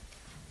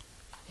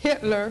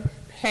Hitler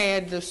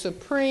had the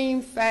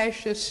supreme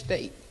fascist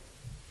state.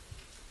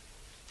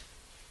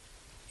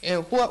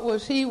 And what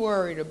was he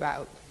worried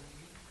about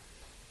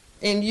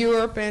in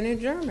Europe and in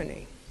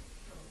Germany?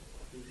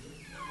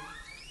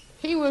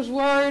 He was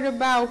worried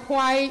about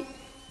white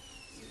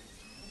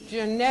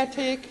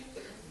genetic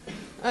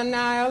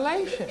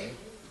annihilation.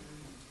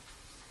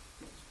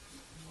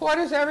 What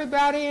is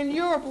everybody in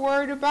Europe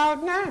worried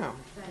about now?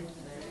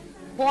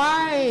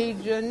 White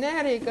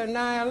genetic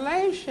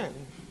annihilation.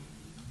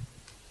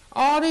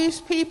 All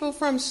these people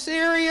from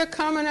Syria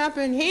coming up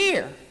in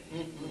here.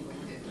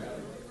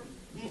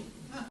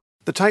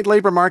 The tight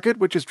labor market,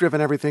 which has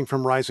driven everything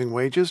from rising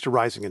wages to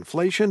rising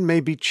inflation, may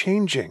be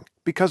changing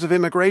because of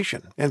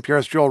immigration.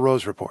 NPR's Joel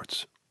Rose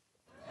reports.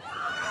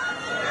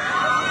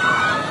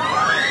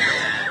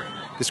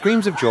 The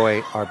screams of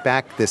joy are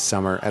back this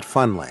summer at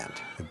Funland,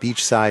 a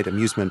beachside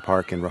amusement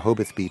park in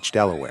Rehoboth Beach,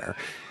 Delaware.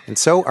 And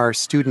so are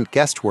student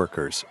guest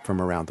workers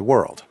from around the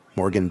world.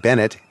 Morgan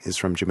Bennett is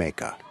from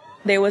Jamaica.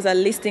 There was a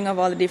listing of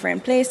all the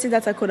different places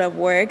that I could have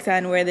worked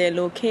and where they're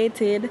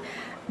located.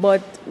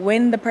 But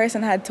when the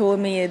person had told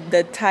me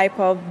the type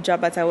of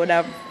job that I would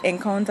have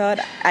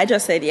encountered, I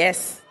just said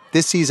yes.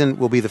 This season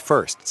will be the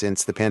first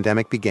since the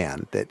pandemic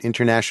began that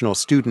international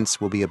students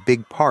will be a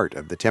big part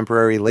of the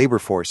temporary labor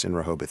force in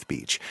Rehoboth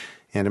Beach.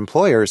 And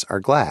employers are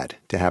glad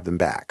to have them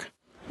back.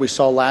 We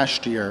saw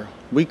last year,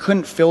 we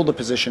couldn't fill the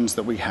positions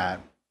that we had.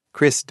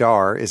 Chris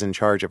Darr is in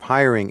charge of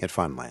hiring at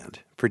Funland.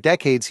 For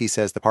decades, he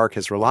says the park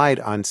has relied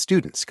on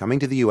students coming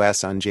to the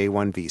U.S. on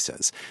J-1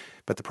 visas.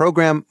 But the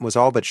program was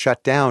all but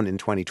shut down in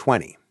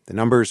 2020. The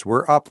numbers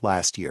were up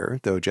last year,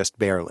 though just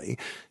barely.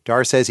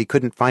 Darr says he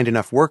couldn't find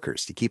enough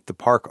workers to keep the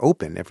park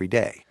open every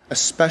day.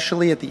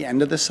 Especially at the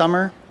end of the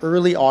summer,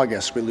 early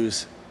August, we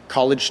lose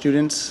college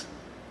students.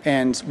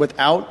 And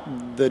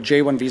without the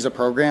J-1 visa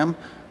program,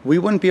 we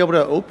wouldn't be able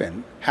to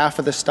open half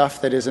of the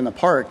stuff that is in the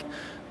park.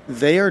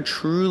 They are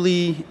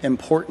truly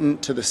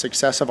important to the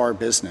success of our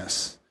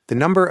business. The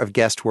number of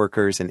guest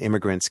workers and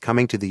immigrants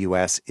coming to the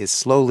U.S. is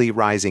slowly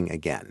rising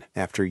again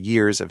after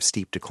years of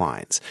steep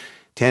declines.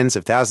 Tens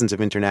of thousands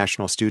of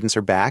international students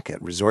are back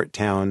at resort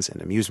towns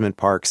and amusement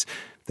parks.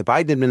 The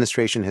Biden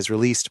administration has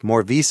released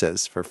more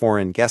visas for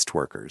foreign guest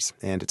workers,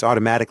 and it's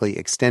automatically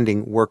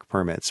extending work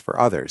permits for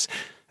others.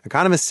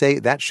 Economists say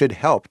that should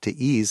help to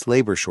ease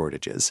labor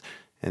shortages,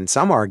 and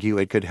some argue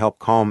it could help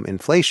calm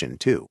inflation,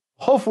 too.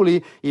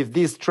 Hopefully, if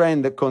this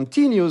trend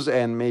continues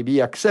and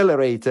maybe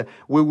accelerate,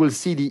 we will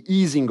see the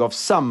easing of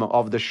some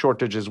of the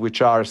shortages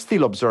which are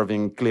still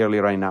observing clearly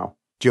right now.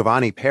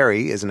 Giovanni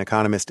Perry is an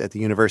economist at the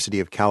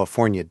University of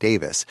California,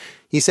 Davis.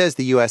 He says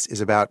the U.S.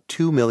 is about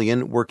 2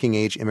 million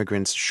working-age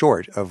immigrants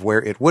short of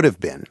where it would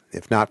have been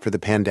if not for the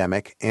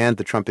pandemic and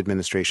the Trump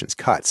administration's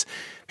cuts.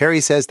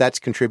 Perry says that's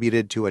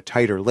contributed to a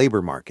tighter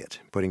labor market,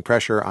 putting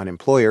pressure on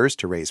employers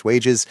to raise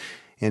wages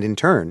and, in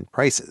turn,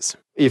 prices.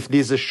 If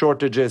these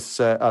shortages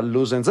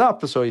loosens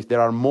up, so if there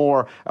are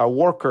more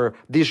workers,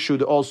 this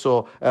should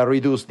also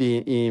reduce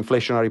the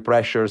inflationary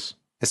pressures.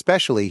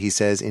 Especially, he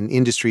says, in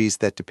industries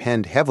that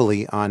depend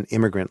heavily on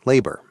immigrant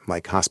labor,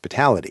 like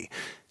hospitality.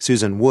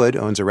 Susan Wood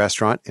owns a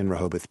restaurant in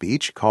Rehoboth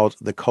Beach called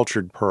The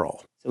Cultured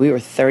Pearl. We were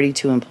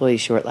 32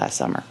 employees short last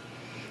summer.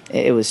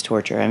 It was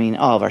torture. I mean,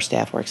 all of our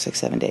staff worked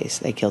 6-7 days.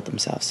 They killed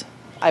themselves.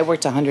 I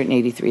worked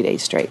 183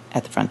 days straight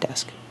at the front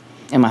desk,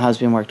 and my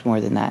husband worked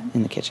more than that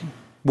in the kitchen.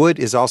 Wood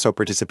is also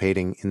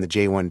participating in the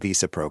J-1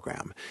 visa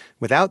program.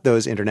 Without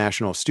those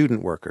international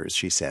student workers,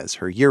 she says,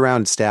 her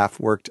year-round staff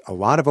worked a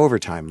lot of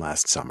overtime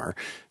last summer,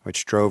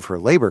 which drove her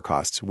labor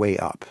costs way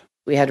up.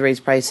 We had to raise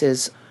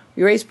prices.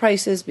 We raised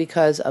prices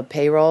because of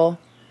payroll,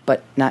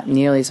 but not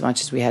nearly as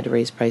much as we had to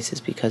raise prices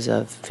because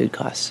of food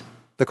costs.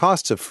 The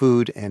costs of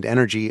food and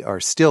energy are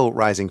still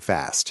rising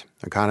fast.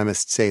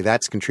 Economists say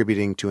that's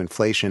contributing to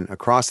inflation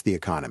across the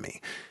economy.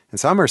 And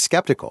some are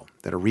skeptical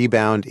that a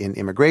rebound in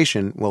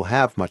immigration will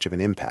have much of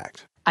an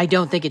impact. I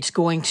don't think it's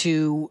going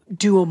to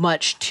do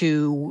much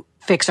to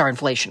fix our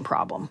inflation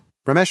problem.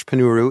 Ramesh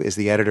Ponnuru is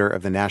the editor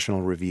of the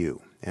National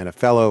Review and a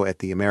fellow at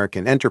the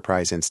American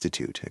Enterprise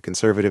Institute, a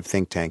conservative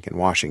think tank in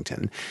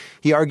Washington.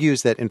 He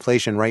argues that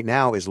inflation right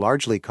now is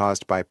largely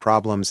caused by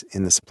problems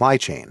in the supply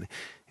chain,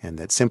 and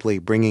that simply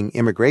bringing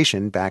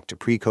immigration back to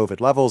pre-COVID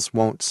levels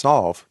won't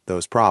solve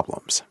those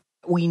problems.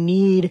 We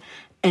need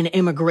an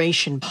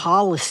immigration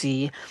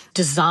policy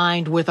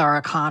designed with our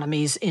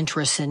economy's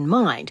interests in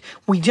mind.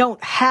 We don't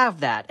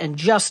have that, and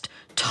just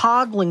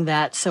toggling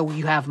that so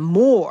you have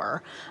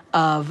more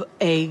of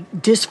a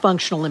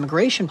dysfunctional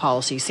immigration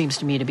policy seems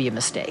to me to be a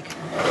mistake.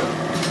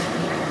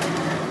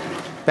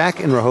 Back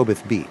in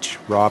Rehoboth Beach,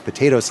 raw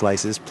potato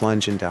slices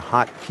plunge into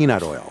hot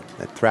peanut oil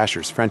at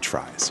Thrasher's French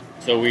fries.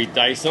 So we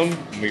dice them,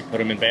 we put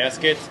them in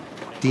baskets.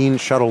 Dean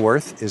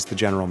Shuttleworth is the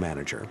general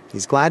manager.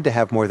 He's glad to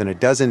have more than a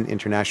dozen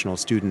international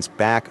students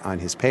back on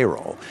his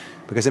payroll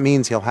because it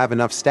means he'll have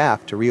enough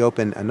staff to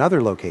reopen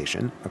another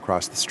location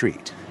across the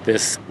street.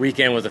 This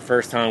weekend was the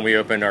first time we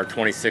opened our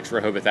 26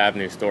 Rehoboth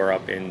Avenue store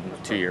up in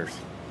 2 years.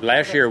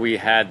 Last year we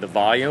had the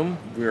volume.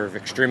 We were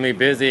extremely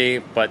busy,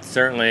 but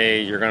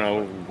certainly you're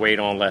going to wait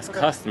on less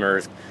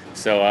customers.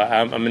 So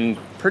I'm in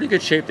pretty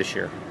good shape this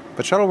year.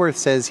 But Shuttleworth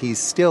says he's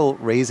still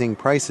raising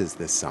prices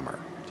this summer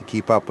to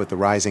keep up with the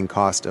rising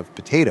cost of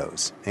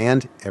potatoes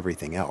and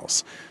everything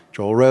else.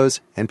 Joel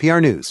Rose,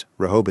 NPR News,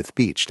 Rehoboth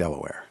Beach,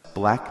 Delaware.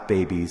 Black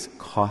babies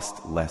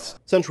cost less.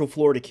 Central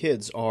Florida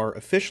kids are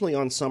officially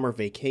on summer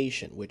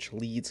vacation, which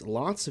leads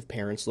lots of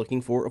parents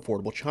looking for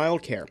affordable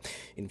childcare.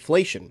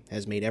 Inflation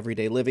has made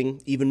everyday living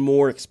even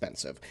more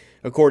expensive.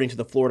 According to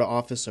the Florida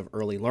Office of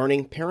Early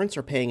Learning, parents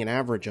are paying an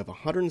average of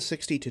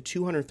 $160 to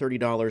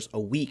 $230 a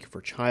week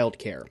for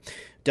childcare.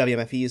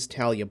 WMFE's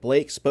Talia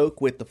Blake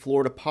spoke with the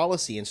Florida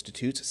Policy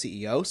Institute's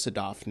CEO,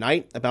 C.O.W.S.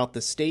 Knight, about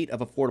the state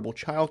of affordable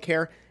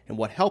childcare and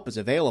what help is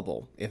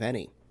available, if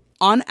any.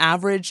 On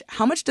average,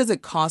 how much does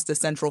it cost a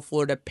Central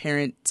Florida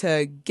parent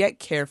to get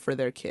care for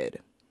their kid?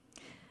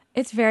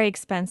 It's very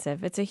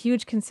expensive. It's a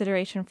huge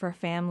consideration for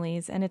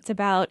families, and it's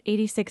about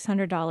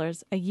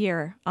 $8,600 a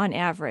year on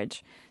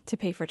average to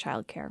pay for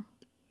childcare.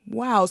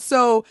 Wow.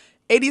 So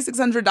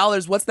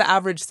 $8,600, what's the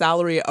average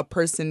salary a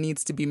person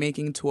needs to be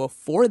making to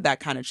afford that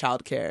kind of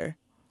childcare?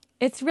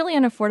 It's really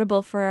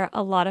unaffordable for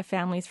a lot of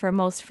families, for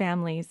most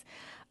families.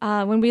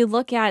 When we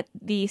look at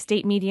the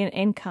state median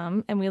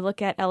income and we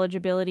look at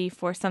eligibility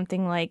for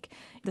something like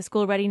the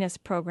school readiness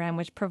program,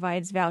 which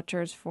provides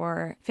vouchers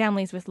for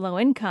families with low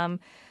income,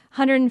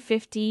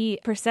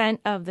 150%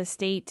 of the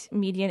state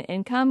median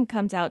income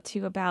comes out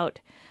to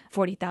about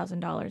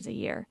 $40,000 a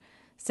year.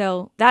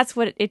 So that's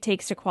what it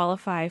takes to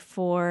qualify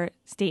for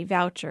state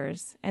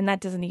vouchers, and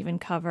that doesn't even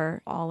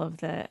cover all of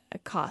the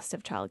cost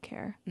of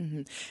childcare.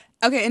 Mm-hmm.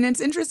 Okay, and it's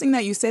interesting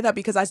that you say that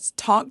because I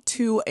talked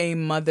to a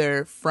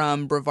mother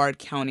from Brevard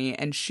County,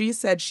 and she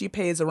said she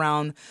pays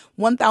around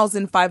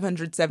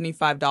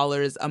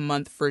 $1,575 a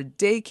month for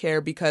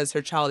daycare because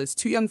her child is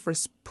too young for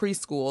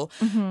preschool.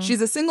 Mm-hmm.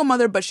 She's a single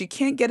mother, but she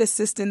can't get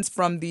assistance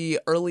from the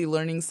early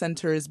learning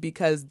centers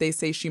because they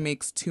say she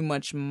makes too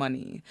much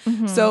money.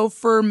 Mm-hmm. So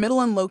for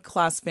middle and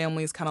low-class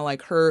families kind of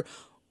like her,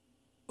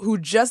 who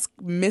just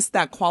missed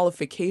that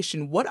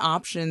qualification, what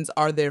options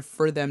are there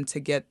for them to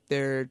get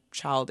their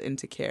child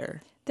into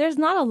care? There's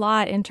not a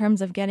lot in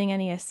terms of getting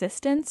any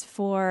assistance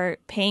for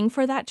paying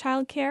for that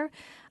child care.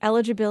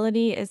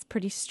 Eligibility is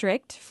pretty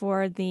strict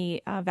for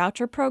the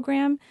voucher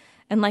program.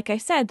 And like I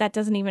said, that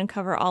doesn't even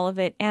cover all of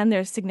it. And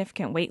there's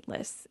significant wait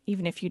lists,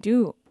 even if you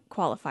do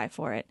qualify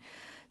for it.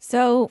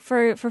 So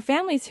for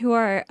families who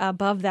are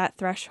above that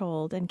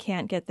threshold and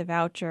can't get the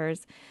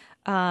vouchers,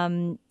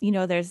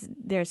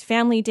 there's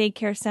family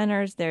daycare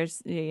centers,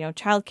 there's,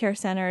 child care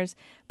centers,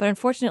 but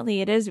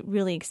unfortunately it is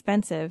really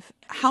expensive.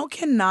 How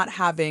can not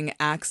having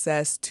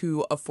access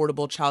to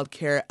affordable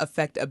childcare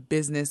affect a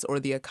business or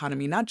the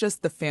economy, not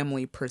just the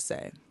family per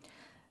se?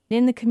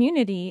 In the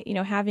community,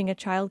 having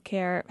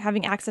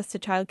access to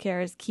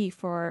childcare is key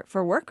for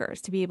workers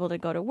to be able to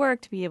go to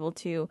work, to be able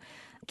to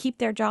keep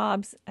their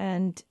jobs.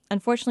 And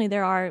unfortunately,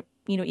 there are,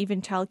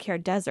 even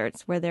childcare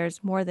deserts where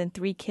there's more than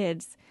 3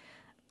 kids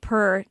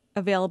per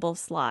available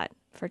slot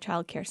for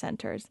childcare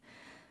centers.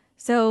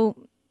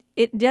 So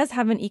it does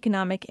have an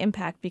economic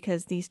impact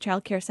because these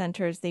childcare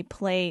centers,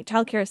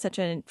 childcare is such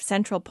a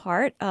central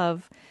part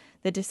of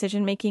the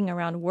decision-making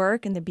around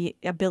work and the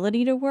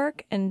ability to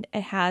work, and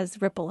it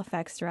has ripple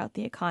effects throughout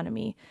the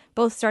economy,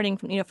 both starting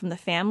from the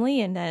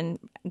family and then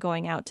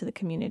going out to the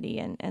community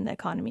and the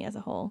economy as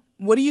a whole.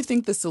 What do you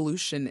think the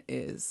solution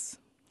is?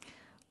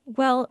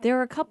 Well, there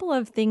were a couple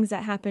of things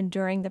that happened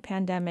during the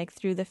pandemic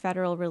through the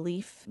federal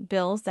relief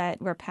bills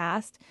that were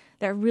passed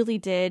that really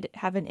did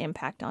have an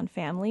impact on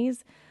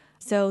families.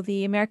 So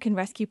the American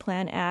Rescue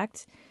Plan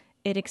Act,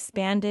 it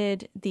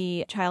expanded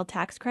the child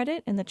tax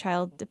credit and the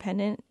child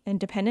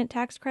dependent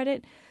tax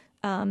credit.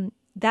 That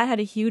had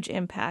a huge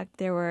impact.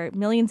 There were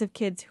millions of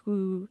kids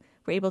who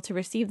were able to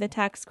receive the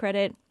tax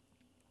credit,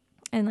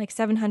 and like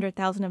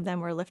 700,000 of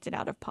them were lifted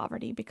out of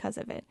poverty because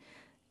of it.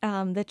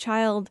 The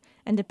child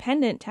and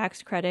dependent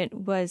tax credit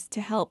was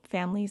to help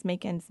families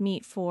make ends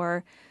meet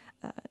for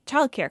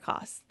childcare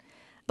costs.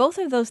 Both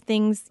of those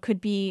things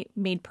could be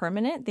made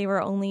permanent. They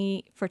were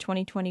only for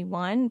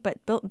 2021, but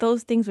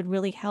those things would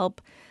really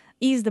help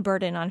ease the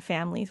burden on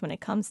families when it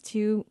comes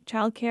to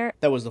childcare.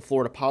 That was the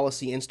Florida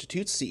Policy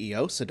Institute's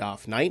CEO,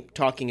 C.O.W.S. Knight,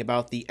 talking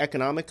about the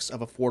economics of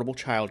affordable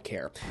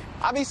childcare.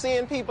 I be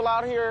seeing people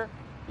out here,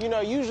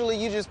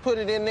 usually you just put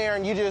it in there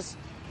and you just,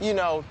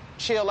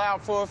 chill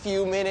out for a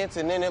few minutes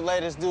and then it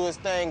let us do its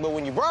thing. But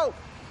when you broke,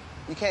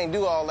 you can't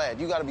do all that.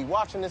 You got to be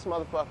watching this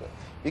motherfucker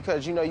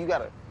because, you got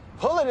to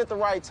pull it at the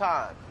right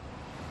time.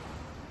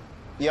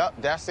 Yep,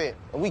 that's it.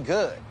 And we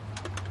good.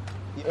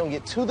 You don't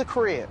get to the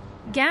crib.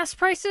 Gas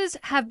prices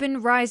have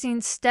been rising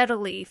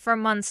steadily for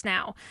months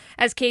now.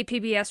 As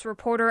KPBS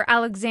reporter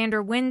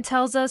Alexander Wynn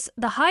tells us,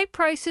 the high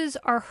prices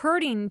are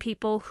hurting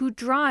people who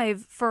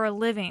drive for a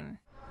living.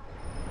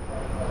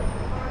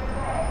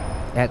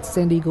 At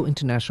San Diego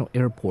International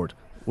Airport,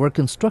 where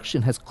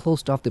construction has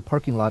closed off the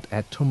parking lot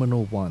at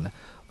Terminal 1,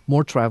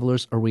 more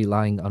travelers are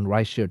relying on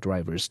rideshare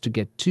drivers to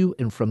get to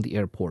and from the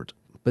airport.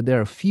 but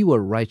there are fewer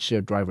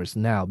rideshare drivers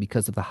now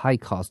because of the high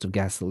cost of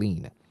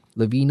gasoline.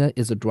 Lavina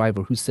is a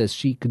driver who says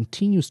she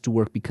continues to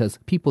work because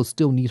people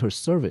still need her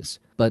service,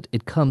 but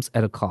it comes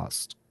at a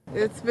cost.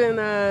 It's been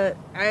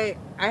I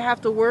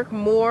have to work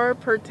more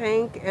per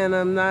tank, and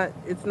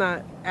it's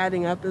not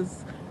adding up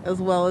as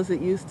well as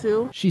it used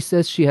to. She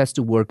says she has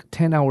to work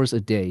 10 hours a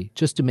day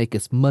just to make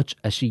as much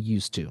as she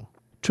used to.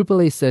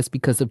 AAA says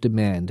because of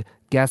demand,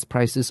 gas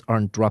prices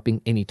aren't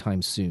dropping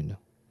anytime soon.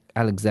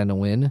 Alexander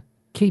Nguyen,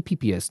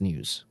 KPBS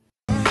News.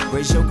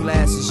 Raise your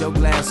glasses to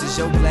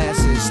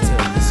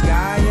the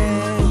sky.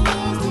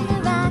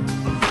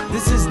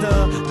 This is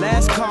the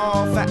last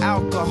call for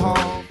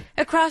alcohol.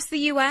 Across the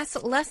U.S.,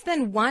 less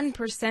than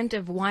 1%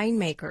 of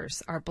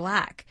winemakers are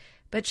black.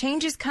 But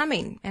change is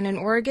coming, and in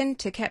Oregon,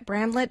 Tiket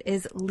Bramlett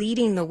is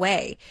leading the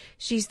way.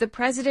 She's the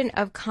president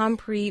of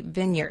Compris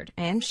Vineyard,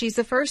 and she's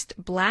the first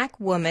black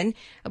woman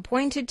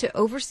appointed to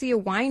oversee a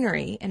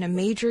winery in a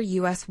major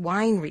U.S.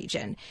 wine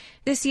region.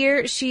 This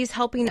year, she's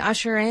helping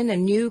usher in a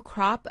new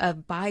crop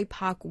of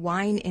BIPOC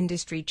wine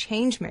industry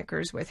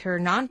changemakers with her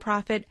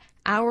nonprofit,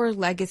 Our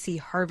Legacy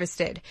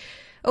Harvested.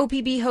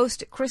 OPB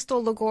host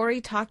Crystal Liguori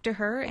talked to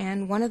her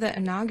and one of the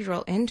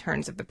inaugural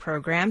interns of the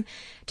program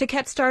to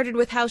get started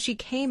with how she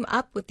came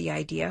up with the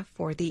idea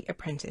for the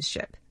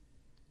apprenticeship.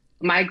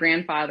 My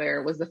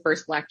grandfather was the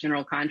first Black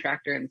general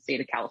contractor in the state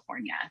of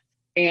California.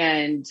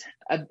 And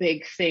a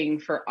big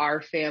thing for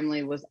our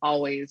family was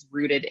always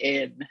rooted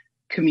in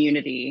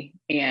community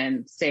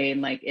and saying,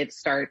 like, it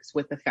starts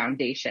with the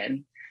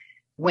foundation.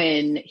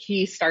 When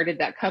he started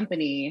that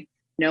company,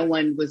 no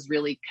one was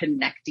really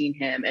connecting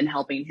him and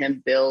helping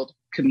him build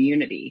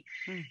community.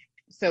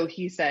 So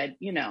he said,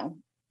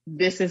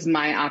 this is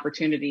my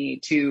opportunity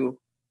to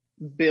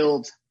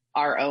build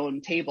our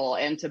own table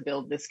and to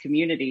build this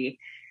community.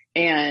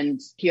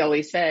 And he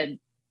always said,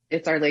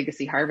 it's our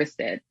legacy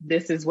harvested.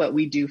 This is what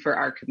we do for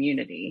our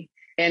community.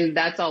 And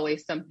that's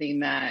always something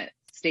that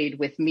stayed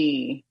with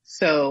me.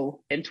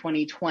 So in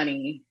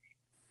 2020,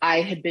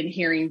 I had been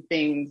hearing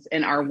things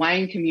in our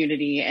wine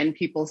community and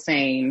people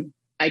saying,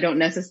 I don't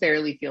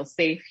necessarily feel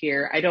safe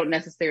here. I don't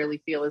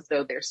necessarily feel as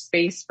though there's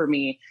space for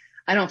me.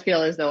 I don't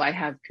feel as though I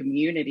have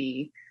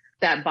community.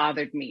 That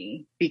bothered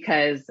me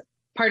because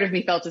part of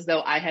me felt as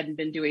though I hadn't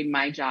been doing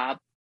my job.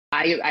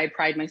 I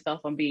pride myself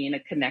on being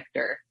a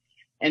connector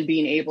and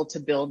being able to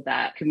build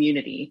that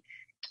community.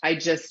 I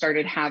just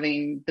started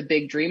having the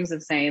big dreams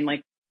of saying,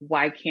 like,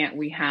 why can't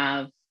we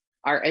have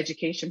our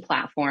education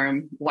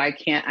platform? Why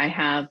can't I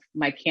have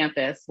my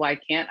campus? Why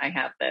can't I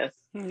have this?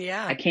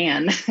 Yeah, I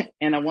can,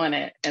 and I want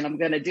it, and I'm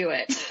going to do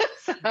it.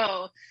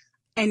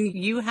 And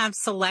you have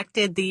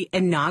selected the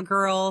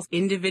inaugural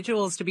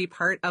individuals to be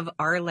part of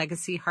Our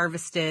Legacy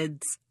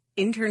Harvested's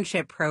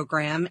internship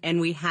program.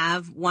 And we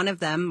have one of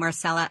them,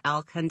 Marcela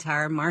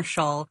Alcantar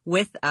Marshall,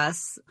 with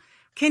us.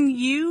 Can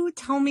you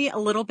tell me a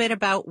little bit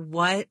about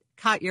what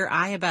caught your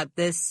eye about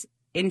this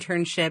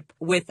internship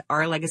with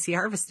Our Legacy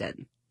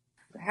Harvested?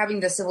 Having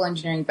the civil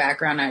engineering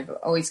background, I've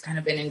always kind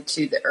of been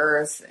into the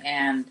earth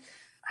and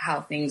how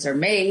things are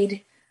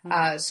made.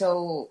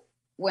 So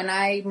when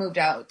I moved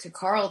out to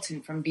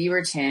Carleton from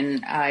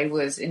Beaverton, I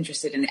was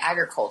interested in the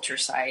agriculture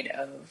side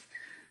of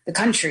the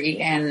country.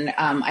 And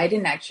I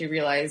didn't actually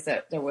realize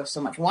that there was so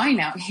much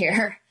wine out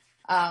here.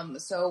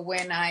 So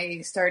when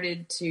I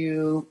started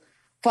to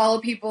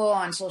follow people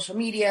on social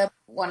media,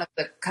 one of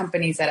the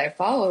companies that I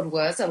followed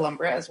was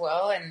Alumbra as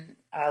well, and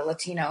a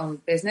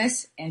Latina-owned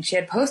business. And she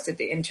had posted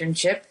the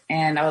internship.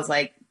 And I was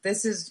like,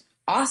 this is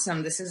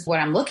awesome. This is what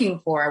I'm looking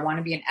for. I want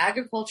to be in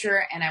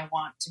agriculture and I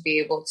want to be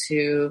able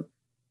to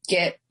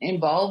get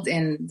involved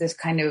in this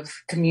kind of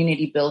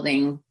community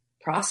building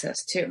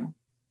process too.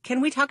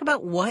 Can we talk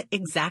about what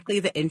exactly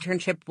the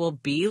internship will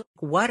be?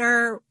 What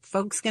are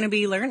folks going to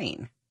be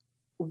learning?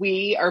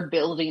 We are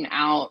building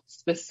out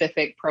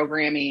specific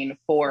programming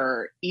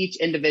for each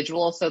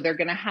individual. So they're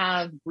going to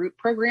have group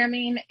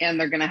programming and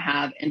they're going to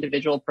have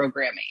individual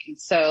programming.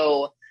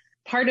 So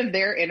part of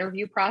their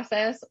interview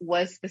process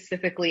was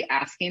specifically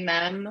asking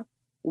them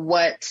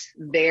what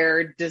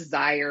their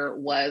desire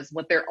was,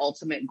 what their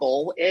ultimate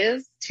goal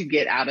is to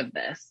get out of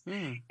this.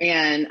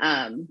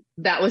 And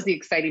that was the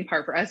exciting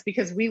part for us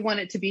because we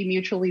want it to be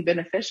mutually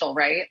beneficial,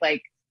 right?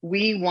 Like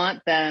we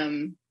want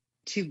them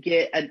to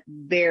get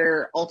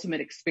their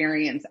ultimate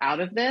experience out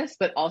of this,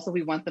 but also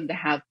we want them to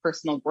have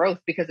personal growth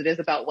because it is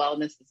about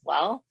wellness as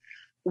well.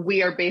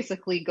 We are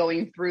basically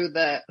going through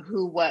the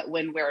who, what,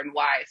 when, where, and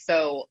why.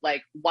 So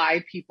like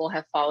why people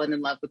have fallen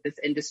in love with this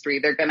industry.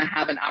 They're going to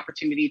have an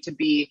opportunity to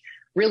be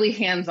really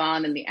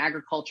hands-on in the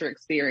agriculture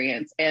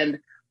experience and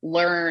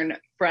learn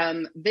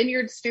from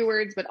vineyard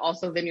stewards, but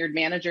also vineyard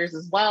managers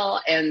as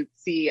well, and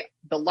see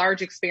the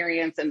large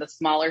experience and the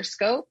smaller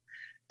scope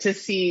to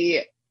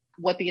see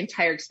what the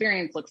entire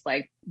experience looks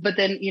like. But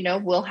then,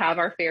 we'll have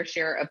our fair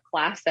share of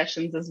class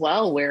sessions as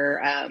well,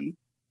 where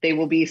they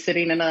will be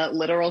sitting in a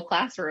literal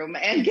classroom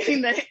and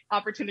getting the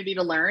opportunity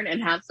to learn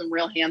and have some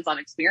real hands-on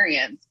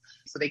experience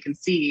so they can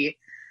see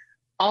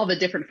all the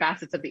different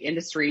facets of the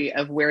industry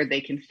of where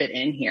they can fit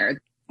in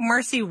here.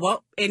 Marcy,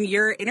 what in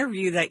your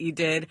interview that you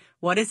did,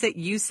 what is it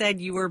you said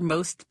you were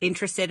most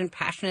interested and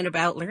passionate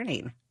about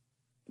learning?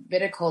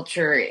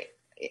 Viticulture,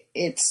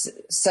 it's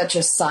such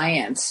a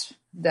science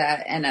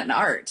that and an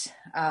art,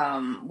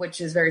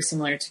 which is very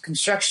similar to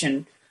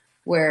construction,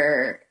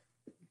 where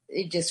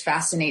it just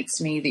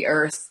fascinates me, the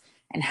earth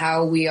and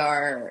how we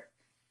are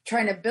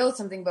trying to build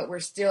something, but we're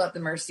still at the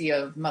mercy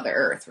of Mother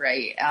Earth,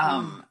 right?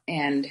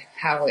 And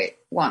how it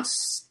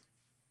wants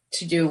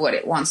to do what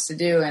it wants to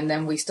do. And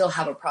then we still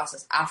have a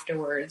process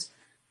afterwards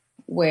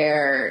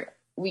where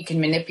we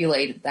can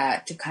manipulate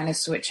that to kind of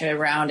switch it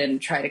around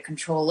and try to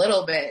control a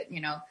little bit,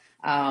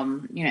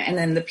 and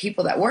then the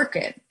people that work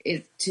it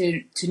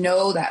to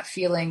know that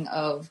feeling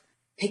of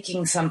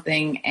picking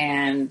something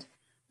and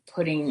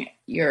putting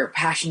your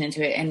passion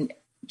into it and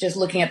just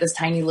looking at this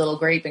tiny little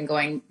grape and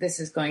going, this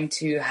is going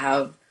to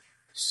have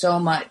so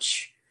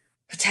much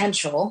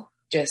potential,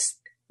 just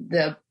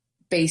the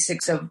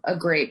basics of a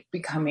grape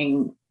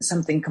becoming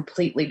something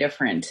completely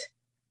different.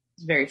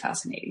 It's very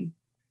fascinating.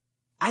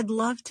 I'd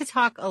love to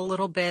talk a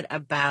little bit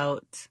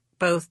about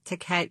both,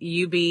 T.O.W.S.,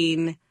 you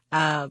being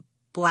a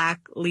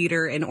Black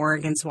leader in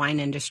Oregon's wine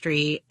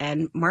industry,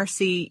 and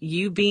Marcy,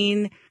 you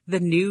being the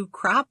new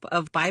crop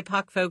of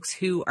BIPOC folks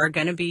who are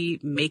going to be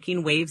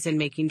making waves and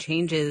making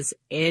changes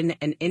in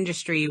an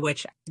industry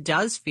which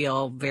does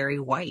feel very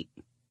white.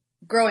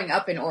 Growing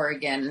up in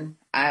Oregon,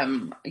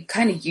 I'm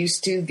kind of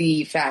used to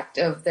the fact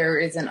of there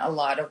isn't a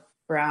lot of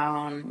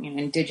brown,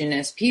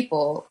 indigenous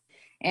people.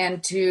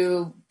 And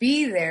to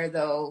be there,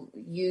 though,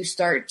 you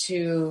start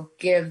to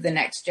give the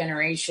next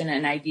generation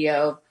an idea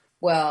of,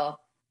 well,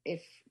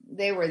 if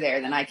they were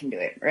there, then I can do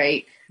it,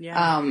 right?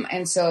 Yeah.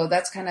 And so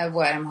that's kind of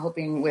what I'm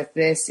hoping with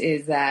this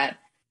is that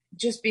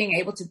just being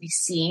able to be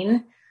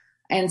seen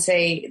and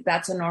say,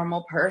 that's a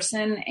normal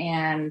person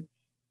and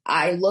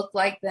I look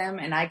like them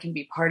and I can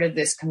be part of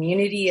this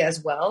community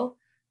as well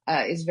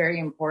is very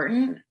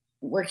important.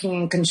 Working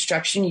in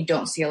construction, you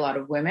don't see a lot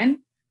of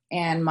women.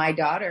 And my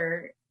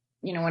daughter,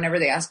 whenever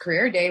they ask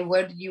career day,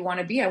 what do you want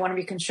to be? I want to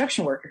be a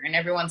construction worker. And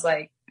everyone's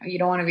like, you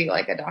don't want to be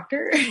like a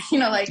doctor,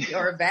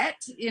 or a vet,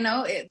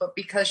 but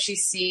because she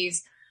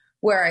sees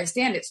where I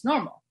stand, it's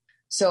normal.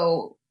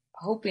 So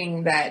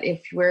hoping that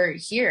if we're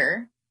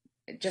here,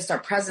 just our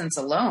presence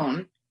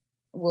alone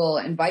will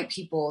invite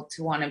people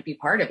to want to be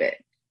part of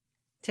it.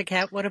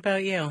 T.O.W.S., what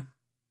about you?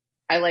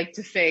 I like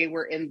to say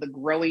we're in the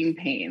growing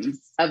pains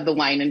of the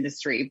wine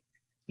industry.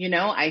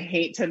 I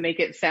hate to make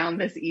it sound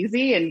this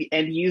easy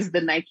and use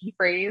the Nike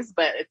phrase,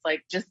 but it's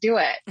like, just do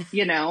it,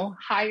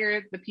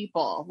 hire the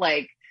people.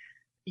 Like,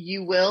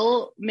 you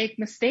will make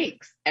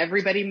mistakes.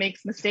 Everybody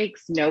makes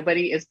mistakes.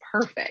 Nobody is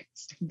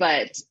perfect.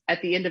 But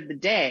at the end of the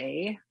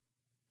day,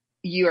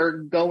 you're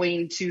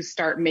going to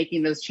start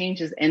making those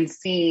changes and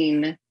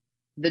seeing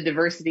the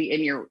diversity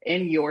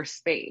in your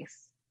space.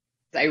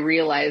 I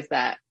realize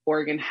that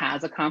Oregon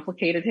has a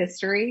complicated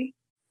history,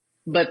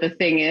 but the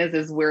thing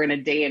is we're in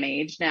a day and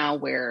age now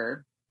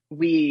where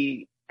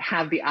we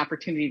have the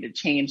opportunity to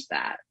change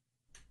that.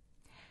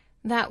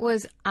 That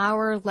was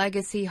our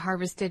Legacy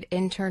Harvested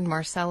intern,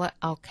 Marcella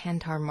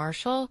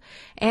Alcantar-Marshall,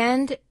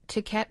 and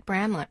T.O.W.S.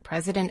 Bramlett,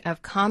 president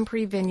of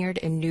Compre Vineyard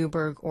in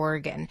Newberg,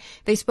 Oregon.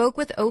 They spoke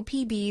with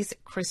OPB's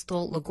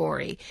Crystal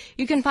Ligori.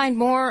 You can find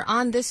more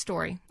on this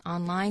story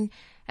online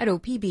at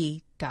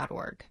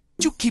opb.org.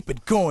 You keep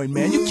it going,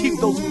 man. You keep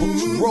those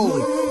books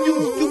rolling.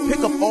 You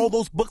pick up all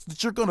those books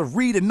that you're going to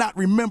read and not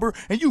remember,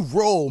 and you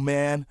roll,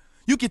 man.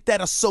 You get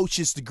that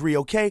associate's degree,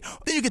 okay?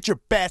 Then you get your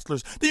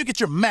bachelor's. Then you get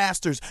your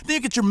master's. Then you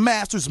get your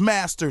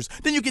master's.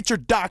 Then you get your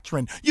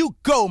doctorate. You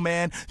go,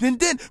 man. And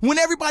then when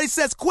everybody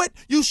says quit,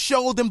 you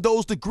show them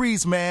those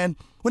degrees, man.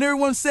 When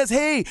everyone says,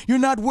 hey, you're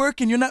not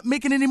working, you're not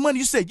making any money,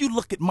 you say, you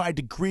look at my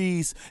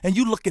degrees and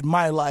you look at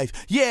my life.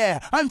 Yeah,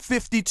 I'm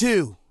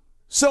 52.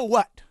 So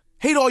what?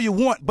 Hate all you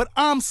want, but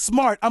I'm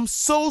smart. I'm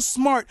so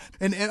smart.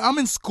 And I'm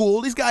in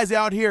school. These guys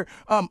out here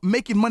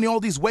making money all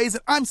these ways,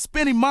 and I'm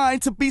spending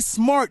mine to be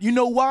smart. You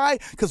know why?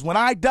 Because when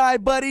I die,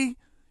 buddy,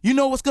 you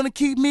know what's going to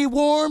keep me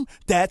warm?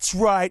 That's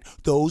right,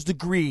 those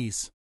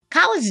degrees.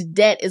 College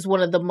debt is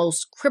one of the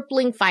most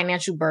crippling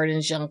financial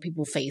burdens young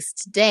people face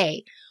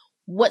today.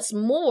 What's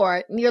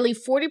more, nearly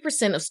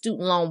 40% of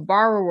student loan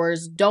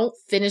borrowers don't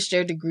finish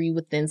their degree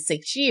within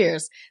 6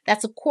 years.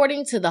 That's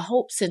according to the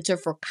Hope Center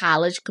for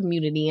College,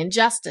 Community, and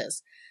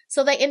Justice.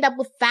 So they end up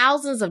with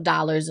thousands of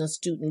dollars in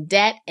student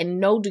debt and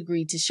no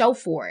degree to show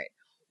for it.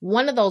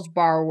 One of those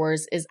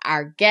borrowers is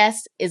our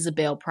guest,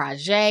 Isabel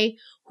Prage,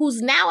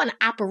 who's now an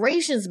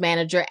operations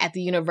manager at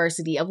the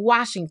University of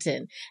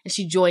Washington. And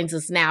she joins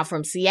us now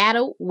from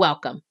Seattle.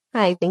 Welcome.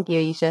 Hi, thank you,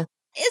 Aisha.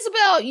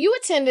 Isabel, you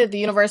attended the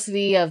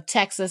University of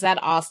Texas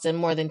at Austin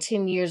more than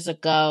 10 years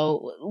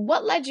ago.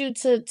 What led you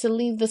to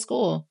leave the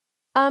school?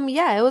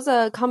 Yeah, it was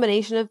a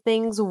combination of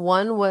things.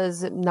 One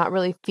was not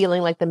really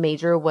feeling like the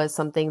major was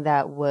something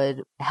that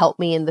would help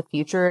me in the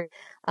future.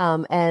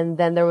 And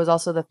then there was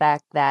also the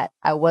fact that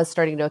I was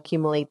starting to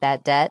accumulate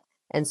that debt.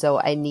 And so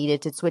I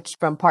needed to switch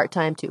from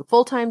part-time to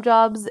full-time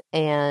jobs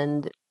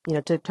and,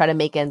 to try to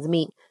make ends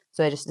meet.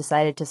 So I just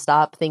decided to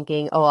stop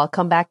thinking, oh, I'll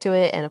come back to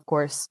it. And of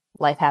course,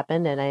 life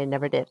happened and I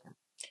never did.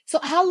 So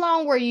how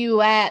long were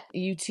you at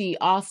UT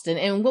Austin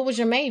and what was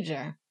your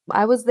major?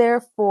 I was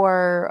there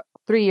for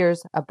 3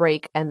 years, a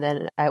break, and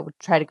then I would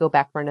try to go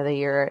back for another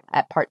year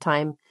at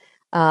part-time.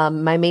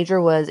 My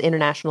major was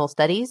international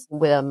studies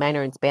with a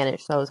minor in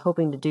Spanish. So I was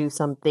hoping to do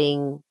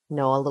something,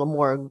 a little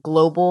more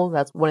global.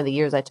 That's one of the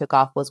years I took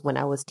off was when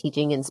I was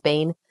teaching in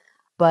Spain.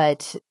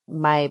 But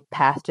my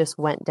path just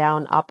went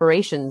down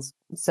operations.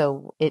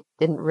 So it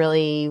didn't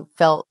really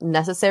felt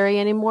necessary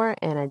anymore.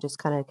 And I just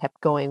kind of kept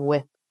going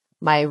with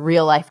my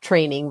real life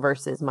training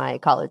versus my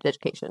college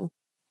education.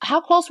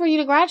 How close were you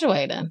to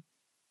graduating?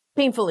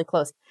 Painfully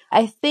close.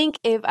 I think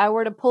if I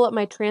were to pull up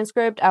my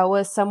transcript, I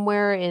was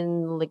somewhere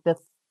in like the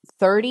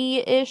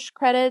 30-ish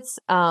credits.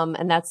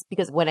 And that's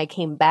because when I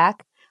came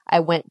back,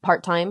 I went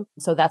part-time.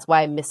 So that's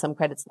why I missed some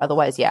credits.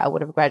 Otherwise, I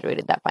would have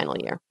graduated that final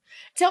year.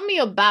 Tell me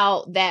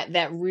about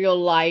that real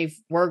life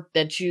work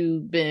that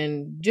you've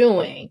been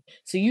doing.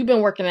 So you've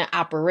been working in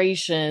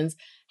operations.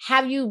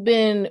 Have you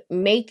been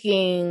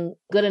making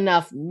good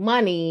enough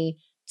money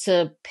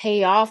to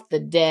pay off the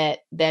debt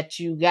that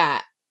you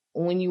got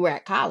when you were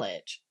at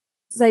college?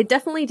 So I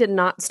definitely did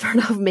not start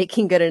off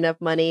making good enough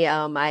money.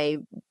 I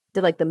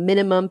did like the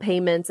minimum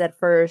payments at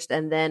first,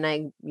 and then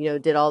I,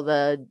 did all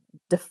the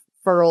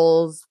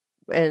deferrals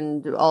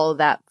and all of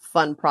that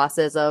fun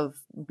process of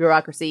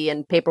bureaucracy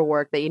and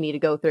paperwork that you need to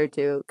go through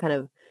to kind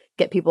of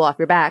get people off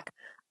your back.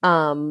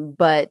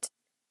 But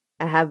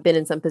I have been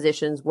in some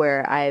positions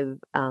where I've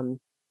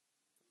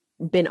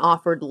been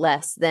offered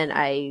less than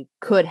I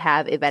could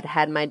have if I'd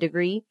had my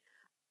degree.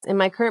 In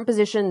my current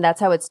position,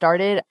 that's how it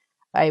started.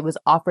 I was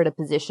offered a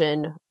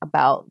position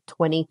about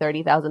 $20,000,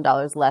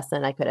 $30,000 less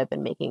than I could have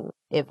been making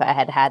if I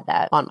had had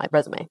that on my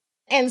resume.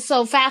 And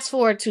so fast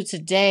forward to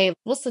today,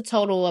 what's the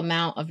total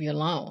amount of your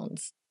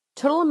loans?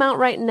 Total amount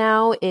right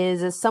now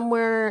is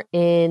somewhere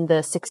in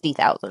the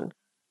 $60,000.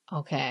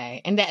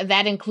 Okay. And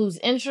that includes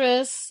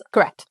interest?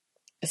 Correct.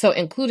 So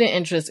including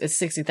interest is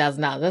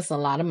 $60,000. That's a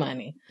lot of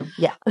money.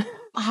 Yeah.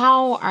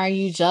 How are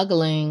you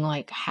juggling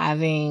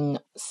having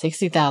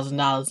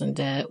 $60,000 in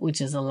debt, which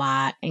is a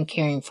lot, and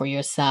caring for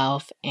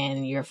yourself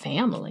and your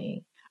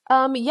family?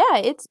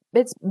 It's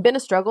been a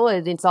struggle.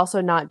 It's also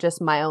not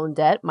just my own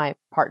debt. My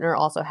partner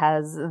also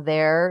has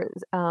their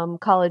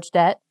college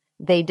debt.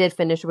 They did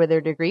finish with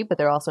their degree, but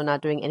they're also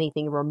not doing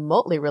anything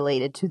remotely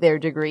related to their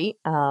degree.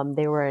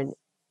 They were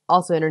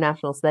also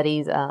international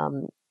studies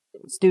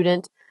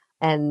student,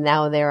 and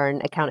now they're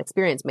an account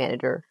experience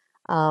manager.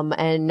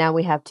 And now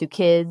we have 2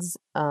 kids.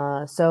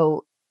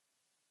 So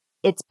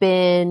it's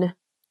been,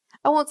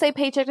 I won't say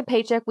paycheck to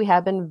paycheck. We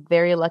have been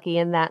very lucky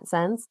in that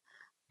sense.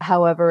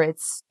 However,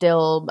 it's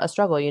still a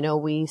struggle.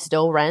 We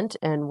still rent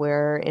and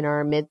we're in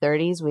our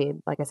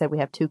mid-30s. Like I said, we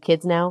have 2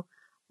 kids now.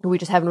 We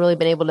just haven't really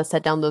been able to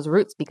set down those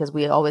roots because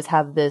we always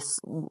have this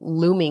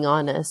looming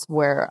on us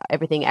where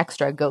everything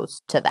extra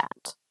goes to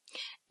that.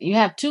 You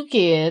have 2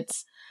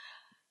 kids.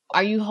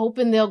 Are you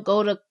hoping they'll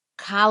go to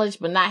college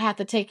but not have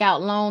to take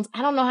out loans?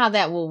 I don't know how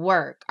that will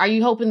work. Are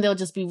you hoping they'll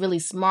just be really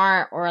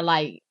smart or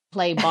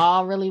play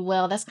ball really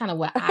well? That's kind of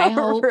what I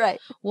hope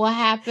will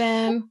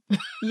happen.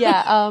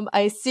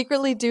 I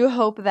secretly do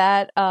hope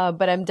that,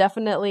 but I'm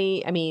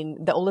definitely,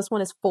 the oldest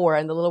one is 4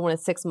 and the little one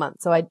is 6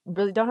 months. So I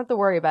really don't have to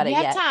worry about it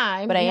yet.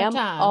 Time. But I am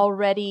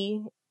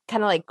already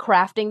kind of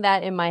crafting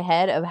that in my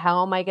head of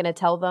how am I going to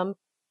tell them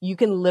you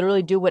can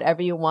literally do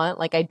whatever you want.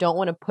 I don't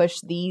want to push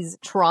these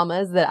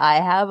traumas that I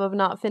have of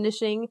not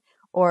finishing,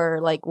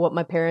 or what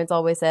my parents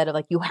always said of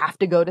you have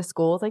to go to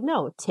school. It's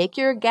no, take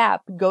your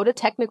gap, go to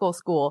technical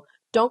school.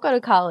 Don't go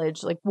to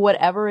college.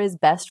 Whatever is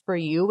best for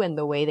you and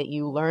the way that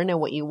you learn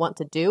and what you want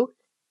to do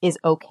is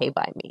okay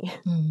by me.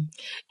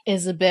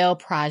 Isabel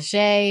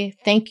Prage,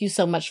 thank you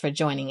so much for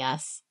joining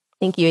us.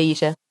 Thank you,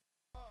 Aisha.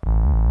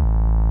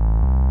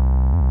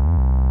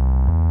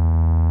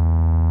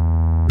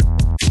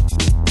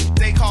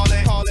 They call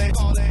it.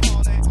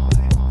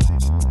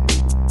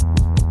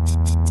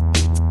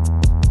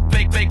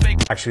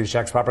 Actually,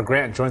 Shack's Robert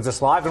Grant joins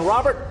us live. And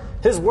Robert,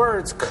 his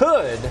words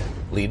could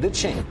lead to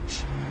change.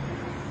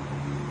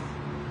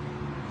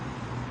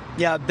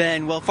 Yeah,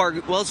 Ben, Wells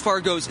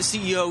Fargo's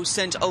CEO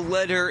sent a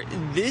letter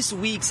this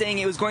week saying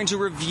it was going to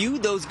review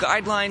those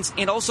guidelines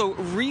and also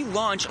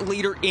relaunch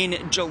later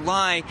in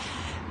July.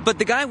 But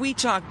the guy we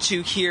talked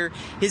to here,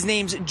 his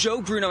name's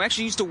Joe Bruno,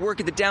 actually used to work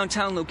at the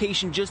downtown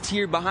location just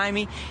here behind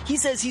me. He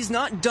says he's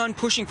not done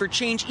pushing for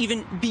change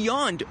even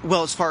beyond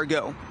Wells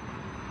Fargo.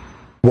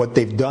 What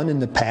they've done in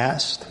the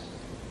past,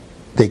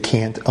 they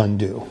can't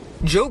undo.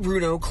 Joe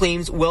Bruno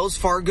claims Wells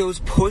Fargo's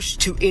push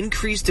to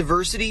increase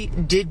diversity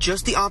did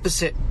just the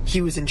opposite.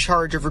 He was in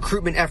charge of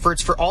recruitment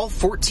efforts for all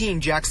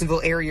 14 Jacksonville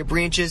area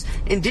branches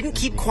and didn't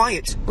keep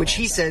quiet, which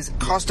he says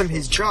cost him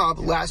his job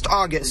last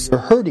August.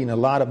 You're hurting a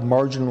lot of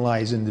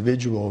marginalized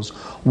individuals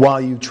while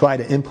you try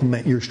to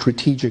implement your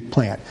strategic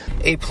plan.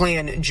 A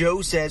plan,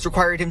 Joe says,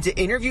 required him to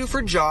interview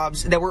for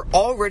jobs that were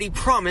already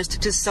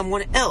promised to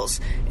someone else,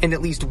 and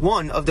at least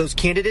one of those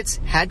candidates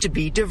had to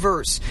be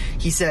diverse.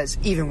 He says,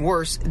 even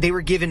worse, they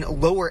were given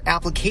lower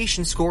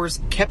application scores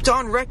kept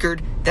on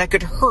record that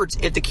could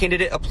hurt if the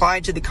candidate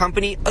applied to the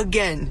company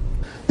again.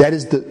 That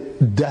is the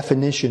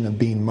definition of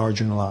being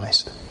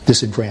marginalized,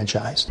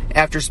 disenfranchised.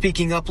 After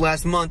speaking up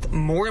last month,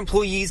 more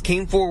employees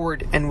came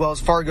forward, and Wells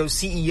Fargo's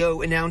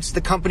CEO announced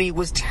the company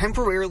was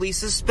temporarily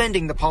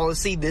suspending the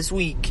policy this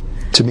week.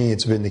 To me,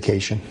 it's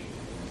vindication,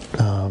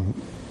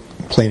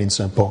 plain and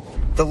simple.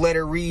 The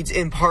letter reads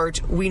in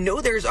part, "We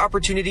know there's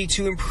opportunity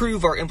to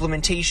improve our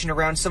implementation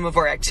around some of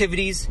our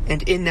activities,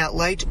 and in that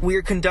light, we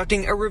are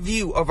conducting a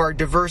review of our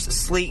diverse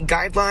slate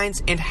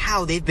guidelines and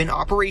how they've been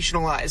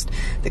operationalized."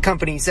 The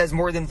company says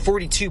more than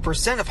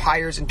 42% of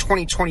hires in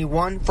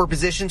 2021 for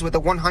positions with a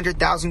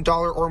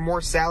 $100,000 or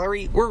more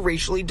salary were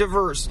racially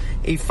diverse,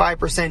 a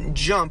 5%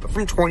 jump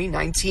from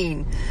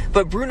 2019.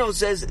 But Bruno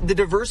says the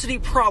diversity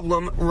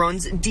problem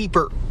runs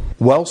deeper.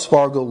 Wells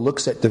Fargo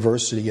looks at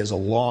diversity as a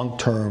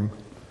long-term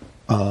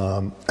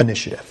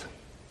initiative.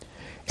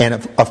 And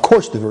of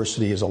course,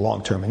 diversity is a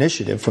long-term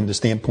initiative from the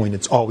standpoint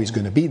it's always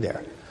going to be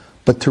there.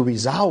 But to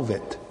resolve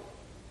it,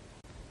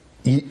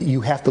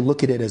 you have to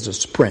look at it as a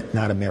sprint,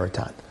 not a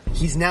marathon.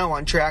 He's now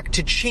on track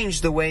to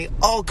change the way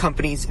all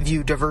companies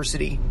view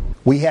diversity.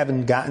 We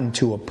haven't gotten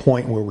to a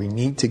point where we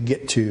need to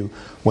get to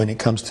when it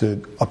comes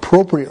to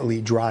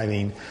appropriately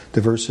driving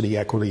diversity,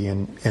 equity,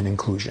 and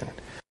inclusion.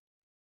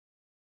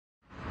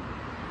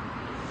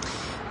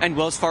 And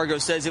Wells Fargo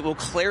says it will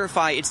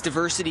clarify its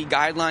diversity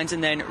guidelines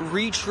and then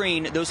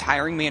retrain those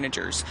hiring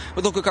managers.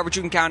 With local coverage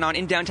you can count on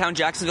in downtown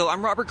Jacksonville,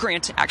 I'm Robert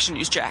Grant, Action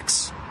News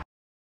Jax.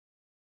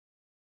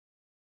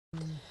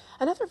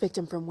 Another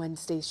victim from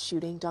Wednesday's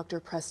shooting, Dr.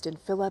 Preston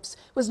Phillips,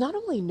 was not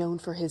only known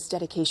for his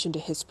dedication to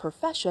his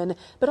profession,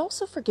 but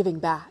also for giving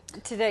back.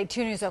 Today,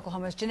 2 News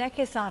Oklahoma's Jeanette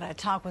Quesada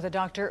talked with a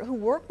doctor who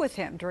worked with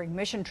him during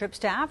mission trips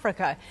to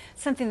Africa,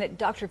 something that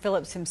Dr.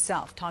 Phillips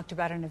himself talked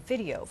about in a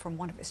video from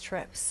one of his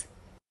trips.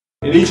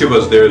 In each of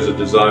us, there is a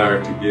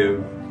desire to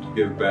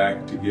give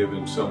back, to give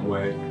in some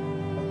way,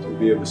 to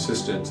be of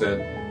assistance.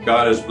 And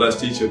God has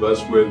blessed each of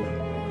us with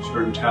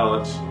certain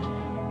talents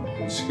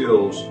and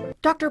skills.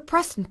 Dr.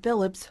 Preston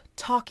Phillips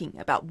talking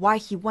about why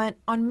he went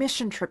on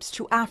mission trips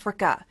to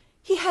Africa.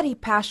 He had a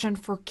passion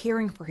for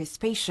caring for his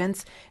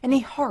patients and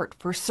a heart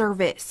for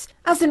service.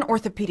 As an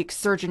orthopedic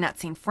surgeon at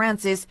St.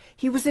 Francis,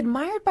 he was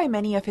admired by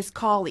many of his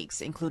colleagues,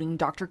 including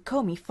Dr.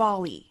 Comey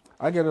Foley.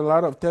 I get a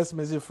lot of text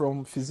messages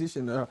from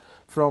physician,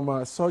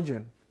 from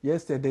surgeon.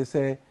 Yesterday they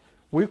say,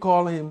 we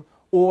call him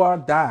our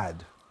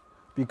dad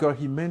because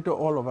he mentored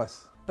all of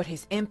us. But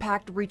his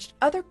impact reached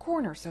other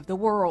corners of the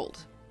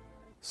world.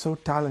 So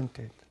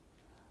talented,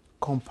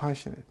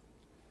 compassionate,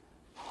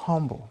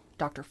 humble.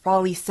 Dr.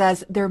 Foley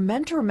says their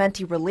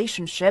mentor-mentee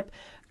relationship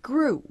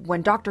grew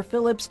when Dr.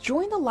 Phillips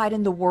joined the Light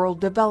in the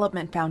World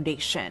Development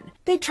Foundation.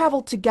 They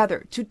traveled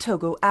together to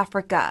Togo,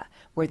 Africa,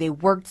 where they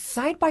worked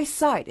side by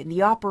side in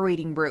the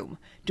operating room,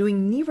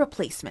 doing knee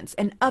replacements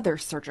and other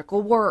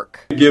surgical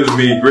work. It gives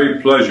me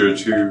great pleasure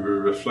to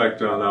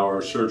reflect on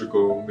our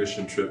surgical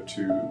mission trip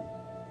to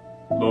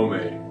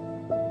Lomé,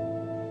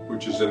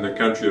 which is in the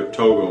country of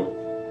Togo,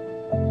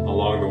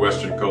 along the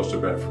western coast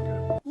of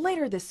Africa.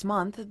 Later this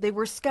month, they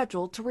were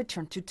scheduled to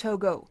return to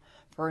Togo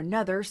for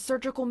another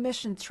surgical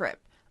mission trip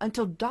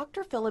until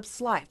Dr.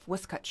 Phillips' life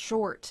was cut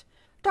short.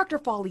 Dr.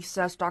 Foley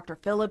says Dr.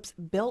 Phillips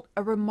built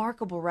a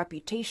remarkable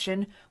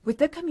reputation with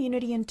the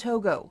community in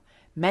Togo.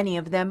 Many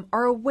of them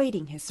are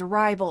awaiting his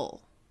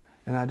arrival.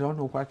 And I don't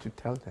know what to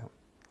tell them.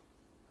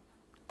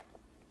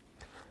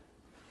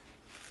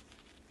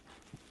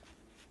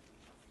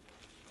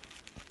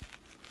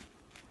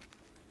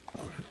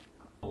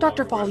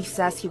 Dr. Foley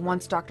says he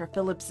wants Dr.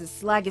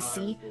 Phillips'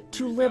 legacy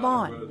to live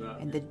on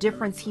and the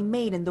difference he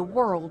made in the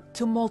world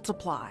to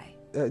multiply.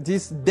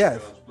 This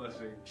death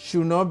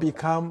should not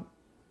become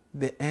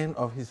the end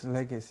of his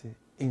legacy.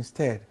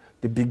 Instead,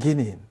 the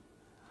beginning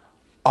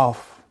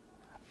of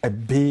a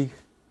big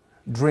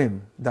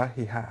dream that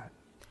he had.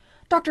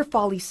 Dr.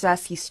 Foley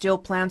says he still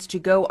plans to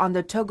go on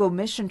the Togo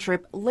mission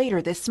trip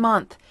later this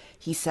month.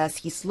 He says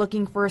he's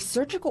looking for a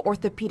surgical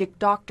orthopedic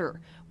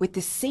doctor with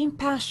the same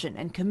passion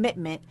and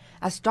commitment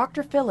as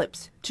Dr.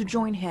 Phillips to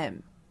join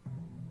him.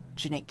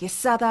 Jeanette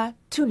Quesada,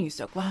 2 News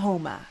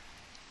Oklahoma.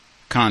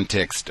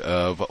 Context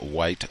of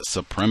white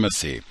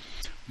supremacy.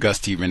 Gus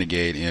T.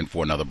 Renegade in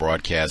for another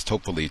broadcast,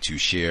 hopefully to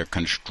share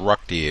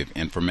constructive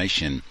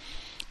information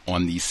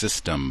on the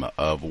system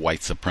of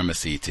white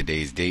supremacy.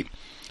 Today's date,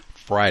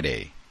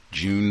 Friday,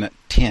 June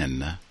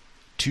 10,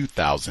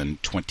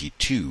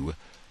 2022.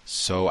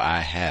 So I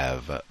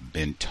have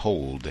been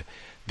told.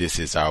 This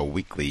is our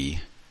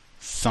weekly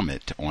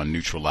summit on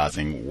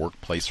neutralizing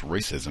workplace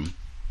racism.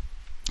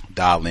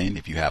 Dial in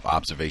if you have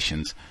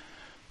observations,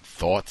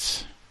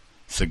 thoughts,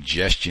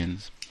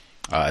 suggestions,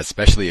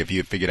 especially if you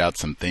have figured out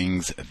some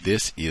things.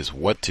 This is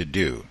what to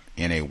do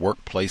in a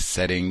workplace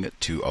setting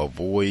to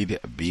avoid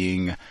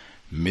being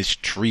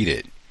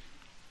mistreated.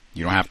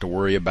 You don't have to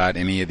worry about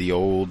any of the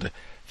old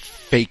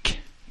fake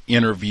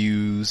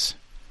interviews,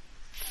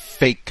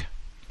 fake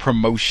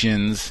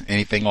promotions,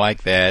 anything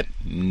like that.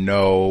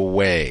 No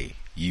way.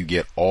 You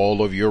get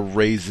all of your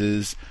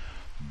raises,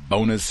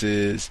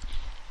 bonuses,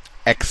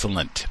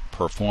 excellent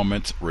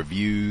performance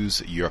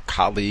reviews. Your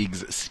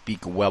colleagues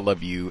speak well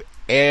of you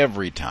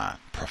every time.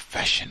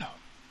 Professional,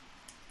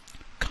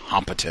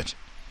 competent,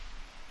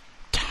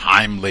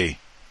 timely,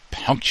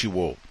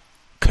 punctual,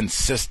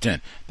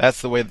 consistent.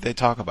 That's the way that they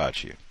talk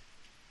about you.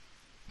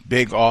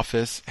 Big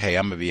office. Hey,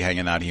 I'm going to be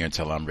hanging out here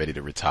until I'm ready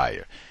to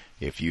retire.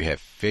 If you have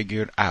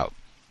figured out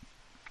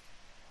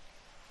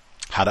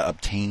how to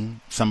obtain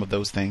some of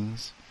those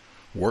things,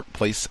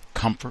 workplace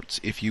comforts,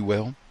 if you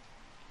will,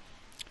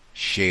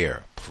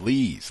 share.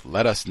 Please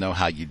let us know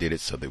how you did it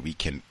so that we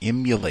can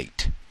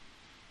emulate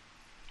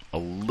a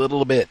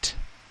little bit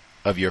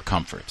of your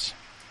comforts.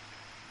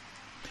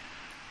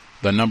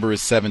 The number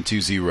is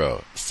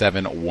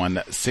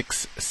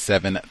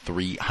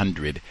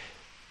 720-716-7300.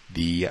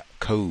 The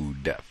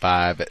code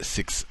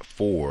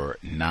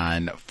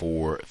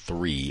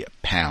 564943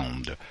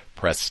 pound.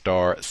 Press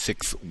star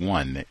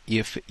 61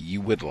 if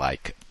you would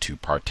like to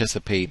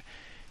participate.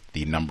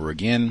 The number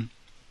again,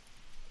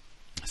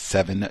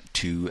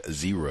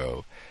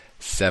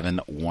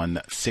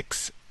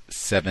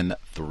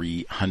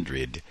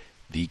 720-716-7300.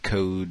 The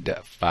code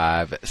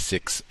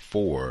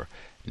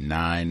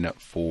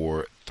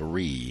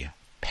 564943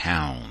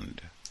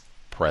 pound.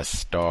 Press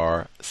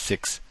star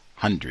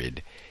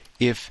 600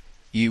 if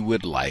you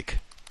would like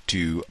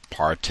to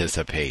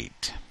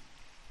participate.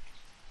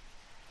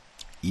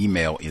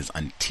 Email is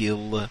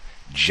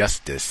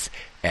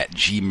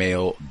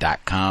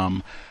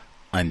untiljustice@gmail.com.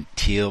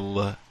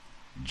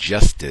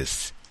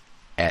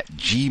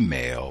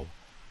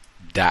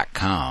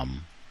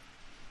 untiljustice@gmail.com.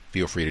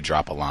 Feel free to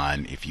drop a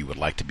line if you would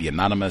like to be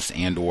anonymous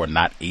and or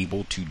not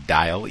able to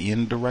dial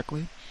in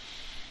directly.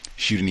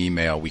 Shoot an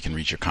email. We can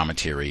read your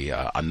commentary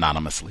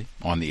anonymously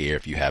on the air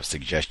if you have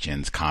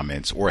suggestions,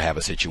 comments, or have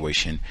a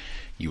situation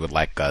you would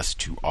like us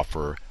to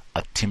offer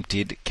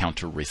attempted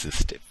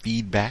counter-racist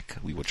feedback.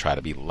 We will try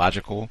to be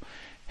logical,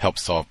 help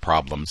solve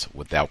problems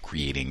without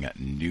creating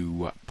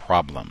new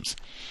problems.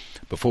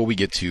 Before we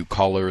get to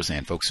callers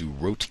and folks who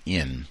wrote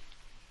in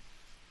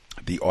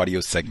the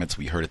audio segments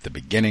we heard at the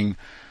beginning,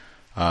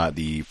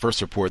 the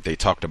first report, they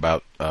talked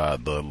about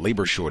the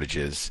labor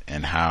shortages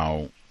and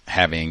how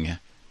having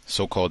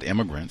so-called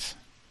immigrants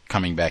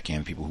coming back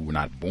in, people who were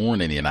not born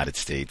in the United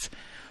States,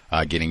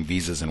 getting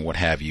visas and what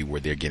have you,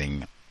 where they're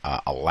getting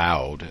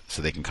allowed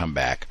so they can come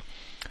back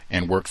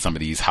and work some of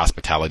these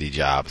hospitality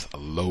jobs,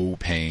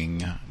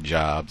 low-paying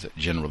jobs,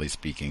 generally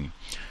speaking.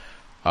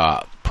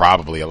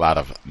 Probably a lot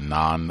of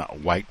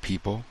non-white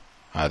people.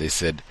 They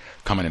said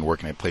coming and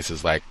working at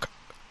places like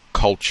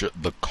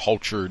the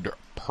Cultured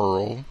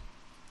Pearl.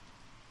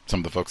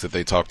 Some of the folks that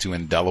they talked to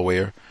in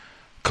Delaware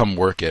come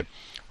work at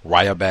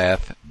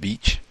Ryabath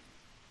Beach.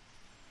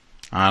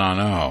 I don't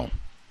know.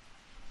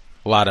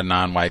 A lot of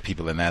non-white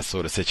people in that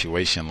sort of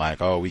situation,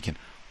 like, oh, we can,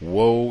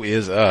 woe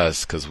is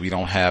us because we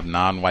don't have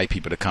non-white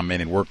people to come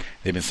in and work.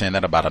 They've been saying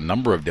that about a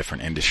number of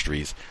different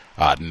industries.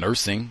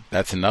 Nursing,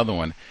 that's another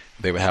one.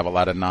 They would have a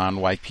lot of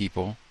non-white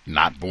people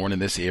not born in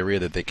this area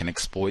that they can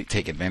exploit,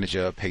 take advantage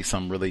of, pay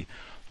some really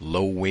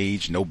low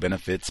wage, no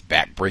benefits,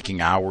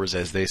 back-breaking hours,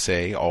 as they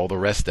say, all the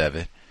rest of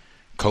it.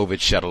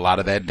 COVID shut a lot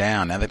of that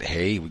down. Now that,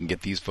 hey, we can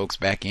get these folks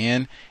back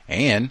in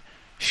and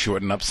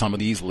shorten up some of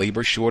these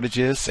labor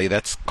shortages, say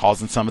that's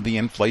causing some of the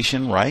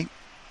inflation, right?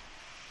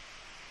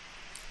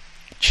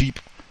 Cheap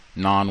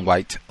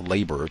non-white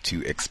labor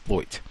to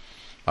exploit.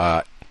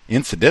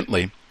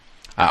 Incidentally,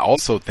 I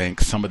also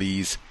think some of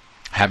these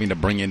having to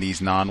bring in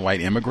these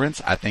non-white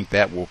immigrants, I think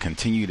that will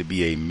continue to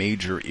be a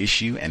major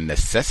issue and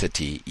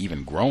necessity,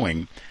 even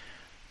growing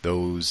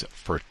those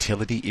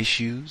fertility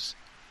issues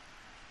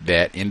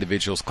that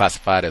individuals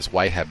classified as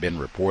white have been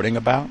reporting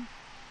about,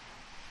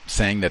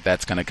 saying that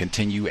that's going to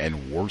continue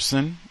and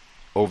worsen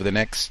over the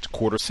next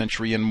quarter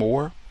century and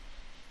more.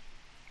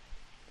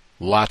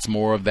 Lots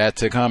more of that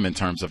to come in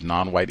terms of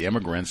non-white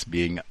immigrants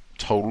being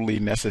totally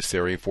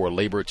necessary for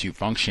labor to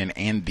function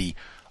and the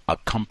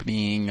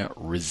accompanying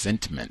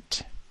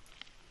resentment.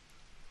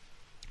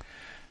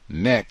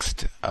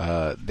 Next,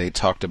 they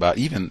talked about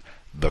even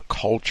the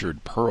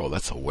Cultured Pearl.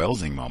 That's a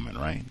Welsing moment,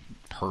 right?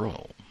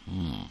 Pearl.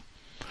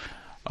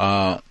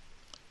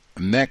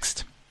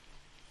 Next,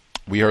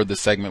 we heard the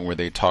segment where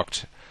they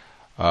talked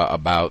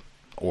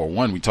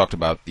we talked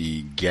about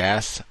the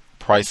gas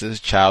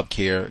prices,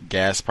 childcare,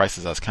 gas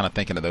prices. I was kind of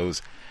thinking of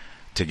those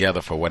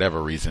together for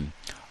whatever reason.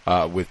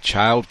 With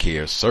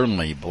childcare,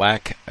 certainly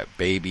black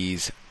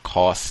babies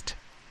cost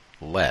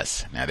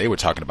less. Now, they were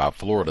talking about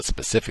Florida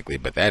specifically,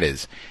 but that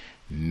is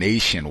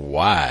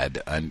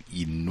nationwide, an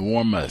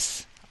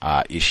enormous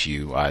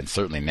issue. And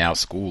certainly now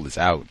school is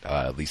out,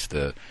 at least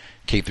the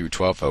K through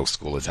 12 folks,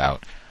 school is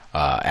out.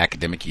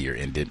 Academic year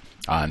ended.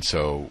 And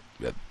so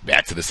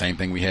back to the same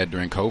thing we had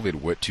during COVID,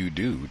 what to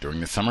do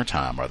during the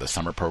summertime. Are the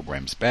summer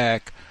programs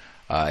back?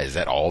 Is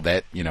that all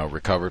that,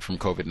 recovered from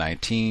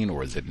COVID-19,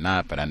 or is it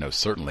not? But I know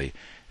certainly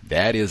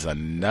that is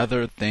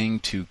another thing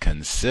to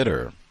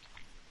consider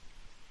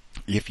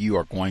if you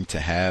are going to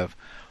have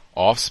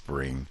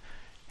offspring.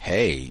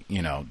 hey,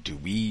 do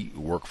we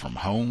work from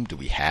home? Do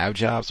we have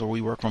jobs where we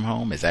work from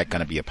home? Is that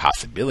going to be a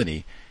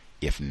possibility?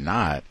 If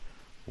not,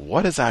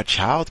 what is our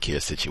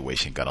childcare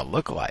situation going to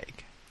look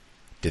like?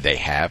 Do they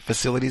have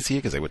facilities here?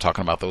 Because they were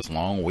talking about those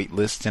long wait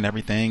lists and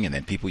everything, and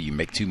then people, you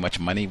make too much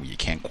money where you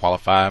can't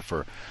qualify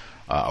for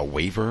a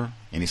waiver,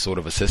 any sort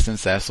of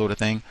assistance, that sort of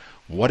thing.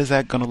 What is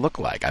that going to look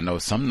like? I know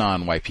some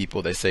non-white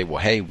people, they say,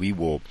 well, hey, we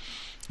will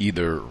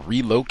either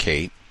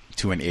relocate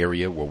to an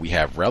area where we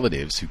have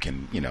relatives who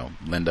can,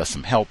 lend us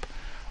some help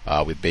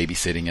with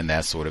babysitting and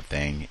that sort of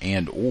thing,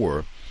 and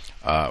or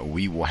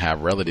we will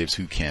have relatives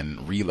who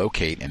can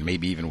relocate, and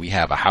maybe even we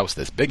have a house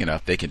that's big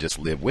enough they can just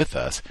live with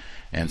us.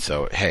 And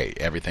so, hey,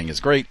 everything is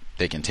great.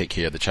 They can take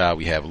care of the child.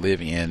 We have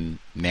live-in,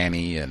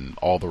 nanny, and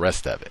all the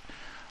rest of it.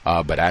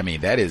 But I mean,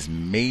 that is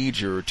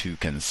major to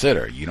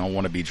consider. You don't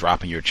want to be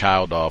dropping your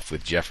child off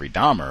with Jeffrey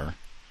Dahmer.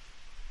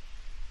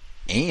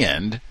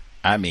 And,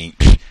 I mean,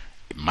 it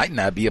might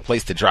not be a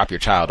place to drop your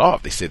child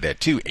off. They said that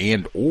too.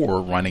 And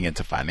or running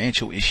into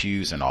financial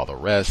issues and all the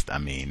rest. I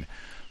mean,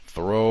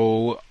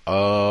 throw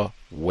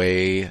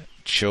away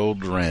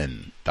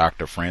children.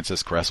 Dr.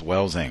 Francis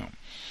Cress-Welsing.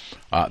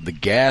 The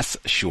gas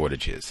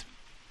shortages.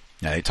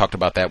 Now, they talked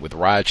about that with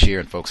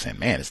rideshare, and folks saying,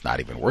 man, it's not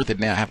even worth it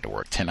now. I have to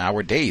work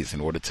 10-hour days in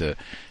order to,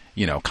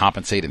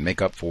 compensate and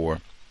make up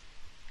for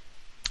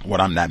what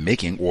I'm not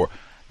making, or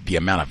the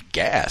amount of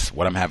gas,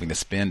 what I'm having to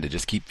spend to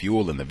just keep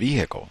fuel in the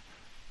vehicle.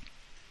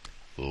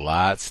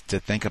 Lots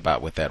to think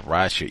about with that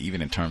rideshare,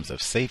 even in terms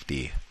of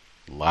safety.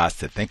 Lots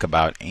to think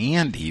about,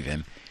 and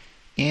even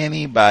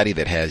anybody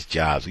that has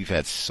jobs. We've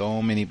had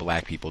so many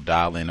black people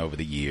dial in over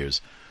the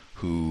years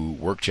who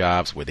work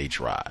jobs where they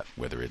drive,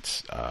 whether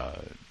it's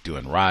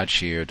doing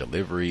rideshare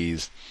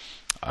deliveries,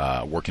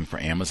 working for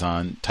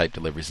Amazon type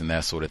deliveries and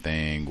that sort of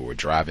thing, or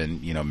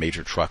driving,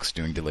 major trucks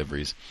doing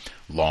deliveries,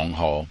 long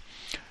haul.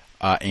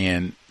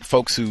 And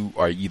folks who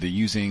are either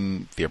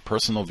using their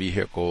personal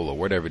vehicle or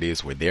whatever it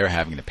is, where they're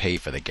having to pay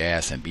for the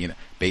gas, and being a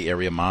Bay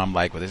Area mom,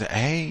 like, where they say,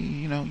 hey,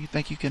 you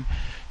think you can,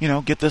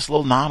 get this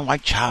little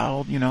non-white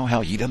child,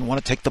 hell, he doesn't want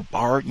to take the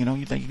BART,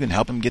 you think you can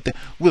help him get the,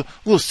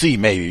 we'll see,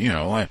 maybe,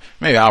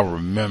 maybe I'll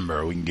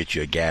remember, we can get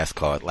you a gas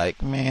card.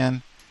 Like,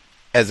 man,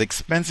 as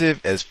expensive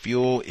as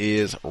fuel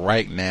is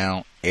right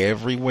now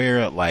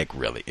everywhere, like,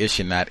 really, it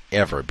should not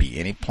ever be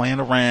any playing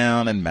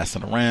around and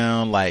messing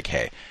around. Like,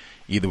 hey,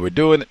 either we're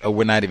doing it or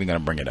we're not even going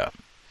to bring it up.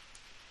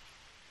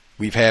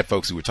 We've had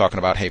folks who were talking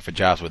about, hey, for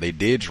jobs where they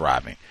did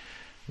driving,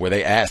 where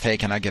they asked, hey,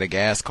 can I get a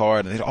gas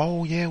card? And they said,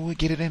 oh, yeah, we'll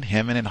get it in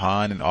Hemet and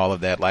Han and all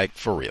of that. Like,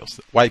 for real.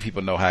 White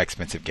people know how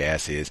expensive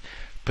gas is,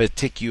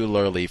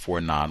 particularly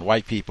for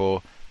non-white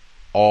people.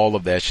 All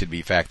of that should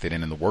be factored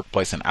in the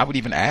workplace. And I would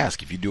even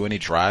ask, if you do any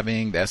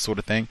driving, that sort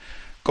of thing,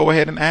 go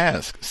ahead and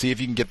ask. See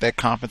if you can get that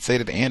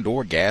compensated, and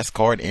or gas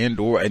card, and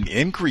or an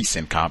increase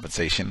in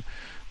compensation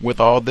with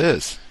all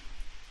this.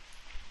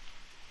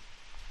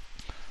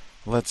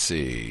 Let's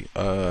see.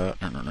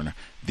 The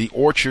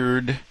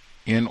Orchard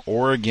in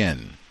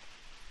Oregon.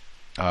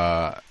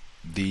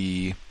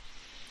 They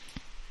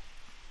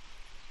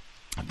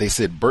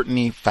said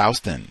Brittany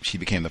Faustin, she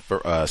became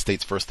the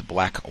state's first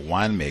black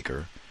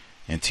winemaker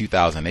in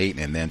 2008,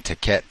 and then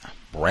Taquette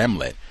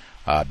Bramlett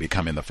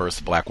becoming the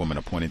first black woman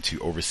appointed to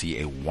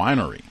oversee a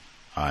winery.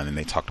 And then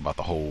they talked about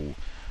the whole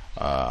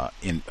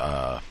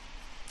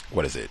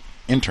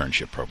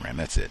internship program.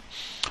 That's it,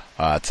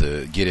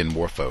 to get in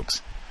more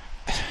folks.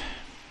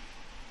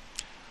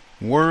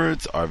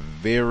 Words are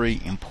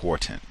very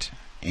important,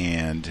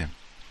 and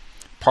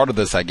part of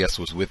this, I guess,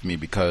 was with me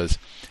because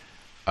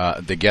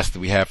the guest that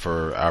we have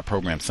for our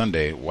program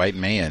Sunday, white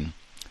man,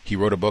 he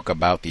wrote a book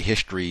about the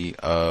history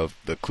of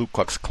the Ku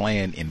Klux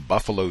Klan in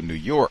Buffalo, New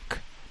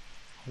York.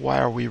 Why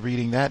are we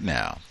reading that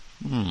now?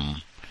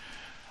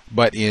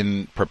 But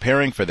in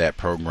preparing for that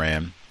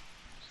program,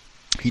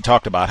 he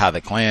talked about how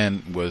the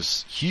Klan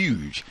was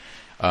huge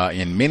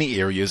in many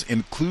areas,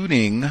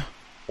 including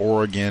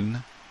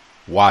Oregon,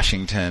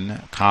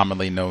 Washington,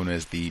 commonly known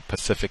as the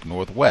Pacific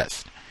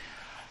Northwest,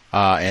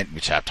 and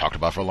which I've talked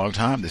about for a long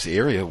time. This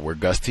area where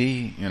Gus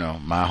T,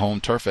 my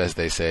home turf, as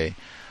they say,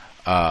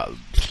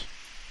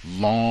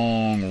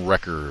 long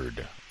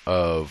record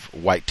of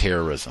white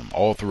terrorism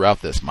all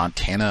throughout this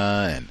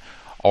Montana and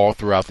all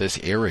throughout this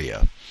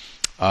area.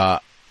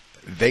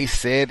 They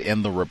said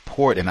in the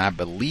report, and I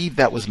believe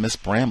that was Miss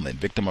Bramlett,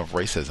 victim of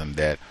racism,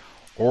 that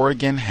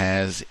Oregon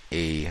has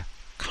a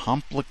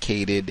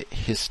complicated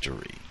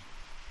history.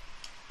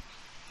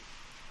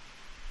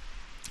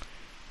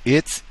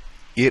 It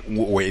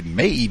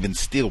may even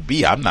still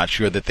be. I'm not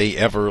sure that they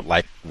ever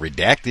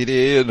redacted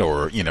it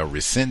or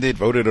rescinded,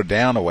 voted it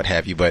down, or what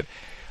have you. But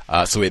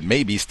so it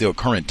may be still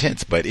current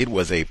tense. But it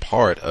was a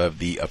part of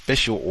the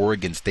official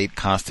Oregon State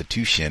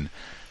Constitution.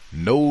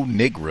 No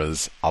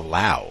Negras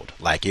allowed.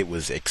 Like, it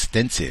was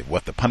extensive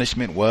what the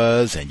punishment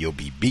was, and you'll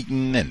be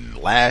beaten and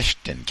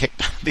lashed and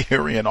kicked out of the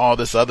area and all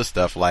this other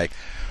stuff. Like,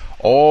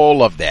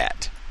 all of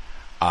that.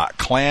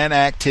 Klan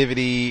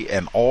activity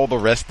and all the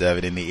rest of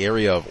it in the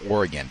area of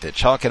Oregon, to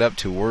chalk it up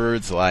to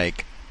words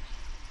like,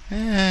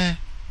 we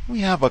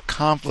have a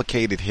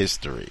complicated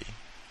history.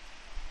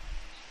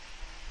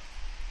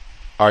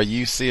 Are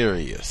you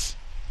serious?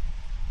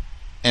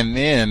 And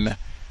then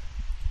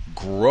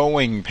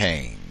growing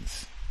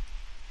pains,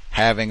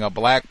 having a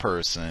black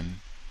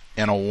person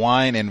in a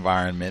wine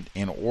environment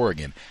in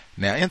Oregon.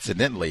 Now,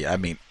 incidentally, I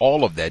mean,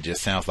 all of that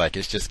just sounds like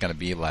it's just going to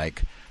be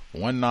like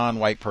one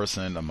non-white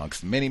person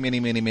amongst many, many,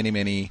 many, many,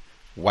 many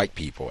white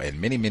people and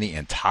many, many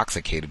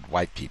intoxicated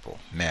white people.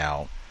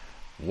 Now,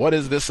 what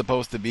is this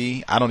supposed to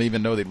be? I don't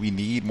even know that we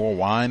need more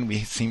wine.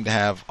 We seem to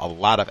have a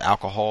lot of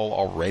alcohol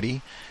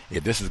already.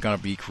 If this is going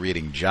to be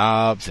creating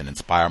jobs and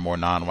inspire more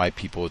non-white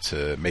people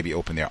to maybe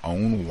open their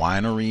own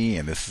winery,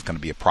 and this is going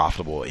to be a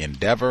profitable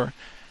endeavor,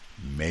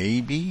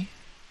 maybe.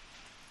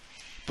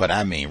 But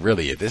I mean,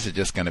 really, if this is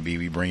just going to be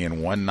we bring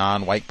in one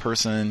non-white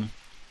person,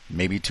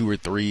 maybe 2 or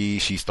 3,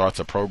 she starts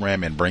a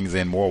program and brings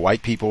in more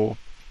white people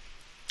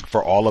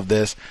for all of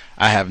this,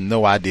 I have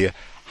no idea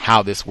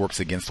how this works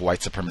against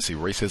white supremacy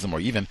racism, or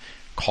even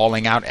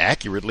calling out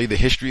accurately the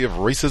history of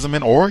racism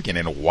in Oregon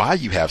and why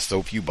you have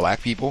so few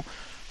black people,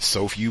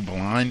 so few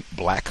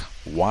black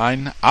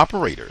wine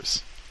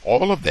operators.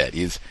 All of that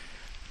is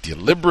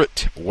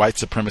deliberate white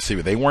supremacy.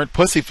 They weren't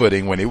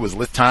pussyfooting when it was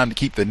time to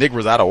keep the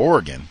niggers out of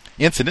Oregon.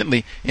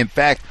 Incidentally, in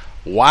fact,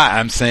 why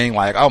I'm saying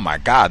like, oh my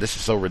God, this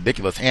is so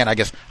ridiculous. And I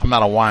guess I'm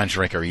not a wine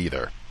drinker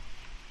either.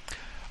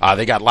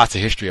 They got lots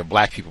of history of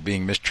black people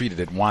being mistreated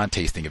at wine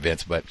tasting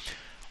events. But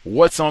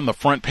what's on the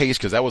front page,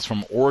 because that was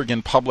from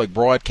Oregon Public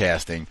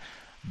Broadcasting,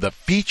 the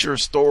feature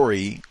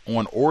story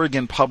on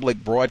Oregon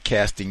Public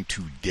Broadcasting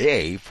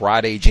today,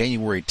 Friday,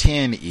 January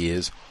 10,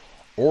 is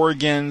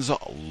Oregon's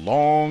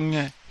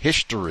long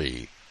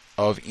history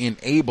of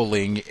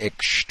enabling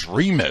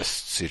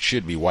extremists. It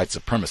should be white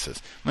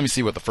supremacists. Let me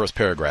see what the first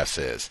paragraph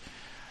says.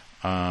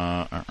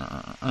 Oh,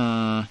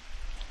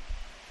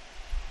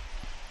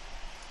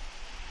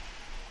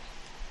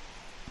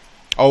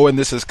 and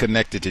this is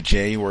connected to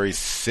January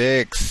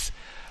 6th.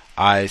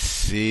 I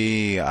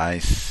see.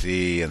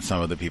 And some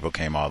of the people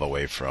came all the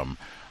way from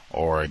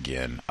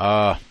Oregon.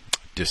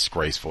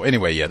 Disgraceful.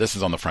 Anyway, yeah, this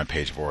is on the front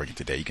page of Oregon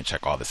Today. You can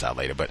check all this out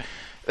later. But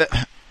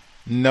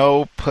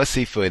no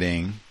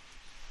pussyfooting.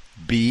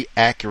 Be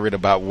accurate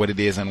about what it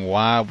is and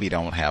why we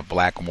don't have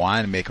black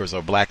winemakers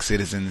or black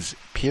citizens,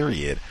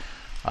 period.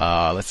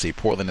 Let's see.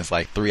 Portland is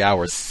like 3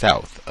 hours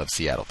south of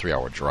Seattle.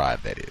 3-hour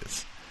drive, that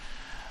is.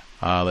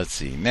 Let's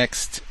see.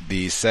 Next,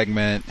 the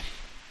segment,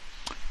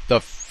 the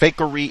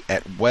fakery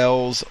at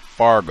Wells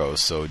Fargo.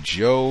 So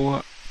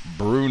Joe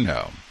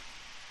Bruno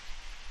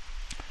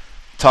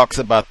talks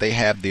about they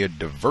have their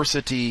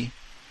diversity,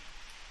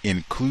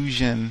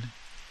 inclusion,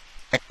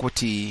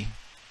 equity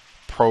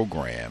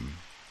program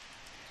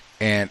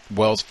and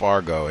Wells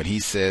Fargo, and he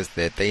says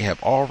that they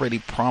have already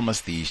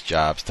promised these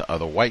jobs to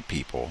other white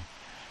people,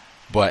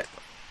 but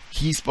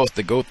he's supposed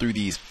to go through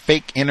these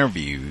fake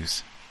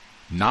interviews,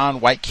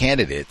 non-white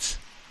candidates,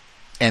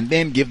 and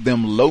then give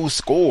them low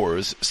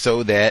scores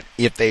so that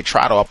if they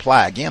try to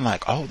apply again,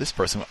 like, oh, this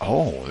person,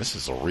 oh, this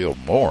is a real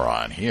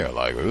moron here,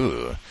 like,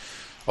 ugh.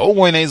 Oh,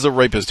 when he's a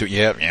rapist too.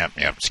 Yep.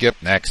 Skip,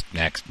 next.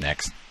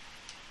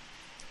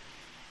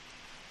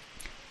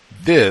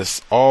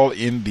 This all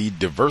in the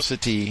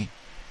diversity,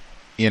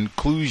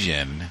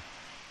 inclusion,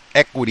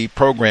 equity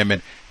program.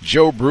 And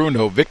Joe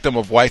Bruno, victim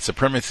of white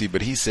supremacy,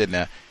 but he said,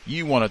 now,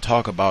 you want to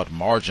talk about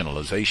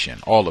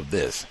marginalization, all of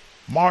this.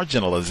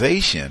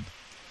 Marginalization?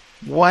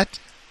 What?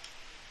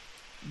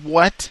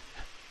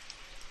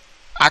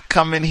 I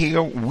come in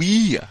here,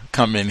 we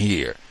come in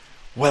here.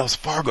 Wells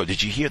Fargo,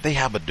 did you hear? They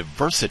have a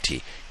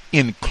diversity,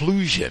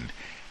 inclusion,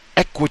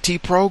 equity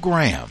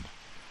program.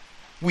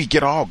 We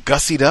get all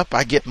gussied up.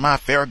 I get my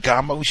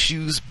Ferragamo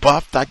shoes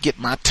buffed. I get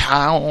my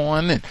tie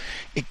on and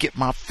get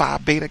my Phi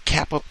Beta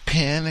Kappa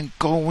pen and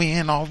go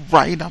in. All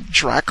right, I'm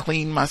dry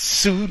clean my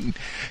suit and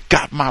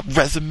got my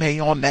resume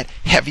on that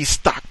heavy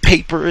stock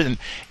paper and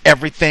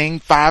everything.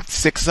 5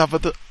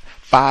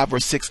 or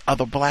 6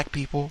 other black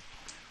people.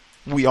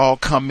 We all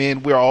come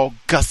in. We're all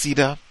gussied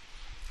up.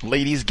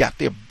 Ladies got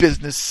their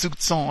business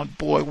suits on.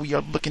 Boy, we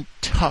are looking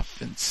tough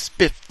and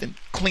spiffed and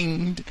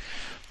cleaned.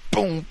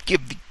 Boom,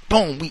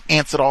 boom, we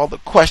answered all the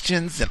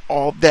questions and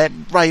all that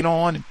right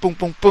on, and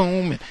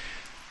boom. And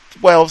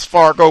Wells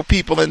Fargo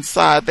people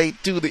inside, they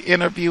do the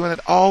interview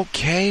and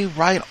okay,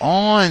 right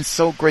on.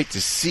 So great to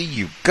see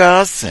you,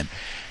 Gus, and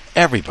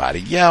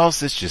everybody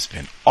else. It's just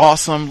been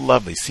awesome.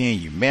 Lovely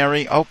seeing you,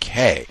 Mary.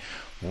 Okay.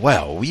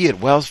 Well, we at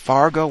Wells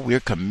Fargo, we're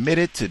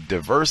committed to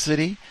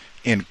diversity,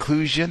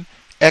 inclusion,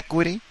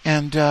 equity,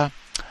 and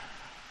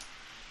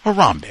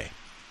Harambe.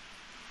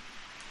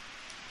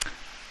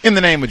 In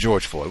the name of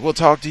George Floyd, we'll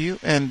talk to you,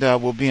 and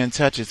we'll be in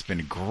touch. It's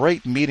been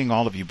great meeting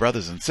all of you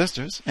brothers and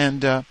sisters,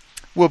 and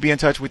we'll be in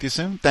touch with you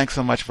soon. Thanks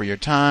so much for your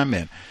time,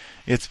 and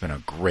it's been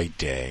a great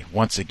day.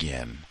 Once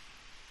again,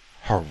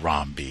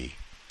 Harambe.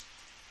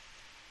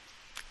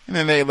 And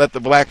then they let the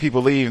black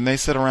people leave, and they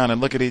sit around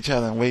and look at each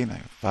other and wait.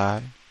 Like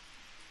 5,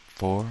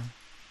 4,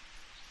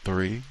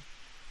 3,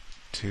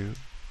 2,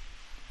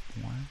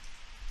 1.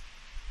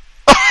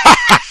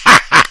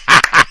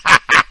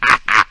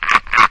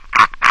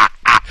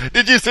 Did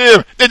Did you see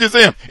him? Did you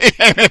see him?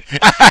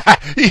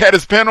 He had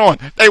his pen on.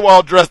 They were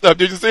all dressed up.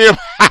 Did you see him?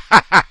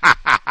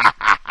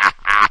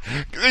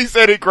 He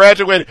said he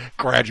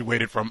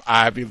graduated from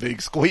Ivy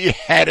League school. He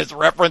had his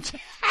reference.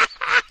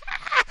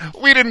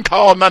 We didn't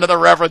call none of the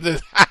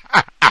references.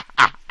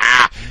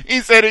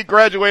 He said he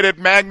graduated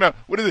Magna.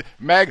 What is it?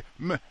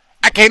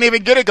 I can't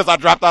even get it because I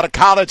dropped out of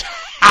college.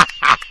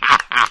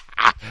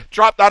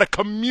 Dropped out of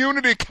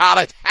community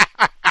college.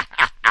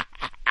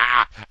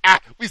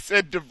 We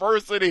said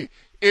diversity,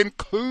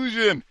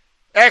 inclusion.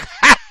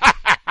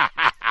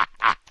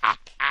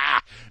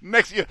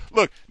 Next year,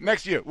 what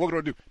we're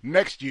going to do?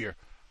 Next year,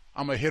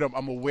 I'm going to hit him.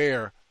 I'm going to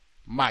wear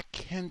my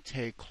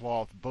kente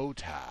cloth bow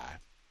tie,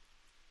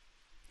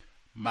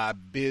 my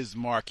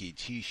Bismarcky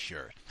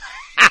t-shirt.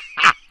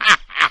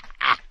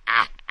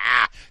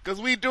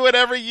 Because we do it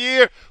every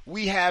year.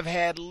 We have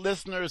had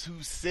listeners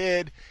who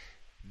said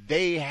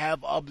they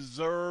have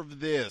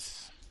observed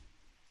this.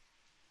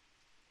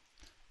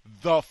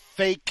 The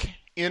fake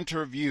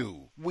interview.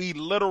 We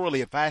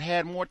literally, if I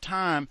had more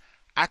time,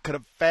 I could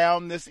have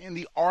found this in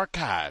the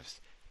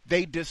archives.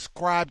 They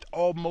described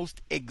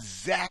almost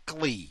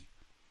exactly.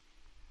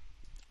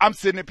 I'm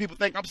sitting there, people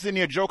think I'm sitting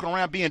here joking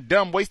around being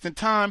dumb, wasting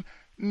time.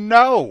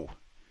 No.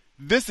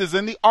 This is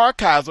in the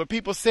archives where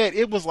people said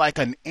it was like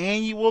an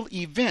annual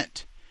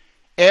event.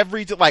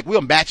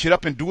 We'll match it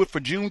up and do it for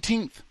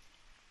Juneteenth.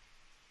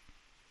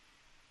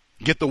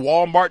 Get the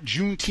Walmart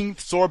Juneteenth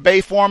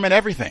sorbet form and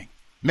everything.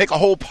 Make a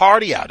whole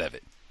party out of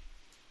it.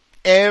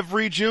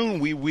 Every June,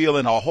 we wheel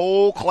in a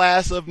whole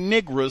class of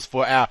Negroes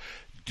for our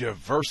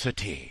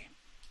diversity,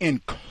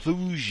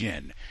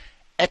 inclusion,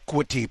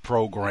 equity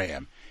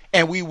program.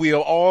 And we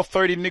wheel all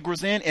 30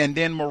 Negroes in, and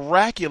then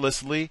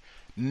miraculously,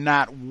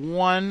 not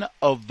one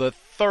of the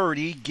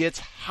 30 gets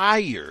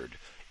hired.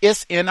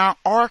 It's in our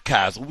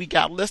archives. We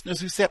got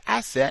listeners who said,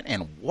 I sat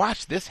and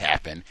watched this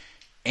happen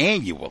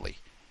annually.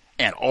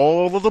 And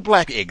all of the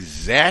black,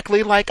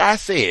 exactly like I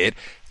said,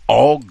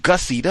 all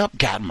gussied up,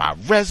 got my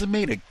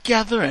resume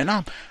together, and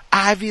I'm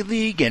Ivy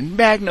League and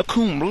magna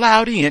cum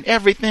laude and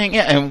everything,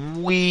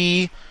 and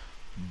we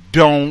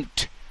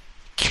don't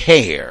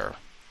care.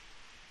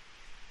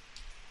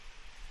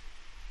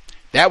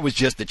 That was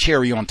just the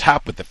cherry on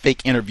top with the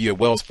fake interview at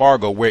Wells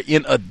Fargo, where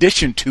in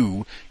addition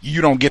to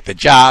you don't get the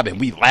job and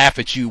we laugh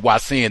at you while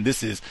saying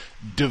this is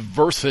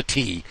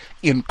diversity,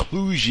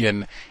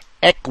 inclusion,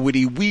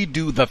 equity, we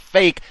do the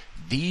fake.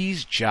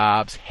 These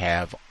jobs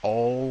have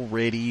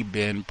already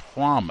been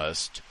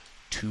promised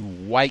to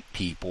white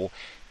people,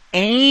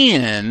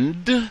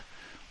 and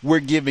we're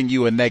giving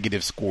you a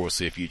negative score.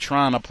 So if you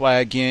try and apply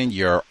again,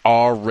 you're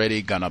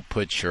already going to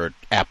put your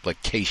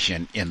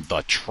application in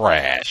the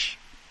trash.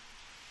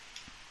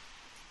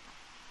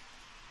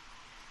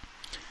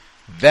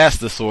 That's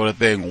the sort of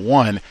thing.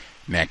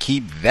 Now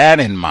keep that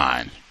in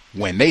mind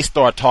when they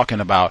start talking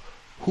about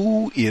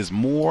who is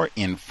more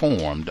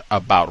informed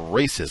about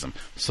racism.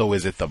 So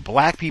is it the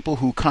black people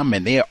who come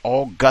and they're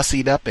all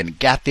gussied up and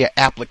got their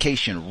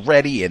application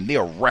ready and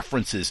their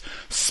references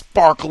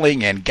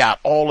sparkling and got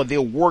all of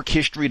their work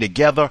history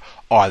together?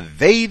 Are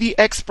they the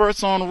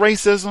experts on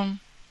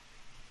racism?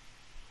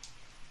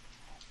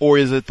 Or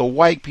is it the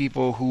white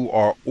people who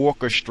are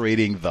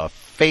orchestrating the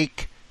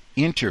fake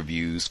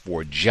interviews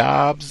for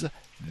jobs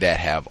that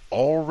have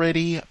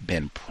already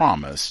been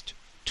promised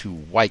to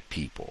white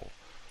people?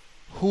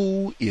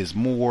 Who is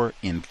more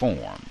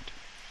informed?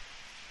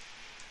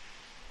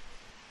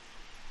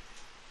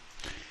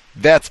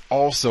 That's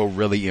also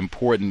really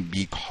important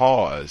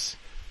because,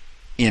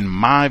 in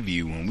my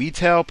view, when we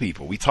tell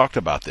people, we talked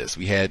about this.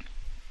 We had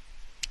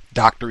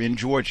Doctor in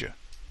Georgia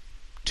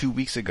 2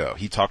 weeks ago.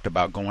 He talked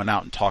about going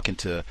out and talking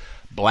to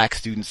black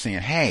students saying,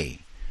 hey,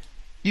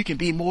 you can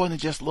be more than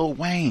just Lil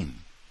Wayne,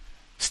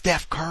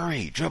 Steph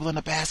Curry, dribbling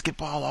a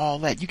basketball, all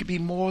that. You can be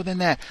more than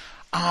that.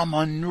 I'm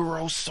a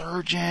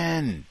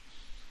neurosurgeon.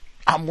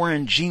 I'm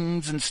wearing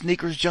jeans and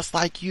sneakers just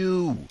like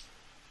you.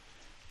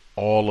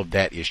 All of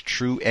that is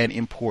true and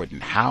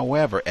important.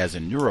 However, as a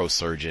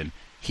neurosurgeon,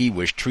 he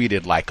was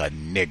treated like a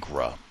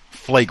Negro,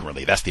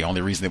 flagrantly. That's the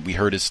only reason that we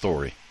heard his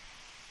story.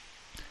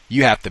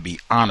 You have to be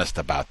honest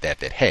about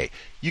that, hey,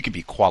 you can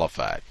be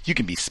qualified. You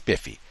can be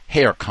spiffy,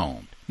 hair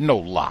combed, no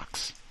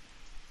locks,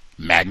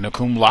 magna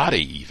cum laude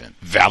even,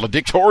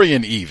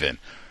 valedictorian even.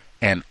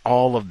 And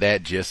all of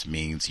that just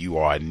means you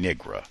are a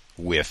Negro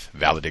with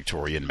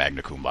valedictorian,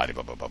 magna cum laude,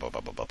 blah, blah, blah, blah, blah,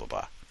 blah, blah,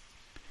 blah.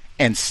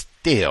 And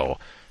still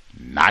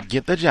not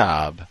get the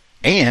job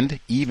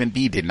and even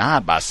be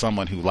denied by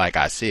someone who, like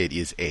I said,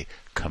 is a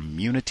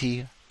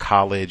community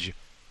college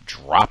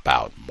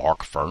dropout,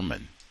 Mark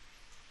Furman.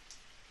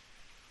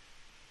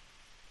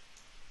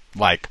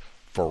 Like,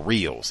 for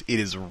reals, it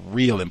is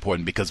real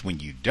important, because when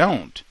you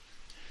don't,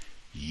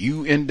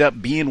 you end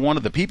up being one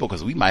of the people,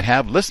 because we might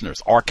have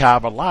listeners,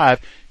 archive or live,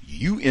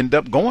 you end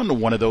up going to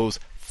one of those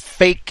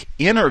fake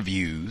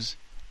interviews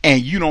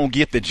and you don't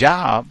get the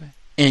job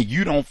and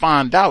you don't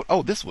find out,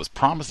 oh, this was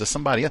promised to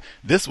somebody else.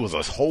 This was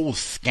a whole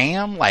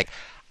scam. Like,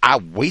 I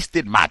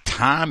wasted my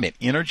time and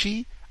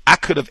energy. I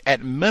could have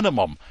at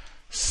minimum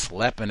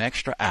slept an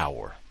extra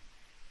hour.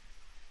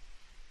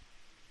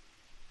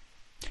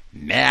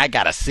 Now I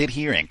gotta sit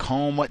here and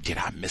comb what? Did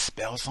I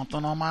misspell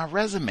something on my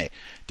resume?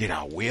 Did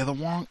I wear the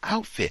wrong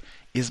outfit?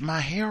 Is my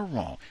hair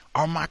wrong?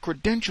 Are my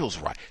credentials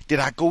right? Did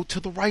I go to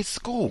the right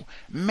school?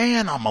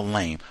 Man, I'm a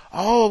lame.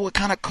 Oh, what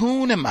kind of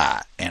coon am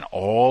I? And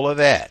all of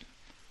that.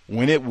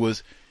 When it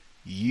was,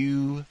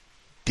 you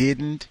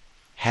didn't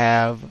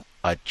have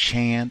a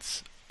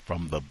chance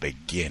from the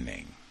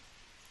beginning.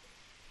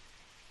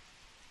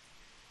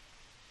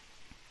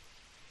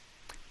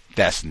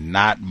 That's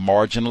not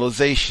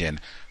marginalization.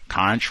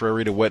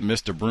 Contrary to what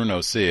Mr. Bruno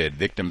said,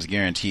 victims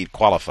guaranteed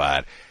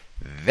qualified.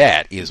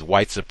 That is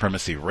white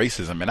supremacy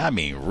racism. And I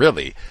mean,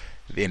 really,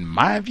 in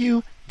my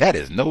view, that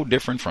is no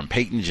different from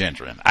Peyton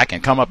Gendron. I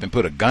can come up and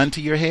put a gun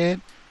to your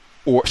head,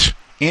 or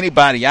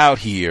anybody out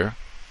here,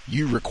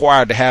 you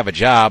required to have a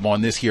job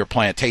on this here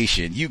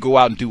plantation. You go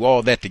out and do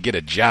all that to get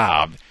a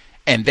job,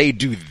 and they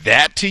do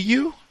that to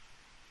you?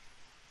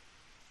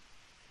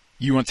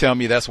 You want to tell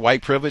me that's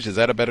white privilege? Is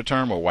that a better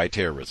term, or white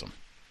terrorism?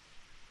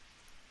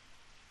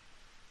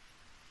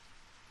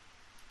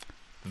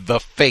 The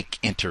fake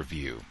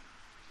interview.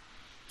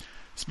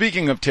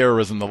 Speaking of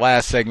terrorism, the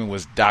last segment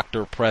was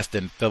Dr.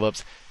 Preston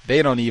Phillips.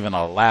 They don't even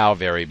allow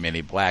very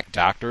many black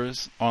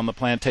doctors on the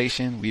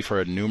plantation. We've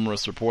heard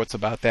numerous reports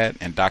about that.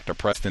 And Dr.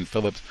 Preston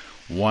Phillips,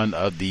 one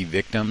of the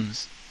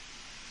victims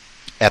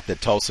at the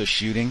Tulsa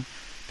shooting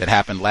that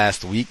happened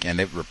last week,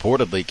 and it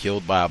reportedly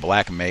killed by a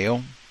black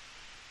male.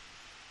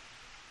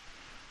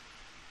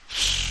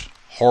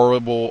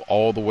 Horrible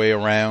all the way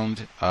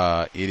around.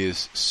 It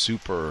is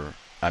super,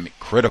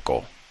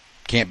 critical.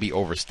 Can't be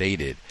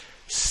overstated.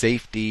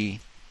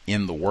 Safety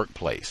in the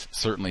workplace.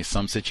 Certainly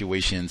some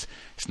situations,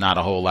 it's not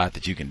a whole lot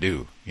that you can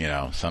do. You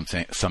know, some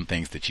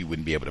things that you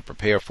wouldn't be able to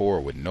prepare for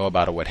or wouldn't know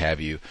about or what have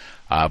you.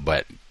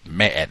 But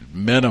at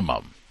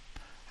minimum,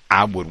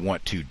 I would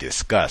want to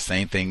discuss.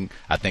 Same thing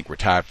I think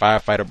retired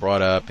firefighter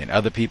brought up and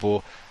other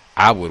people.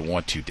 I would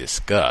want to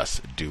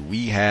discuss, do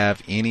we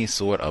have any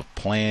sort of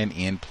plan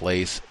in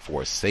place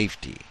for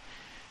safety?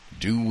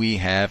 Do we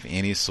have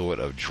any sort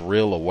of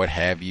drill or what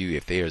have you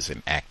if there's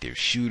an active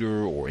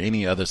shooter or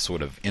any other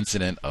sort of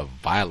incident of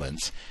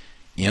violence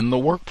in the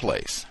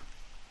workplace?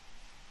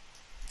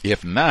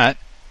 If not,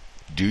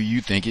 do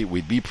you think it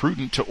would be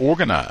prudent to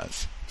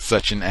organize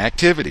such an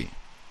activity?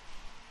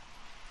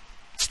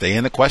 Stay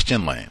in the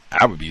question lane.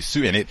 I would be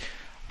suing it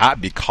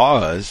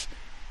because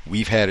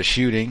we've had a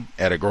shooting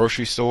at a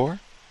grocery store,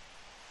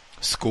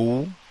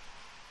 school,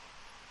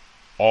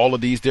 all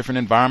of these different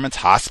environments,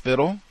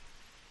 hospital.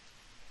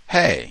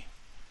 Hey,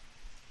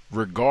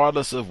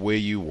 regardless of where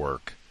you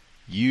work,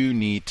 you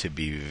need to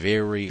be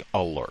very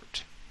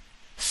alert.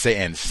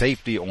 And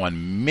safety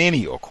on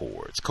many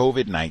accords,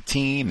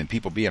 COVID-19 and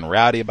people being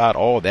rowdy about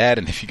all that.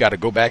 And if you got to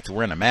go back to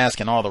wearing a mask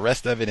and all the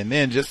rest of it, and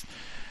then just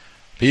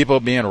people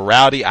being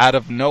rowdy out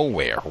of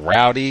nowhere,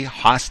 rowdy,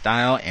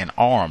 hostile, and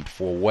armed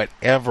for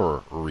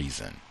whatever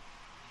reason.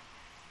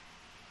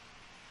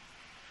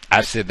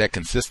 I've said that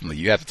consistently.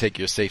 You have to take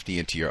your safety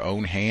into your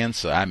own hands.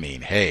 So,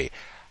 hey,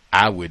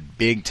 I would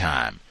big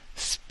time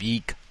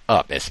speak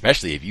up,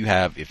 especially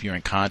if you're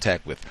in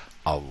contact with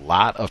a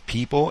lot of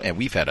people. And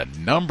we've had a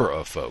number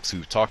of folks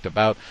who've talked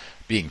about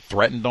being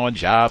threatened on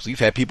jobs. We've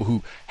had people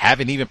who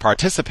haven't even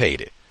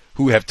participated,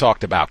 who have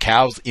talked about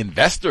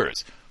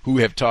investors, who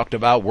have talked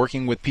about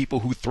working with people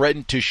who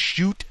threatened to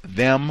shoot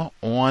them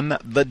on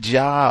the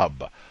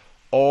job.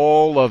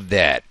 All of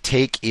that,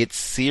 take it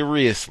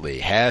seriously,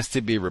 has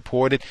to be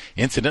reported.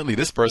 Incidentally,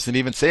 this person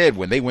even said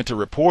when they went to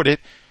report it,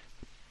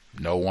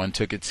 no one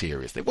took it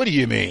seriously. What do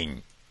you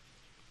mean?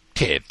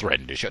 Ted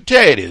threatened to shoot.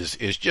 Ted is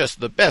just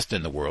the best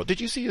in the world. Did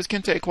you see his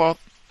kente cloth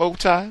bow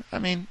tie?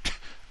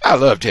 I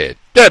love Ted.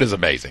 Ted is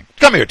amazing.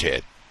 Come here,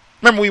 Ted.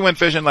 Remember we went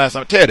fishing last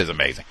summer? Ted is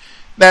amazing.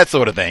 That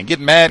sort of thing. Get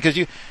mad because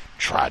you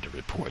tried to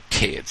report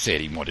Ted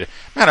said he wanted to.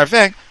 Matter of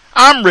fact,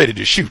 I'm ready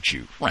to shoot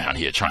you around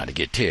here trying to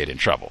get Ted in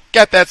trouble.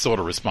 Got that sort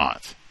of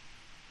response.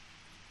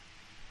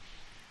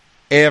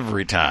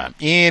 Every time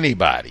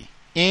anybody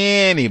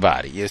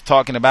is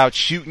talking about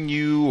shooting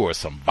you or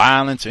some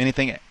violence or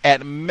anything,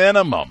 at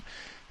minimum,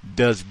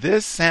 does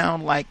this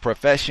sound like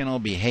professional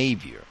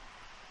behavior?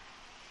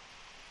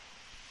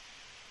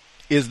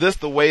 Is this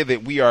the way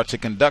that we are to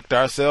conduct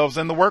ourselves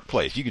in the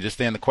workplace? You can just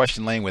stay in the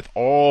question lane with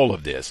all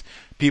of this.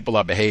 People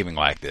are behaving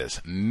like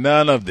this.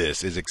 None of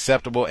this is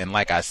acceptable. And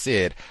like I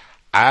said,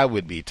 I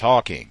would be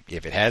talking,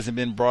 if it hasn't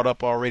been brought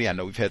up already. I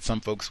know we've had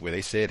some folks where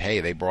they said,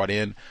 hey, they brought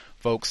in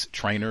folks,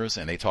 trainers,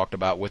 and they talked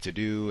about what to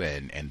do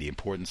and the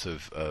importance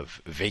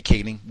of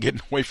vacating,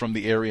 getting away from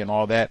the area and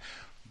all that.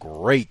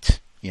 Great.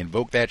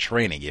 Invoke that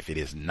training. If it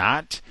is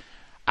not,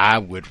 I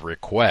would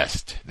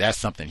request, that's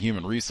something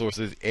human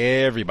resources,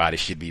 everybody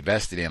should be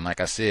vested in. Like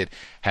I said,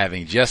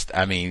 having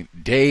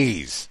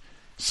days,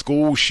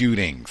 school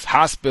shootings,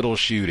 hospital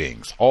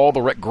shootings, all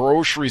the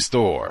grocery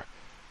store.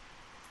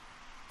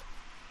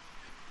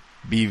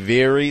 Be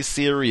very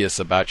serious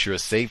about your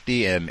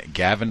safety. And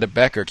Gavin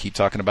DeBecker keep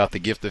talking about the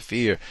gift of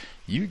fear.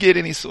 You get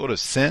any sort of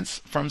sense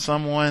from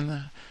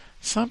someone,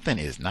 something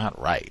is not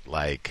right.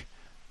 Like,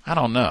 I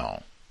don't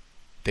know.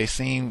 They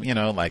seem,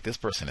 like this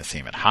person is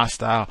seeming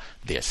hostile.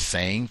 They're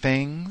saying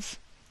things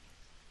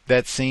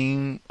that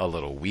seem a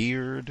little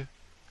weird,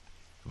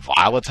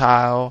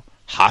 volatile,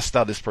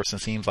 hostile. This person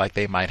seems like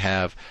they might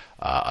have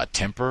a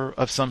temper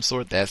of some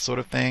sort, that sort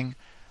of thing.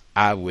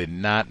 I would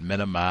not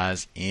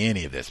minimize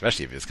any of this,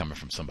 especially if it's coming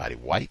from somebody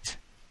white.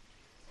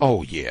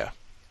 Oh, yeah.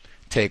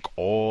 Take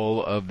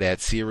all of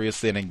that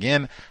seriously. And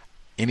again,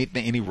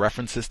 any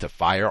references to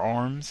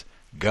firearms,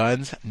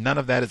 guns, none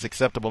of that is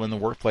acceptable in the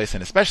workplace.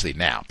 And especially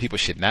now, people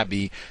should not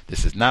be,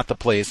 this is not the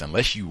place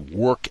unless you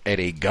work at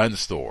a gun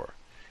store.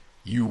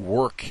 You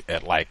work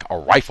at like a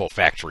rifle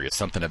factory or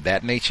something of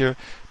that nature.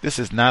 This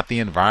is not the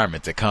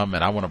environment to come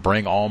and I want to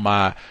bring all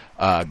my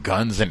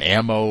guns and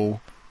ammo,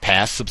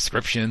 past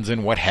subscriptions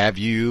and what have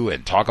you,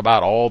 and talk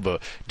about all the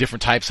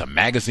different types of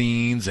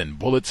magazines and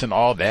bullets and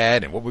all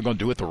that and what we're going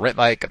to do with the rent.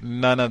 Like,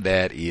 none of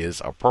that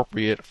is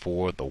appropriate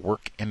for the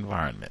work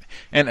environment.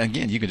 And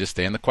again, you can just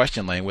stay in the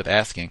question lane with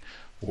asking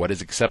what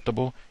is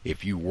acceptable.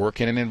 If you work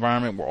in an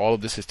environment where all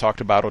of this is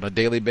talked about on a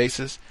daily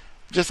basis,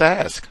 just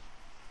ask.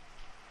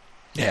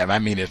 Yeah, I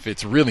mean, if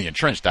it's really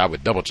entrenched, I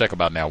would double check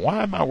about now,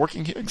 why am I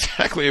working here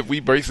exactly if we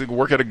basically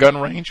work at a gun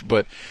range?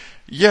 But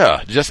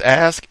yeah, just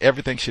ask.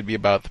 Everything should be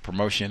about the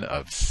promotion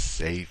of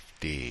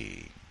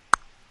safety.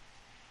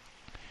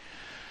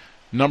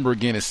 Number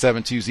again is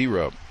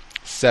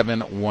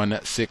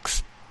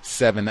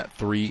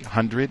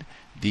 720-716-7300.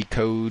 The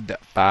code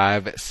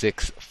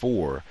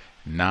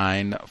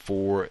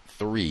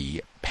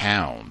 564-943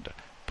 pound.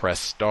 Press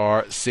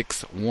star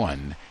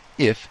 61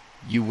 if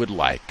you would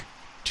like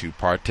to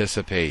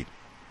participate.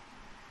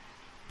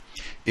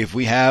 If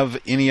we have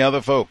any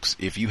other folks,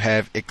 if you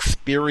have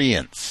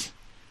experience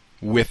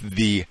with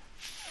the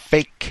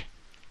fake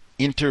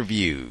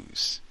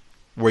interviews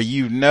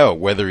where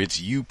whether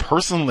it's you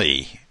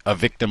personally a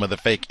victim of the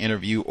fake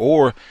interview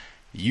or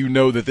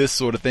that this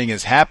sort of thing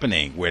is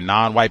happening where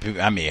non-white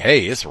people,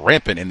 hey, it's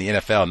rampant in the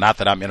NFL. Not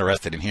that I'm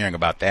interested in hearing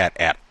about that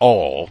at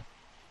all,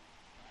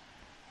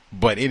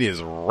 but it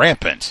is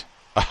rampant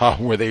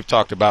where they've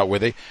talked about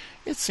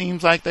it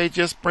seems like they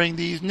just bring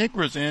these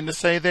niggers in to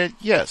say that,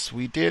 yes,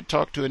 we did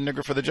talk to a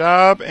nigger for the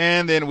job,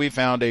 and then we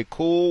found a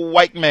cool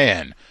white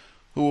man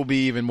who will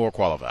be even more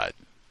qualified.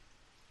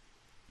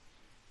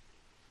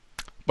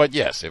 But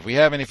yes, if we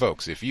have any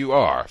folks, if you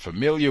are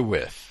familiar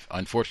with,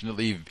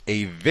 unfortunately,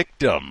 a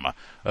victim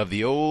of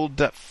the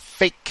old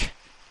fake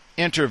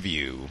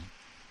interview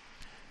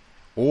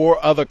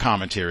or other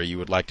commentary you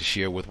would like to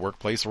share with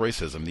workplace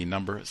racism, the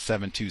number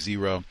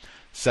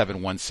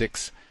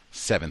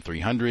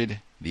 720-716-7300.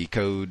 The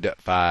code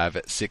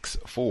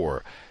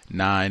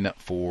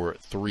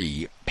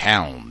 564-943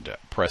 pound.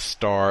 Press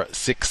star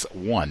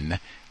 61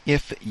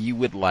 if you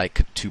would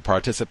like to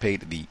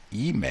participate. The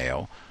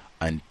email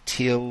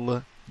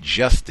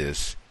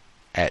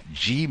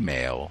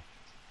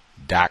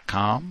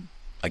untiljustice@gmail.com.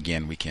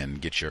 Again, we can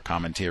get your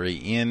commentary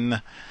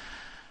in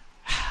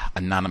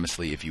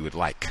anonymously if you would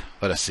like.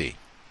 Let us see.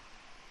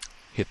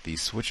 Hit the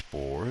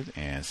switchboard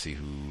and see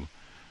who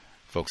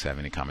folks have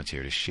any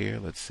commentary to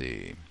share. Let's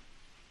see.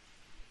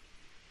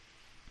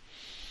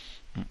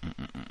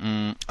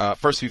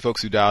 First few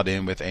folks who dialed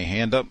in with a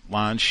hand up,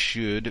 line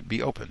should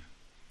be open.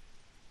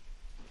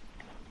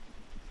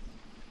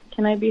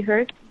 Can I be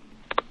heard?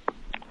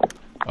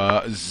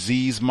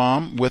 Z's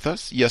mom with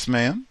us. Yes,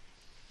 ma'am.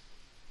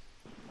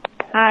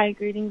 Hi,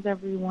 greetings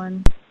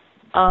everyone.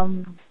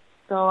 So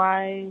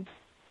I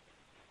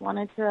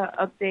wanted to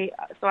update.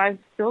 So I've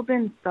still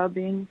been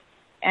subbing,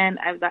 and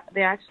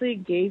they actually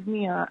gave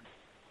me a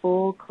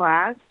full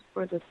class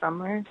for the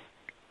summer.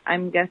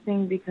 I'm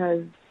guessing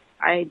because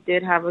I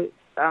did have a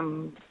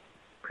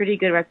pretty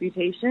good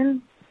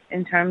reputation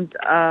in terms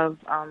of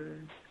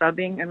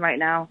subbing, and right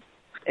now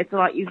it's a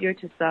lot easier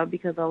to sub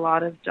because a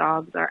lot of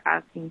jobs are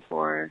asking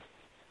for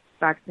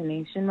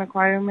vaccination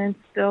requirements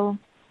still.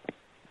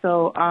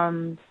 So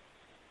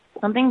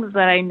something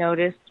that I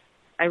noticed,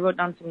 I wrote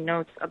down some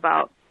notes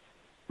about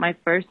my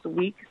first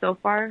week so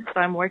far.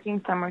 So I'm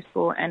working summer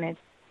school and it's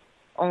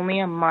only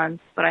a month,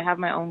 but I have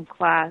my own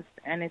class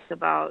and it's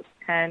about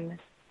 10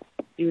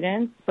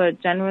 students, but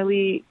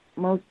generally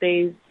most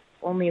days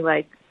only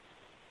like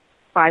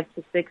 5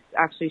 to 6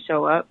 actually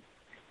show up.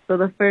 So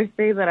the first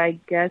day that I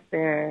get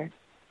there's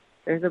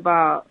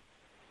about,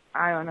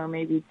 I don't know,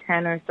 maybe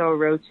 10 or so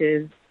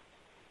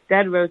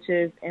dead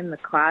roaches in the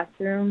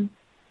classroom.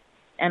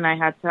 And I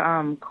had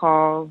to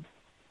call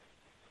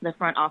the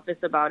front office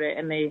about it,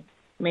 and they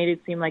made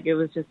it seem like it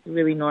was just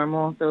really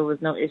normal, so it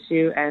was no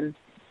issue. And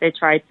they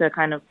tried to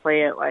kind of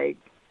play it like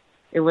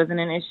it wasn't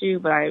an issue,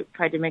 but I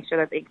tried to make sure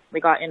that they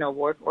got in a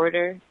work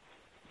order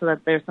so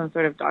that there's some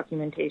sort of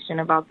documentation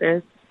about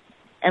this.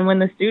 And when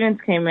the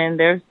students came in,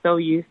 they're so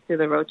used to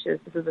the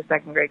roaches, this is a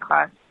second grade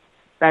class,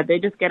 that they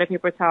just get a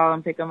paper towel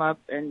and pick them up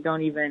and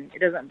it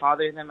doesn't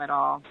bother them at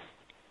all.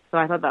 So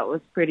I thought that was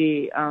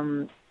pretty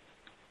kind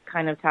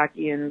of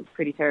tacky and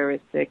pretty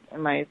terroristic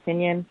in my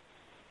opinion.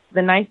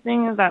 The nice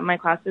thing is that my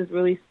class is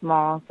really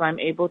small, so I'm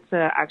able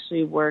to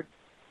actually work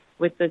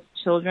with the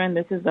children.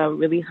 This is a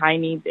really high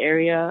needs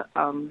area.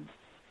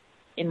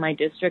 in my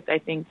district, I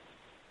think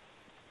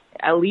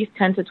at least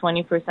 10 to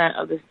 20%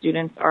 of the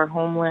students are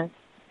homeless.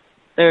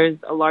 There's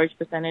a large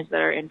percentage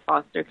that are in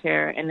foster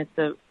care, and it's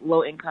a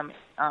low-income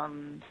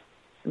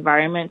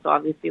environment, so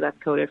obviously that's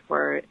coded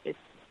for it's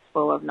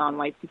full of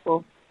non-white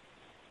people.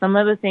 Some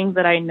of the things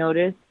that I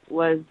noticed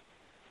was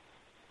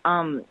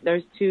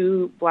there's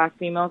 2 black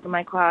females in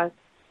my class.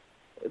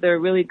 They're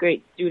really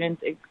great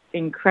students,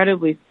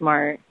 incredibly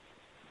smart,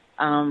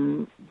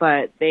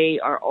 but they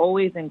are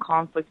always in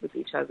conflict with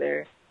each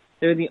other.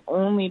 They're the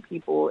only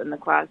people in the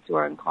class who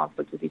are in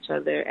conflict with each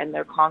other, and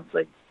their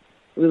conflict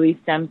really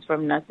stems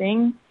from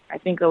nothing. I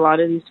think a lot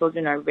of these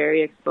children are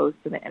very exposed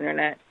to the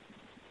internet,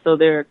 so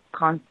they're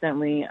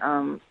constantly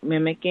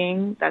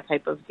mimicking that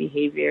type of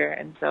behavior.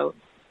 And so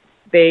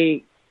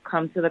they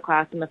come to the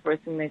class and the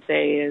first thing they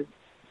say is,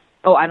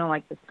 "Oh, I don't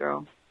like this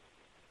girl."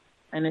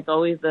 And it's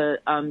always the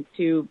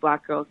 2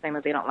 black girls saying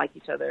that they don't like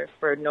each other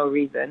for no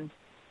reason.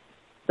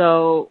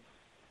 So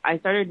I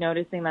started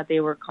noticing that they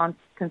were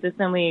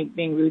consistently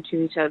being rude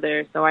to each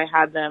other. So I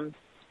had them,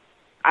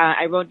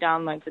 I wrote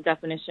down like the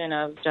definition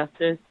of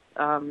justice,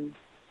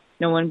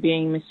 no one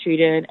being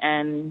mistreated,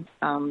 and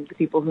the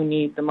people who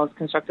need the most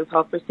constructive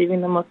help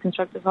receiving the most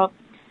constructive help.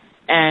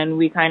 And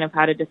we kind of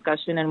had a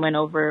discussion and went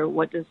over,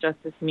 what does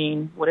justice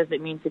mean? What does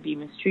it mean to be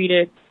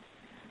mistreated?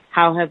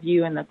 How have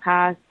you in the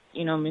past,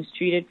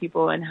 mistreated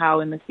people, and how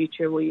in the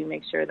future will you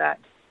make sure that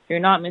you're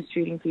not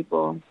mistreating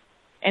people?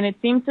 And it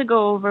seems to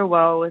go over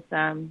well with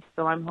them.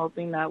 So I'm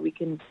hoping that we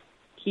can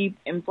keep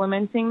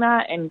implementing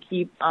that and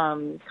keep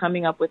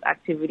coming up with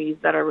activities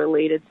that are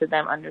related to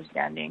them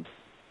understanding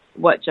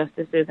what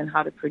justice is and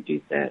how to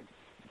produce it.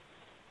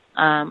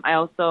 I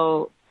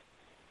also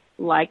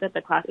like that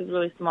the class is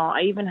really small.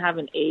 I even have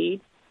an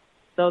aide.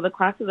 So the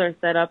classes are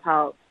set up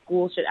how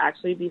school should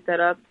actually be set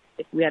up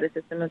if we had a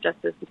system of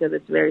justice, because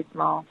it's very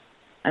small.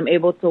 I'm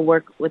able to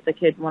work with the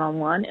kids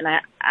one-on-one, and I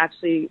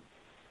actually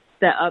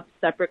set up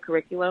separate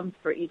curriculums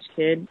for each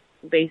kid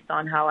based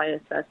on how I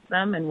assessed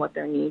them and what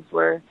their needs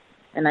were.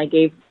 And I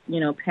gave,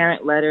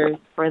 parent letters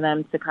for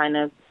them to kind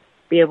of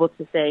be able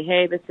to say,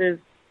 hey, this is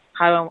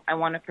how I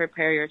want to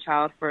prepare your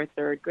child for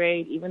 3rd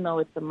grade. Even though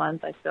it's a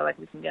month, I feel like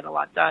we can get a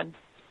lot done.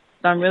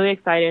 So I'm really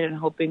excited and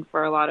hoping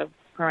for a lot of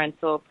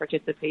parental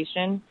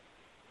participation.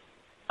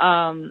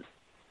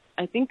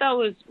 I think that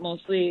was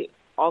mostly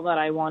all that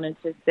I wanted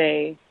to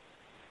say.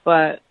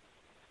 But,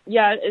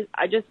 yeah,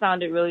 I just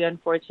found it really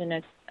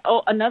unfortunate.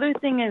 Oh, another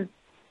thing is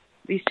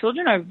these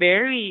children are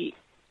very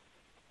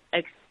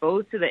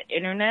exposed to the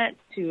internet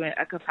to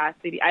a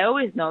capacity. I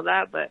always know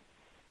that, but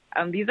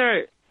these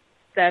are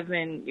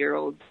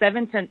 7-year-olds,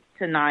 7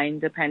 to 9,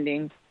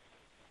 depending.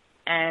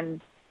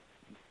 And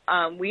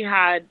we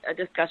had a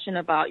discussion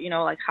about,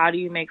 how do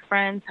you make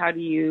friends? How do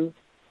you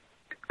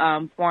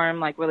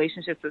form,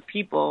 relationships with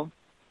people?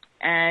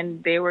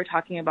 And they were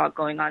talking about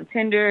going on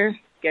Tinder,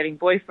 getting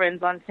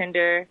boyfriends on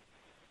Tinder.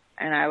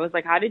 And I was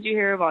like, how did you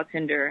hear about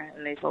Tinder?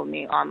 And they told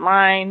me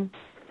online.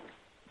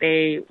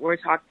 They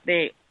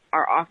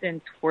are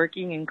often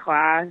twerking in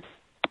class.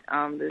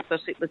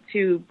 Especially the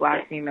 2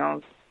 black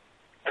females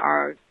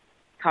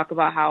talk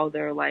about how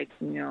they're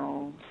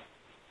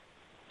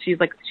she's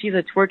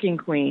a twerking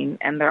queen,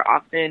 and they're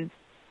often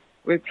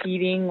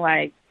repeating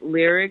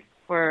lyrics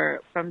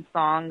from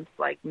songs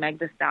like Meg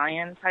Thee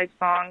Stallion type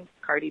songs,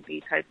 Cardi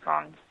B type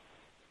songs.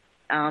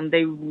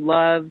 They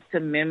love to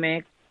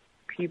mimic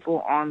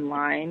people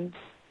online.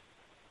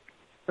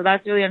 So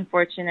that's really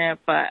unfortunate,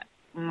 but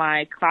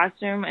my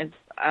classroom is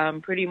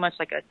pretty much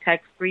like a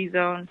tech-free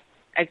zone,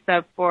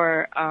 except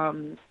for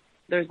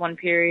there's one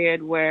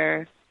period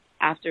where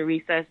after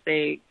recess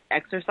they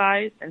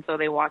exercise, and so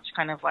they watch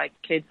kind of like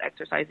kids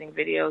exercising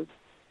videos.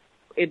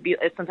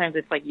 Sometimes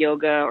it's like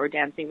yoga or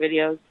dancing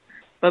videos,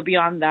 but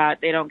beyond that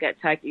they don't get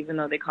tech, even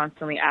though they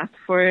constantly ask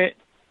for it.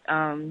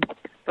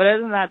 But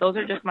other than that, those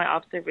are just my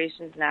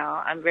observations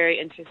now. I'm very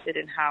interested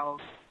in how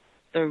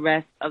the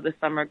rest of the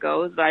summer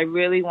goes, but I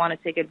really want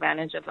to take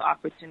advantage of the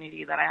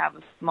opportunity that I have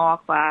a small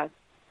class.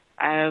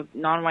 I have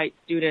non-white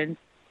students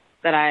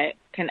that I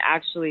can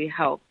actually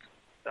help.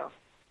 So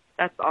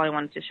that's all I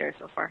wanted to share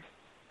so far.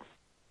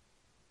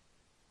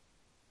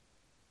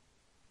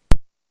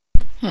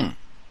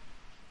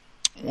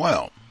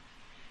 Well,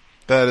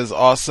 that is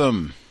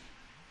awesome.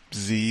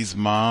 Z's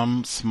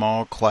mom,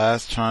 small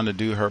class, trying to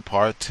do her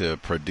part to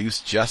produce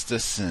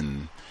justice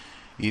and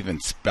even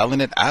spelling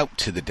it out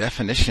to the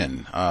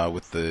definition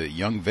with the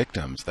young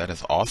victims. That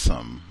is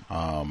awesome.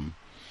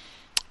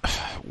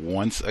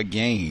 Once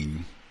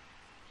again,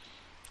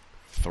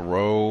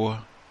 throw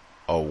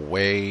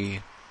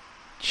away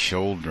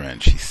children.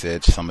 She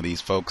said some of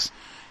these folks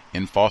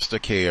in foster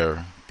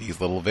care,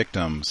 these little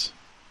victims,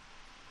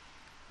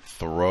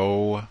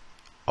 throw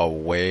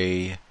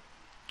away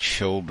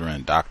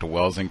children. Dr.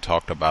 Welsing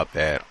talked about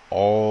that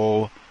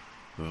all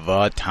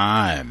the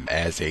time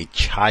as a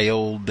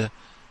child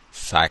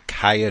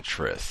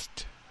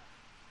psychiatrist.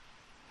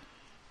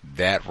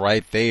 That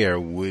right there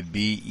would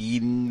be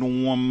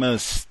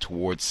enormous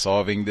towards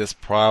solving this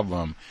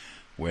problem.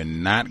 We're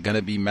not going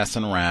to be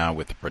messing around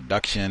with the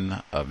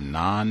production of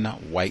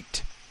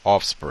non-white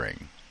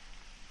offspring.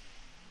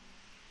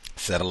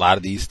 Said a lot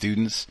of these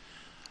students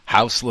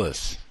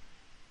houseless.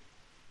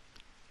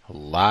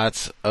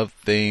 Lots of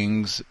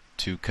things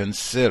to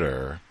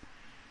consider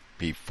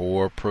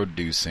before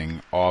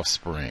producing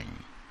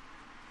offspring.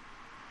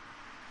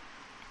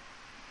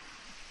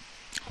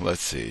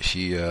 Let's see.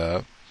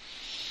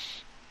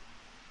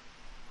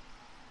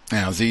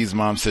 Now Z's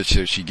mom said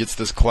she gets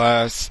this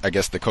class. I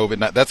guess the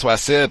COVID. That's why I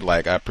said,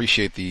 like, I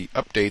appreciate the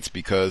updates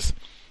because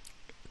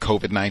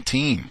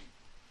COVID-19.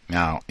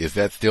 Now, is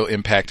that still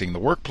impacting the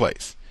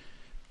workplace?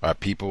 Are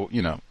people,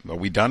 are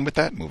we done with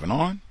that? Moving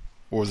on?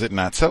 Or is it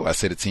not so? I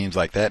said it seems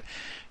like that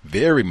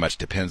very much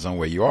depends on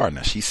where you are.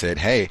 Now, she said,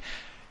 hey,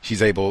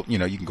 she's able, you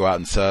can go out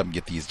and sub and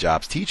get these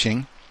jobs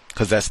teaching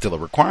because that's still a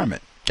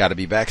requirement. Got to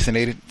be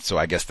vaccinated. So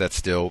I guess that's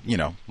still,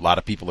 a lot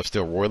of people are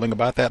still roiling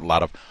about that. A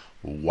lot of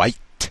white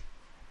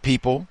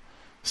people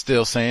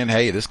still saying,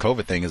 hey, this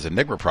COVID thing is a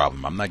nigger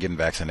problem. I'm not getting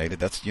vaccinated.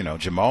 That's,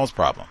 Jamal's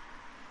problem.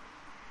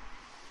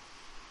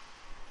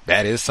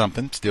 That is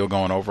something still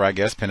going over, I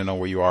guess, depending on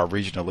where you are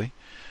regionally.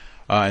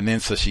 And then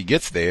so she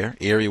gets there,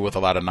 area with a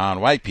lot of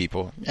non-white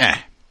people.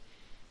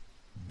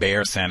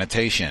 Bare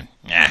sanitation.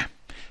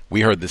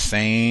 We heard the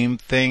same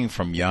thing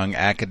from young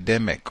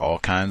academic, all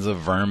kinds of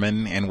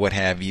vermin and what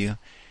have you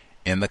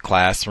in the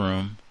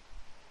classroom.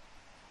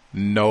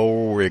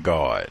 No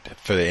regard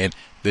for and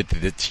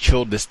the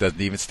children. This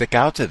doesn't even stick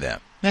out to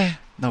them.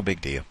 No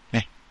big deal.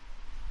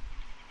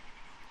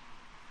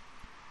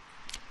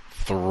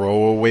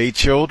 Throwaway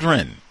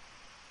children.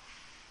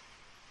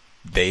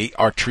 They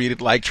are treated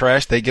like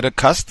trash. They get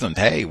accustomed.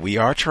 Hey, we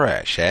are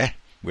trash.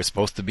 We're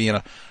supposed to be in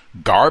a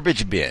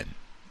garbage bin.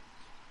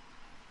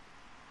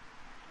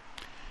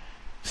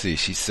 See,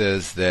 she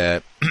says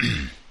that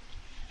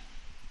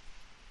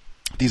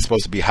these are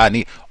supposed to be high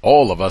need.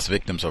 All of us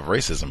victims of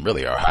racism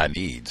really are high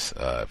needs.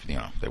 If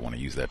they want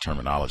to use that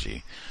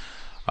terminology.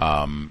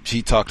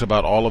 She talked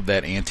about all of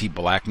that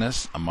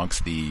anti-blackness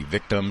amongst the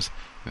victims.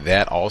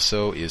 That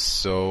also is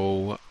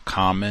so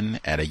common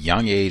at a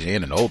young age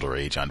and an older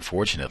age,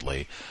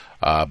 unfortunately.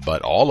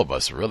 But all of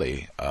us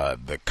really,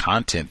 the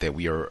content that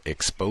we are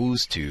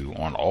exposed to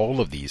on all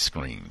of these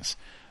screens,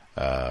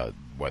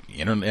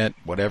 internet,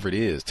 whatever it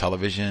is,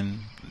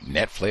 television,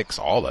 Netflix,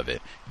 all of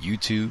it,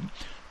 YouTube,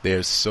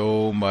 there's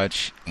so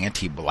much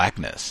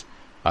anti-blackness.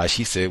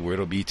 She said where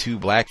it'll be 2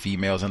 black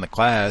females in a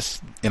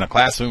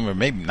classroom, or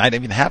maybe not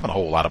even having a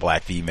whole lot of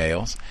black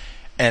females,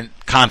 and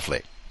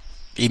conflict.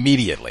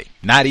 Immediately,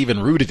 not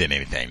even rooted in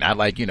anything, not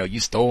like, you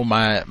stole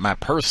my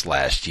purse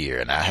last year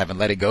and I haven't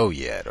let it go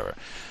yet, or,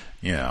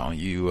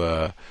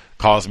 you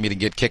caused me to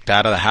get kicked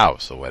out of the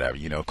house or whatever,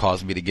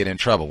 caused me to get in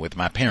trouble with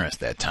my parents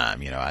that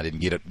time, I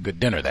didn't get a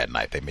good dinner that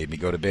night, they made me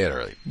go to bed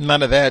early.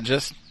 None of that,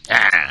 just,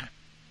 I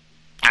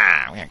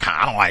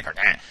don't like her.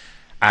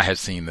 I have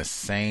seen the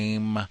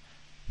same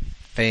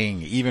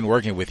thing, even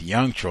working with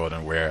young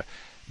children, where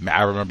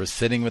I remember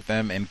sitting with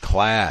them in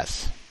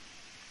class,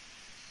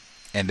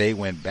 and they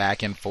went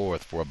back and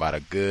forth for about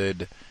a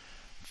good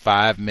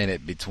 5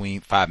 minutes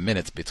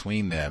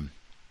between them.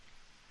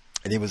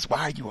 And it was,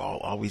 why are you all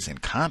always in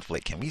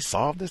conflict? Can we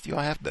solve this? Do y'all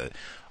have to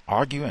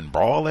argue and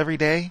brawl every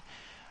day?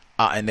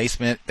 And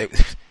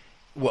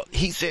well,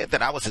 he said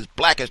that I was as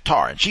black as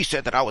tar, and she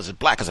said that I was as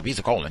black as a piece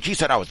of coal, and she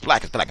said I was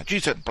black as black, and she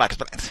said black as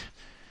black.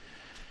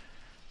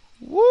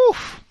 Woo,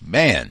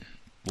 man.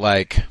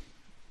 Like,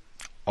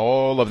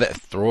 all of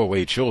that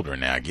throwaway children.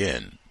 Now,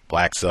 again,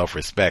 black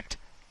self-respect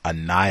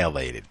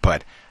annihilated.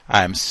 But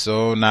I'm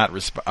so not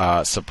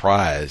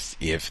surprised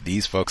if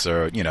these folks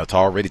are,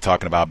 already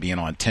talking about being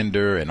on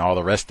Tinder and all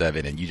the rest of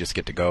it, and you just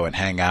get to go and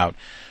hang out,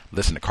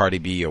 listen to Cardi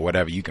B or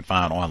whatever you can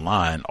find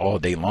online all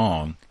day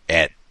long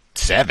at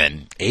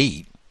 7,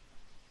 8.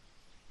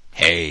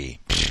 Hey,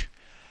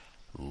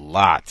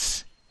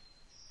 lots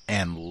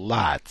and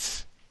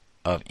lots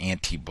of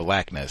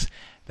anti-blackness.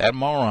 That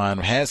moron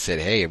has said,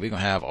 hey, if we're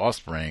going to have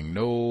offspring,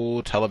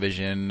 no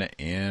television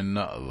in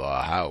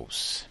the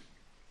house.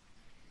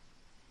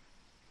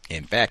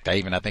 In fact,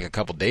 I think a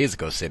couple days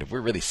ago said, if we're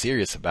really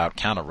serious about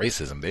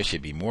counter-racism, there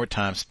should be more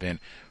time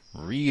spent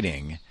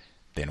reading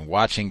than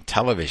watching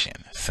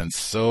television, since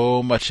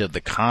so much of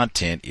the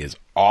content is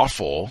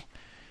awful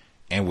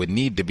and would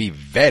need to be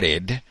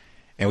vetted,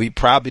 and we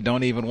probably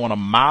don't even want to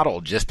model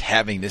just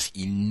having this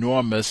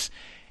enormous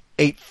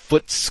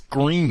 8-foot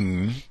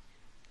screen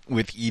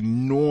with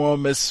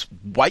enormous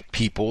white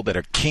people that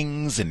are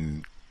kings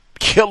and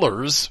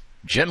killers,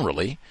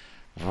 generally,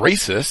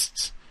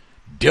 racists,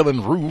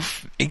 Dylan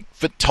Roof, 8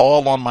 foot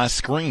tall on my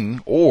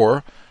screen,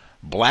 or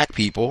black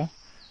people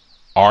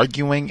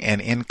arguing and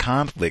in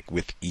conflict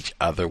with each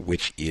other,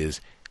 which is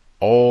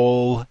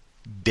all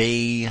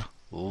day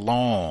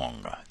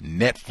long.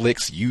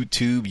 Netflix,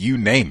 YouTube, you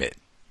name it.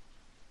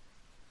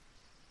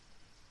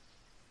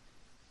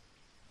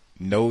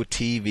 No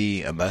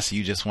TV unless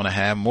you just want to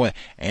have more.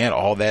 And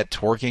all that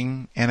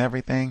twerking and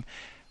everything.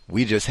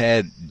 We just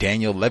had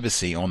Daniel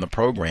Levesey on the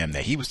program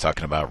that he was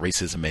talking about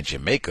racism in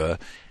Jamaica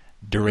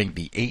during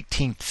the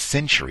 18th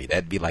century.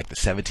 That'd be like the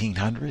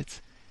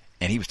 1700s.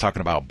 And he was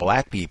talking about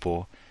black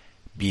people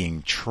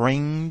being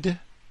trained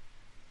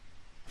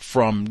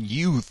from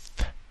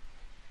youth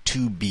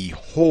to be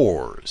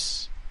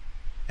whores.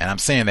 And I'm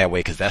saying that way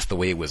because that's the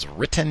way it was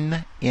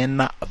written in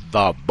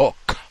the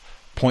book.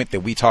 Point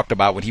that we talked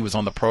about when he was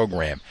on the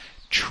program.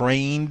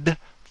 Trained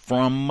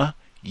from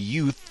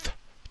youth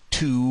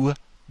to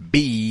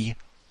be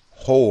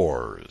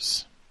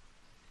whores.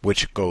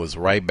 Which goes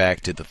right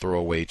back to the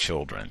throwaway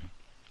children.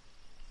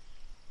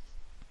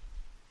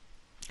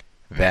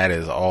 That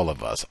is all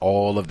of us.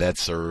 All of that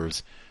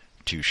serves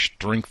to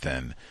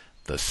strengthen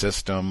the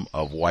system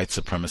of white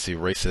supremacy,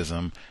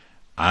 racism.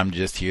 I'm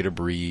just here to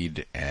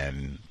breed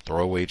and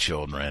throw away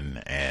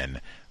children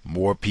and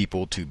more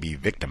people to be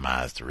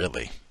victimized,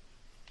 really.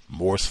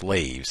 More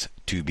slaves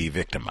to be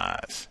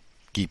victimized.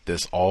 Keep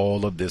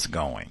all of this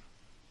going.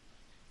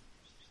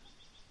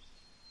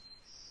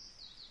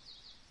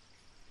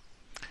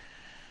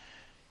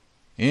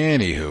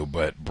 Anywho,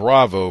 but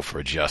bravo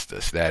for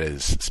justice. That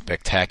is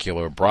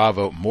spectacular.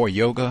 Bravo. More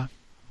yoga.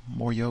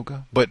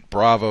 But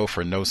bravo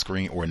for no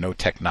screen or no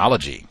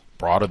technology.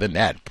 Broader than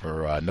that,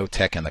 for no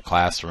tech in the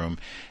classroom.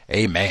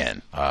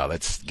 Amen.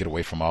 Let's get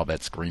away from all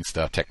that screen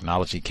stuff.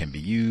 Technology can be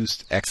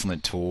used.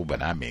 Excellent tool.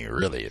 But I mean,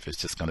 really, if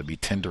it's just going to be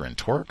Tinder and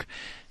twerk,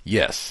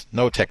 yes,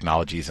 no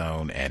technology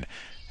zone and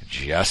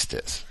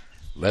justice.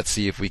 Let's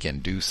see if we can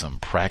do some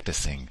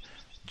practicing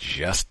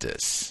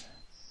justice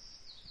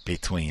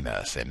between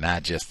us and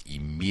not just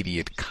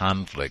immediate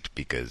conflict,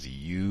 because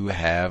you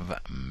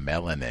have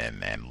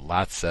melanin and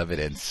lots of it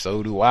and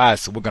so do I.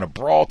 So we're going to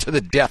brawl to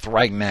the death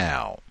right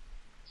now.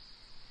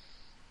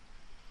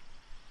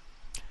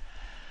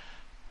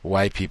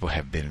 White people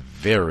have been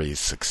very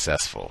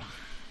successful.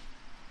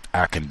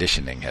 Our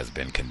conditioning has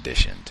been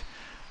conditioned.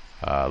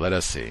 Let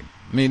us see.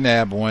 Let me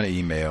nab one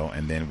email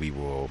and then we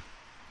will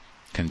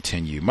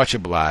continue. Much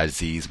obliged,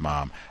 Z's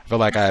mom. I feel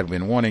like I had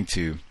been wanting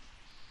to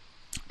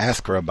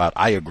ask her about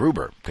Aya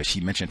Gruber, because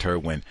she mentioned her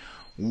when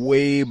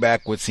way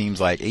back what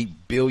seems like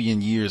 8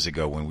 billion years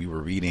ago when we were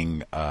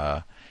reading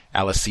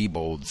Alice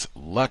Sebold's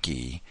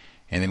Lucky,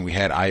 and then we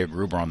had Aya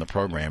Gruber on the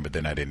program, but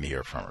then I didn't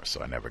hear from her,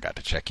 so I never got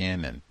to check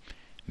in. And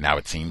now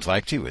it seems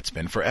like, too, it's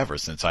been forever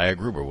since Aya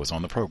Gruber was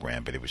on the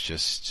program, but it was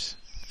just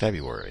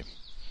February.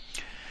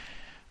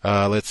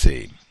 Let's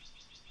see.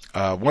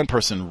 One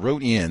person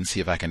wrote in, see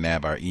if I can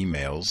nab our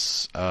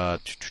emails.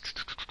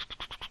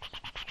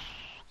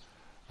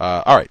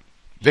 All right.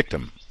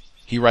 Victim.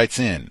 He writes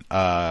in,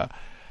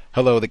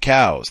 hello, the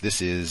cows.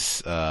 This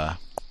is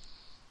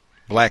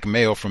black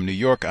male from New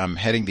York. I'm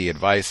heading the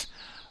advice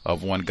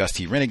of one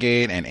gusty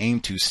renegade and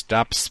aim to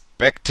stop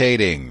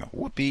spectating.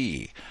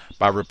 Whoopee.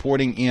 By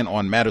reporting in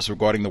on matters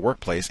regarding the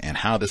workplace and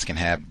how this can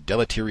have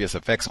deleterious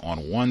effects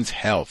on one's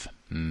health.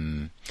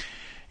 In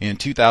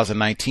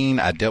 2019,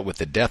 I dealt with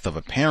the death of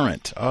a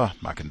parent. Oh,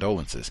 my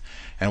condolences.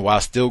 And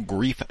while still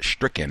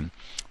grief-stricken,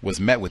 was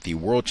met with the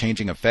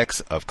world-changing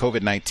effects of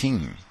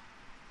COVID-19.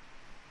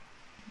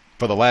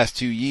 For the last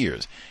 2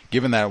 years,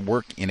 given that I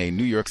work in a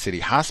New York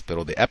City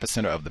hospital, the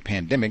epicenter of the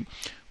pandemic,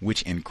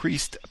 which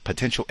increased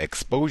potential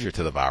exposure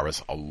to the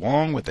virus,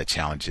 along with the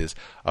challenges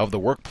of the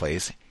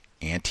workplace,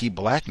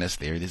 anti-blackness,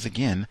 there it is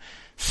again,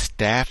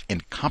 staff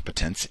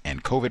incompetence,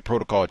 and COVID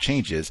protocol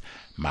changes,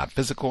 my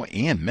physical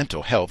and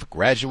mental health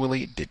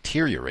gradually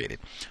deteriorated.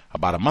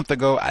 About a month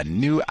ago, I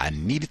knew I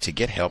needed to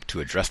get help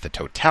to address the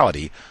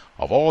totality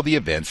of all the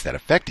events that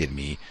affected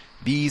me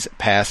these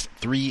past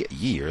 3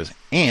 years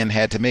and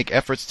had to make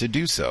efforts to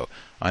do so.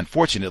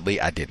 Unfortunately,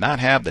 I did not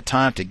have the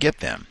time to get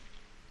them.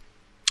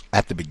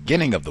 At the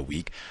beginning of the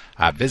week,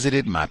 I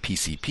visited my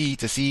PCP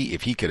to see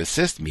if he could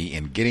assist me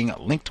in getting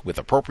linked with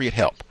appropriate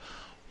help.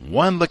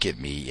 One look at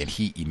me and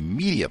he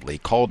immediately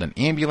called an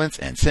ambulance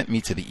and sent me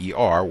to the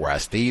ER, where I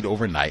stayed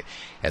overnight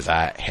as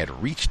I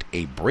had reached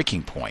a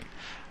breaking point.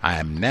 I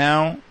am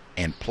now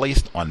and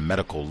placed on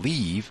medical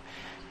leave.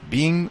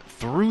 Being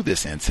through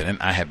this incident,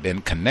 I have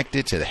been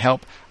connected to the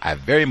help I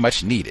very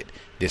much needed.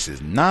 This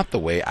is not the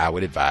way I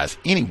would advise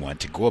anyone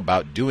to go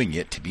about doing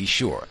it, to be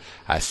sure.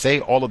 I say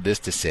all of this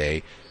to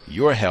say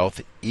your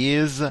health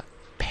is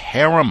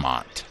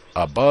paramount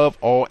above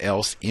all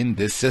else in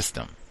this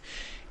system.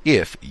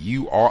 If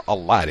you are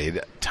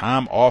allotted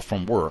time off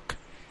from work,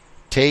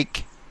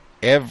 take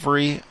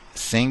every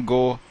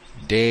single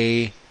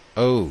day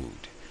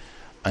owed.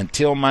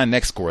 Until my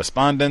next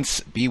correspondence,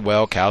 be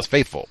well, cows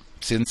faithful.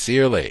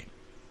 Sincerely.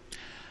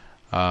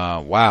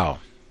 Wow.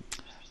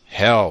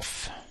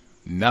 Health.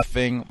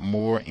 Nothing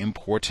more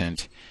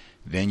important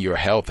than your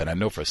health. And I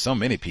know for so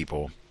many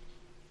people,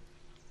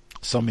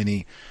 so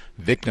many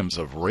victims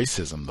of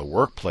racism, the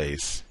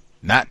workplace,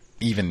 not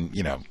even,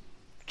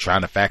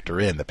 trying to factor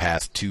in the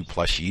past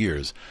 2+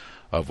 years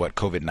of what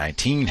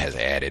COVID-19 has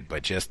added,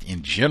 but just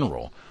in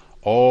general,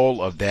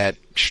 all of that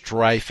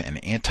strife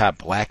and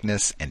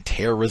anti-blackness and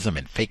terrorism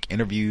and fake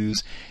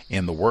interviews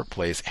in the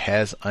workplace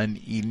has an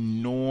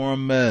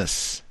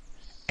enormous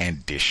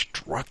and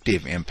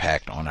destructive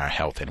impact on our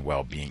health and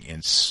well-being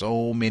in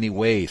so many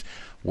ways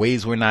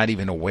we're not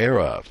even aware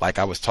of. Like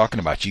I was talking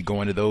about, you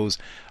go into those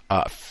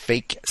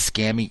fake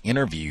scammy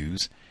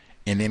interviews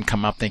and then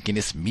come out thinking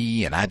it's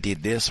me and I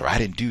did this or I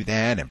didn't do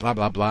that and blah,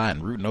 blah, blah,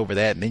 and rooting over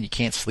that, and then you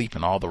can't sleep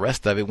and all the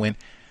rest of it, when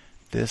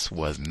this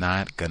was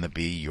not going to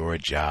be your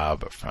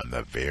job from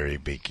the very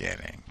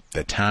beginning.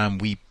 The time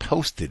we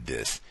posted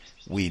this,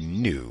 we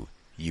knew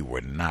you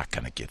were not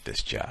going to get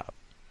this job.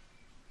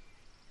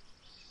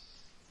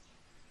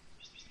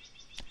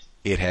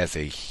 It has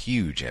a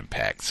huge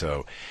impact.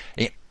 So,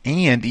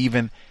 and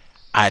even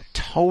I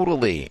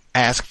totally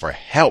ask for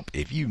help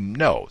if you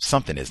know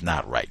something is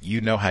not right.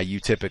 You know how you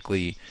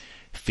typically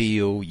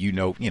feel. You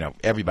know,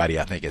 everybody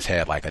I think has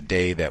had like a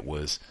day that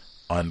was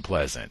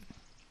unpleasant,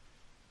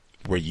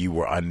 where you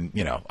were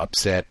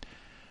upset,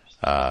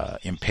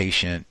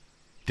 impatient,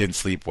 didn't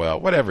sleep well,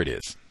 whatever it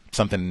is.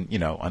 Something,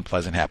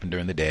 unpleasant happened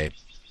during the day.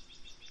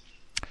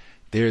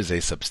 There's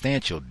a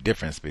substantial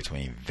difference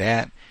between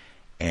that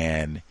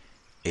and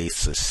a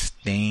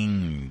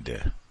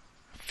sustained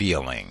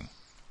feeling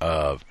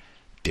of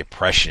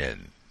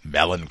depression,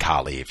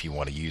 melancholy, if you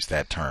want to use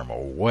that term,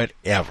 or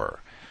whatever.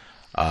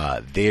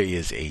 There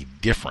is a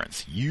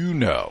difference. You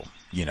know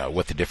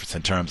what the difference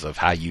in terms of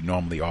how you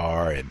normally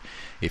are, and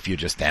if you're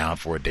just down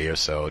for a day or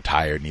so,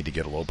 tired, need to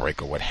get a little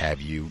break or what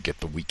have you, get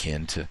the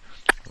weekend to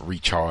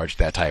recharge,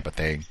 that type of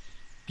thing.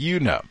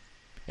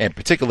 And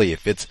particularly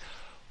if it's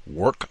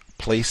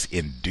workplace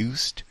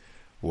induced,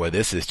 where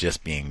this is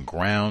just being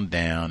ground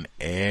down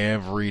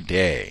every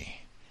day.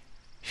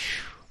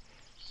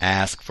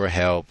 Ask for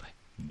help,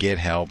 get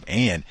help,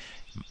 and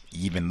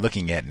even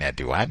looking at now,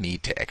 do I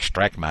need to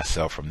extract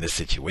myself from this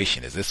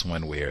situation? Is this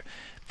one where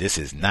this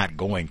is not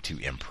going to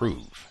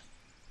improve?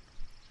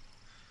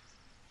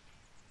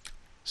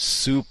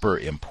 Super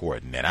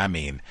important. And I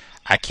mean,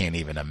 I can't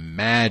even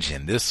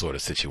imagine this sort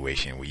of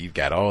situation where you've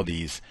got all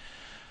these,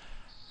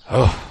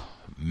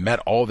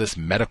 all this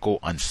medical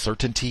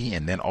uncertainty,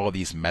 and then all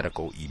these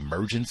medical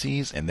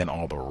emergencies, and then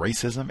all the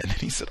racism, and then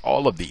he said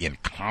all of the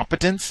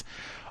incompetence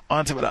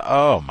onto it.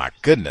 Oh my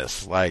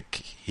goodness.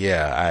 Like,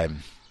 yeah,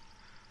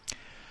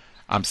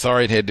 I'm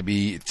sorry it had to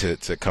be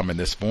to come in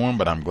this form,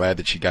 but I'm glad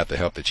that you got the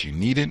help that you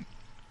needed.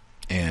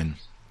 And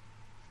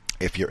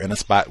if you're in a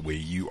spot where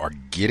you are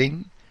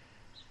getting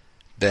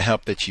the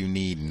help that you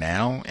need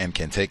now and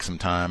can take some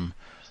time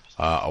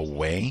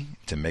away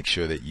to make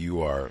sure that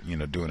you are,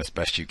 doing as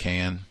best you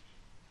can,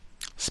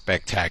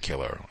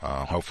 spectacular.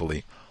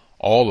 Hopefully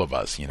all of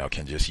us,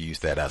 can just use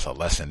that as a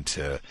lesson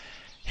to,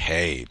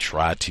 hey,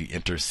 try to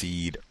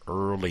intercede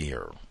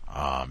earlier,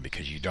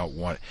 because you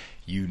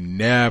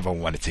never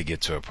want it to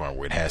get to a point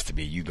where it has to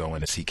be you go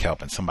in to seek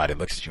help and somebody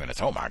looks at you and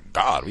it's, oh my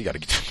God, we got to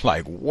get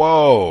like,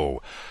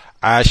 whoa,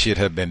 I should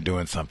have been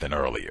doing something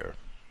earlier.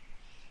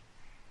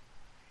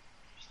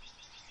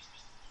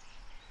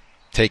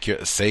 Take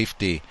your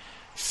safety,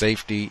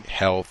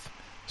 health,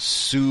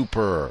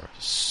 super,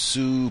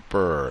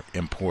 super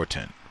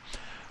important.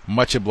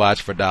 Much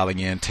obliged for dialing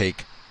in.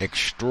 Take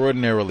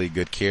extraordinarily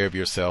good care of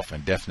yourself,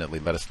 and definitely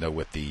let us know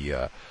what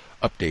the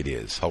update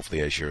is,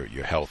 hopefully as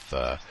your health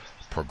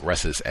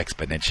progresses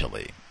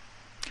exponentially.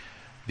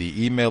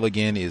 The email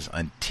again is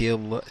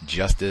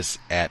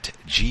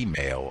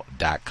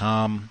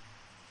untiljustice@gmail.com.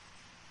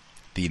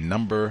 The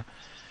number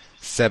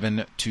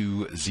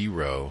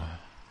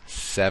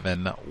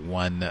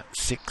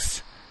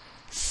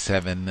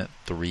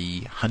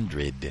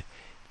 720-716-7300.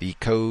 The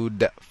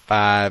code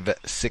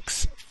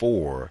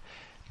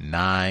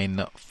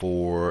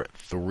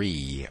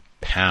 564-943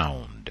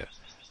 pound.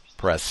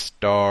 Press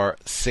star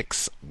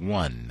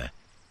 61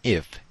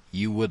 if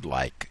you would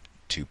like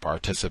to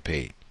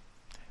participate.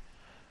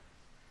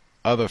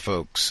 Other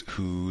folks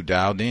who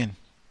dialed in,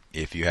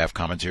 if you have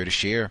commentary to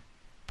share,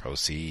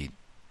 proceed.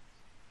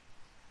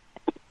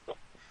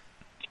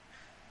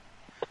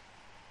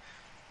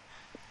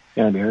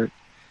 Can I be heard?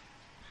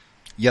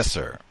 Yes,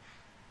 sir.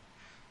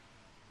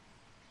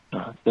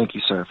 Thank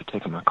you, sir, for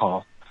taking my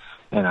call.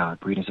 And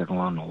greetings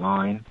everyone on the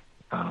line.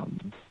 I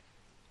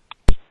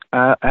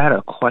had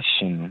a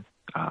question,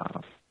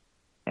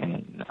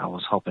 and I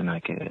was hoping I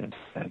could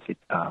get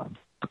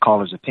the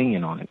caller's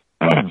opinion on it.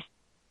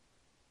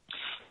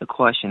 The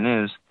question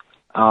is,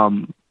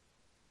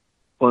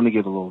 let me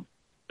give a little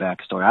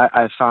backstory.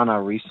 I found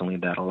out recently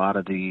that a lot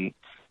of the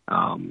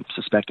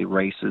suspected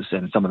racists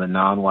and some of the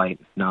non-black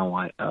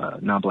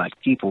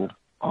people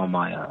on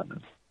my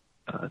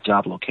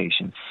job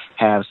location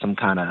have some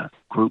kind of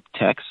group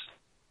text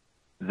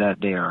that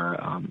they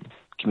are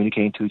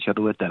communicating to each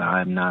other with that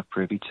I'm not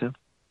privy to.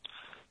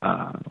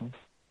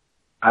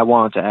 I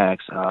wanted to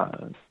ask,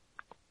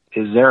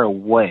 is there a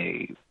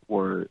way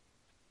where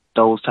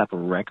those type of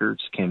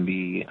records can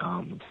be,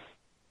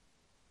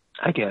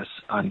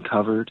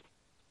 uncovered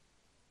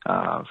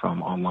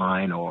from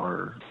online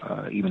or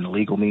even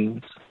legal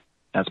means?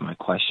 That's my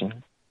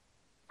question.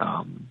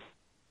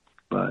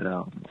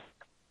 But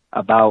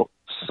about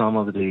some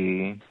of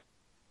the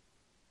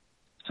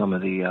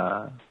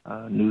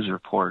news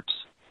reports,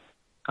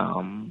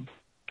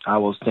 I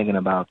was thinking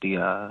about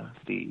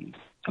the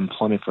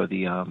employment for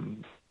the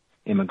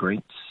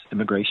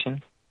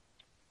immigration,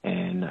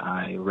 and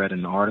I read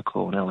an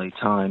article in LA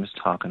Times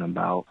talking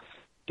about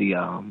the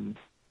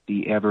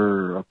the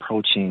ever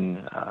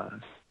approaching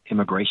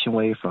immigration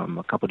wave from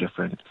a couple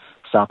different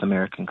South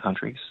American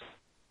countries.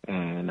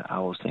 And I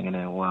was thinking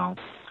that, well,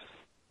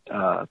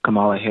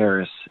 Kamala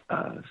Harris,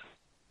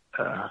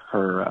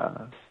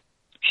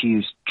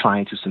 she's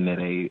trying to submit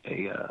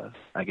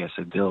I guess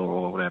a bill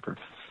or whatever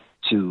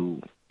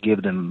to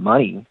give them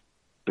money,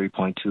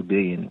 $3.2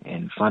 billion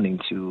in funding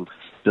to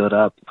build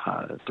up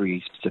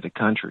 3 specific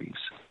countries.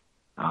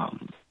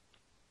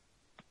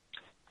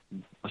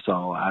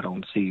 So I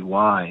don't see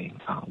why.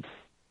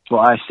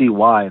 Well, I see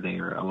why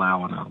they're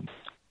allowing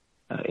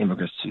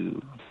immigrants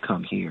to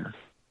come here.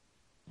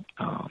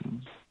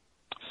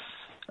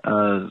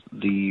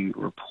 The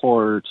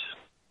report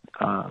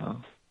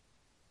about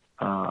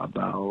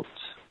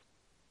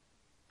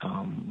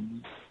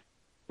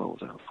what was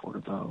that report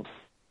about?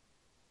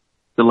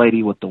 The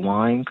lady with the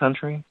wine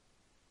country,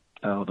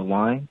 the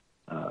wine.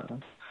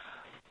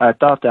 I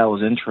thought that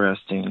was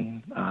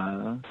interesting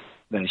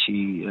that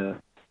she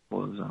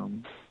was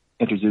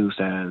introduced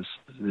as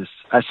this.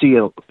 I see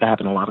it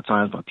happen a lot of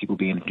times by people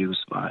being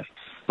introduced by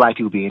black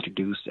people being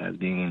introduced as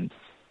being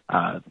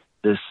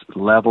this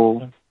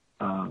level,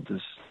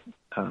 this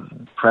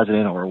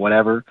president or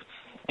whatever,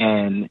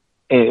 and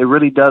it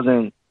really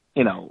doesn't,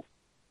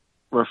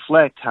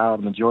 reflect how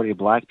the majority of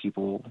black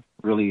people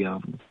really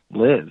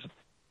live.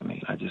 I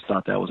mean, I just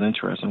thought that was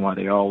interesting why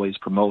they're always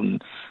promoting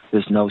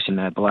this notion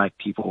that black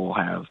people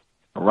have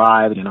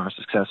arrived and are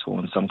successful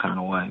in some kind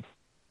of way.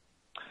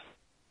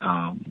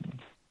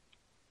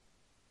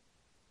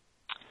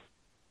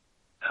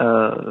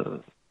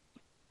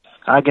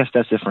 I guess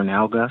that's it for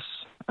now, Gus.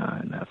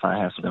 And if I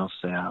have something else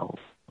to say, I'll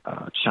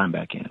chime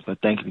back in. But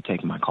thank you for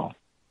taking my call.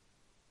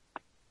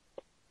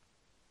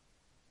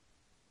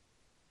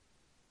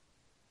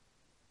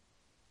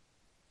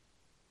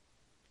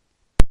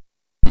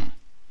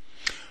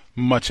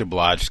 Much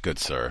obliged, good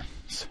sir.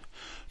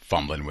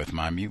 Fumbling with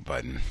my mute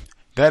button.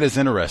 That is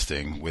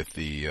interesting with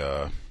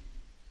the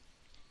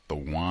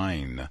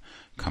wine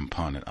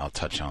component. I'll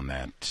touch on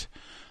that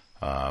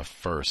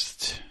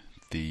first.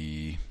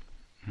 Let's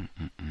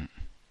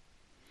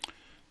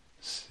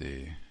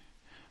see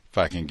if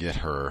I can get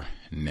her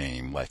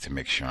name. Like to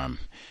make sure I'm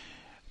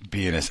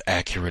being as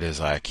accurate as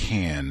I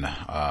can.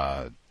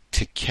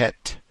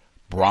 Tiket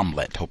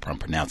Bromlett. Hope I'm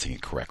pronouncing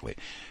it correctly.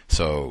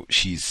 So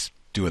she's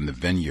doing the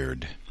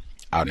vineyard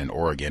out in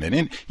Oregon.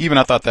 And even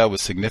I thought that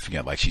was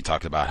significant. Like she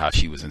talked about how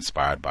she was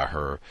inspired by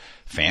her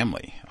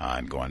family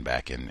and going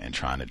back and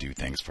trying to do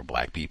things for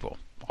black people.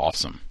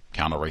 Awesome.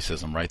 Counter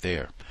racism right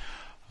there.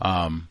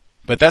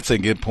 But that's a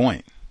good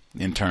point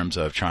in terms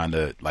of trying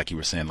to, like you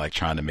were saying, like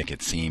trying to make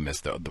it seem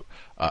as the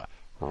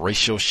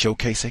racial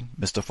showcasing,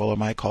 Mr. Fuller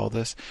might call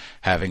this,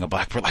 having a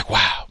black person like,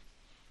 wow,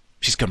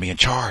 she's going to be in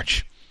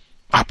charge,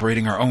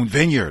 operating her own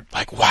vineyard.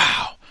 Like,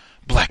 wow,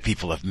 black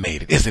people have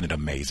made it. Isn't it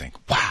amazing?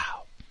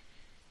 Wow.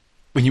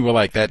 When you were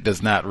like, that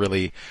does not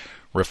really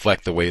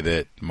reflect the way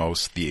that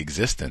the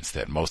existence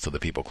that most of the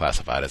people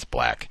classified as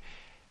black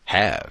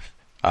have.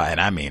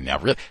 And I mean, now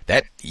really,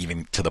 that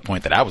even to the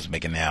point that I was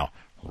making now,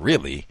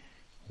 really,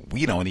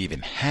 we don't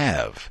even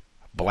have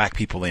black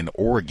people in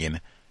Oregon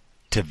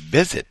to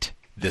visit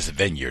this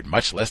vineyard,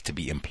 much less to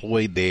be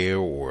employed there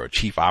or a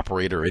chief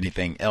operator or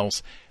anything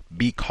else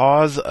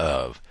because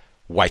of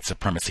white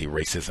supremacy,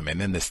 racism. And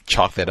then this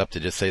chalk that up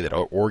to just say that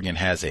Oregon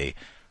has a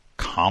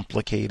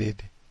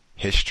complicated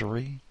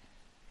history.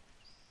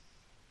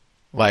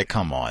 Like,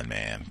 come on,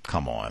 man.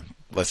 Come on.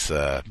 Let's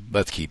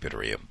keep it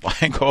real.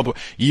 Like,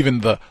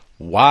 even the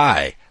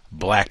why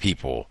black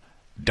people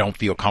don't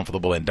feel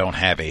comfortable and don't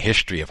have a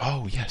history of,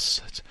 oh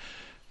yes, let's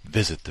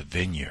visit the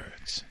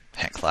vineyards.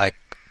 Heck, like,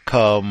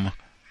 come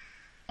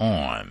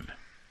on.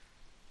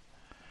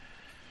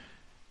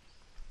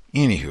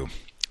 Anywho,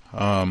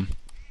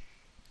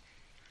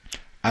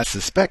 I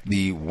suspect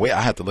the way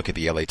I have to look at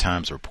the LA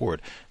Times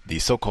report, the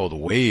so-called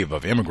wave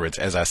of immigrants,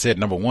 as I said,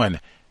 number one,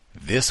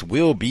 this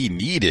will be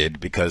needed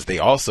because they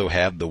also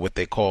have what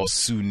they call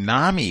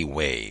tsunami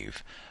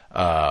wave,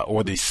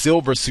 or the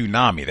silver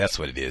tsunami. That's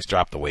what it is.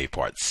 Drop the wave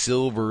part.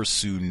 Silver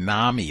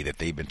tsunami that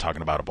they've been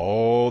talking about of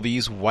all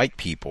these white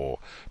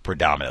people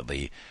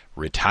predominantly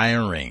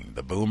retiring,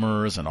 the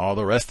boomers and all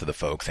the rest of the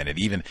folks, and it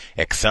even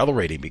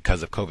accelerating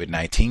because of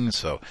COVID-19.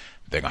 So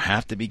they're going to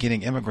have to be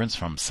getting immigrants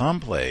from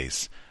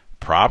someplace,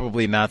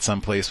 probably not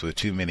someplace with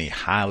too many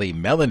highly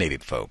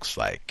melanated folks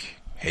like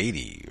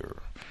Haiti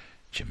or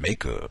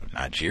Jamaica,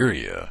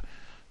 Nigeria,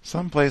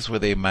 someplace where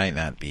they might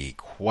not be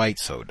quite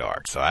so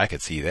dark. So I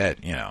could see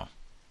that,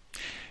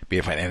 be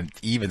a fight. And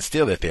even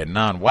still, if they're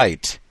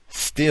non-white,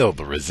 still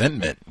the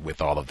resentment with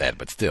all of that,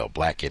 but still,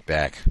 black get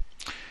back.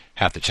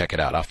 Have to check it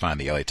out. I'll find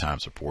the LA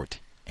Times report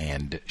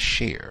and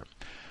share.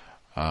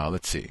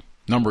 Let's see.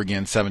 Number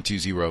again,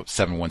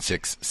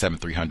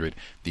 720-716-7300.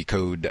 The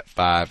code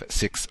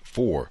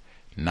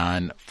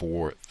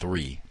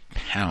 564-943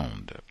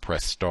 #.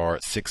 Press star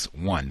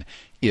 61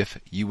 if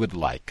you would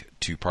like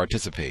to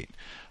participate.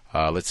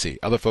 Let's see.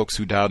 Other folks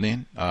who dialed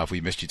in, if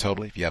we missed you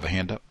totally, if you have a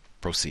hand up,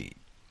 proceed.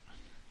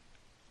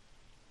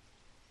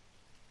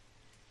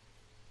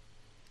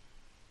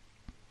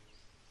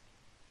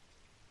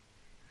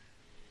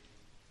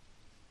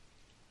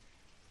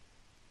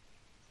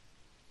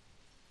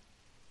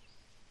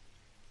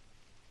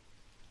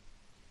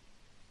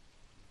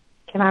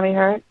 Can I be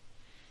heard?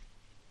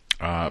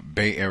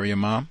 Bay Area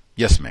Mom?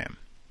 Yes, ma'am.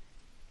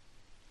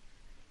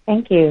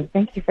 Thank you.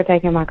 Thank you for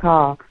taking my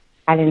call.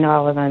 I didn't know I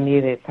was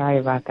unmuted. Sorry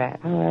about that.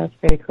 Oh, that's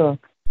pretty cool.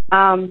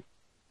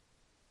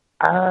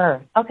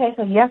 Okay,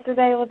 so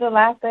yesterday was the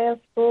last day of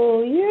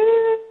school.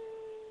 Yeah.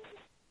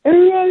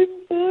 Everybody's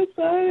so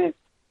excited.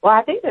 Well,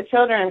 I think the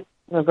children,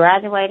 the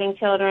graduating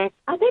children,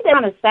 I think they're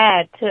kind of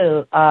sad,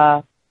 too.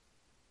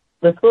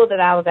 The school that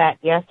I was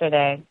at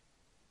yesterday,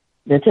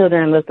 the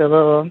children looked a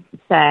little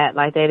sad,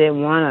 like they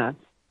didn't want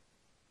to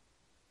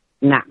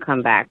not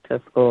come back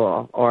to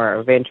school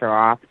or venture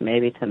off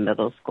maybe to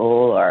middle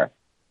school or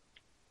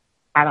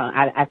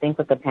I think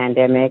with the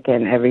pandemic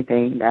and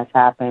everything that's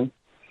happened,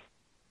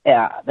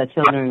 the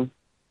children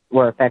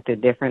were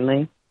affected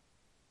differently.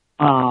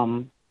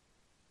 So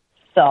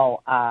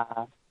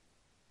I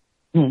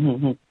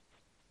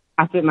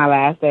spent my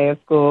last day of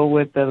school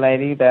with the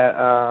lady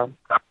that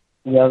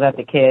yelled at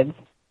the kids.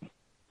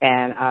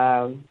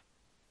 And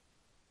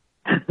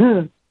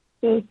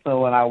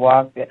so when I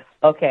walked in,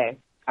 okay,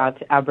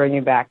 I'll bring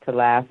you back to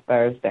last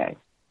Thursday.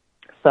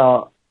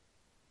 So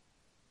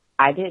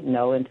I didn't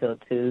know until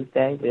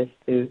this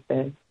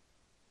Tuesday,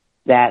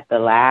 that the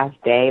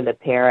last day the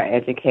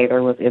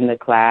paraeducator was in the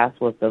class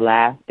was the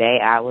last day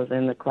I was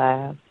in the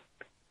class.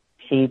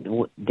 She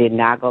did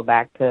not go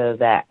back to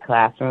that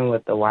classroom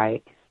with the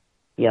white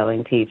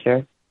yelling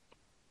teacher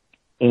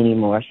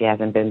anymore. She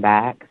hasn't been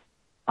back.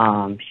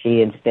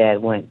 She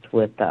instead went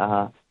with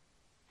the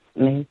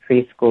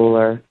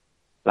preschooler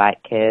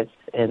black kids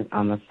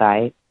on the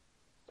site.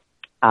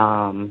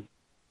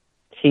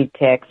 She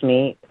texted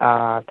me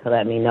to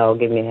let me know,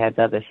 give me a heads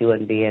up that she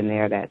wouldn't be in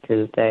there that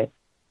Tuesday.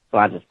 So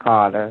I just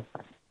called her.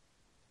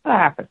 What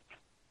happened?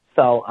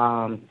 So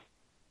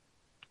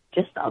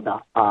just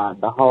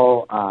the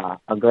whole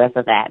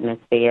aggressive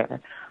atmosphere.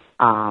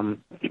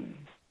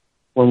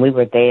 When we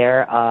were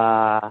there,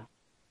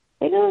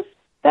 it was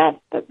that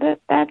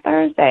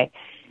Thursday.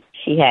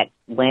 She had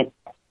went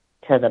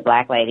to the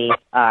black lady's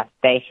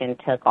station,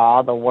 took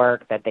all the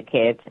work that the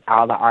kids,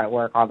 all the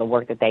artwork, all the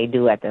work that they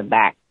do at the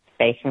back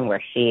station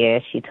where she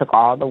is. She took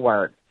all the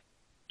work,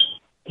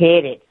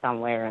 hid it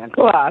somewhere in a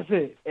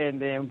closet,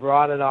 and then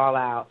brought it all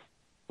out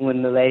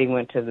when the lady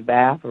went to the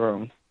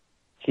bathroom.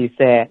 She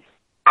said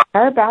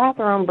her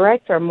bathroom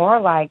breaks are more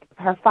like,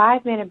 her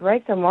 5-minute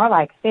breaks are more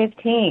like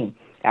 15.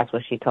 That's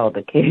what she told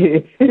the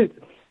kids.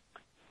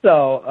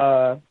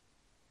 So,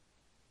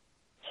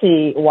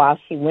 while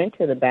she went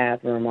to the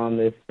bathroom on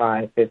this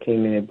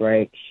 15-minute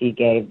break, she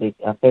gave the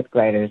fifth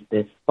graders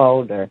this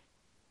folder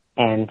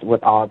and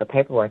with all the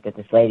paperwork that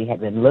this lady had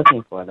been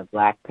looking for, the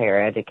black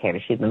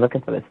paraeducator. She'd been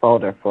looking for this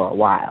folder for a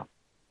while.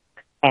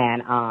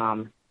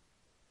 And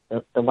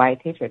the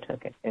white teacher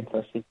took it. And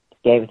so she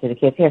gave it to the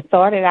kids. Here,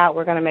 sort it out.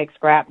 We're going to make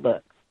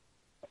scrapbooks.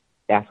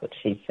 That's what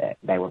she said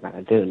they were going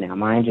to do. Now,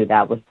 mind you,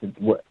 that was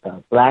what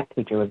the black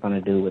teacher was going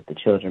to do with the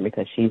children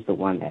because she's the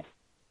one that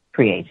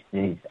creates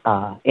these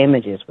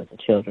images with the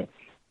children.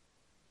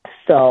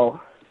 So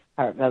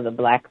the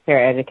black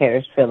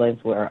paraeducator's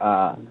feelings were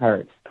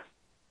hurt.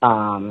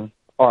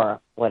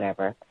 Or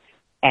whatever.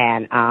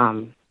 And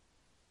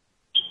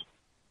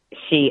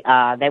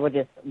they were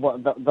just, well,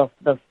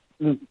 the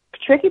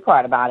tricky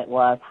part about it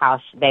was how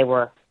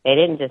they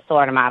didn't just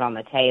sort them out on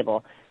the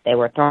table. They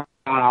were thrown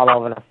all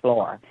over the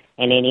floor.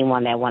 And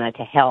anyone that wanted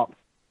to help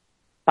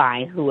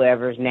find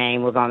whoever's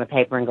name was on the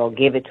paper and go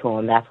give it to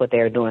them, that's what they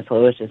were doing. So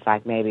it was just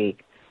like maybe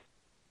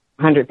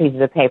 100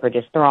 pieces of paper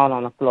just thrown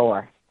on the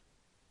floor.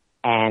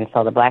 And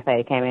so the black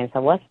lady came in and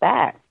said, "What's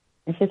that?"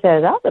 And she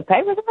said, "That's the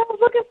paper that I was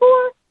looking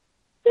for."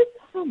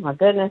 Oh, my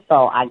goodness.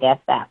 So I guess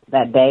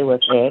that day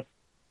was it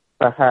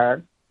for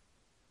her.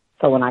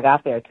 So when I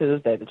got there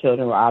Tuesday, the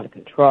children were out of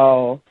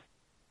control.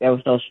 There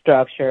was no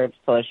structure.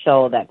 So it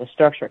showed that the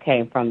structure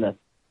came from the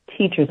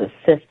teacher's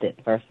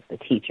assistant versus the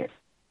teacher.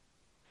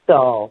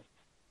 So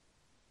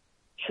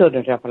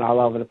children jumping all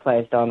over the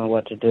place, don't know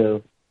what to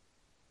do.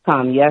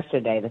 Come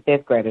yesterday, the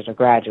fifth graders are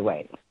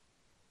graduating.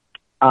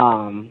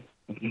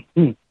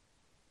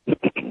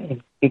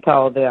 He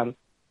told them,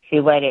 she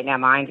waited. Now,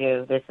 mind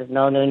you, this is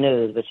no new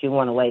news, but you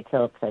want to wait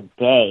till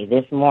today,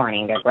 this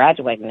morning. They're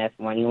graduating this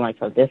morning. You wait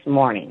till this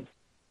morning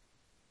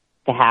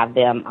to have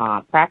them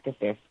practice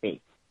their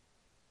speech.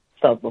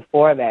 So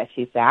before that,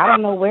 she said, "I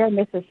don't know where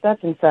Mrs.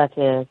 Such and Such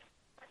is.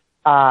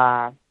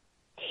 I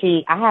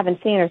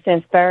haven't seen her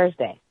since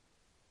Thursday."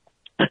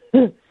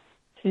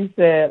 She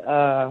said,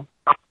 "I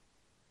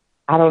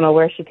don't know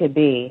where she could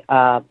be,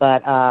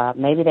 but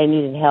maybe they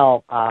needed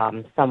help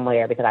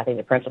somewhere because I think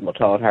the principal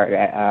told her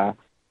that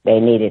they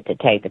needed to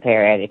take the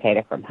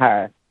paraeducator from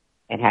her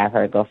and have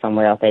her go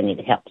somewhere else. They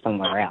needed help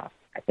somewhere else.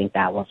 I think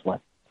that was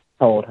what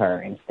told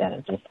her instead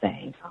of just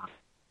saying,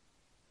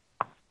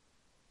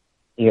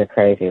 you're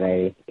crazy,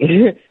 lady."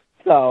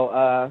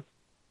 So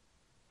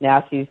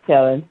now she's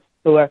telling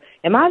whoever,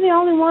 "Am I the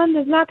only one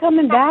that's not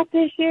coming back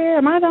this year?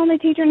 Am I the only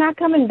teacher not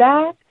coming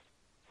back?"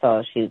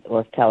 So she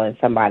was telling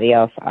somebody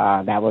else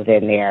that was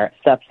in there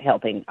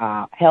assisting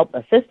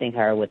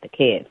her with the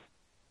kids.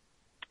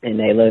 And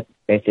they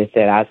They just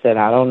said, I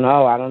don't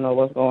know. I don't know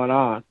what's going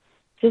on.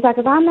 She's like,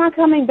 if I'm not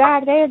coming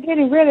back, they are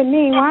getting rid of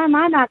me. Why am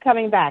I not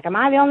coming back? Am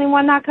I the only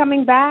one not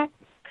coming back?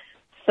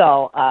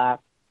 So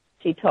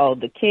she told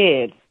the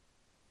kids,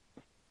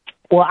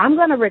 well, I'm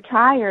going to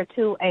retire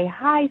to a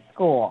high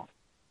school.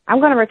 I'm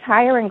going to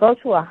retire and go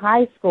to a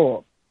high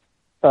school.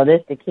 So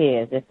this the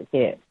kids.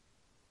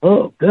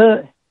 Oh,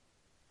 good.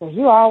 Because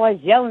you always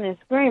yelling and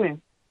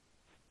screaming.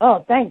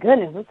 Oh, thank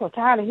goodness. I'm so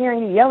tired of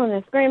hearing you yelling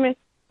and screaming.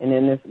 And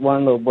then this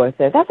one little boy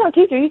says, that's our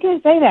teacher. You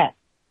can't say that.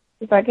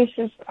 He's like, it's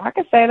just, I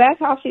can say that's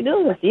how she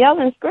does it. Yell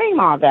and scream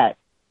all day.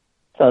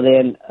 So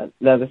then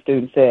another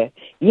student said,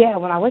 yeah,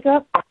 when I wake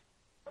up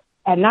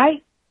at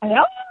night, I say,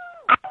 oh,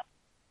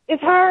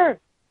 it's her.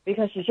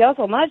 Because she yells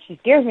so much, she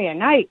scares me at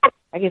night.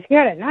 I get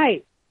scared at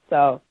night.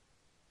 So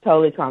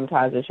totally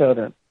traumatized the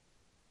children.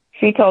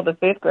 She told the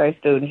 5th grade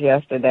students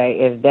yesterday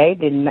if they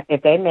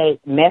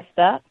messed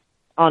up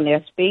on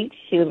their speech,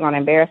 she was going to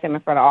embarrass them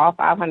in front of all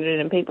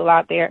 500 people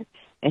out there,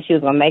 and she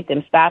was going to make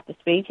them stop the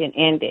speech and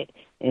end it.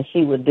 And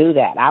she would do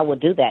that. I would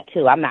do that,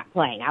 too. I'm not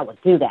playing. I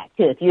would do that,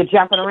 too. If you're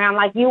jumping around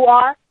like you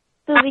are,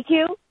 Susie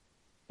Q,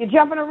 you're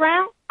jumping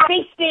around,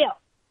 be still.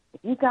 If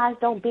you guys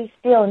don't be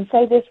still and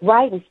say this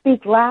right and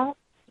speak loud,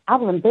 I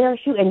will embarrass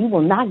you, and you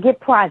will not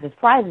get prizes.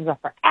 Prizes are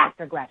for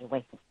after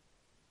graduation.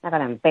 Not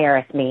going to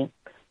embarrass me.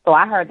 So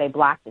I heard they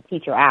blocked the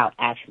teacher out,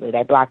 actually.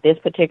 They blocked this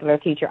particular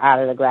teacher out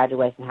of the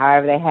graduation.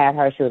 However they had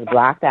her, she was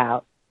blocked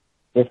out,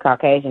 this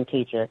Caucasian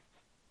teacher.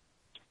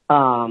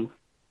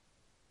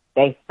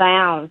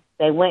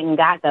 They went and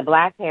got the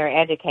black hair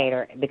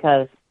educator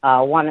because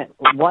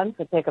one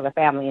particular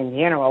family in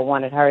general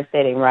wanted her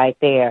sitting right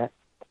there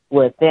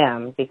with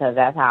them because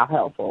that's how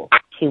helpful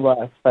she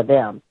was for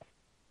them.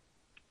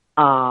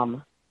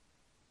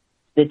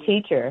 The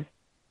teacher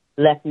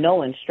left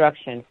no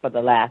instruction for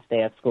the last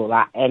day of school.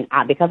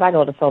 Because I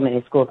go to so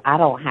many schools, I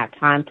don't have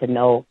time to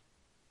know.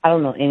 I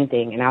don't know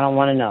anything, and I don't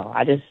want to know.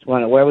 I just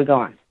want to, where are we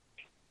going?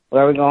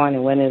 Where are we going,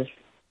 and when is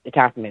it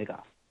time for me to go?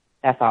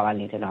 That's all I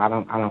need to know. I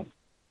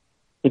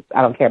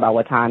don't care about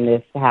what time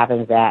this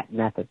happens, that,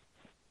 nothing.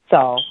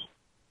 So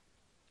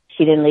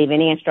she didn't leave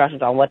any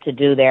instructions on what to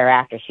do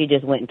thereafter. She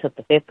just went and took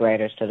the 5th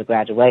graders to the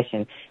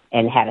graduation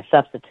and had a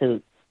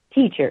substitute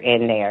teacher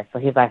in there. So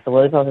he's like, so what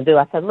are we supposed to do?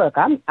 I said, look,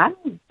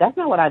 that's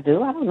not what I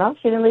do. I don't know.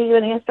 She didn't leave you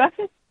any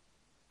instructions?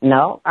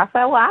 No. I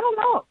said, well, I don't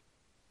know.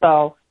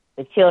 So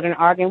the children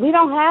arguing, we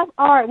don't have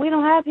art. We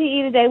don't have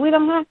PE today. We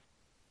don't have.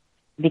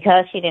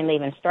 Because she didn't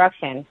leave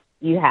instructions,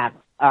 you have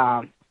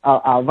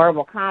a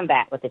verbal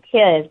combat with the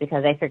kids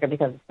because they figured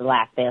because it's the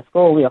last day of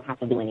school, we don't have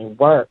to do any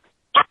work.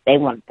 They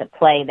wanted to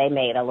play. They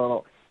made a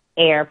little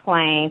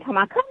airplane. Come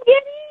on, come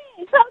get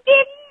in. Come get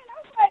in. I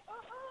was like,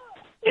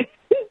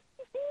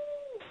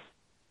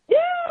 yeah,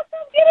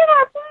 come get in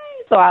our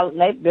plane. So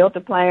they built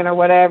a plane or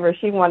whatever.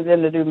 She wanted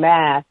them to do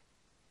math.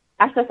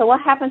 I said, so what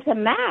happened to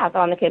math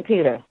on the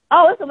computer?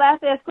 Oh, it's the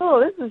last day of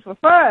school. This is for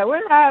fun.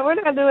 We're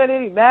not doing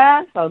any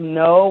math. So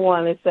no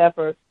one except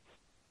for a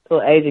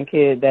little Asian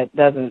kid that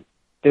doesn't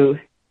do,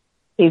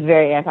 he's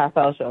very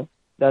antisocial,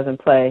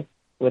 doesn't play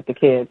with the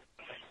kids.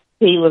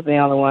 He was the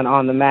only one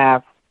on the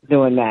math,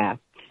 doing math.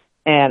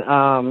 And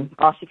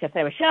all she kept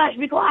saying was, shush,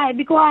 be quiet,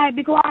 be quiet,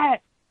 be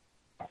quiet.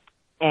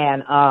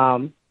 And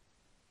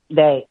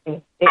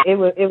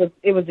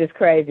it was just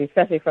crazy,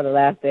 especially for the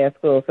last day of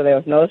school. So there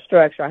was no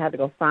structure. I had to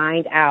go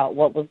find out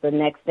what was the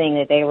next thing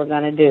that they were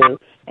going to do,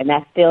 and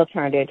that still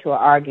turned into an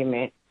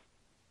argument.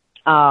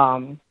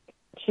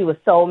 She was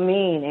so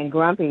mean and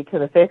grumpy to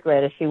the 5th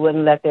graders, she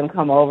wouldn't let them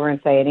come over and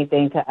say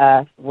anything to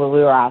us when we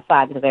were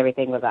outside because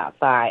everything was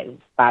outside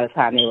by the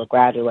time they were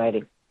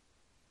graduating.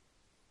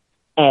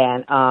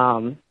 And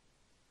I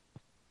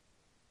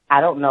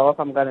don't know if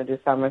I'm going to do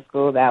summer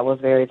school. That was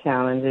very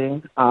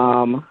challenging.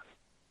 I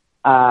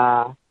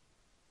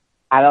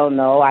don't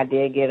know. I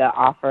did get an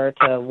offer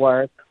to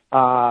work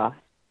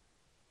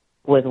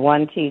with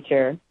one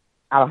teacher.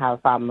 I don't have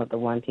a problem with the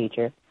one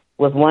teacher.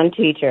 With one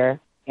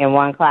teacher in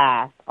one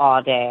class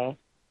all day.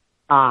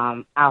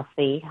 I'll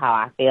see how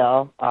I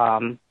feel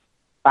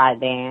by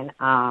then.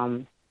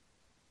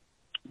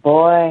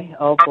 Boy,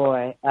 oh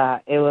boy,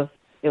 it was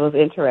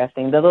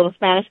interesting. The little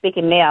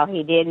Spanish-speaking male,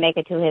 he did make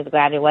it to his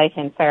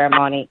graduation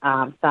ceremony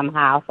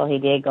somehow, so he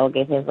did go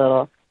get his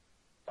little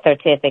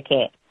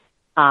certificate.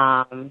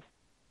 And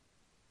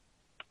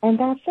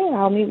that's it.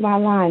 I'll mute my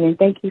line, and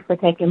thank you for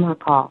taking my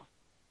call.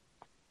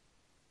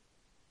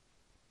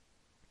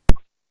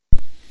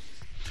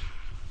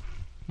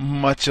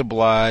 Much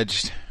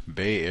obliged,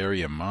 Bay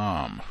Area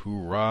mom.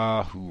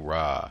 Hoorah,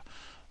 hoorah.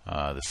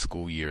 The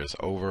school year is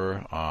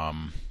over.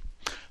 I'm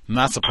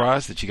not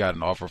surprised that you got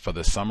an offer for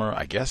this summer.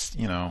 I guess,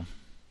 yeah,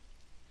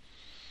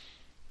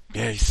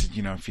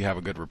 if you have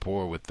a good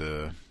rapport with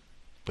the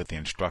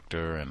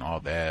instructor and all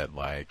that,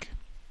 like,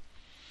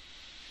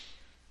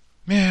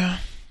 yeah,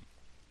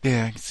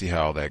 I can see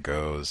how all that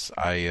goes.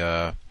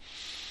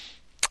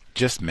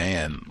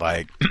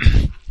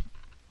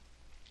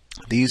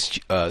 These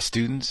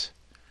students,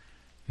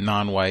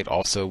 non-white,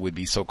 also would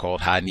be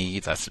so-called high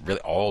needs. That's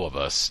really all of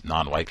us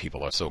non-white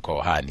people are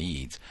so-called high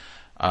needs.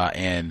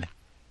 And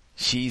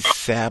She's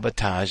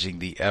sabotaging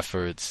the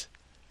efforts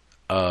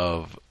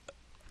of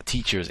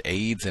teachers,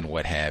 aides, and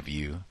what have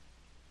you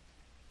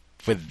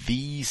for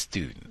these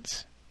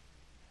students.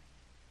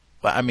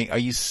 I mean, are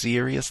you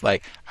serious?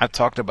 Like, I've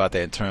talked about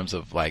that in terms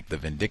of like the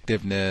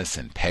vindictiveness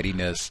and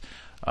pettiness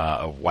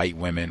of white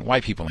women,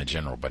 white people in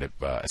general, but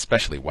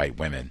especially white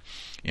women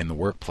in the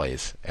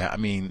workplace. I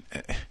mean,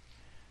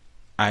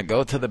 I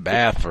go to the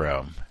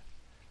bathroom,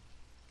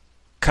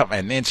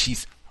 and then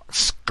she's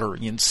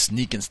scurrying,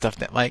 sneaking stuff.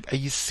 That, like, are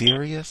you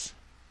serious?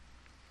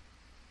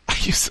 Are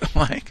you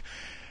like?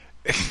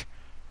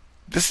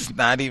 This is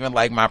not even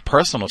like my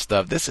personal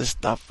stuff. This is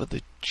stuff for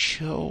the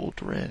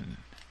children.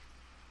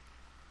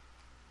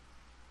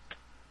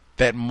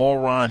 That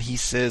moron, he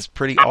says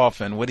pretty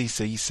often, what he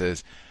say? He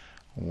says,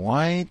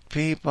 white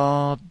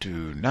people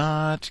do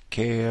not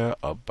care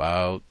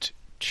about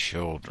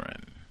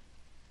children.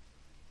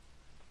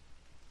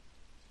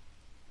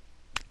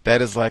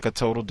 That is like a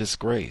total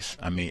disgrace.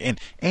 I mean,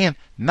 and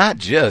not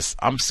just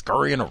I'm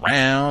scurrying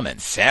around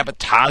and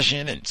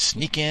sabotaging and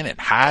sneaking and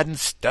hiding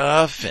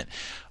stuff. And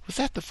was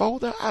that the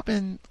folder I've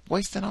been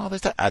wasting all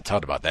this time? I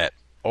talked about that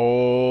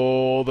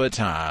all the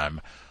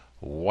time.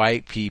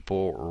 White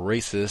people,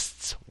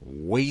 racists,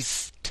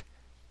 waste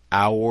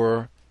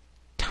our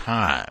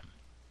time.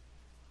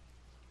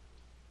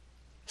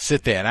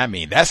 Sit there, and I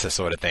mean, that's the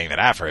sort of thing that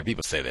I've heard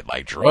people say that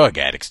like drug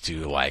addicts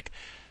do, like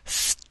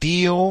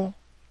steal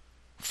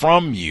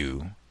from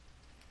you.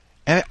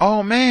 And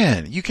oh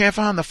man, you can't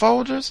find the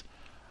folders?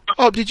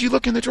 Oh, did you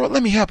look in the drawer?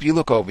 Let me help you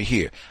look over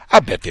here. I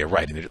bet they're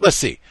right in there. Let's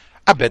see.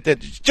 I bet that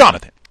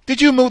Jonathan, did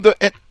you move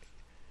the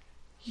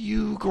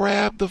you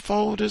grabbed the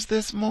folders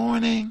this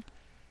morning?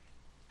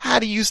 How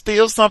do you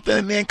steal something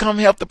and then come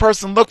help the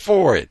person look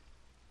for it?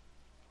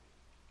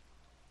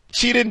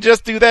 She didn't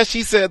just do that.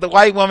 She said the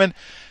white woman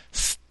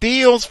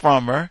steals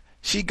from her.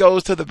 She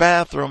goes to the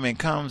bathroom and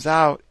comes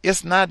out.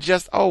 It's not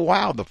just, oh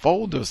wow, the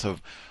folders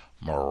have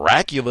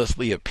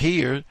miraculously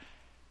appeared.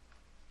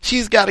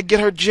 She's got to get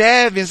her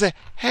jab and say,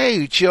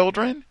 hey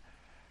children,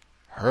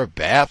 her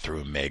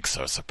bathroom makes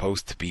are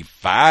supposed to be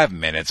 5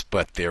 minutes,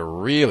 but they're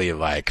really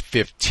like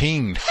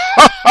 15.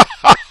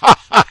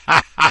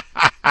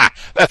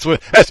 That's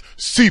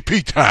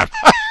CP time.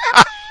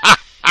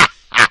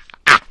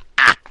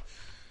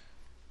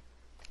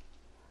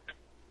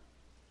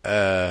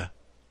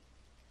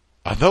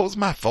 Are those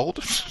my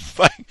folders?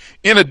 Like,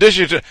 in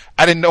addition to,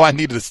 I didn't know I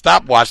needed a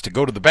stopwatch to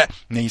go to the back.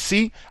 Now you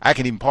see, I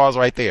can even pause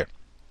right there.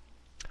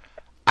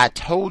 I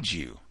told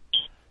you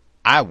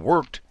I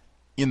worked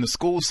in the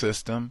school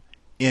system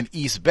in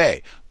East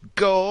Bay.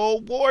 Go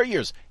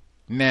Warriors.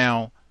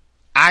 Now,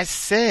 I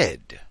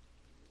said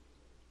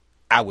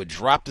I would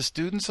drop the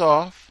students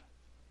off,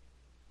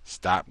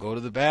 stop, go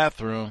to the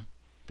bathroom,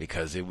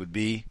 because it would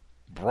be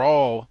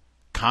brawl,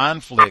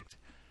 conflict,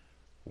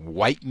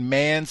 white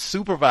man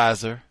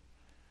supervisor.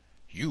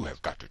 You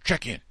have got to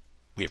check in.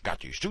 We have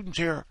got these students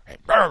here, and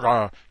you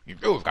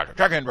have got to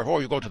check in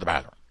before you go to the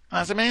bathroom.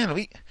 I said, man,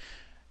 we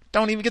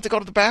don't even get to go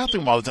to the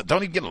bathroom all the time.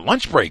 Don't even get a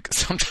lunch break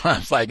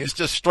sometimes. Like, it's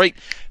just straight,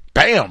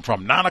 bam,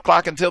 from 9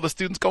 o'clock until the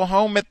students go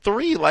home at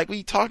 3. Like, what are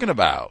you talking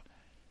about?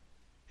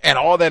 And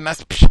all that, and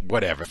that's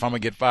whatever. If I'm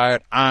going to get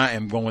fired, I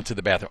am going to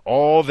the bathroom.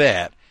 All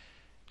that,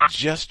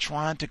 just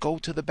trying to go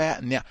to the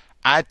bathroom. Now,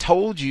 I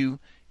told you,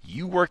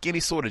 you work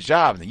any sort of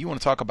job, and you want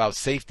to talk about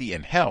safety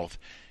and health.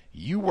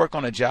 You work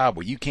on a job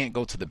where you can't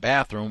go to the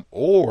bathroom,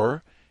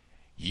 or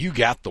you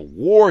got the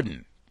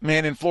warden.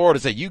 Man in Florida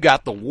said you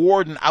got the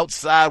warden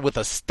outside with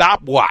a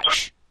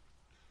stopwatch.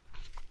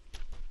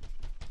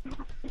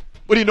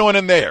 What are you doing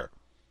in there?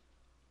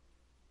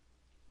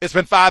 It's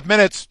been 5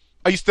 minutes.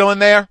 Are you still in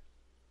there?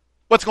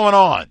 What's going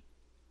on?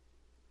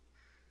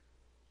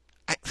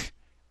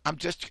 I'm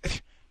just,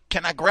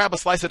 can I grab a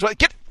slice of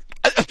toilet?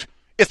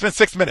 It's been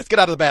 6 minutes. Get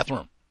out of the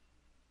bathroom.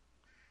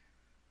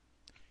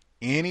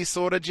 Any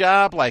sort of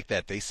job like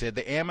that. They said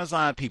the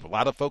Amazon people, a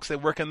lot of folks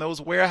that work in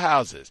those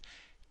warehouses,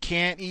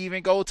 can't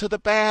even go to the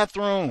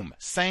bathroom.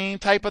 Same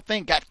type of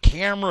thing. Got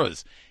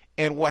cameras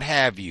and what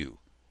have you.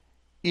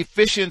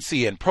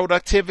 Efficiency and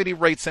productivity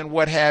rates and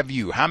what have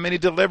you. How many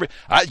delivery?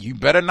 You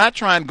better not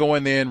try and go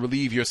in there and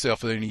relieve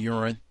yourself of any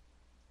urine.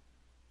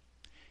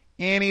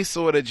 Any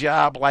sort of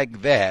job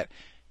like that,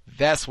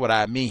 that's what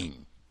I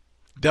mean.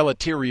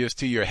 Deleterious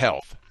to your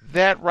health.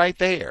 That right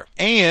there.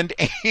 And,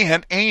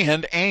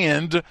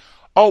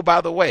 oh,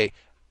 by the way,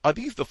 are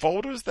these the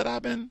folders that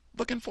I've been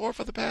looking for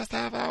the past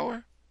half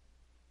hour?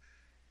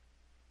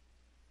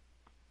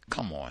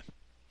 Come on.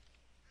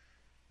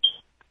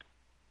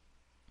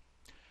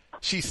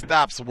 She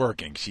stops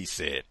working, she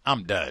said.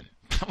 I'm done.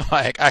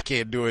 Like, I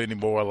can't do it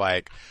anymore.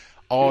 Like,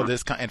 all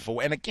this kind of,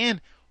 and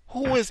again,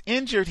 who is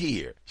injured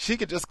here? She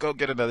could just go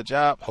get another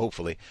job,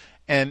 hopefully.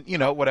 And,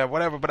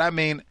 whatever. But I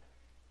mean,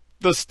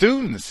 the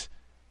students,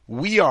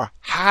 we are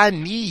high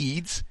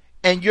needs,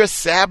 and you're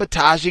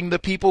sabotaging the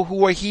people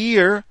who are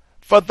here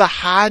for the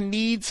high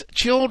needs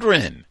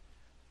children.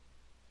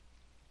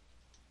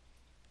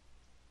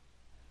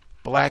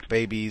 Black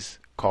babies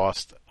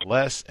cost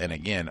less, and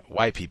again,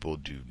 white people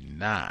do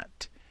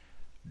not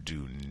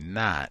do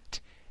not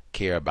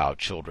care about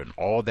children.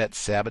 All that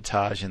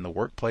sabotage in the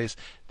workplace,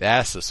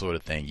 that's the sort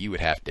of thing you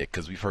would have to,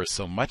 because we've heard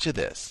so much of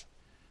this.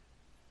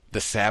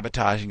 The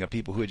sabotaging of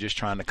people who are just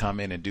trying to come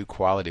in and do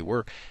quality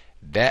work,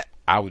 that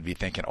I would be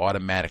thinking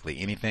automatically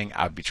anything.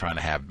 I'd be trying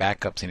to have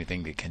backups,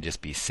 anything that can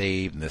just be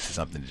saved, and this is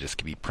something that just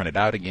can be printed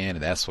out again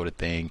and that sort of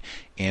thing,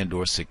 and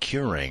or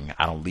securing.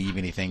 I don't leave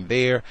anything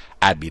there.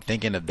 I'd be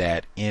thinking of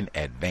that in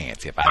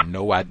advance. If I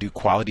know I do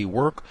quality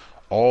work,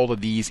 all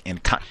of these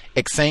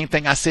same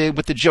thing I said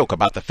with the joke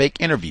about the fake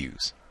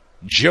interviews.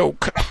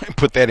 Joke,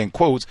 put that in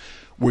quotes,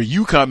 where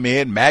you come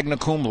in magna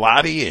cum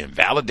laude and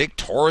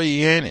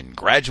valedictorian and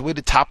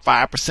graduated top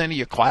 5% of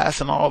your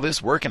class and all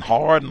this, working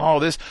hard and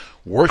all this,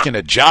 working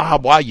a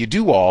job while you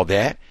do all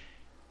that,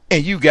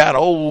 and you got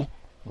old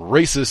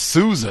racist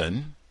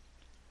Susan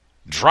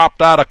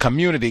dropped out of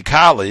community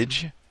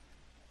college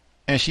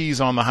and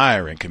she's on the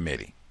hiring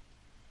committee.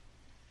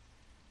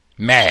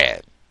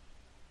 Mad.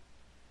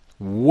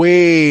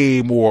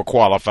 Way more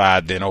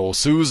qualified than old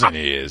Susan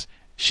is.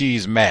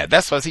 She's mad.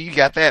 That's why I see you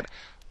got that.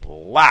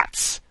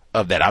 Lots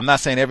of that. I'm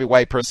not saying every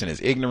white person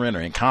is ignorant or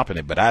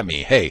incompetent, but I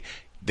mean, hey,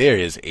 there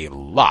is a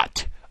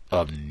lot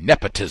of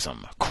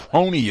nepotism,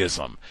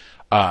 cronyism,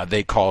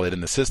 they call it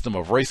in the system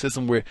of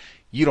racism, where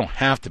you don't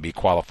have to be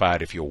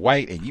qualified if you're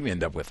white, and you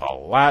end up with a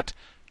lot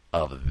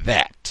of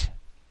that.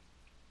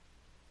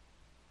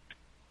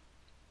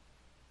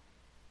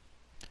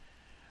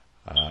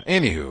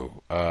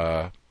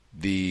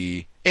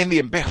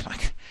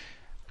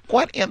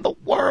 What in the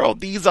world?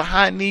 These are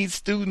high needs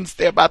students.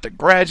 They're about to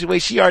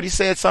graduate. She already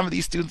said some of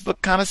these students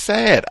look kind of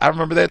sad. I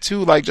remember that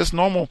too. Like just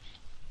normal.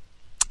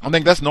 I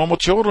think that's normal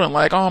children.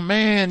 Like, oh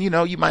man, you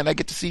might not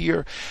get to see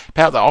your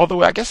pals.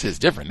 Although I guess it's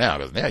different now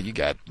because now you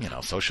got,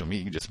 social media.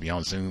 You can just be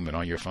on Zoom and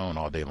on your phone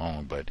all day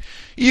long. But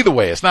either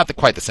way, it's not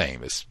quite the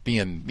same. It's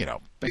being,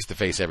 face to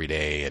face every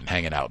day and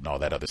hanging out and all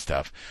that other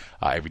stuff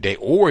every day.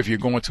 Or if you're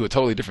going to a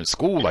totally different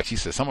school, like she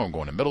said, some of them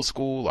going to middle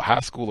school or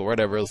high school or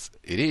whatever else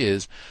it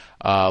is.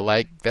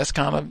 Like that's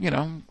kind of,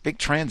 big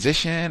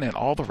transition and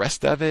all the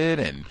rest of it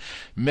and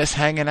miss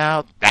hanging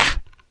out.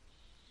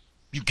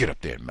 You get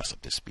up there and mess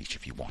up this speech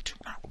if you want to.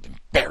 I will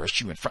embarrass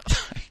you in front.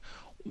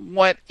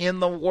 What in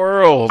the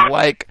world?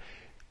 Like,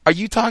 are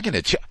you talking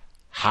to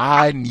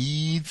high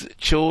needs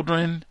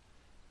children?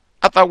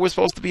 I thought we're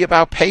supposed to be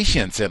about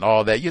patience and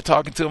all that. You're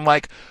talking to them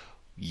like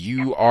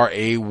you are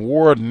a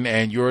warden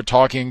and you're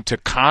talking to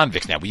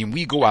convicts. Now, when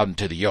we go out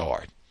into the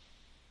yard,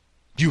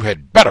 you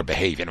had better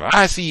behave. And if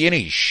I see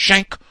any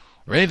shank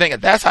or anything,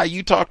 that's how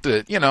you talk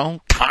to,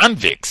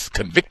 convicts,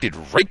 convicted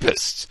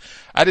rapists.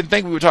 I didn't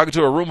think we were talking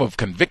to a room of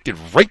convicted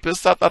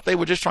rapists. I thought they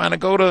were just trying to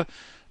go to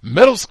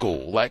middle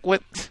school. Like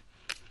what?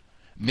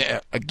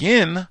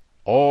 Again,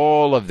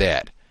 all of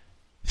that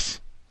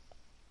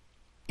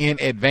in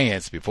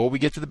advance before we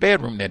get to the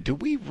bedroom. Now, do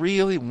we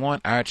really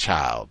want our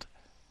child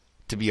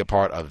to be a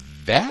part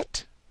of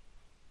that?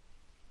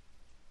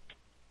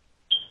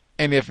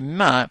 And if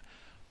not,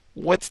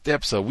 what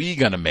steps are we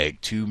going to make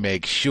to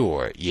make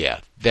sure,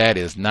 that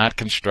is not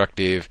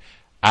constructive?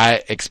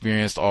 I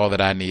experienced all that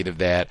I need of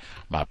that.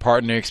 My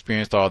partner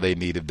experienced all they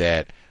need of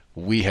that.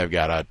 We have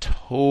got a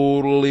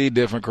totally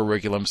different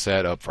curriculum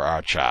set up for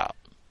our child.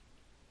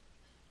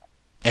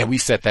 And we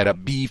set that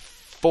up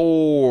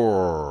before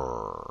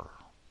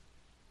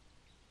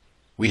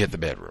we hit the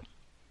bedroom.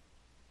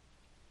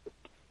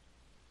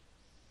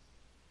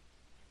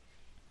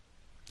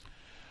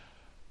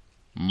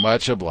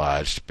 Much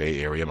obliged,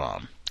 Bay Area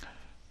Mom.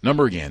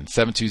 Number again,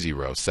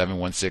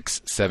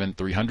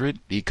 720-716-7300.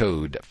 The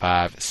code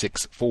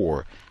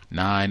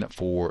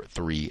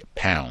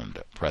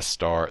 564-943#. Press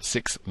star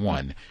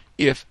 61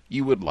 if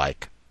you would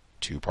like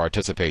to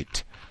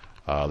participate.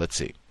 Let's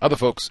see. Other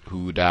folks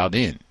who dialed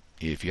in,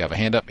 if you have a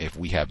hand up, if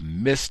we have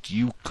missed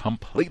you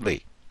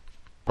completely,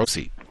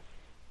 proceed.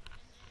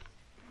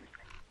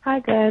 Hi,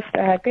 Gus.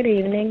 Good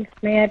evening.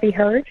 May I be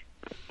heard?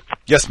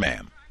 Yes,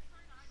 ma'am.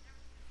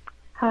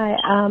 Hi.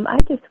 I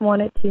just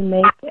wanted to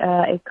make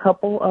a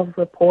couple of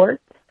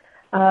reports.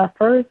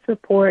 First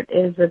report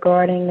is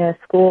regarding a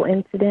school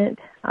incident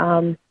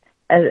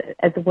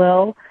as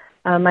well.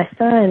 My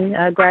son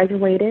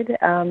graduated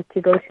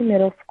to go to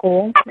middle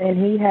school,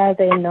 and he has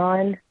a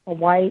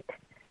non-white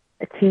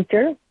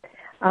teacher.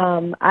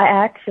 I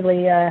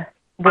actually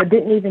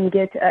didn't even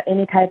get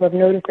any type of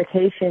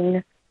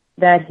notification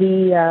that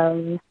he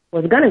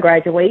was going to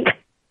graduate,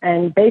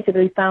 and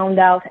basically found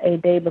out a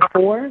day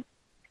before.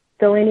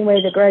 So anyway,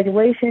 the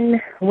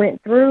graduation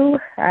went through.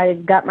 I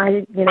got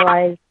my,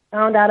 I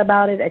found out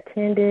about it,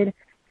 attended,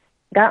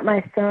 got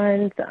my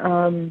son's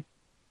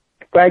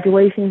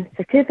graduation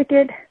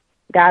certificate,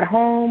 got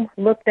home,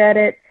 looked at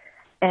it,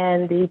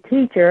 and the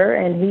teacher,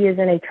 and he is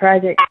in a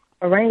tragic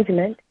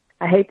arrangement.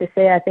 I hate to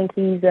say, I think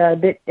he's a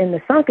bit in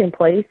the sunken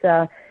place.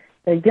 The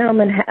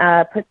gentleman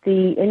put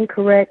the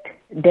incorrect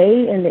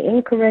day and the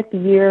incorrect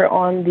year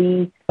on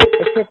the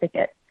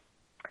certificate.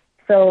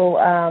 So,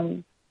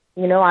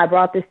 I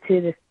brought this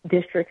to the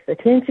district's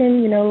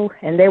attention,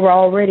 and they were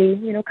already,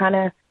 kind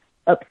of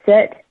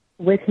upset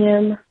with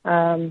him.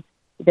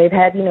 they've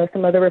had,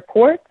 some other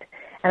reports,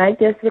 and I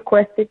just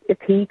requested if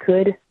he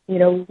could,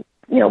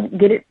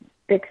 get it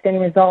fixed and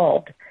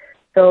resolved.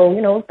 So,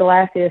 it's the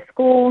last day of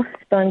school,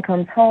 son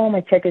comes home,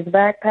 I check his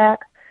backpack,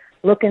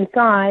 look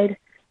inside,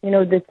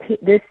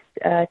 this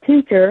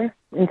teacher,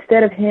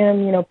 instead of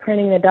him,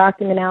 printing the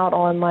document out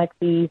on like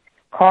the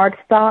card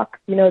stock,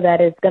 that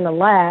is going to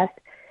last,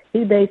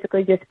 he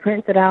basically just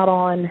prints it out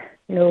on,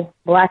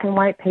 black and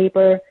white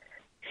paper,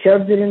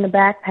 shoves it in the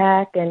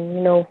backpack,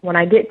 and, when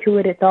I get to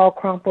it, it's all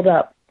crumpled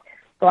up.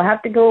 So I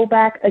have to go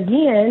back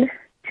again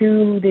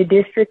to the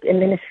district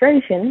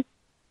administration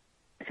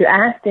to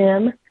ask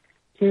them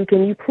to,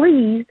 can you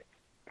please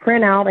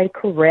print out a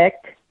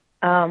correct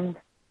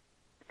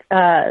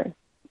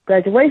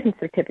graduation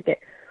certificate,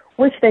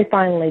 which they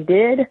finally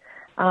did.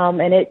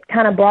 And it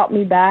kind of brought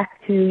me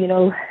back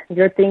to,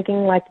 your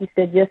thinking, like you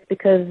said, just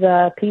because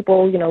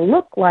people,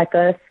 look like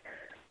us,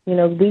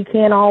 we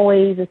can't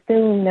always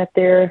assume that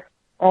they're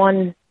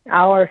on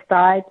our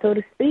side, so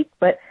to speak.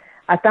 But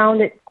I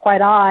found it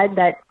quite odd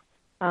that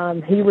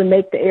he would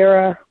make the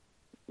error,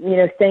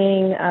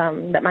 saying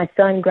that my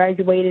son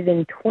graduated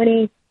in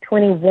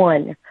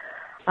 2021.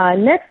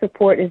 Next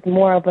report is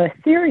more of a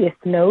serious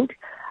note.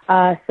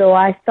 So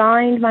I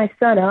signed my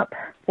son up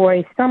for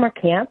a summer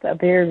camp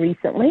very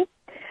recently,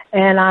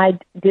 and I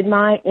did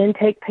my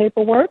intake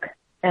paperwork,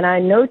 and I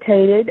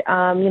notated,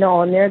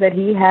 on there that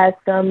he has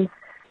some,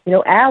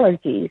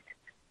 allergies.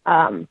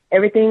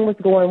 Everything was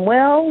going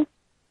well.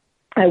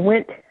 I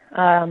went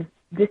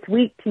this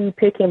week to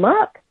pick him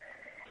up,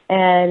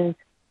 and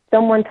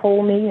someone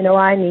told me,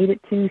 I needed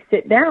to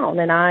sit down,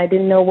 and I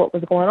didn't know what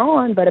was going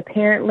on, but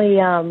apparently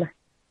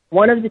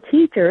one of the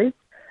teachers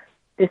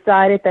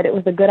decided that it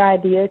was a good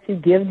idea to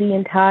give the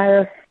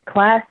entire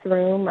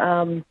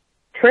classroom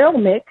trail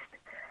mix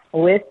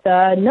with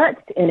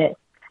nuts in it.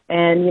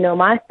 And,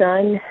 my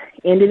son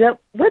ended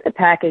up with a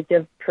package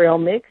of trail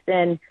mix,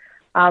 and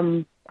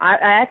I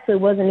actually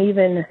wasn't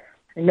even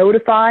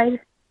notified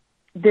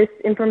this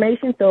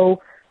information.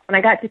 So when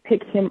I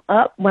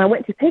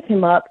went to pick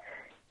him up,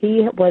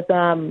 he was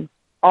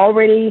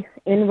already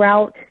en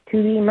route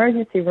to the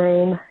emergency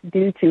room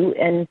due to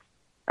an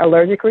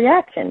allergic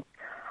reaction.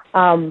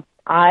 I,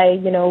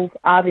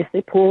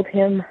 obviously pulled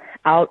him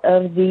out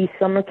of the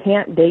summer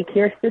camp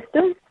daycare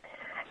system.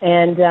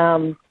 And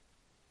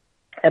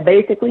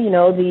basically,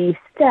 the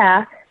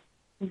staff,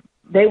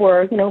 they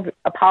were,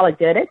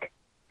 apologetic.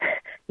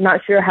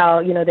 Not sure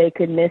how, they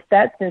could miss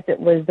that since it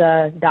was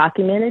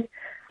documented.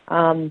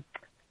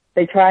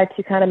 They tried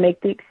to kind of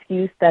make the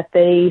excuse that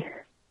they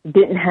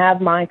didn't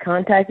have my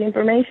contact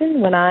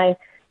information when I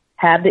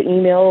have the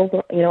emails,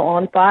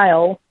 on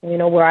file,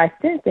 where I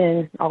sent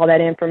in all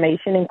that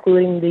information,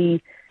 including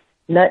the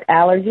nut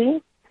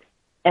allergy.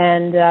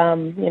 And,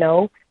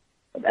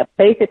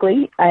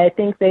 basically, I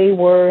think they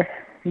were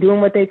doing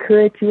what they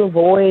could to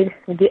avoid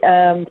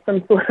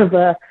some sort of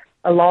a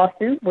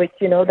lawsuit, which,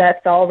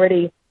 that's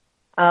already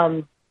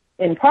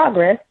in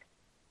progress.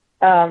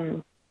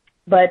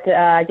 But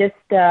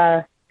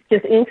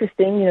just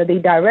interesting, the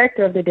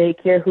director of the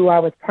daycare, who I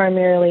was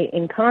primarily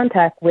in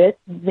contact with,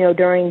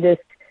 during this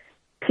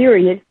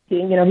period,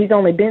 he's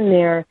only been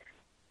there,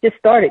 just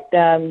started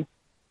June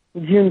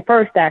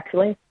 1st,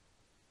 actually.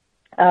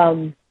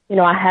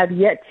 I have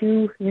yet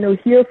to,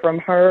 hear from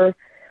her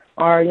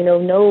or,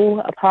 no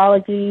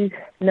apologies,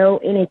 no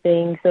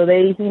anything. So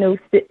they,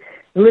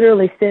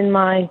 literally send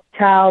my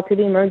child to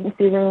the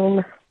emergency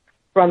room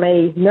from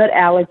a nut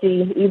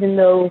allergy, even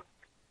though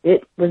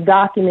it was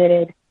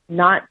documented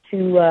not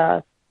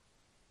to,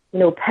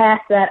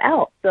 pass that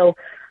out. So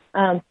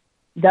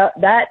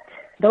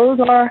those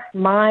are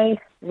my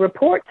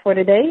reports for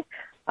today.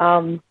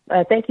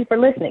 Thank you for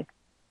listening.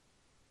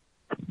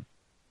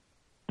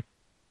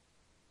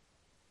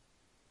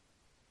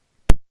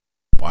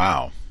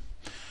 Wow.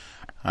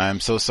 I'm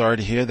so sorry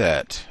to hear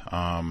that.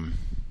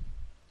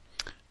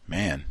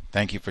 Man,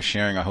 thank you for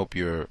sharing. I hope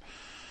your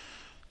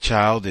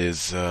child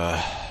is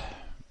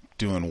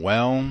doing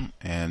well.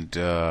 And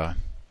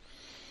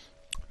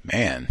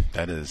man,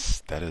 that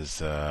is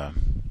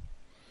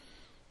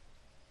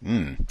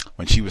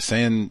when she was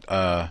saying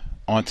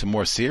on to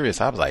more serious,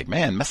 I was like,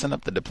 man, messing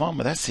up the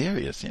diploma, that's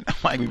serious.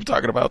 Like we were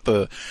talking about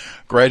the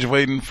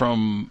graduating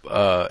from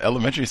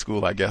elementary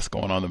school, I guess,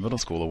 going on to middle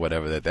school or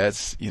whatever,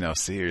 that's,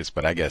 serious.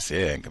 But I guess,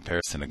 yeah, in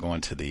comparison to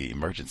going to the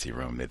emergency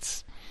room,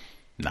 it's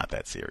not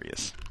that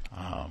serious.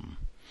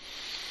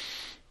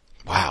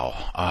 Wow.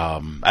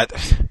 I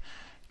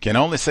can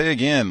only say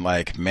again,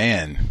 like,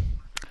 man,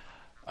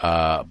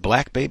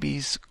 black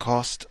babies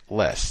cost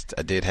less.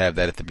 I did have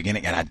that at the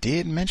beginning, and I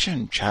did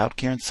mention child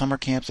care and summer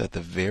camps at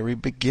the very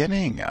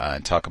beginning,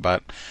 and talk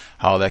about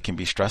how that can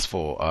be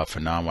stressful for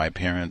non-white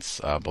parents,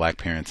 black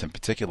parents in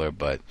particular.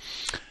 But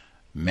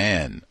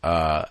man,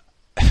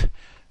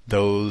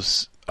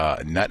 those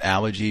nut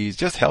allergies,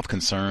 just health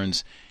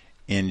concerns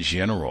in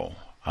general.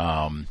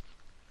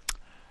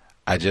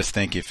 I just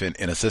think if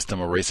in a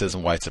system of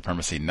racism, white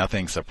supremacy,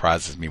 nothing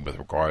surprises me with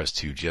regards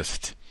to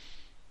just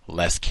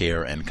less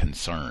care and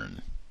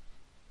concern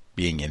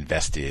being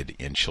invested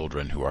in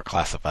children who are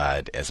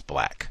classified as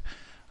black.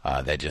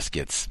 That just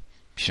gets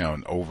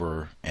shown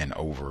over and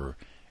over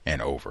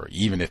and over,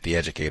 even if the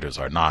educators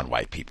are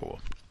non-white people.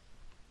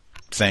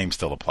 Same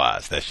still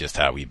applies. That's just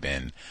how we've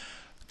been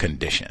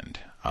conditioned.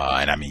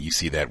 And I mean, you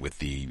see that with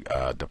the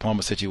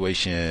diploma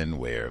situation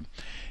where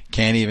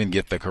can't even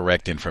get the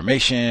correct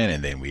information,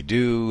 and then we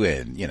do,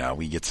 and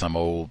we get some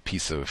old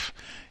piece of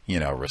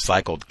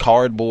recycled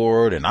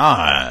cardboard and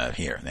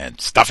here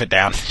and stuff it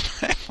down.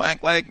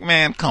 like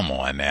man, come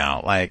on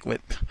now. Like what?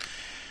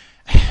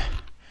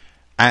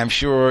 I'm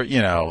sure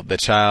the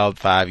child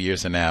 5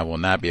 years from now will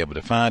not be able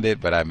to find it,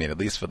 but I mean, at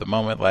least for the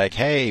moment, like,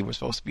 hey, we're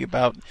supposed to be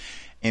about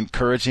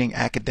encouraging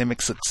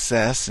academic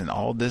success, and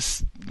all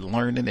this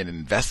learning and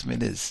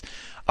investment is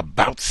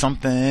about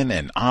something,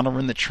 and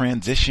honoring the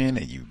transition,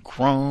 and you've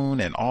grown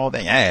and all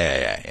that.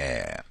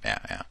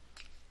 Yeah.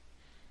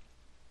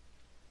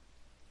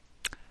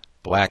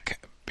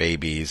 Black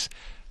babies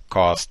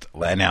cost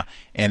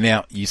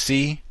now you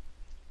see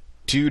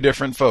two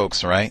different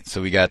folks, right?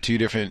 So we got two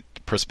different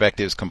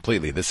perspectives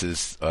completely. This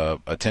is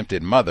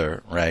attempted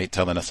mother, right,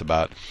 telling us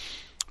about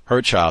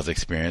her child's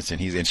experience,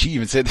 and she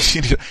even said that she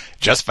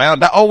just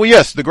found out. Oh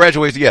yes, the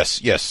graduation.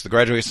 Yes, the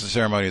graduation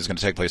ceremony is going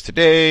to take place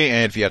today,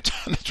 and if you have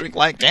time to drink,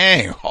 like,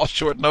 dang, all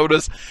short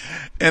notice.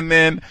 And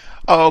then,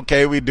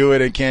 okay, we do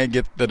it and can't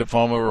get the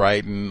diploma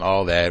right and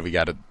all that. We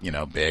got to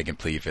beg and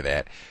plead for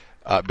that.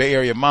 Bay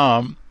Area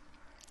mom,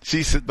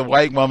 she said, the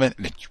white woman,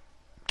 and then you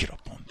get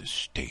up on this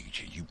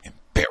stage and you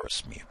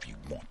embarrass me if you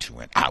want to,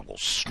 and I will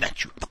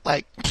snatch you.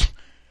 Like,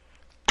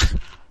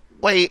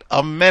 wait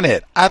a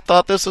minute. I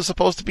thought this was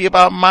supposed to be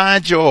about my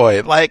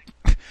joy. Like,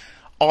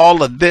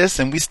 all of this,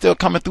 and we still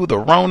coming through the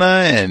Rona,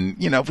 and,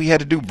 we had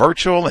to do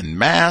virtual and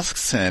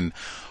masks and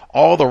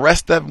all the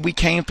rest of it. We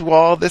came through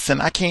all this,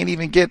 and I can't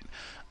even get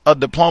a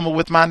diploma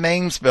with my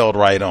name spelled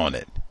right on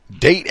it.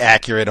 Date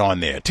accurate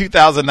on there.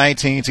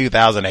 2019,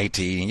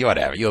 2018,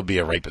 whatever. You'll be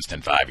a rapist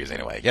in 5 years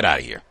anyway. Get out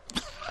of here.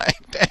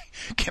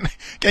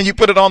 Can you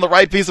put it on the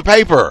right piece of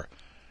paper?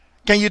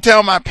 Can you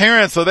tell my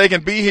parents so they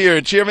can be here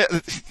and cheer me?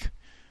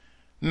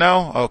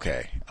 No?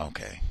 Okay.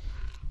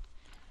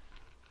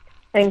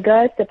 And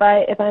Gus, if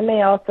I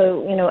may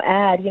also,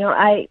 add,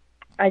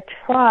 I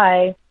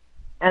try,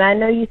 and I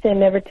know you say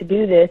never to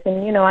do this,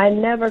 and, I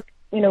never,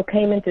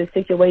 came into a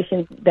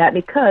situation that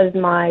because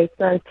my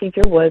son's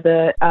teacher was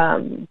a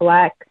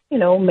black,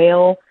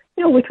 male,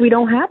 which we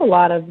don't have a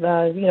lot of,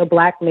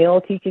 black male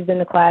teachers in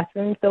the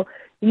classroom. So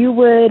you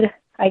would,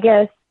 I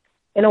guess,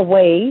 in a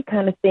way,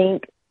 kind of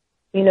think,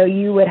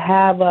 you would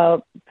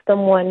have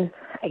someone,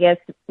 I guess,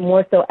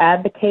 more so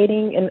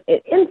advocating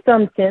in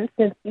some sense,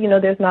 since,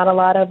 there's not a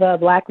lot of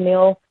black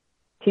male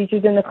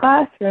teachers in the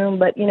classroom.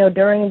 But,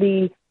 during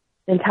the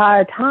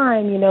entire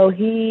time,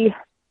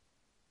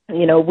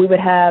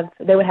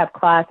 they would have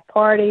class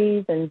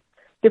parties and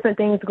different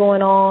things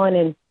going on.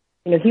 And,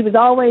 he was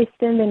always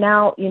sending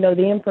out,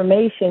 the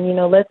information,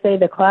 let's say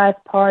the class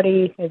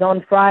party is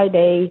on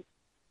Friday,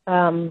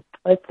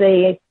 let's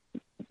say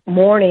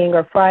morning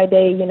or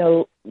Friday,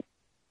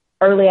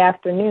 early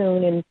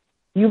afternoon, and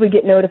you would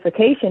get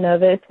notification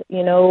of it,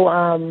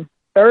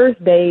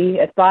 Thursday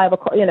at 5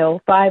 o'clock,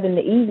 5 in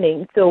the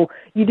evening. So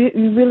you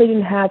really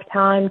didn't have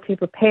time to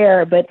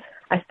prepare. But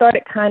I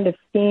started kind of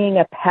seeing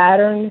a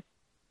pattern,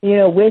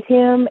 with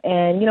him.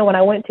 And, when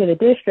I went to the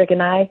district,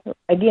 and I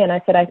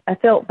said I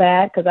felt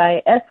bad because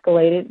I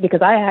escalated,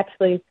 because I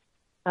actually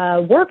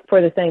worked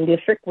for the same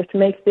district, which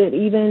makes it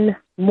even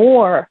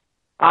more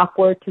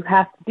awkward to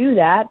have to do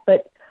that.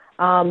 But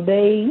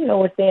they,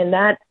 were saying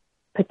that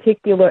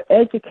particular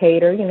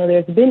educator,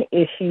 there's been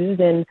issues,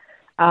 and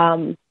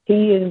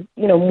he is,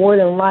 more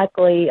than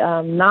likely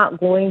not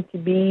going to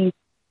be,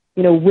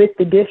 with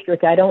the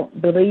district. I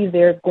don't believe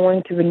they're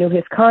going to renew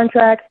his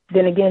contract.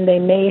 Then again, they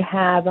may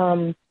have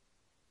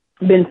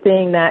been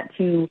saying that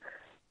to,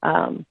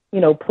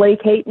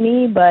 placate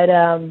me. But,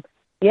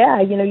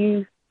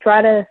 you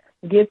try to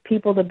give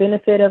people the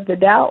benefit of the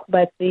doubt,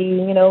 but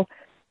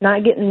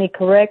not getting the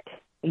correct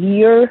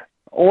year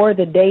or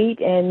the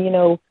date. And,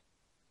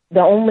 the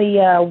only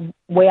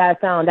way I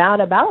found out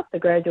about the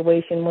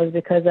graduation was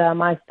because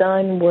my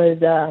son was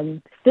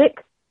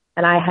sick,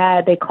 and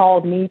they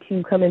called me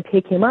to come and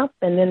pick him up.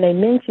 And then they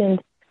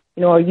mentioned,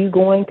 are you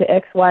going to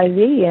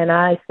XYZ? And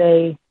I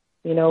say,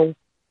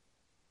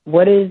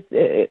 what is,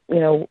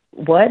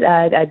 what?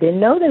 I didn't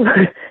know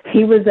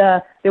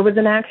there was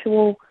an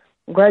actual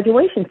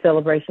graduation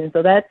celebration.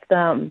 So that's,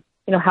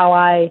 how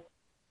I,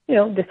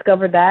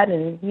 discovered that.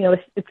 And,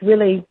 it's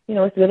really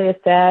a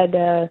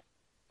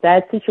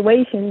sad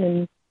situation.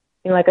 And,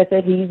 like I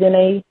said, he's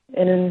in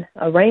an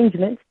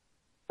arrangement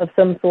of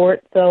some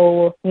sort.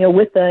 So,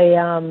 with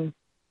I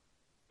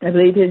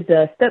believe his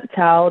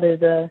stepchild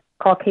is a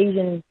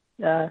Caucasian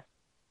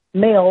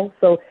male.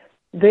 So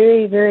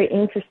very, very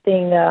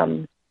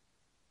interesting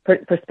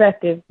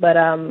perspective. But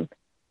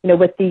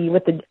with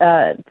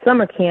the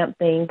summer camp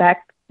thing,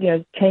 back,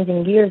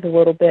 changing gears a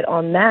little bit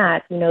on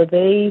that,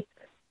 they,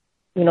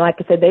 like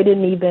I said, they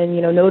didn't even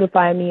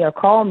notify me or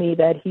call me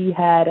that he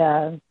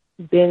had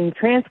been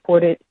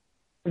transported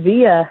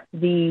via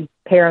the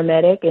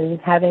paramedic and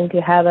having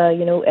to have a,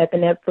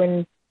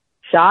 epinephrine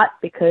shot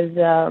because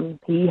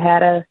he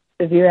had a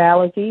severe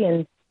allergy.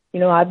 And,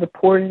 I've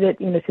reported it,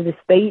 to the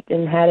state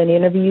and had an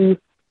interview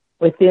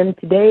with them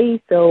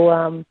today.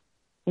 So,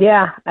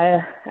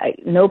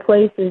 no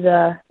place is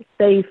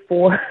safe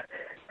for,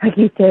 like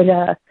you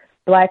said,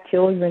 Black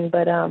children.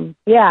 But,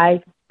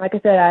 like I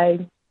said,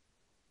 I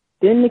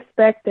didn't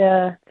expect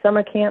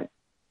summer camp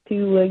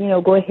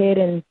to, go ahead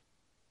and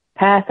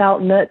pass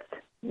out nuts,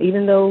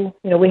 even though,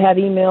 we have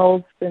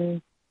emails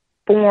and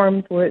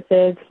forms where it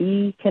says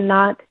he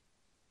cannot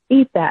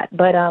eat that.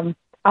 But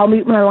I'll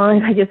mute my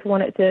line. I just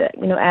wanted to,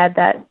 add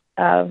that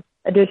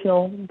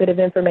additional bit of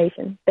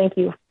information. Thank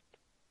you.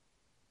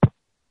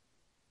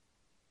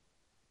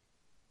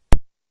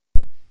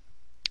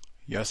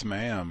 Yes,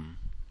 ma'am.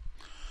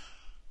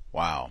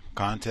 Wow.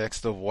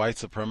 Context of white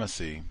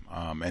supremacy.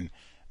 And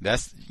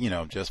that's,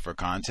 just for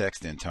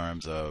context in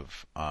terms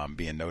of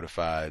being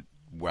notified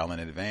well in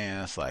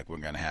advance, like we're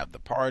going to have the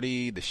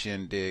party, the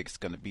shindig's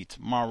going to be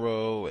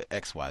tomorrow at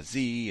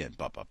XYZ and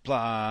blah, blah,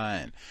 blah,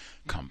 and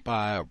come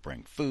by or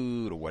bring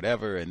food or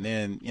whatever. And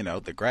then,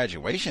 the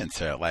graduation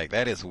ceremony, like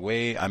that is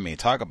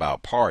talk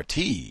about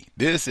party.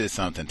 This is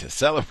something to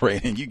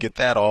celebrate, and you get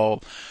that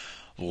all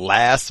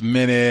last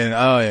minute.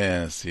 Oh,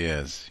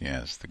 yes,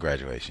 the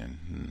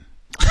graduation.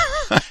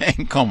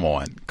 Come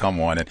on.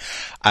 And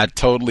I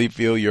totally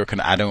feel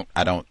I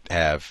don't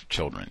have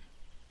children.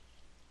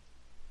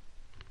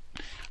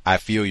 I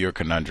feel your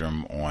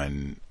conundrum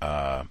on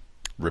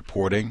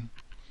reporting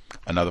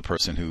another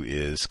person who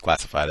is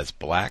classified as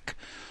Black.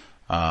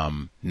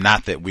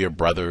 Not that we are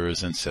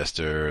brothers and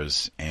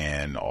sisters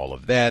and all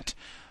of that,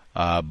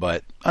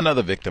 but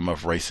another victim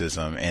of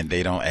racism. And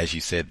they don't, as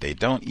you said, they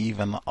don't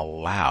even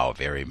allow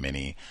very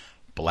many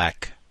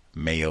Black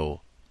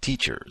male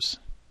teachers.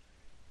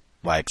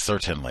 Like,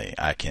 certainly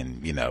I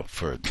can,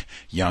 for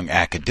young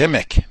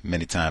academic,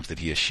 many times that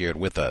he has shared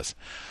with us.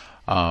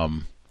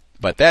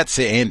 But that's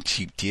it. And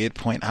she did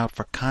point out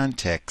for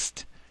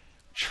context,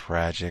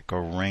 tragic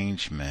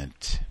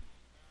arrangement.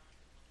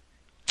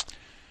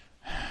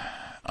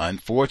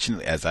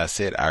 Unfortunately, as I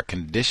said, our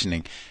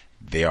conditioning,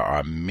 there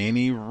are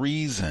many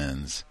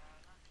reasons,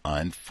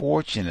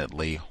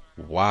 unfortunately,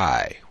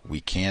 why we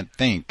can't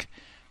think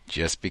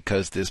just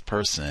because this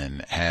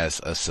person has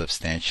a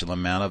substantial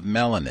amount of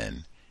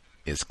melanin,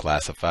 is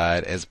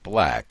classified as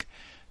Black.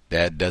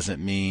 That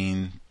doesn't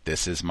mean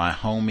this is my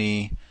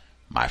homie,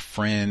 my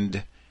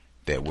friend,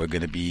 that we're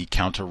going to be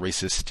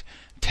counter-racist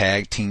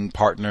tag team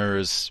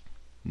partners.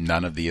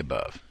 None of the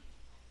above.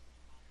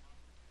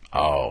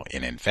 Oh,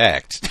 and in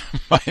fact,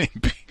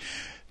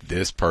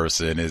 this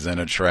person is in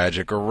a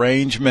tragic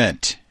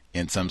arrangement,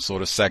 in some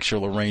sort of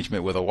sexual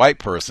arrangement with a white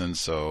person.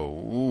 So,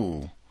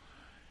 ooh.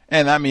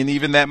 And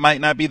even that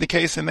might not be the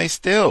case, and they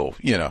still,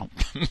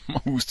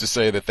 who's to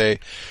say that they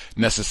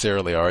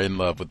necessarily are in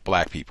love with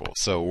Black people?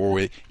 So,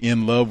 or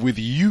in love with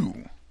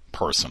you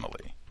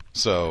personally.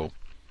 So,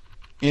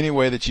 any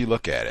way that you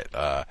look at it,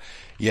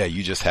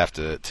 you just have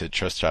to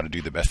try to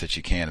do the best that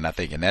you can. And I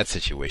think in that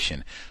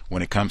situation,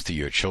 when it comes to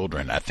your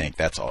children, I think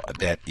that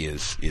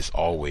is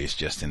always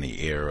just in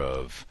the air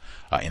of,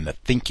 in the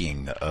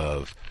thinking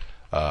of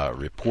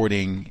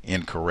reporting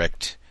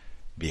incorrect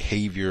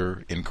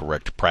behavior,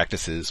 incorrect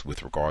practices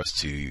with regards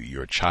to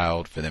your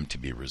child for them to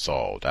be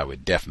resolved. I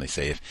would definitely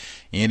say if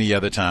any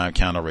other time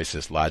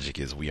counter-racist logic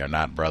is we are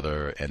not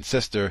brother and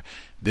sister,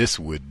 this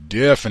would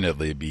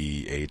definitely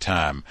be a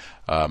time.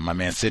 My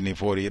man Sidney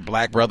 40,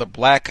 black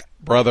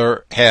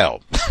brother,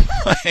 hell.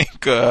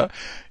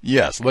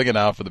 Yes, looking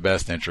out for the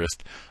best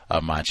interest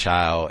of my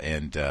child.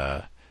 And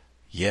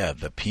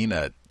the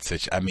peanut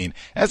situation.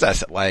 As I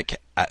said,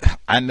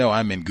 I know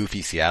I'm in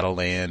goofy Seattle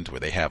land where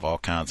they have all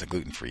kinds of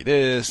gluten-free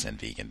this and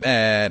vegan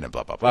that and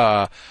blah, blah,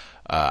 blah.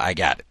 I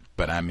got it.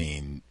 But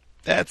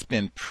that's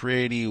been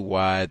pretty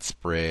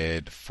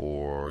widespread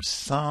for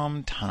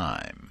some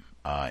time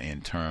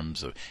in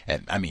terms of,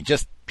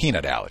 just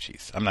peanut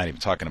allergies. I'm not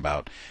even talking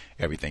about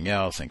everything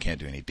else and can't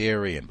do any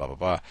dairy and blah,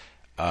 blah,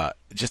 blah.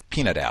 Just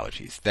peanut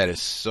allergies. That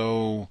is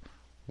so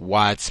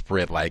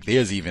widespread. Like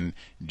there's even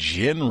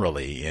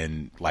generally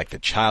in the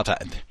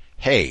childhood,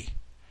 hey,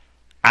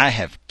 I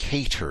have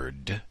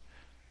catered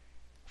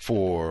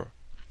for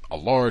a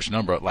large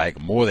number,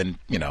 more than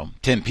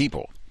 10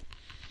 people.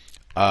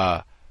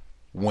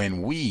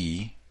 When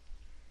we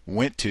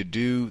went to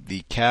do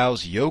the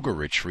COWS yoga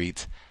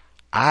retreats,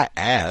 I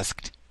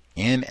asked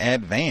in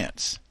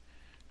advance,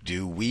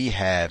 do we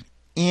have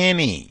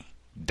any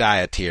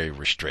dietary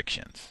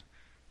restrictions?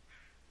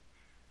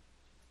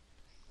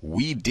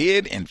 We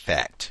did, in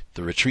fact.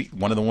 The retreat,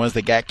 one of the ones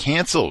that got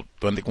canceled,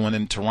 the one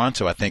in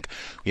Toronto, I think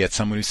we had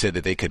someone who said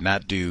that they could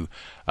not do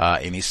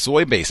any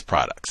soy-based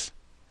products.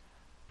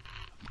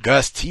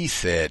 Gus T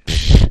said,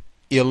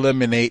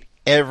 eliminate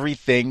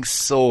everything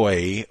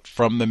soy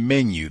from the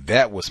menu.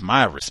 That was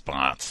my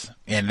response.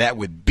 And that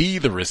would be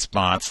the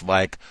response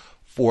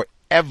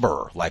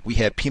forever. We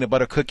had peanut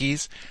butter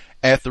cookies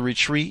at the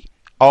retreat.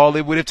 All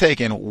it would have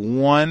taken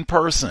one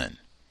person.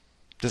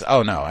 Just,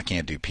 oh no, I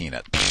can't do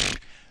peanut.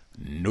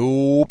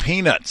 no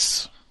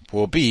peanuts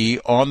will be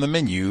on the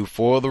menu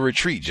for the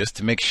retreat, just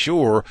to make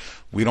sure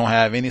we don't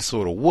have any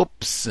sort of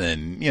whoops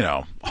and,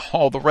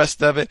 all the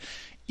rest of it.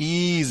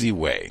 Easy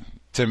way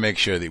to make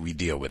sure that we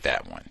deal with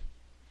that one.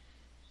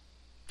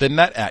 The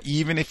nut,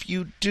 even if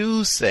you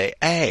do say,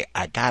 hey,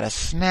 I got a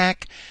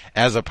snack,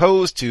 as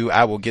opposed to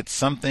I will get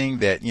something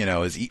that,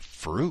 is eat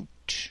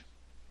fruit.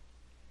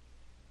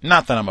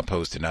 Not that I'm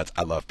opposed to nuts.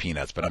 I love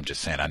peanuts, but I'm just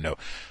saying I know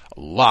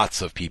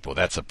lots of people.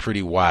 That's a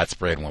pretty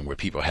widespread one where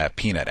people have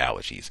peanut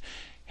allergies.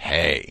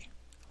 Hey,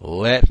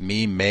 let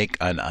me make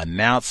an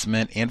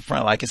announcement in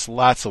front. Like, it's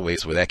lots of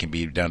ways where that can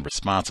be done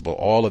responsible.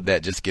 All of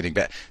that just getting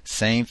back.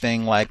 Same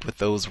thing like with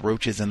those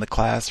roaches in the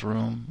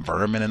classroom,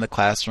 vermin in the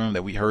classroom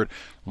that we heard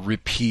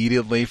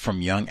repeatedly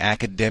from young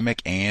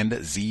academic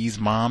and Z's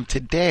mom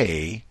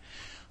today.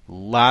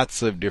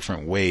 Lots of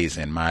different ways,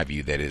 in my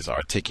view, that is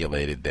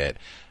articulated that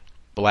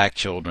black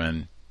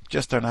children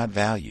just are not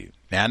valued.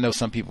 Now, I know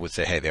some people would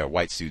say, hey, there are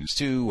white students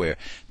too, where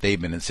they've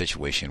been in a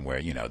situation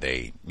where,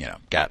 they,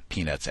 got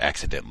peanuts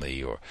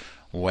accidentally or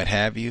what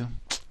have you.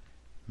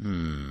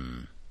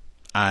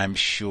 I'm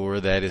sure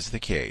that is the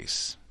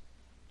case.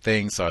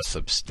 Things are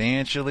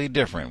substantially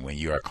different when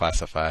you are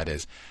classified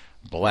as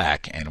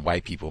black and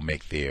white people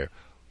make their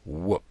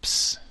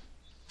whoops.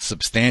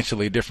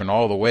 Substantially different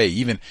all the way.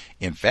 Even,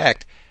 in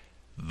fact,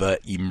 the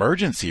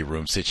emergency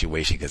room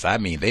situation, because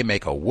they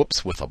make a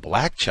whoops with a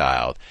black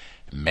child.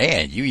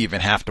 Man, you even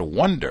have to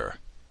wonder,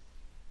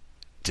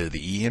 did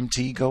the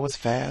EMT go as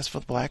fast for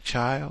the black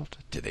child?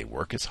 Did they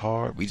work as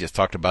hard? We just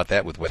talked about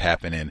that with what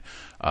happened in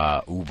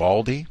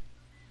Uvalde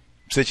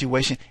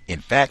situation.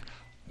 In fact,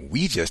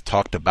 we just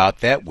talked about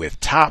that with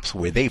TOPS,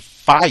 where they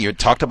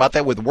talked about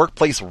that with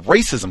workplace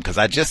racism, because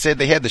I just said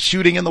they had the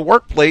shooting in the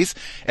workplace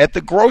at the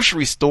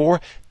grocery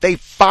store. They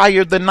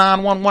fired the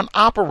 911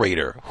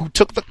 operator who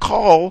took the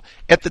call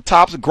at the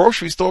TOPS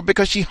grocery store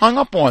because she hung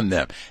up on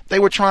them. They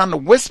were trying to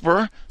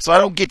whisper so I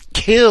don't get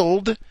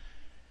killed.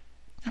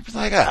 I was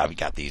like, we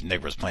got these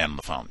niggers playing on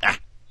the phone.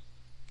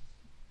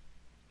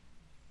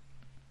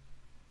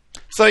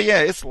 So yeah,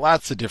 it's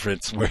lots of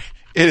difference where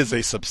it is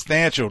a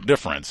substantial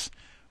difference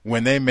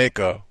when they make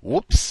a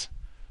whoops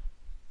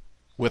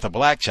with a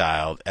black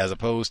child as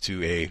opposed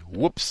to a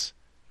whoops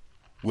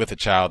with a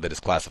child that is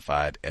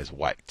classified as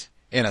white.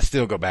 And I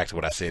still go back to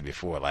what I said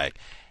before, like,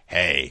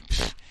 hey,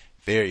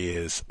 there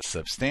is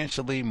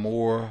substantially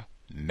more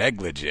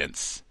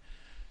negligence,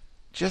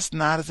 just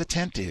not as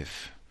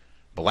attentive.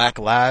 Black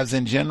lives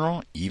in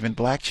general, even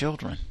black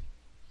children.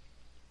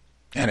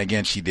 And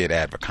again, she did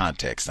add for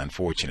context,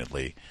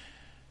 unfortunately.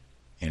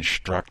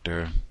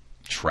 Instructor,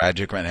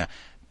 tragic right now.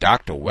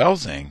 Dr.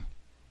 Welsing,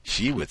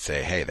 she would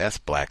say, hey, that's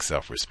black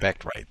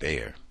self-respect right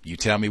there. You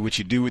tell me what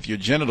you do with your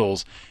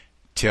genitals,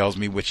 tells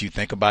me what you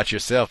think about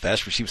yourself.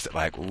 That's what she was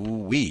like,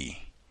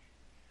 ooh-wee.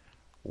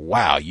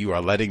 Wow, you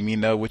are letting me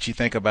know what you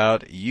think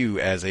about you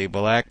as a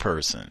black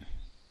person.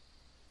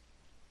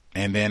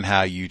 And then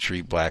how you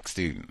treat black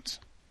students.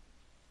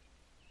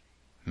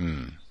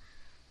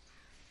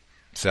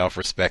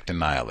 Self-respect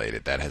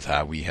annihilated. That is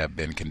how we have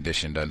been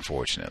conditioned,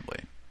 unfortunately.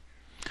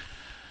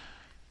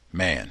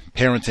 Man,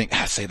 parenting,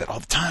 I say that all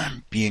the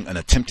time. Being an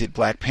attempted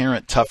black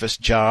parent, toughest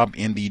job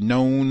in the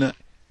known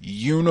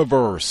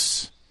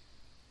universe.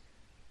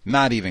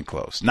 Not even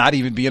close. Not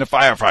even being a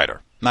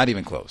firefighter. Not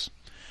even close.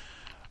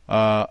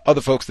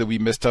 Other folks that we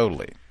miss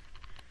totally.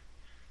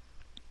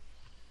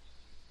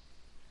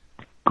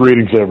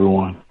 Greetings,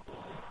 everyone.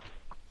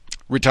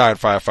 Retired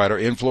firefighter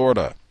in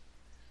Florida.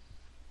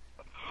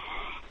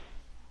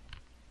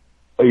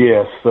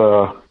 Yes,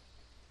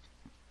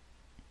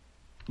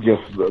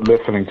 just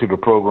listening to the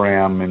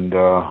program, and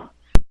the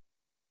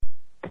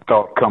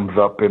thought comes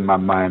up in my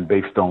mind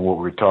based on what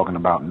we're talking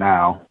about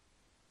now.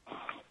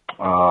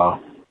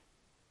 Kind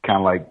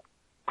of like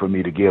for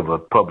me to give a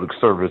public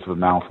service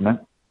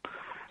announcement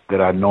that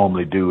I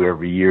normally do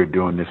every year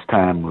during this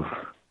time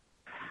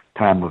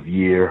of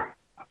year.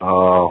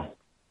 Children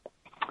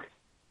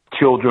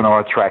are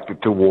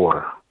attracted to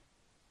water.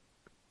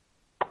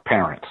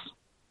 Parents.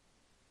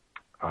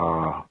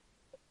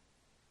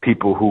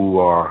 People who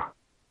are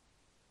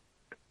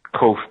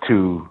close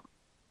to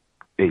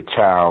a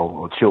child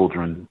or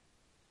children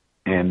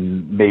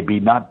and maybe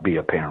not be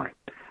a parent,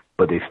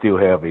 but they still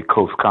have a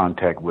close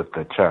contact with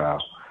the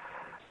child.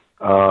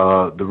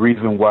 The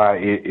reason why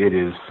it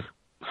is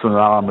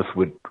synonymous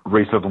with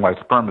racism, white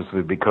supremacy,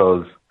 is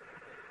because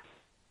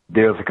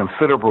there's a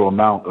considerable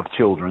amount of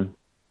children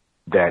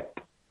that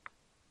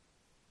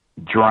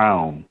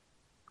drown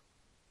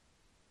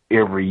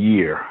every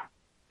year.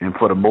 And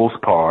for the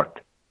most part,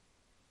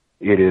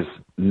 it is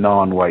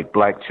non-white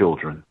black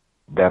children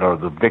that are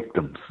the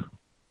victims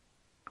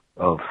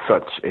of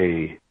such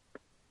a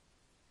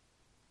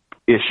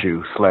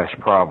issue /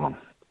 problem,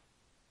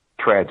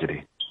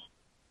 tragedy.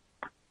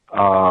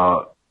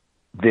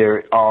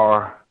 There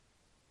are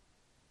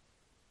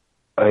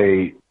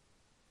a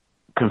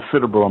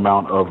considerable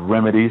amount of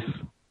remedies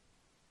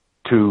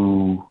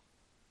to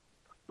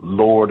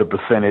lower the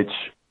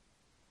percentage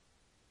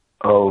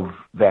of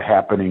that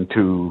happening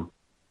to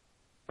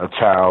a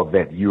child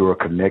that you are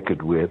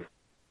connected with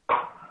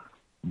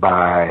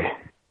by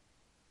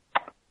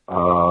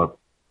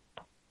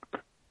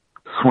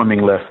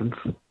swimming lessons,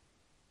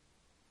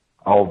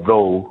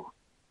 although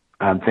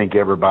I think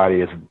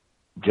everybody is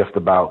just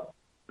about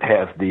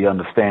has the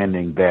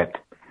understanding that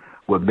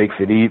what makes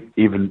it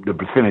even the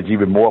percentage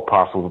even more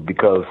possible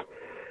because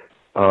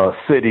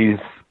cities,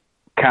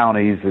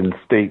 counties, and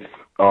states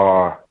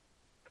are,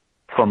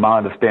 from my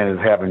understanding,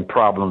 having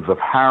problems of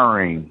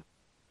hiring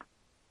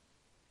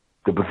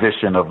the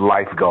position of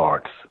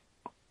lifeguards.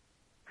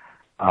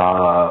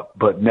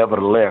 But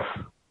nevertheless,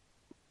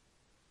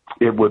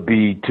 it would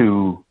be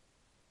to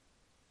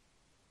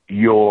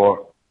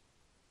your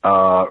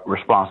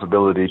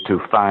responsibility to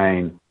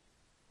find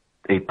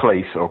a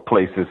place or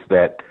places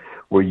that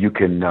where you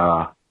can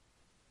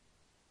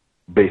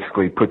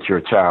basically put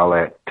your child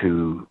at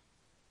to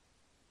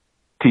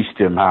teach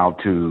them how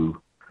to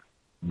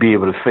be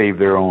able to save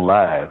their own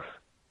lives.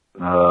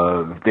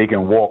 If they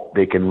can walk,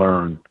 they can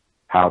learn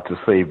how to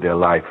save their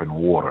life in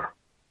water.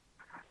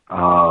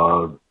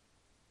 And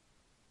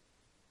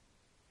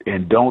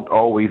don't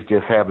always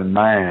just have in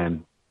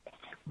mind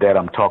that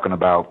I'm talking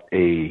about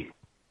a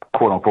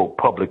quote-unquote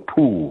public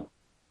pool.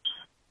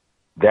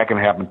 That can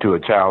happen to a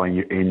child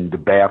in the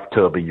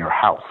bathtub in your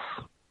house,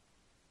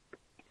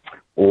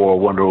 or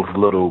one of those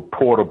little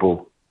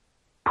portable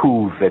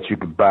pools that you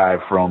could buy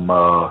from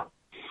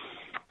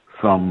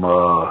some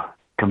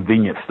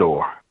convenience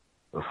store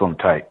of some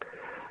type.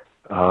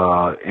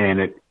 And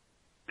it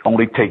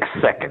only takes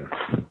seconds.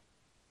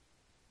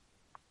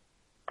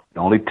 It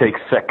only takes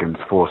seconds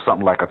for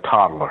something like a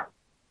toddler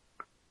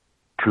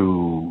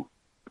to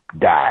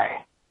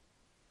die.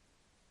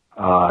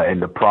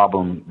 And the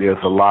problem,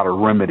 there's a lot of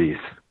remedies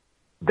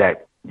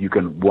that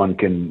one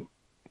can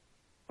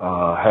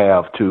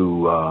have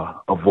to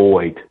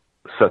avoid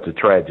such a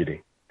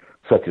tragedy,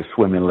 such as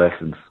swimming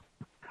lessons.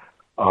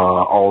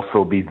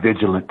 Also be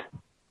vigilant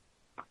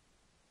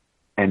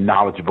and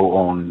knowledgeable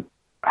on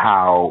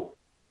how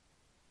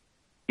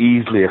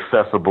easily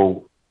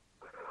accessible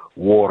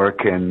water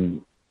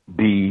can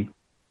be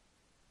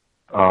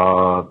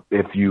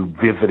if you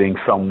visiting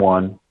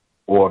someone,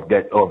 or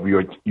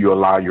if you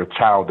allow your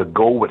child to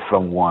go with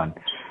someone,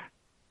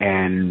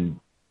 and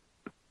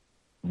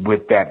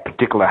with that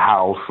particular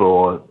house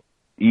or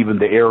even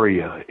the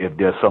area, if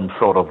there's some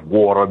sort of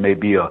water,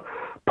 maybe a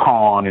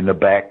pond in the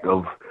back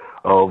of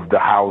the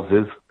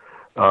houses,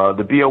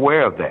 to be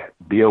aware of that.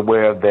 Be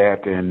aware of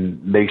that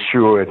and make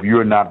sure if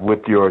you're not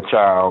with your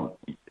child,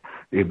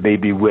 it may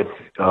be with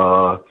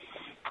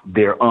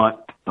their aunt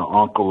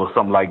or uncle or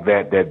something like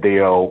that,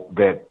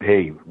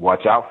 hey,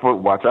 watch out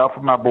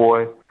for my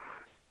boy,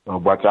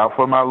 watch out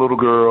for my little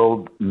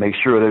girl, make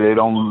sure that they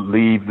don't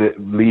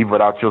leave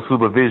without your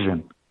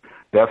supervision,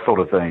 that sort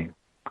of thing.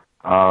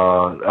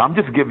 I'm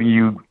just giving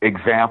you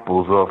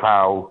examples of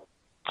how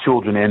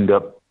children end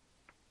up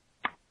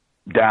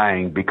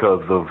dying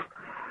because of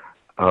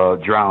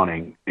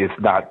drowning. It's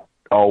not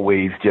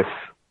always just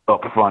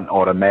upfront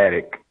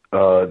automatic.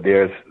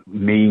 There's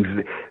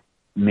means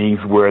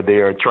where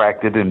they're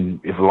attracted, and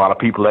there's a lot of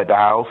people at the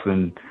house,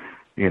 and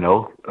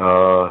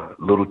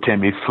little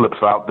Timmy slips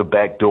out the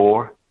back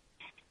door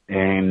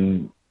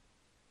and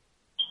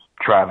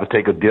tries to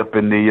take a dip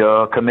in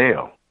the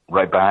canal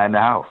right behind the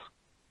house,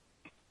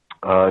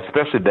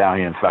 especially down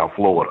here in South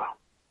Florida.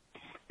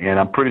 And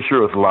I'm pretty sure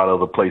there's a lot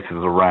of other places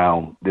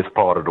around this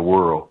part of the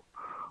world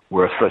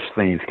where such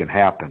things can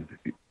happen.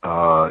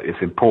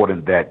 It's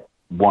important that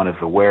one is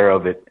aware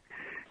of it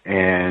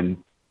and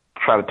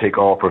try to take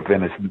all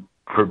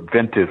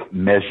preventive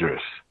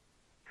measures,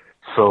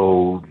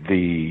 so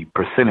the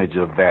percentage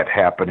of that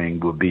happening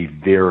will be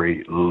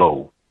very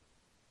low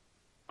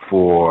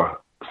for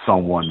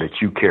someone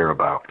that you care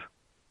about.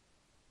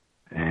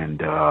 And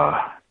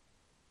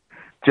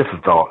just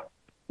a thought,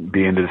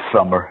 being this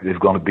summer, it's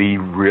going to be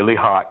really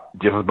hot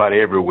just about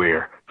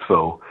everywhere,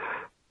 so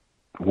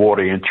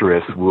water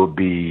interest will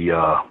be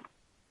on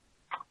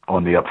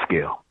the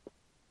upscale.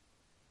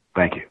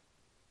 Thank you.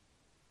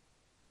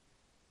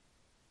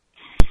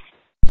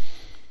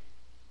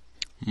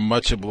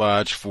 Much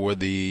obliged for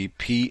the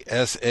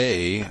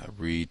PSA,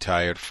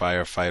 retired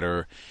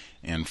firefighter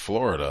in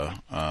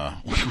Florida.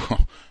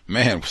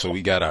 Man, so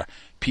we got our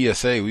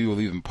PSA. We will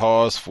even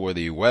pause for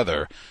the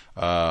weather.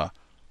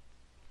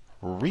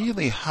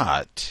 Really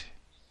hot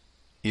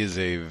is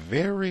a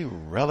very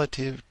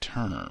relative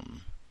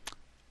term.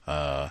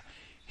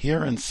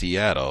 Here in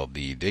Seattle,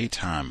 the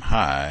daytime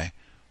high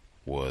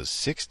was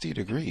 60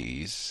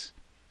 degrees.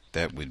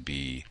 That would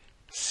be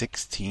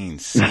 16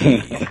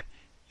 C.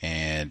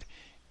 And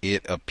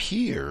it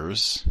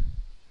appears,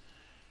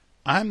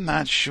 I'm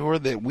not sure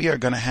that we are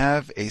going to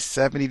have a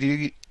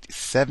 70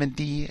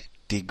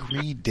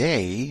 degree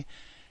day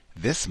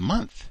this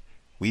month.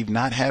 We've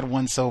not had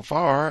one so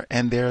far,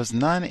 and there's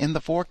none in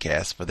the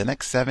forecast for the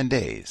next 7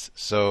 days.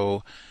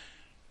 So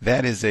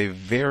that is a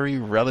very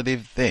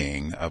relative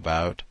thing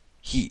about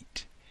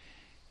heat.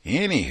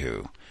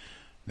 Anywho,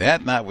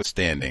 that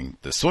notwithstanding,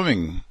 the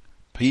swimming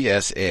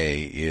PSA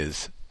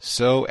is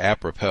so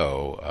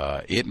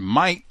apropos. It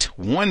might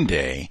one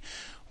day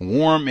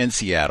warm in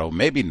Seattle.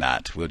 Maybe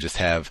not. We'll just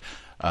have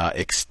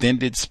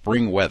extended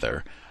spring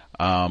weather.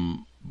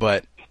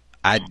 But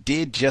I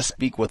did just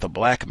speak with a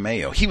black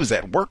male. He was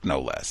at work, no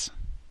less.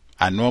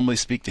 I normally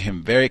speak to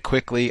him very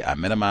quickly. I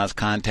minimize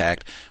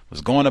contact,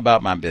 was going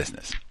about my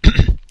business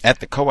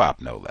at the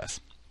co-op, no less.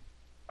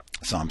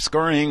 So I'm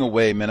scurrying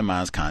away,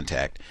 minimize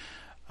contact.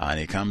 And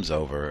he comes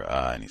over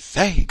and he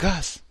says, "Hey,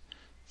 Gus."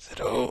 I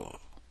said, "Oh."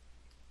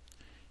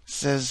 He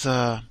says,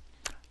 "I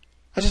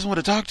just want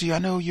to talk to you. I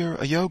know you're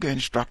a yoga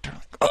instructor."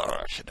 Oh,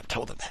 I should have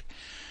told him that.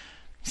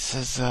 He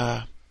says,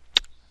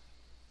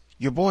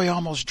 "Your boy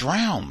almost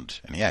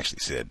drowned." And he actually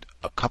said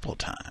a couple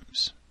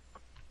times.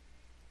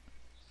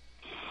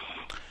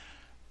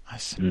 I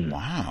said,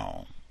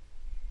 "Wow."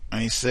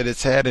 And he said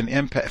it's had an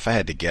impact. If I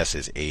had to guess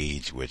his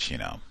age, which, you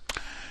know,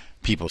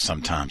 people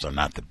sometimes are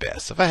not the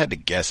best. If I had to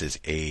guess his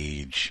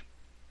age,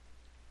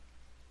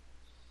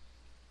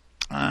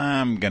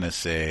 I'm going to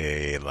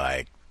say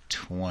like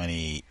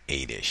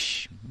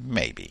 28-ish,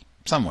 maybe.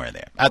 Somewhere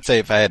there. I'd say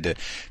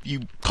if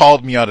you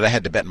called me on it, I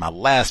had to bet my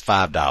last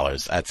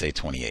 $5, I'd say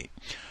 28.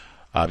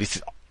 He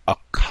said a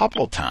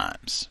couple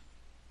times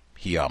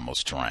he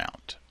almost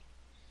drowned.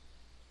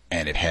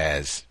 And it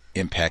has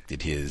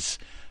impacted his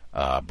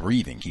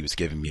breathing. He was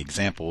giving me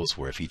examples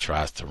where if he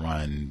tries to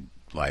run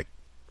like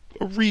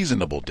a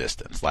reasonable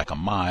distance, like a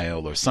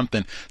mile or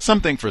something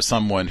for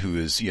someone who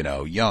is, you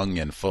know, young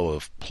and full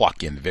of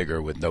pluck and vigor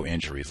with no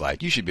injuries,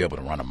 like you should be able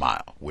to run a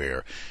mile,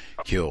 where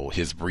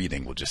his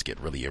breathing will just get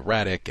really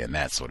erratic and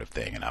that sort of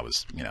thing. And I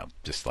was, you know,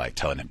 just like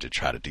telling him to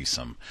try to do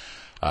some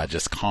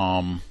just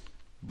calm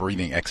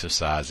breathing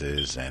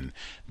exercises and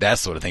that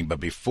sort of thing. But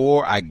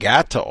before I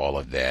got to all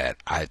of that,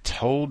 I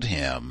told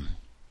him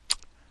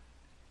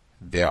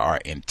there are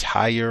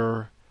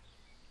entire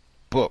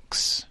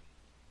books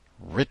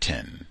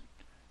written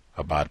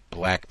about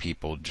black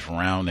people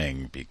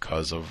drowning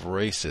because of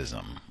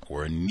racism,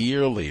 or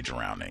nearly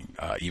drowning.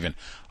 Even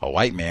a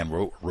white man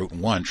wrote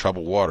one,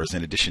 Troubled Waters,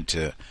 in addition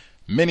to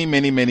many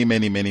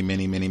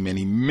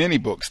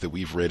books that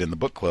we've read in the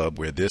book club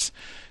where this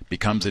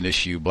becomes an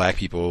issue. Black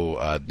people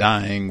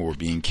dying or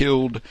being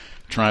killed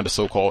trying to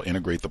so-called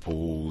integrate the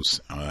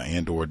pools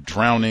and or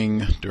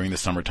drowning during the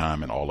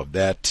summertime and all of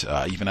that.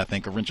 Even I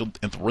think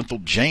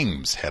Orenthal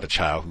James had a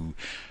child who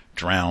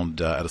drowned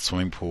at a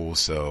swimming pool.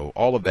 So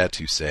all of that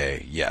to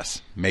say,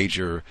 yes,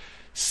 major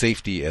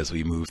safety as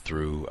we move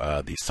through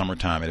the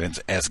summertime events.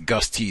 As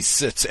Gus T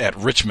sits at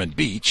Richmond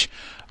Beach,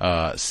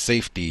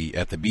 safety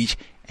at the beach,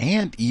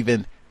 and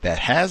even that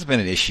has been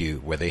an issue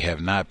where they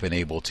have not been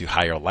able to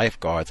hire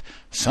lifeguards.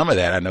 Some of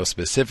that I know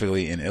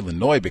specifically in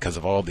Illinois because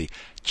of all the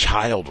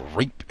child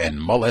rape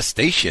and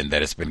molestation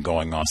that has been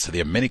going on. So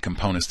there are many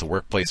components to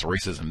workplace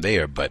racism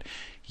there, but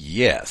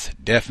yes,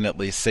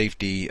 definitely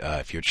safety.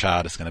 If your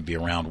child is going to be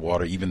around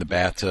water, even the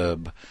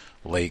bathtub,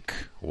 lake,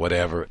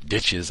 whatever,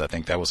 ditches. I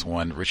think that was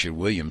one. Richard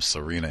Williams,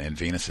 Serena and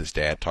Venus's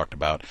dad, talked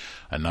about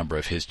a number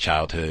of his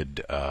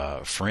childhood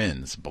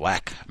friends,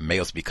 black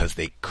males, because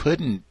they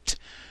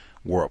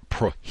were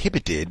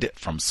prohibited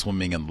from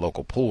swimming in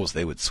local pools.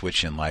 They would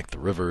switch in like the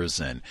rivers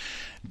and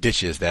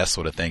ditches, that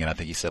sort of thing. And I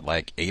think he said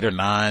like 8 or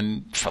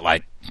 9, for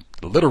like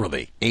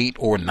literally 8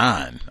 or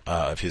 9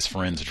 of his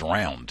friends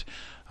drowned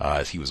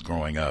as he was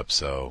growing up.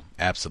 So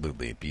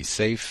absolutely be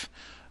safe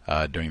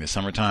during the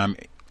summertime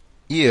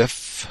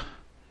if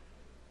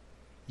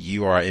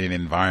you are in an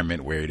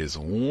environment where it is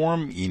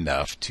warm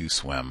enough to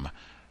swim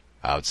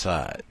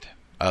outside.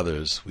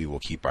 Others, we will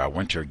keep our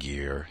winter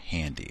gear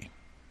handy.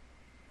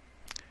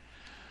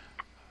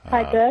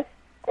 Hi, Gus.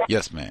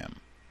 Yes, ma'am.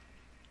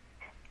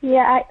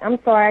 Yeah,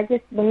 I'm sorry.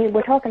 When you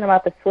were talking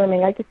about the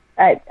swimming, I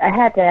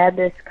had to add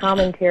this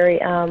commentary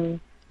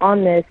on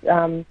this.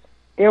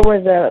 There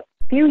was a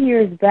few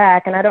years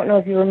back, and I don't know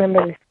if you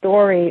remember the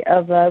story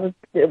of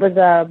it was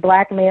a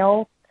black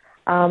male,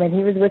 and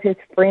he was with his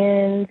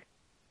friends,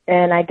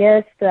 and I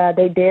guess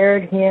they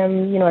dared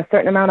him, a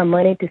certain amount of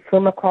money to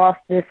swim across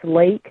this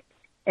lake,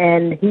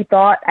 and he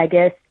thought, I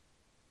guess,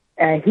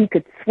 he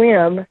could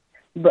swim,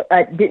 but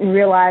didn't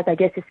realize, I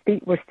guess, his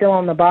feet were still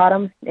on the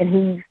bottom. And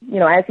he,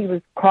 as he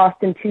was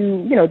crossed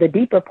into, the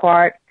deeper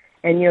part,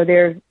 and,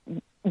 there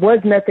was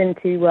nothing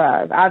to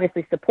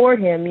obviously support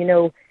him,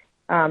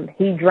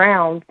 he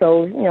drowned.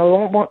 So,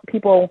 don't want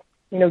people,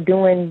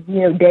 doing,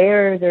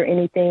 dares or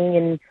anything.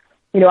 And,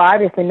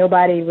 obviously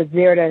nobody was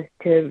there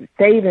to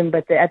save him.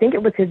 But I think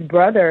it was his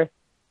brother,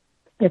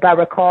 if I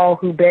recall,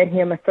 who bet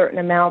him a certain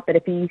amount that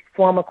if he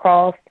swam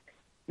across,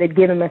 they'd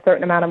give him a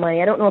certain amount of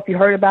money. I don't know if you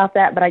heard about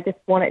that, but I just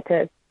wanted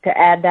to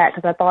add that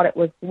because I thought it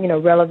was,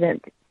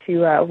 relevant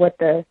to what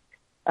the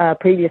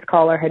previous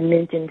caller had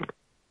mentioned.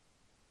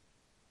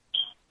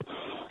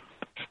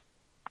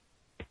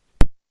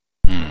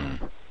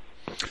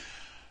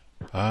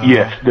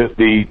 Yes,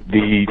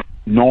 the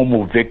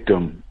normal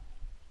victim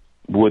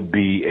would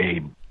be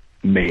a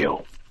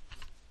male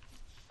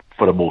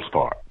for the most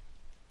part.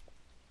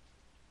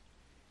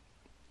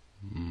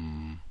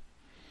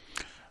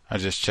 I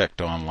just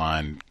checked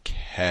online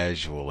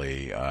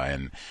casually,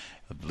 and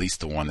at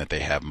least the one that they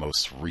have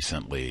most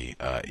recently,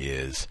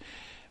 is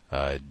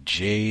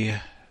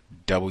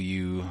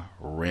J.W.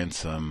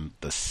 Ransom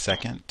II.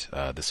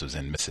 This was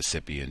in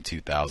Mississippi in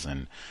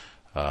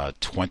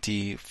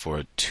 2020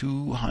 for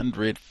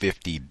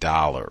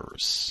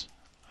 $250.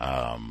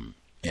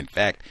 In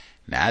fact,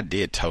 now I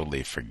did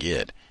totally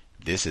forget.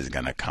 This is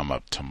going to come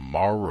up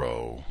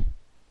tomorrow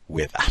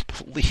with, I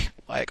believe,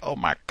 like, oh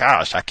my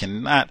gosh, I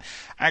cannot,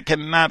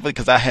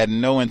 because I had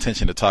no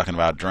intention of talking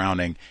about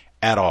drowning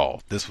at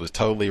all. This was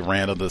totally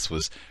random. This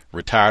was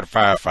retired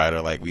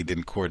firefighter. Like, we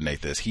didn't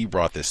coordinate this. He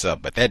brought this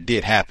up, but that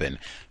did happen,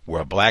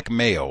 where a black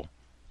male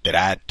that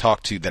I've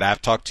talked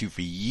to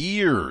for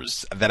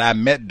years, that I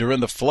met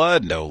during the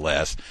flood, no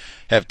less,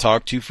 have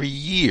talked to for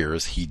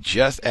years. He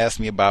just asked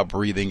me about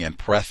breathing and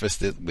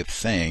prefaced it with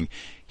saying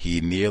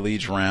he nearly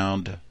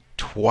drowned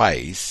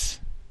twice.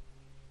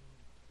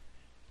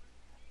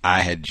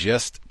 I had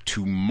just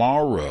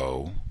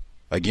tomorrow,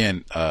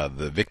 again,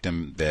 the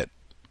victim that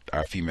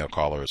our female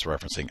caller is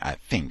referencing, I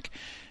think,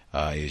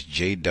 is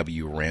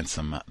J.W.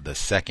 Ransom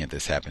II.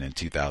 This happened in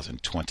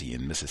 2020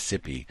 in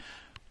Mississippi,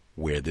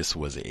 where this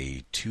was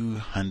a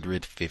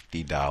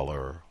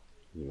 $250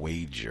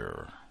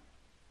 wager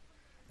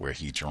where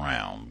he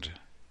drowned.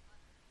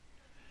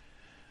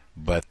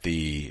 But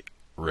the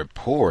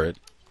report,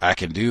 I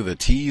can do the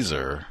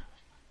teaser.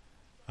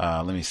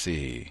 Let me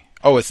see.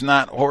 Oh, it's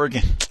not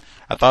Oregon.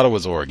 I thought it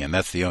was Oregon.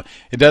 That's the only.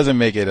 It doesn't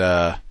make it.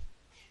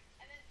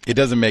 It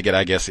doesn't make it,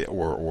 I guess,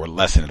 or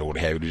lessen it. It would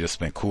have just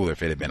been cooler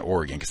if it had been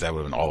Oregon, because that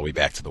would have been all the way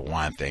back to the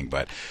wine thing.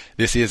 But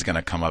this is going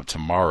to come up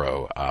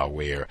tomorrow,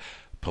 where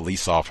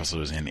police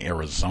officers in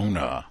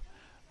Arizona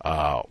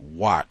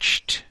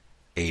watched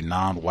a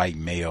non-white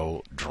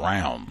male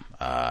drown.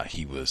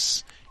 He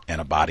was in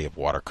a body of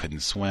water,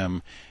 couldn't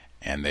swim,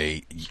 and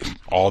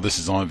all this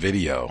is on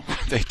video.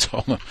 They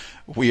told him,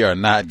 we are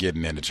not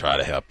getting in to try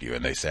to help you,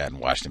 and they sat and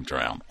watched him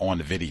drown on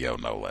the video,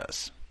 no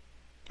less.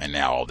 And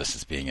now all this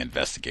is being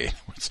investigated.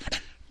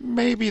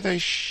 Maybe they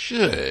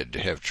should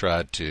have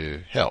tried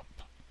to help.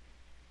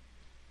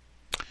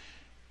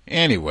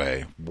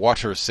 Anyway,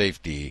 water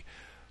safety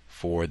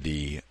for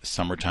the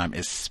summertime,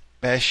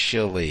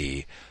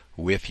 especially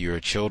with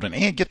your children,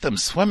 and get them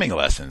swimming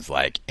lessons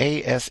like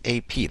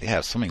ASAP. They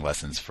have swimming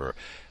lessons for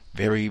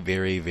very,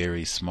 very,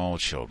 very small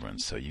children,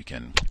 so you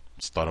can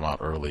start them out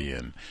early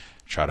and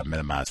try to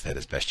minimize that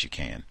as best you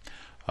can.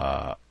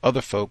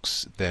 Other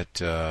folks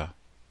that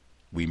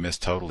we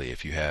missed totally,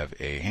 if you have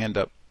a hand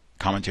up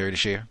commentary to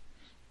share,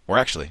 or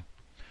actually,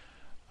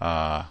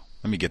 let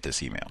me get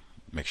this email,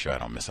 make sure I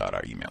don't miss out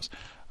our emails.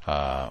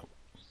 Let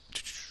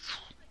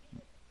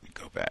me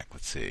go back,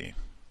 let's see.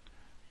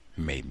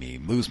 Made me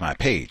lose my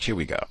page. Here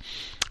we go.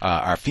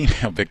 Our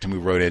female victim who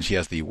wrote in, she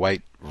has the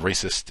white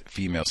racist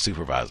female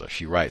supervisor.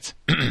 She writes,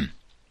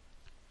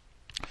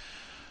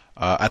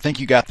 I think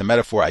you got the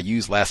metaphor I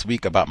used last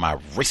week about my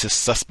racist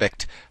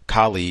suspect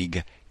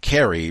colleague,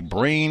 Carrie.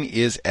 Brain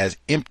is as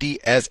empty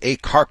as a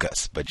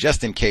carcass, but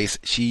just in case,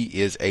 she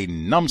is a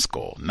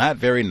numbskull, not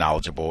very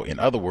knowledgeable. In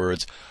other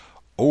words,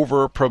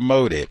 over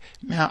promoted.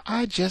 Now,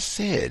 I just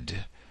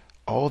said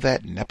all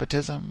that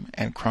nepotism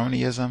and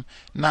cronyism,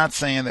 not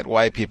saying that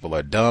white people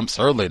are dumb.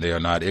 Certainly they are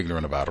not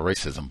ignorant about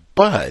racism,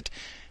 but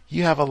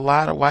you have a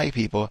lot of white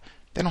people.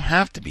 They don't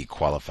have to be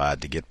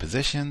qualified to get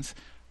positions.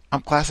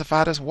 I'm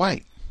classified as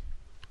white.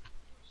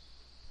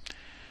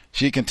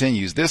 She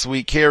continues, this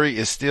week Carrie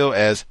is still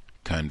as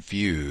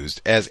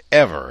confused as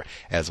ever,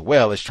 as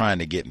well as trying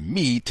to get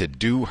me to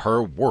do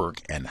her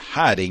work and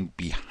hiding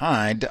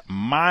behind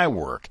my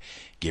work,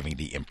 giving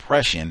the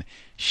impression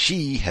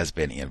she has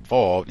been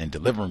involved in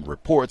delivering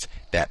reports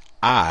that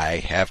I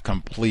have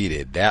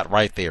completed. That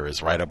right there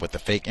is right up with the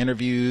fake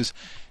interviews.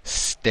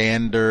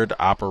 Standard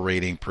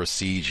operating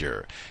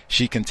procedure.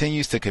 She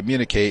continues to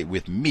communicate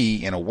with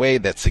me in a way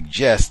that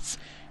suggests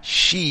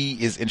she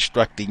is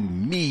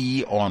instructing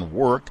me on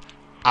work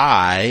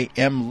I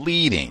am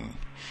leading.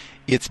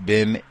 It's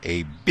been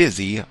a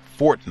busy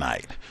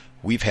fortnight.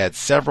 We've had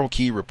several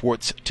key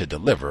reports to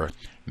deliver,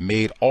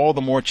 made all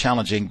the more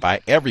challenging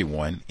by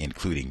everyone,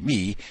 including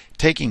me,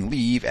 taking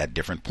leave at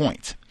different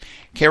points.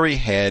 Carrie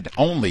had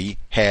only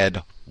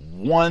had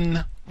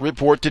one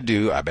report to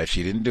do. I bet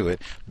she didn't do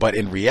it, but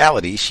in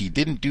reality, she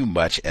didn't do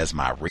much, as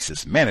my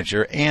racist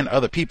manager and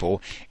other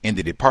people in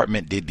the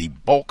department did the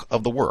bulk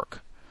of the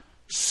work.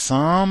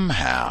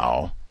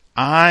 Somehow,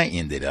 I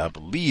ended up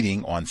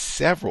leading on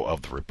several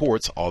of the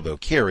reports, although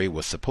Carrie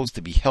was supposed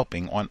to be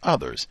helping on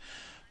others.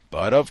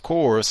 But of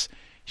course,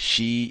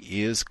 she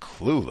is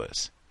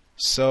clueless.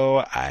 So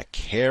I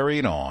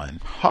carried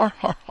on.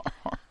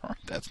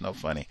 That's no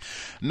funny.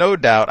 No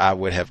doubt I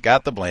would have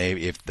got the blame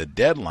if the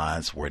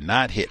deadlines were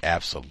not hit.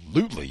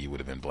 Absolutely, you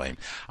would have been blamed.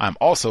 I'm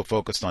also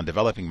focused on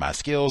developing my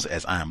skills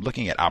as I am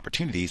looking at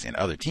opportunities in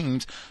other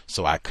teams,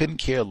 so I couldn't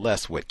care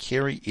less what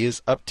Carrie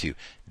is up to.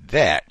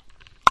 That,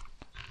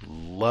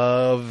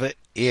 love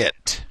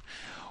it.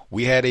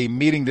 We had a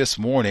meeting this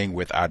morning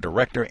with our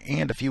director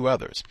and a few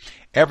others.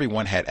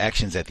 Everyone had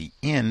actions at the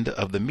end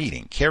of the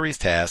meeting. Carrie's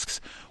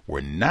tasks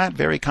were not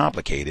very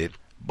complicated,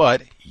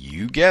 But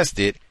you guessed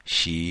it,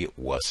 she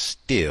was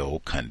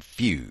still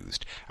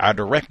confused. Our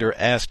director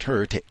asked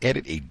her to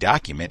edit a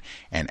document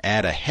and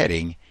add a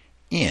heading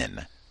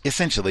in,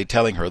 essentially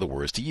telling her the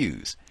words to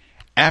use.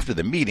 After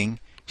the meeting,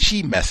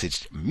 she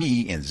messaged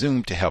me in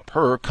Zoom to help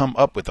her come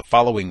up with the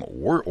following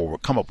word, or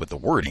come up with the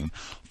wording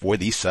for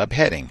the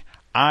subheading.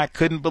 I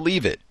couldn't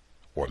believe it.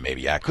 Or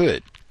maybe I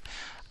could.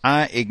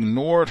 I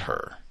ignored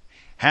her.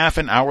 Half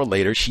an hour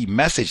later, she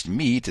messaged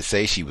me to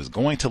say she was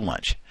going to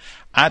lunch.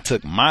 I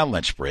took my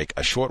lunch break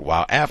a short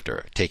while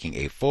after, taking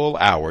a full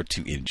hour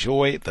to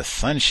enjoy the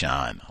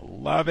sunshine.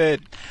 Love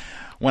it.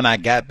 When I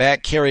got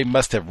back, Carrie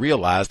must have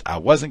realized I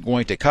wasn't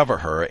going to cover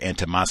her, and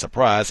to my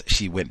surprise,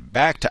 she went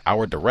back to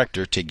our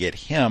director to get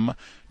him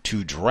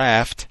to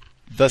draft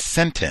the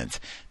sentence.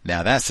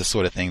 Now, that's the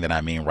sort of thing that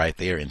I mean right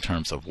there in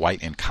terms of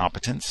white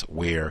incompetence,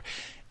 where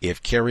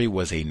if Carrie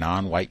was a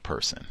non-white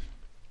person.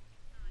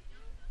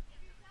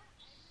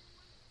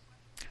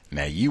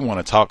 Now, you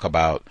want to talk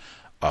about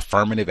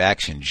affirmative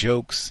action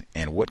jokes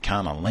and what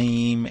kind of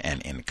lame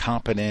and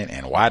incompetent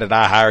and why did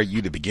I hire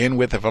you to begin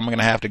with if I'm going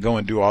to have to go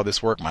and do all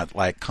this work?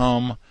 Like,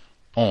 come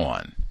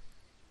on.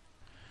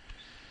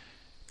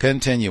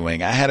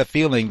 Continuing, I had a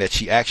feeling that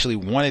she actually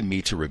wanted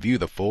me to review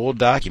the full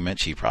document.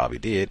 She probably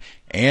did,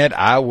 and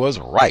I was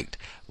right.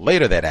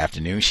 Later that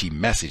afternoon, she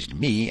messaged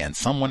me and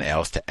someone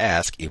else to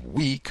ask if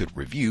we could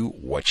review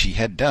what she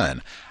had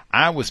done.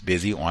 I was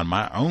busy on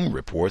my own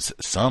reports,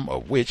 some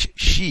of which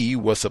she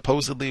was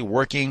supposedly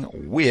working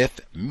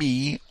with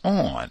me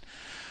on.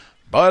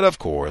 But of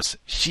course,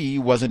 she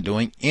wasn't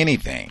doing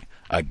anything.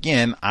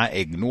 Again, I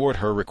ignored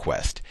her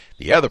request.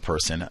 The other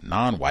person,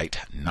 non-white,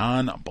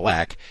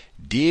 non-black,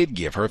 did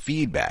give her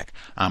feedback.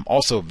 I'm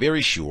also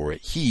very sure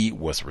he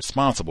was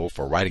responsible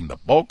for writing the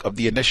bulk of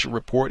the initial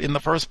report in the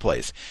first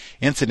place.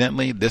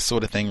 Incidentally, this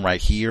sort of thing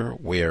right here,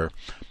 where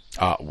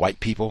white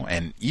people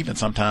and even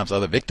sometimes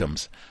other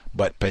victims,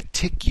 but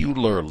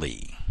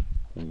particularly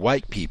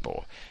white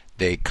people,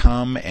 they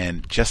come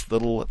and just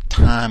little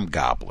time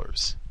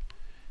gobblers.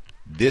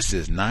 This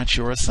is not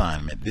your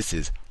assignment. This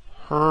is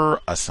her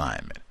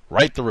assignment.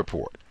 Write the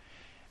report.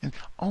 And,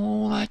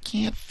 oh, I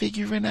can't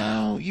figure it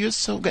out. You're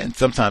so good. And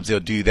sometimes they'll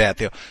do that.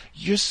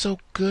 You're so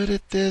good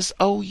at this.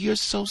 Oh, you're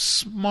so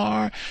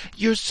smart.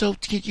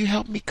 Can you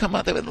help me come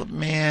out there?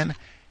 Man,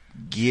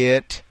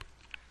 get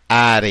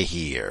out of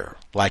here.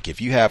 Like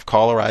if you have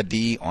caller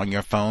ID on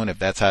your phone, if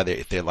that's how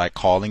if they're like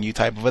calling you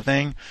type of a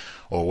thing,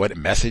 or what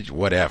message,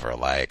 whatever,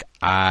 like,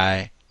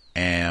 I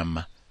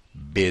am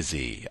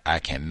busy. I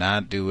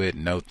cannot do it.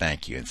 No,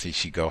 thank you. And see,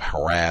 she go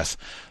harass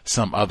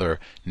some other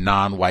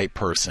non-white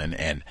person,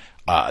 and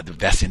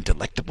that's in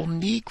Delectable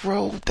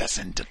Negro. That's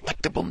in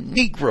Delectable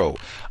Negro.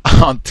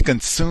 To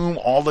consume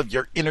all of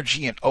your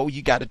energy, and oh,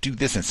 you got to do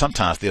this. And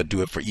sometimes they'll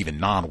do it for even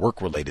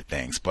non-work related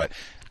things. But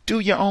do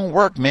your own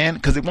work, man,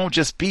 because it won't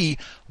just be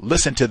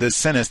listen to this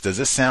sentence. Does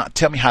this sound?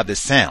 Tell me how this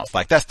sounds.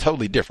 Like, that's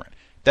totally different.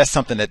 That's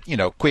something that,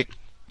 quick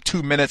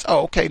 2 minutes.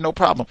 Oh, okay, no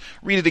problem.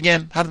 Read it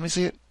again. How do we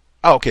see it?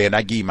 Oh, okay, and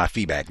I give you my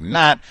feedback.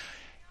 Not,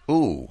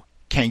 ooh,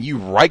 can you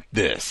write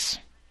this?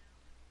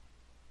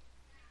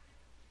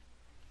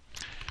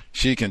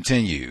 She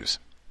continues.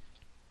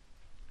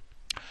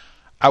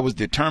 I was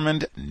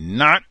determined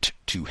not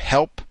to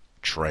help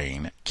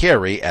train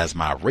Carrie, as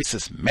my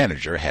racist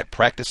manager had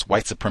practiced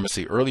white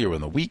supremacy earlier in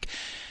the week,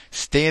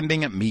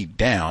 standing me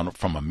down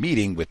from a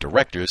meeting with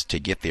directors to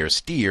get their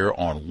steer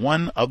on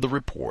one of the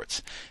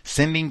reports,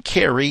 sending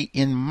Carrie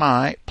in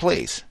my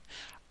place.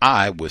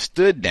 I was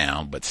stood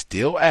down but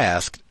still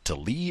asked to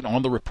lead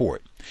on the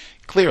report.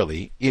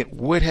 Clearly, it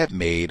would have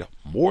made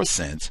more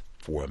sense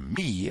for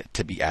me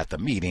to be at the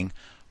meeting,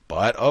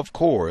 but of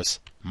course,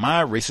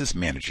 my racist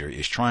manager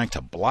is trying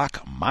to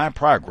block my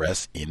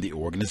progress in the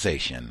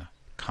organization.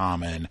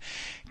 Common.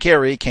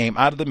 Carrie came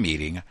out of the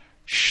meeting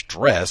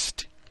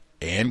stressed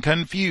and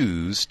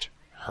confused.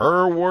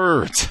 Her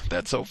words.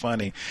 That's so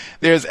funny.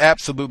 There's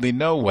absolutely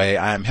no way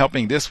I am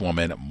helping this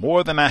woman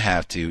more than I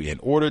have to in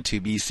order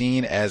to be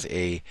seen as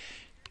a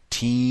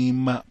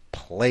team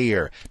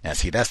player. Now,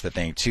 see, that's the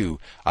thing too,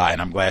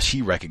 and I'm glad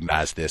she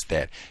recognized this,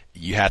 that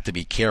you have to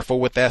be careful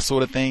with that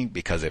sort of thing,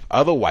 because if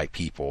other white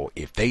people,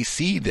 if they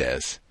see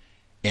this,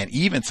 and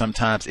even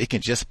sometimes it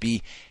can just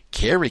be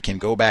Carrie can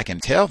go back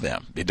and tell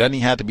them. It doesn't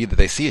even have to be that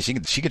they see it.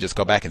 She can just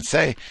go back and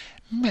say,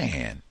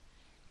 man,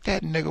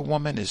 that nigger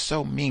woman is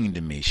so mean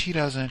to me. She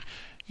doesn't,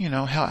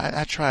 how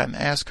I try and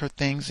ask her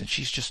things and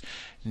she's just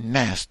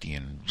nasty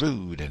and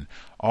rude and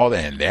all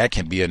that. And that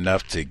can be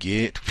enough to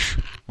get,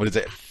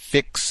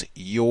 fix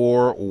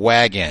your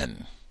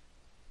wagon.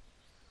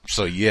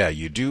 So yeah,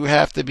 you do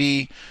have to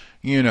be,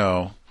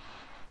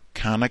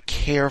 kind of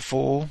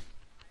careful,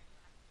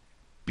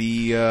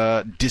 be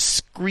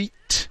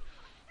discreet,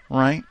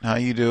 right? How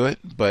you do it.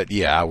 But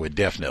yeah,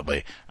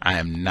 I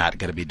am not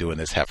going to be doing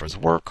this heifer's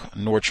work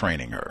nor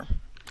training her.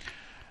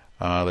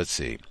 Let's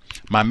see.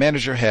 My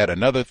manager had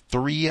another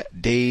 3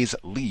 days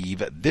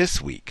leave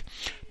this week.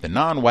 The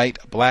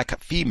non-white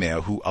black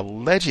female who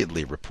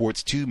allegedly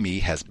reports to me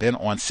has been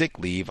on sick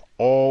leave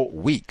all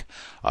week.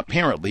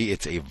 Apparently,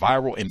 it's a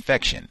viral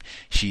infection.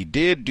 She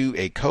did do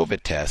a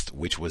COVID test,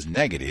 which was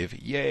negative,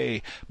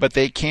 yay, but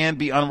they can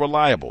be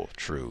unreliable,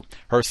 true.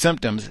 Her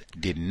symptoms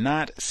did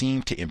not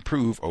seem to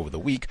improve over the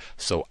week,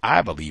 so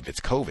I believe it's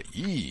COVID.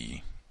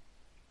 Yee.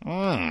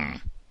 I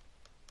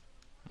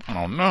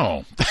don't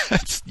know.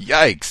 That's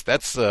yikes.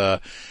 That's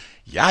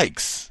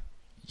yikes.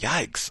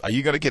 Yikes. Are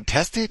you going to get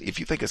tested if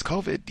you think it's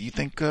COVID? Do you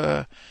think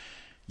do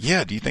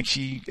you think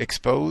she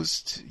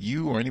exposed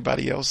you or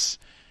anybody else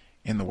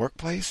in the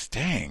workplace?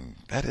 Dang.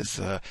 That is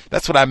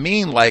that's what I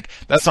mean. Like,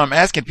 that's what I'm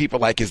asking people,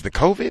 like, is the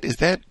COVID, is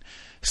that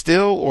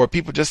still, or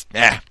people just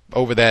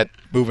over that,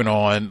 moving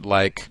on?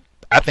 Like,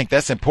 I think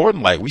that's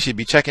important. Like, we should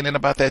be checking in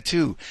about that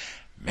too.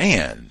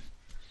 Man.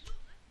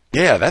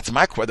 Yeah, that's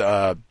my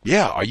question.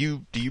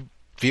 Do you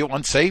feel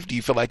unsafe? Do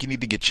you feel like you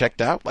need to get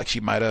checked out? Like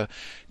she might have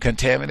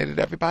contaminated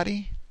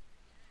everybody?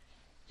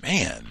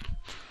 Man.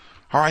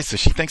 All right, so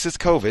she thinks it's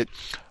COVID.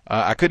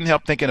 I couldn't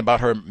help thinking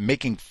about her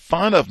making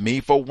fun of me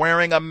for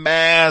wearing a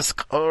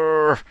mask.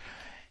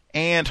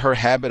 And her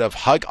habit of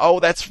hug. Oh,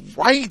 that's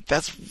right.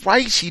 That's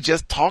right. She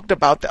just talked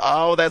about that.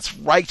 Oh, that's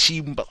right.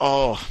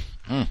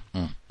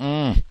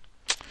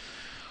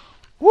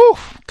 Woo.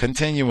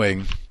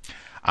 Continuing.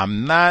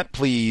 I'm not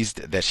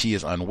pleased that she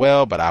is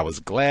unwell, but I was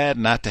glad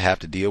not to have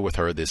to deal with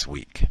her this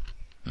week.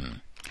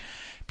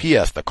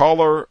 P.S. The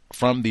caller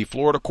from the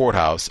Florida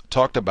courthouse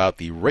talked about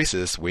the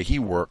racist where he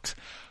works,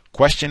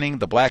 questioning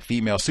the black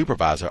female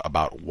supervisor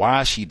about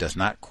why she does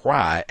not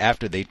cry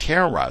after they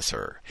terrorize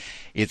her.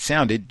 It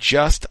sounded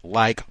just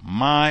like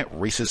my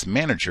racist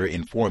manager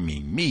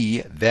informing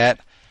me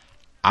that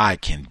I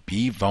can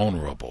be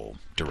vulnerable.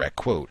 Direct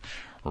quote.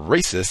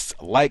 Racists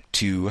like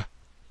to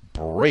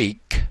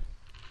break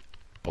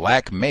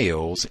black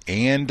males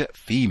and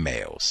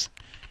females.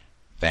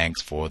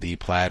 Thanks for the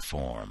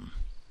platform.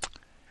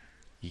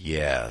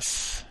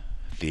 Yes,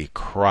 the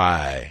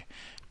cry.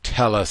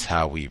 Tell us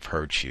how we've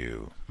hurt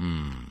you.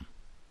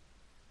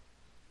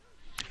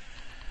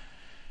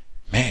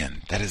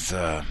 Man, that is,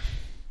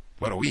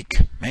 what a week.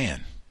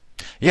 Man.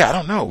 Yeah, I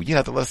don't know. You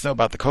have to let us know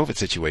about the COVID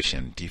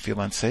situation. Do you feel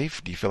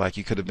unsafe? Do you feel like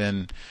you could have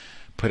been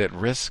put at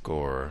risk?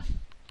 Or,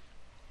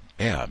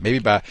 yeah, maybe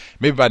by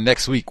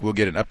next week we'll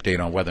get an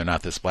update on whether or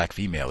not this black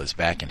female is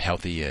back and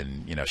healthy,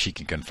 and, you know, she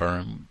can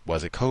confirm,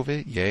 was it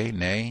COVID? Yay,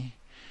 nay?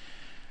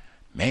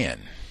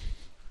 Man.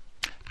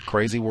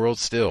 Crazy world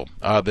still.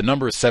 The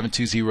number is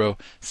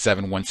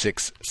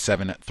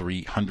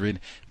 720-716-7300.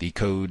 The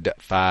code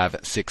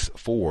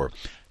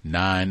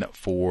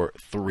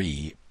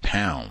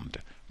 564-943#.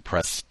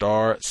 Press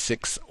star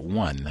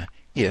 61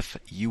 if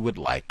you would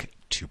like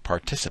to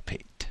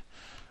participate.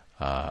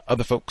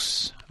 Other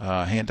folks,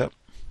 hand up.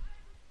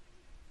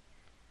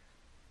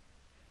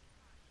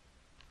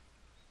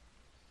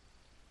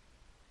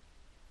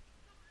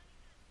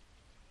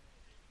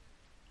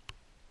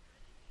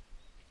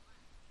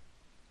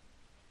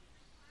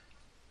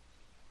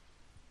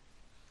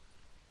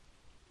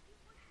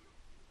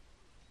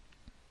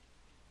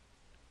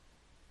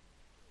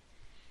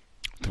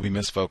 Did we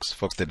miss folks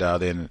that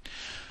dialed in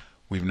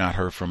we've not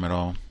heard from at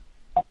all?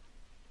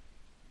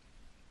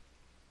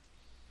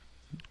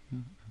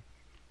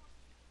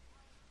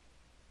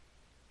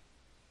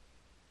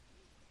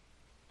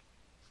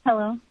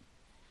 Hello?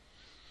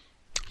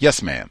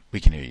 Yes, ma'am. We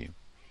can hear you.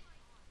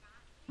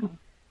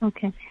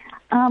 Okay.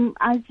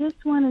 I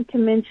just wanted to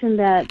mention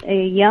that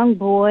a young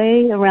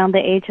boy around the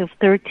age of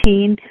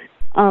 13,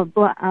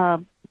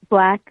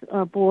 black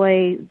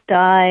boy,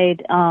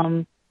 died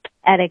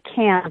at a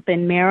camp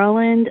in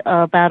Maryland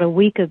about a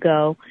week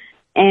ago.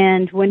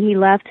 And when he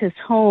left his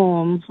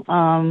home,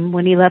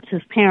 when he left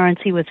his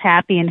parents, he was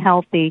happy and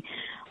healthy.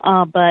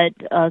 But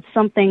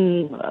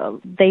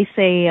something, they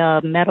say a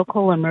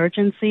medical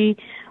emergency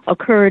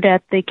occurred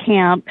at the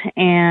camp,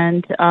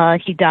 and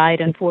he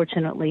died,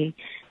 unfortunately,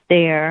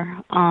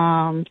 there.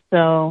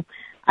 So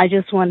I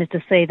just wanted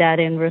to say that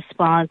in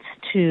response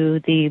to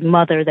the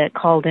mother that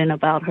called in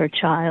about her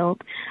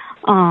child.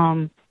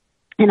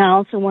 And I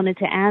also wanted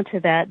to add to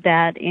that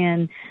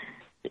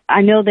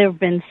I know there have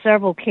been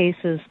several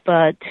cases,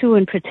 but two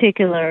in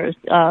particular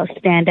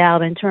stand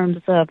out in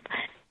terms of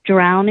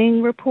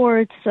drowning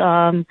reports.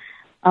 A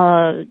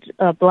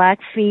black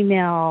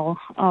female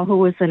who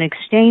was an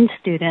exchange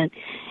student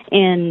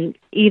in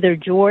either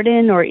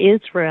Jordan or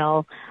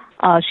Israel.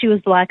 She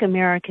was Black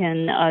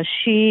American.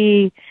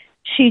 She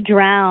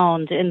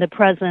drowned in the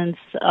presence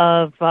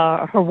of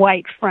her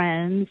white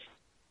friends.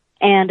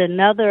 And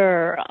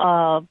another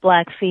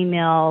black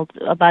female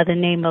by the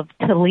name of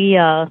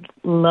Talia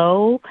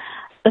Lowe.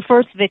 The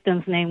first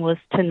victim's name was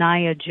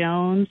Tanaya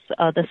Jones.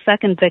 The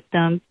second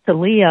victim,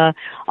 Talia,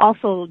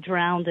 also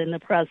drowned in the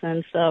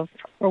presence of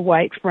her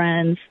white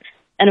friends.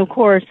 And, of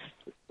course,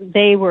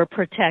 they were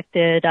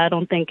protected. I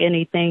don't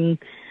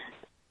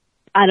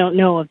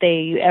know if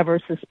they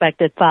ever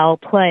suspected foul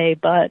play,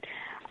 but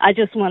I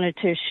just wanted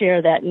to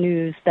share that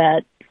news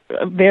that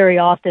very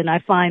often I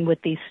find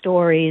with these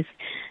stories.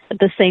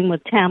 The same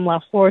with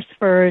Tamla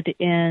Horsford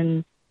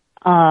in,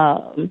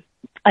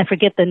 I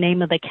forget the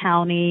name of the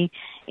county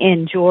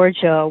in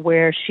Georgia,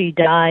 where she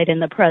died in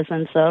the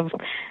presence of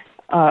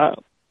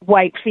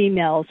white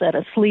females at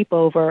a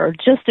sleepover.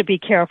 Just to be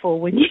careful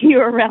when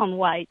you're around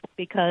whites,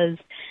 because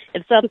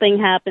if something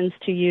happens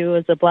to you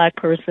as a black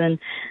person,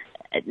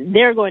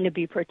 they're going to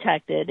be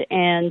protected,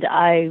 and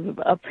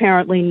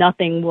apparently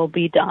nothing will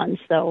be done.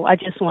 So I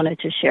just wanted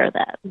to share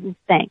that.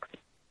 Thanks.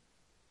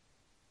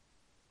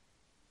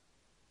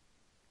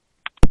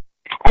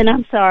 And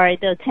I'm sorry,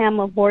 the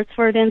Tamla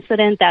Horsford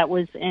incident, that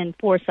was in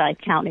Forsyth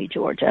County,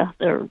 Georgia,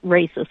 the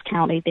racist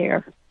county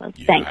there. So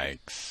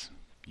thanks.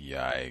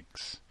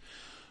 Yikes.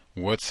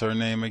 What's her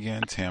name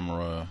again?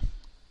 Tamra?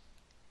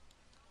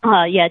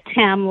 Yeah,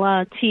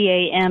 Tamla,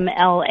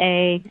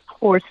 Tamla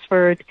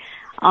Horsford.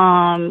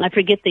 I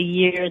forget the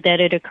year that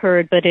it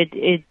occurred, but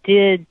it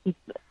did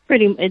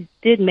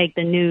make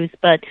the news,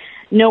 but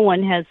no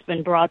one has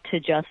been brought to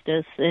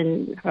justice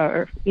in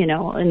her,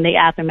 in the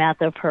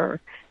aftermath of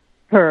her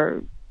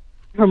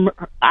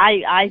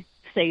I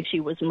say she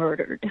was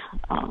murdered.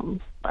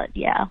 But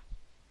yeah.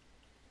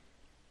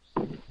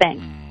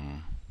 Thanks.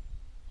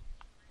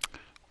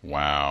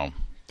 Wow.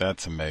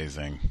 That's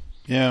amazing.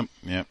 Yep.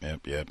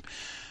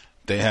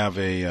 They have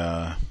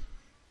a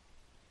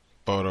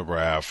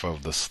photograph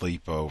of the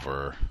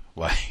sleepover,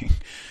 like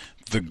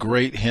the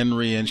great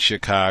Henry in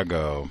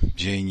Chicago,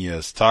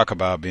 genius. Talk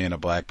about being a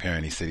black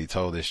parent. He said he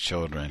told his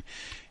children,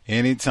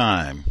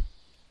 anytime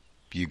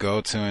you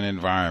go to an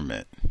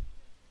environment,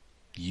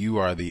 you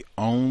are the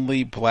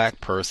only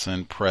black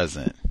person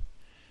present,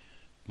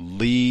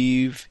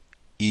 leave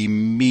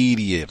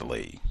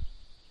immediately.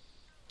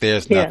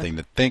 There's nothing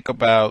to think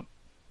about,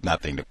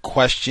 nothing to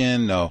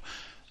question, no,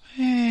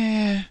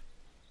 you're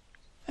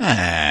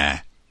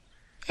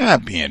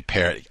not being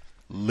parent.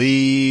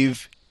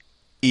 Leave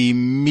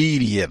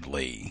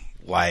immediately.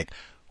 Like,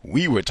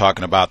 we were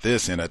talking about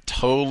this in a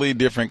totally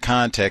different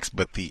context,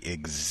 but the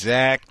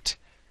exact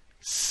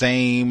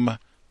same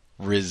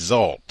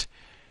result.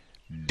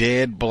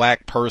 Dead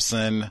black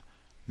person,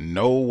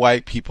 no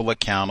white people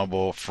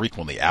accountable.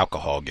 Frequently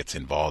alcohol gets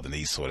involved in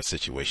these sort of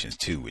situations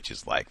too, which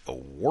is like the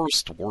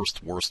worst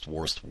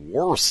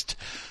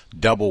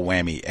double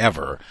whammy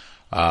ever.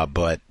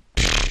 And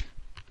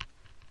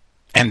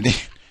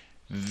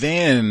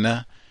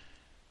then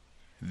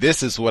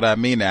this is what I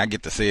mean. I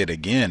get to say it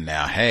again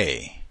now.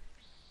 Hey,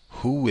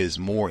 who is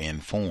more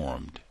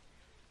informed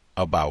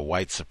about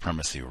white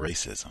supremacy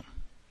racism?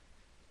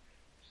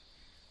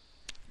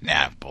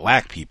 Now, if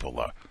black people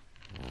are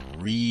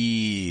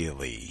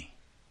really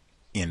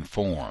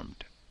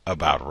informed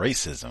about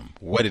racism,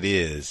 what it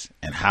is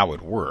and how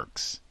it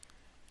works,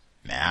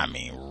 now, I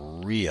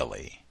mean,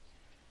 really,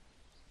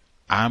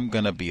 I'm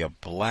going to be a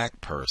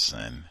black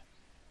person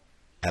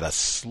at a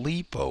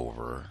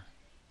sleepover,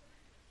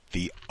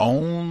 the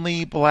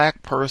only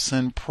black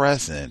person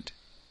present,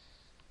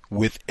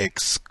 with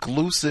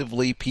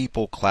exclusively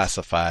people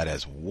classified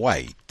as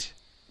white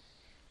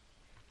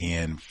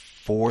in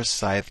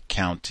Forsyth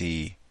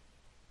County,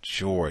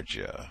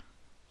 Georgia.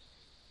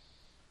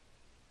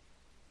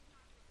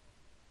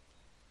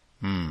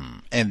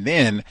 And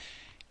then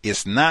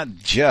it's not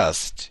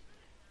just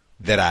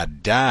that I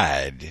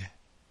died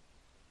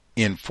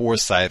in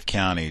Forsyth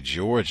County,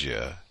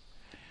 Georgia.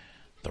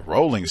 The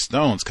Rolling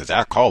Stones, because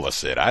our caller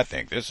said, I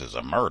think this is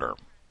a murder.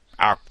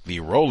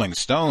 The Rolling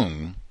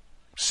Stone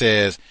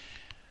says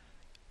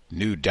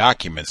new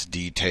documents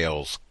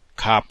details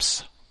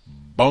cops'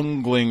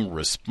 bungling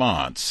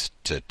response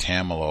to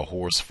Tamla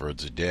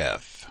Horsford's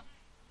death.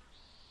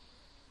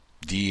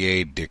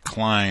 DA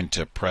declined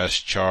to press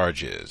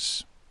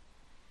charges.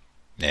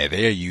 Now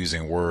they're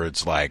using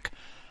words like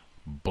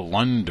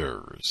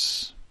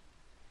blunders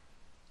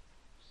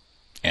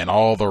and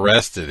all the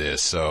rest of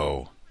this.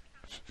 So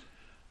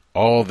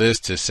all this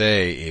to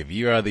say, if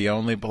you are the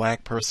only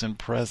black person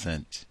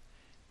present,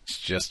 it's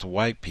just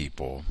white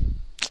people,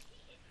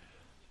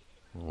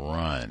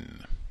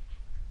 run.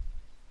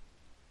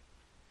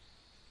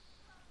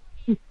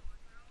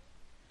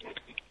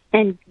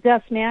 And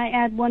Gus, may I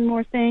add one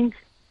more thing?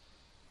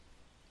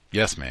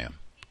 Yes, ma'am.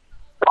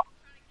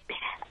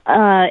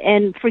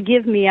 And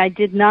forgive me, I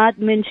did not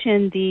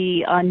mention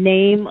the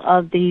name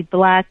of the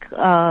black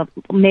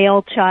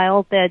male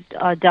child that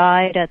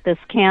died at this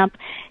camp.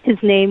 His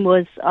name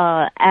was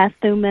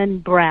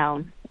Athuman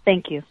Brown.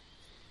 Thank you.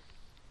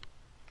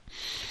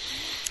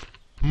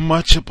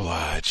 Much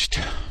obliged.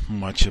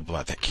 Much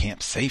obliged. That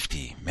camp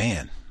safety,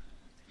 man.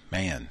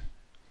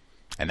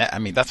 And that, I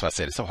mean, that's why I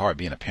said it's so hard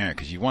being a parent,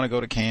 because you want to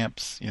go to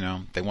camps,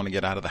 they want to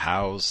get out of the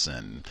house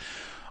and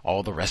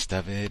all the rest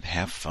of it,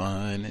 have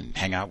fun and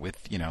hang out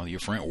with, your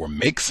friend, or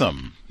make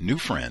some new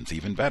friends,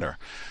 even better.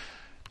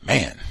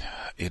 Man,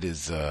 it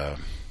is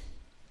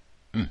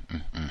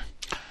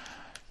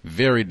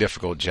very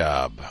difficult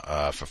job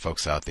for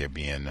folks out there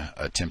being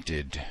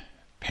attempted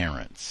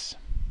parents.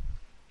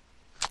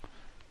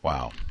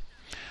 Wow.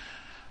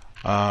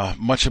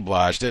 Much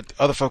obliged.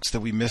 Other folks that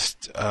we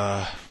missed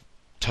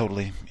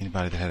totally.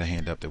 Anybody that had a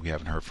hand up that we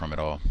haven't heard from at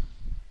all?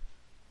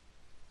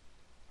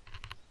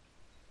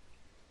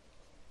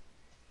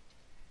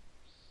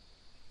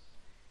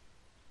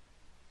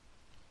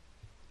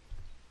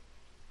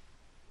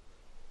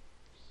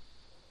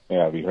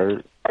 Yeah, have you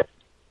heard?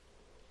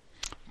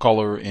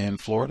 Caller in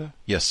Florida?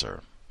 Yes,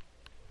 sir.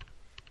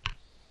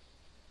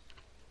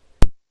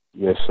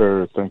 Yes,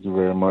 sir. Thank you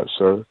very much,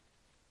 sir.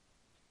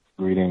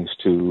 Greetings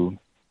to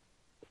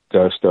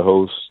Gus, the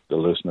host, the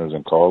listeners,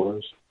 and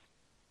callers.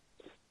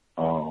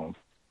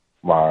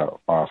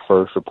 My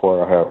first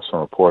report, I have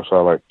some reports I'd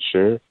like to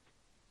share.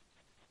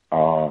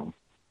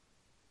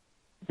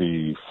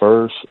 The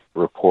first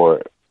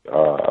report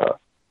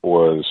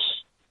was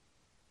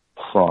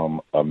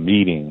from a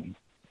meeting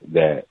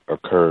that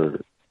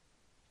occurred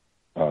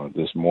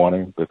this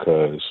morning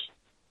because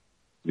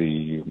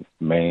the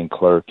main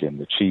clerk and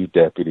the chief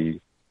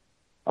deputy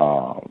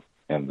and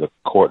the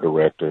court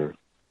director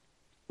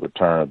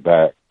returned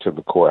back to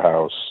the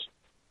courthouse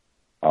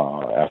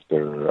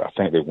after I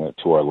think they went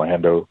to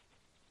Orlando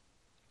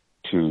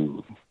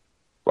to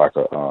like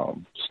a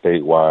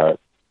statewide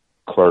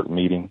clerk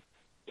meeting.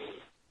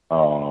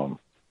 And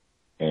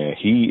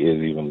he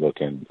is even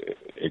looking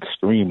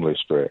extremely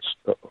stressed,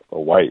 a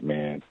white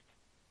man.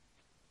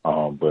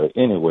 But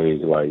anyway,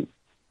 like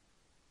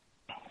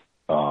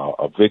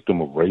a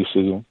victim of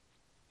racism,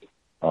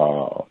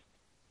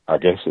 I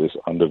guess it's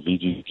under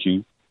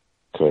VGQ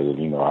because,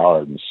 you know, I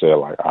already said,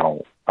 like, I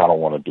don't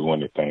want to do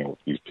anything with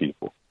these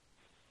people.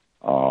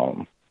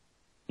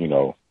 You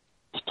know,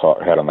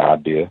 had an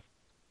idea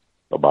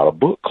about a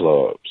book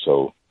club.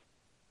 So,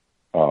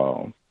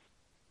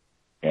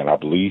 and I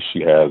believe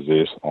she has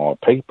this on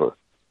paper.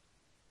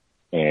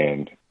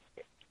 And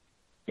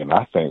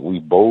I think we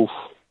both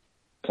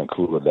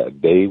concluded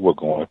that they were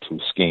going to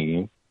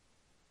scheme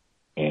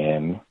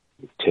and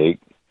take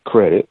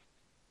credit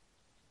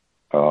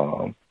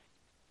for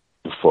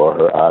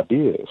her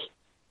ideas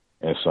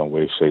in some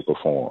way, shape, or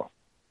form.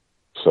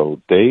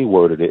 So they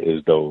worded it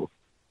as though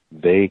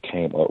they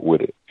came up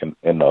with it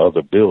in the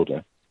other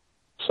building.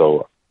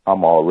 So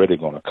I'm already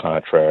going to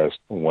contrast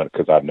one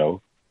because I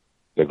know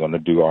they're going to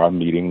do our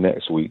meeting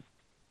next week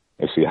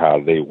and see how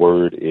they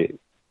word it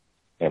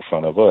in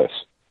front of us.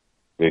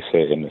 They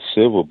said in the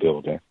civil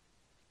building,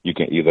 you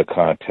can either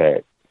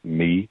contact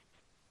me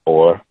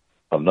or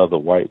another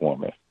white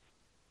woman.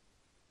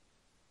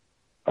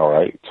 All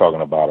right,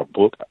 talking about a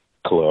book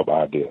club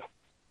idea,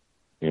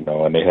 you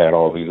know, and they had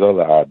all these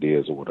other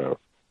ideas or whatever.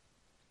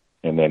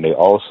 And then they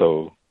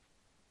also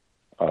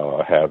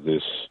have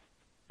this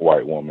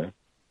white woman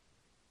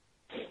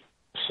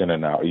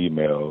sending out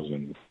emails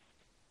and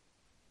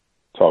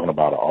talking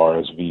about an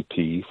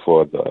RSVP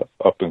for the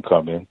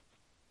up-and-coming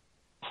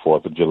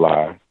 4th of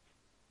July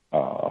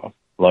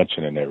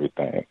luncheon and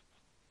everything.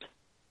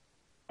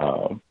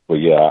 But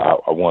yeah,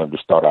 I wanted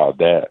to start out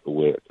that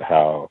with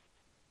how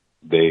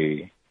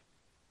they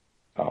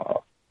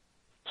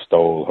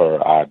stole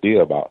her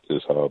idea about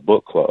this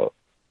book club.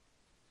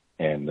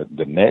 And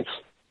the next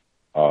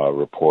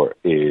report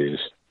is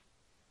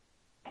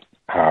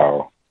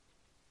how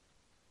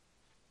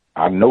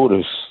I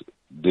noticed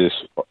this,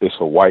 it's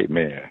a white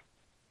man,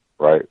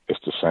 right? It's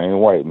the same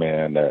white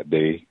man that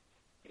they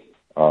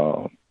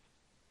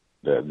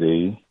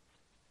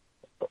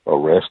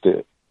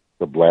arrested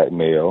the black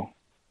male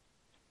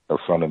in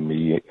front of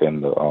me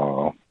and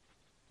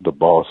the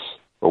boss,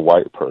 the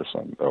white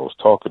person that was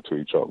talking to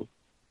each other.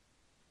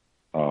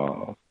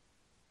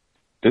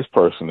 This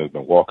person has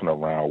been walking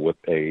around with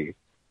a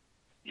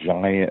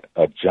giant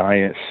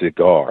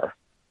cigar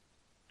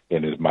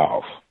in his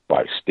mouth,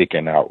 like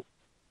sticking out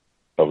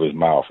of his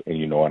mouth. And,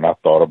 you know, and I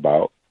thought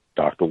about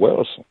Dr.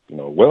 Wilson, you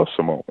know,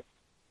 Wilson moment,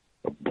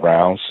 a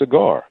brown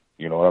cigar,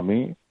 you know what I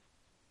mean?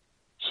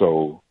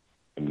 So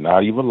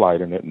not even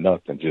lighting it,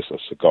 nothing, just a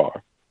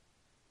cigar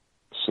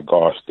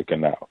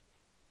sticking out,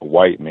 a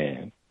white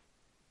man.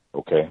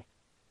 Okay.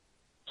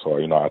 So,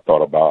 you know, I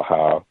thought about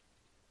how,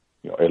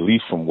 you know, at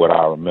least from what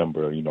I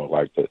remember, you know,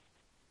 like the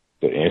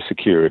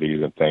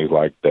insecurities and things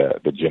like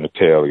that, the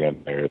genitalia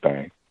and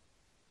everything.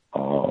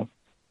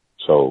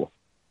 So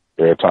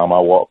every time I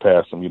walk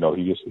past him, you know,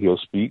 he'll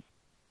speak,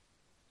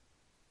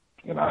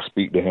 and I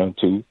speak to him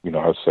too. You know,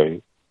 I'll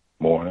say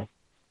morning,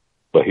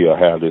 but he'll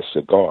have this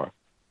cigar.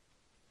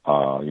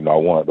 You know, I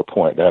wanted to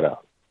point that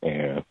out.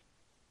 And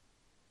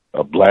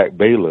a black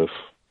bailiff.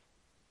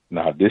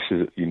 Now this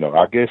is, you know,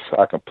 I guess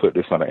I can put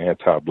this on the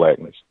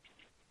anti-blackness.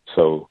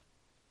 So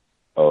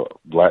a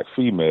black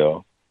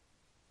female,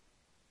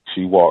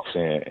 she walks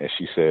in and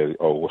she says,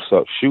 "Oh, what's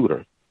up,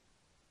 shooter?"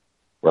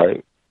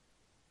 Right?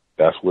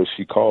 That's what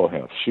she called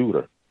him,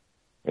 shooter.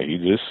 And he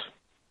just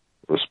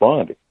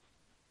responded,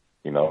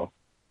 you know.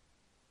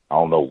 I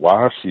don't know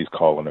why she's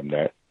calling him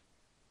that,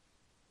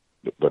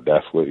 but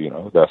that's what, you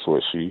know, that's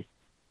what she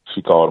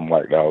called him,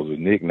 like that was a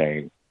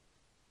nickname,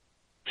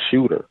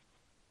 shooter.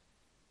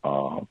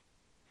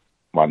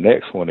 My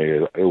next one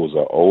is, it was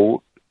an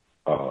old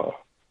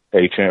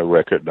HN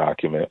record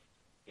document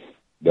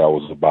that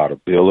was about a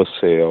bill of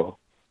sale.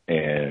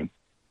 And,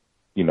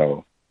 you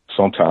know,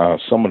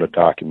 sometimes some of the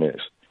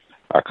documents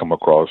I come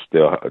across,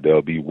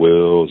 there'll be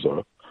wills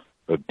or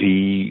a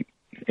deed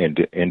and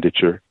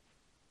indenture.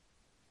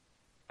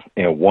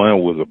 And one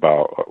was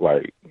about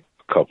like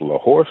a couple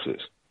of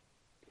horses.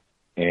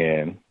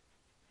 And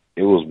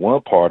it was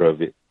one part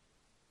of it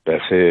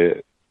that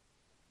said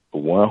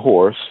one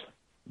horse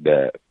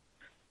that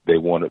they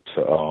wanted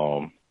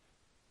to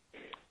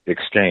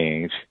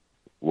exchange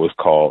was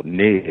called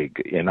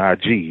Nig,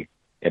 N-I-G,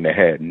 and it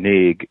had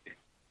Nig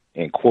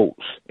in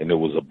quotes, and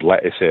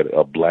it said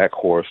a black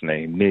horse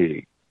named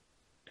Nig,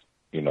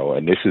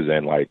 and this is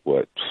in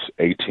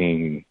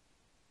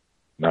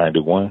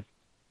 1891.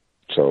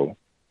 So,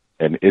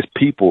 and it's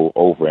people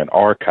over in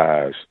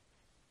archives,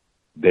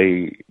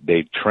 they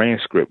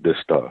transcript this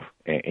stuff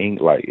in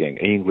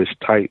English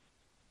type,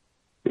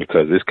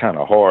 because it's kind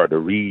of hard to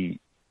read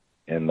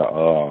in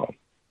the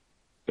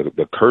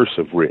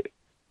cursive writ.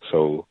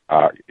 So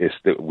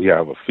we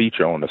have a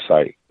feature on the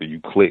site that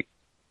you click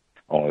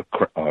on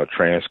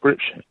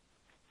transcription,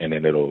 and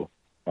then it'll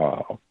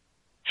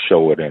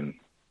show it in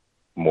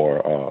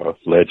more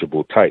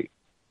legible type.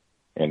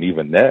 And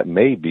even that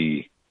may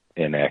be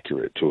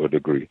inaccurate to a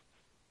degree.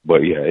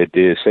 But yeah, it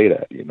did say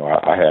that.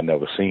 I had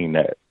never seen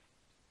that.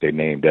 They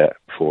named that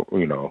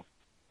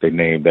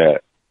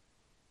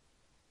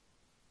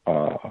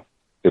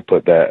they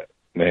put that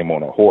name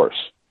on a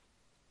horse.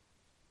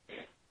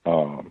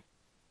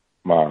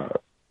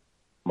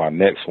 My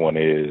next one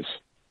is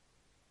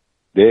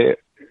there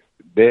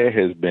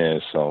has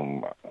been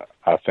some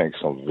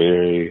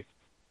very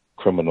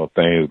criminal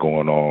things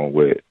going on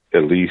with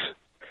at least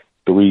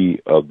 3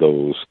 of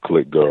those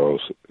clique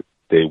girls.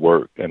 They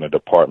work in a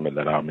department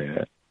that I'm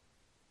in.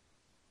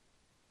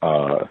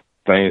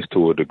 Things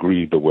to a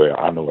degree to where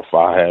I know if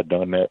I had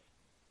done that,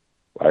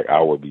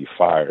 I would be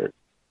fired.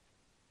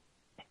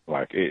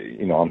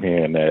 I'm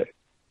hearing that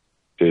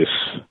it's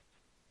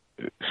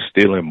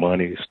stealing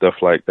money,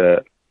 stuff like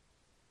that,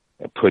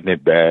 and putting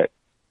it back.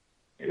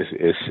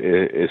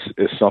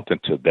 It's something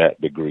to that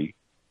degree.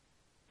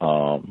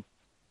 But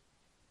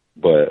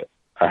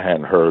I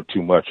hadn't heard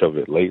too much of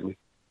it lately.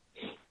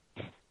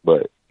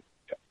 But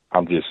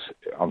I'm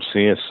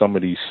seeing some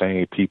of these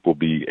same people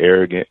be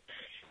arrogant.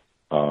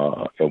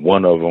 And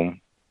one of them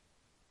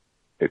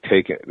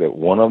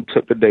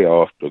took the day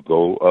off to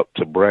go up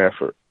to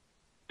Bradford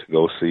to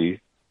go see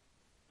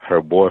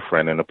her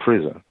boyfriend in a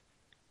prison.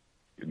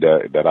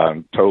 That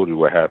I told you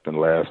what happened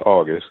last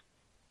August,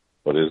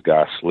 where this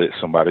guy slit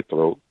somebody's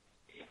throat,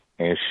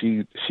 and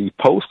she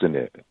posting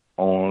it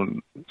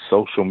on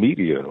social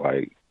media.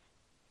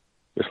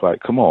 It's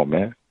come on,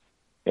 man.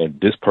 And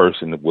this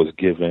person was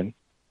given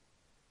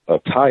a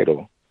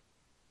title,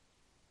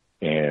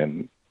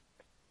 and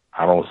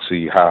I don't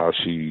see how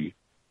she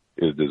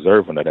is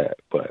deserving of that.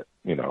 But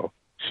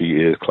she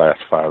is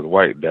classified as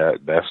white.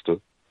 That's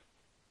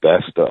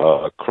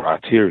the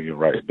criterion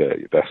right there.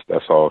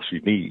 That's all she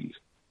needs.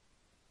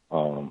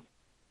 And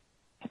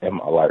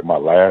my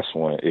last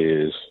one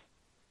is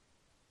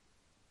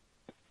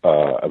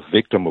a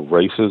victim of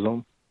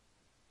racism.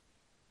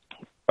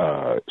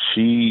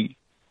 She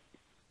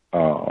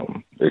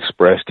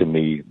expressed to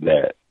me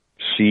that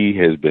she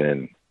has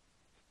been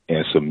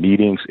in some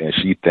meetings, and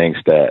she thinks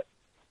that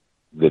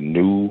the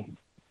new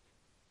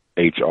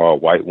HR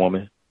white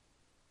woman,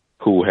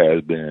 who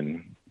has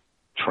been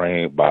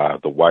trained by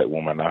the white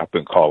woman I've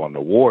been calling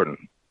the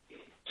warden,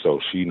 so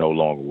she no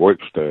longer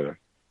works there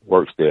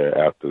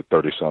after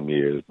 30-some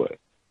years, but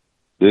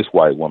this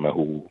white woman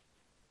who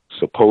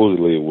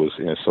supposedly was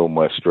in so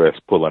much stress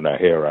pulling her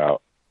hair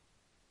out,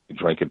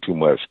 drinking too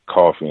much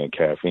coffee and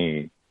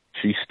caffeine,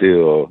 she's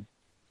still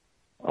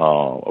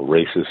a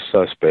racist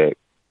suspect,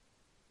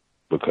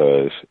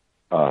 because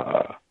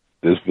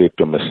this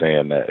victim is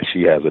saying that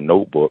she has a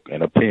notebook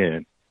and a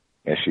pen,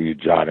 and she's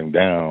jotting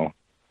down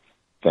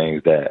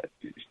things that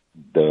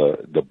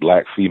the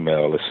black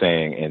female is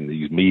saying in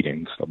these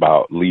meetings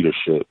about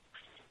leadership.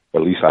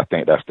 At least I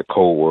think that's the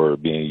code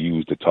word being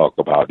used to talk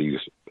about these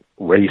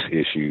race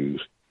issues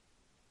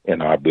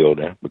in our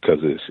building, because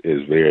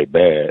it's very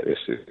bad.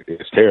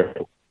 It's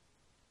terrible.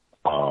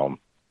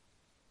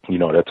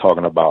 They're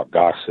talking about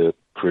gossip,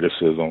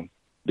 criticism,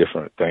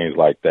 different things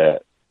like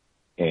that.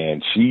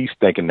 And she's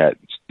thinking that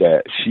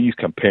she's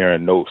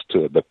comparing notes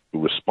to the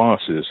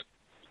responses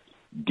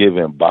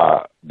given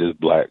by this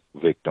black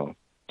victim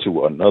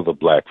to another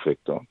black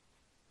victim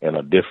in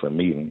a different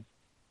meeting.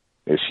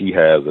 If she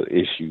has an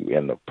issue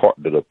in the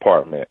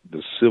department,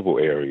 the civil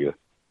area,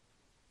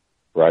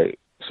 right?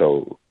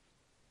 So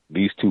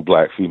these 2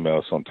 black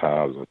females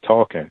sometimes are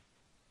talking,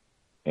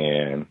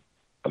 and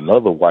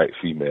another white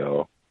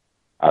female,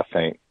 I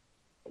think,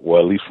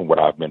 well, at least from what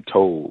I've been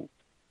told,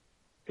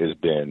 has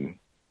been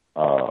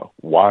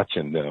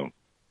watching them.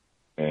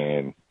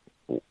 And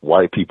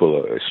white people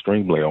are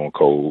extremely on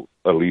code,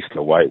 at least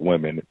the white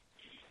women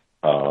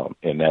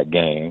in that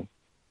game,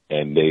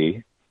 and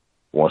they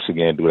once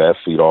again do that,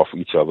 feed off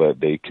each other.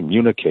 They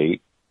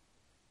communicate,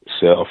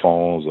 cell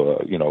phones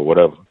or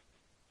whatever,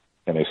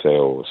 and they say,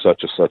 "Oh,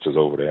 such and such is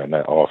over there in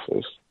that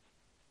office."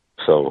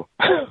 So,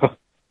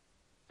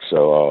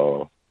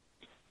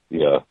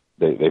 yeah,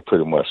 they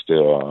pretty much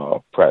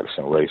still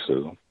practicing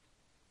racism.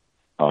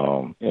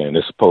 And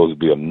it's supposed to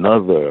be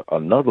another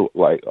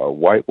like a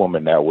white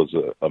woman that was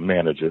a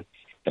manager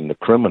in the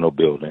criminal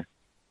building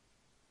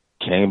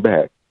came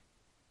back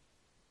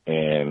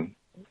and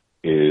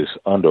is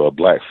under a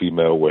black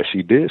female where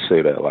she did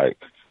say that, like,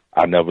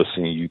 I never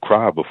seen you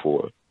cry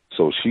before.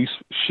 So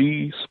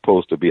she's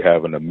supposed to be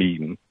having a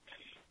meeting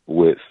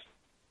with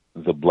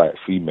the black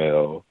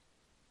female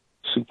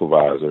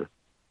supervisor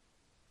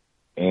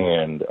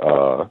and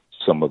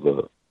some of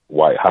the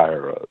white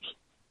higher-ups,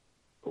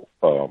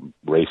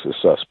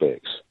 racist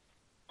suspects.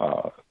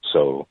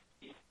 So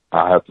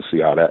I have to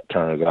see how that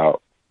turns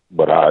out.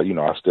 But I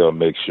still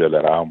make sure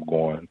that I'm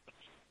going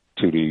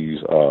to these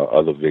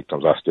other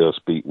victims. I still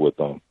speak with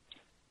them.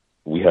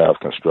 We have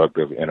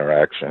constructive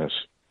interactions.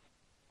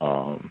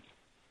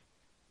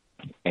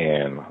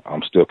 And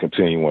I'm still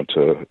continuing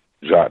to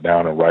jot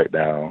down and write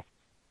down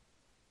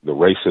the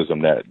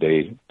racism that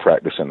they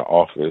practice in the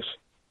office.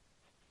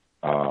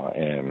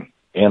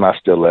 And I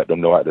still let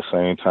them know at the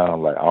same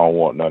time, like, I don't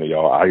want none of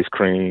y'all ice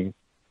cream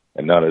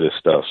and none of this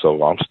stuff.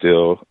 So I'm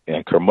still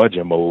in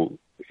curmudgeon mode,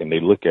 and they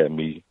look at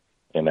me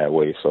in that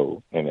way.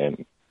 So,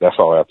 and that's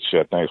all I have to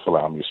share. Thanks for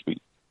allowing me to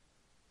speak.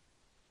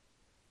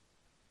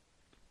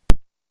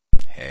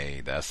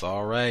 Hey, that's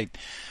all right.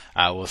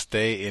 I will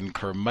stay in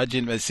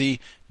curmudgeon. But see,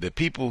 the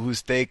people who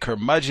stay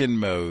curmudgeon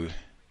mode,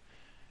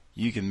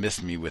 you can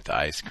miss me with the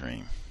ice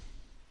cream.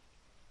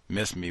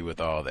 Miss me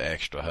with all the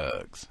extra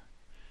hugs.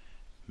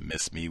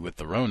 Miss me with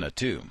the Rona,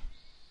 too.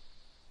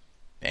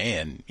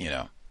 And,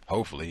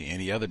 hopefully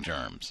any other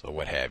germs or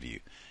what have you.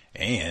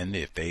 And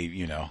if they,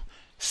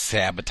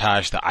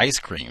 sabotage the ice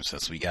cream,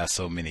 since we got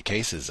so many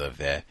cases of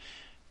that,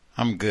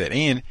 I'm good.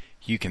 And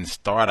you can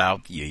start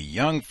out your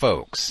young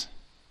folks.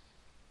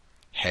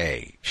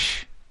 Hey,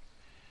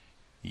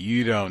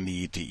 you don't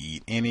need to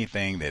eat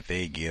anything that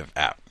they give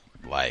out.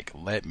 Like,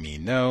 let me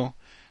know.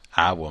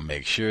 I will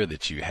make sure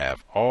that you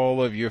have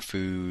all of your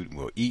food.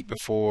 We'll eat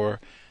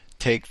before.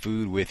 Take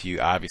food with you.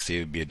 Obviously, it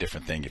would be a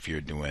different thing if you're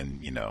doing,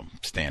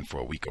 stand for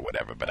a week or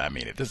whatever. But I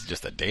mean, if this is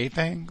just a day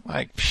thing,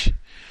 like,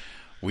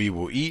 we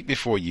will eat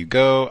before you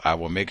go. I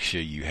will make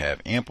sure you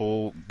have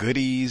ample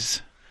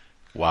goodies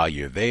while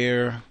you're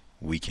there.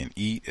 We can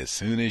eat as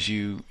soon as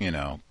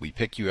we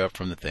pick you up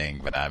from the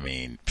thing. But I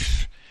mean,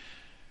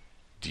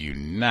 do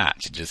not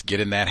just get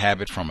in that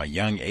habit from a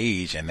young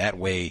age, and that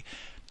way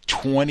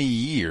 20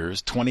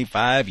 years,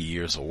 25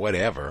 years or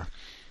whatever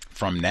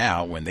from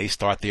now, when they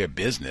start their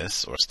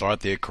business or start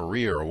their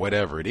career or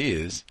whatever it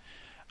is,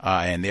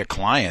 and their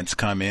clients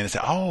come in and say,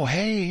 oh,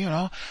 hey,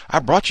 I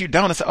brought you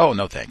down, and say, oh,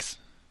 no, thanks.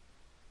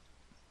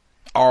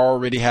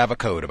 Already have a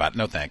code about it.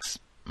 No, thanks.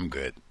 I'm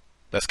good.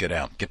 Let's get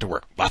down. Get to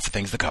work. Lots of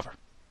things to cover.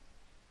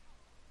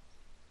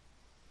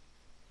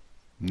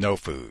 No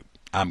food.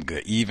 I'm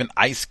good. Even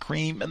ice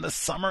cream in the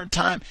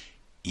summertime.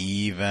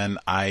 Even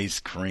ice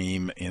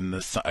cream in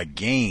the summer.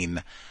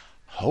 Again,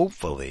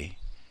 hopefully,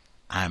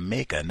 I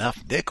make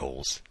enough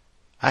nickels.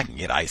 I can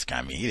get ice cream.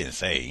 I mean, he didn't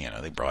say,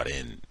 they brought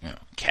in,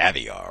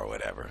 caviar or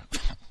whatever.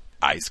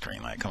 Ice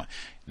cream. Like, come on.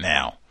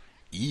 Now,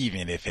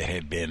 even if it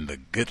had been the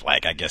good,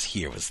 like, I guess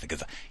here was the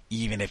good,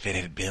 even if it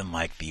had been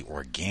like the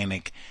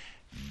organic,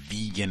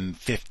 vegan,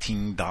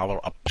 $15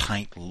 a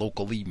pint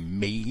locally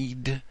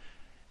made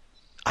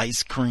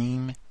ice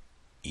cream,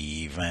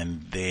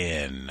 even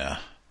then,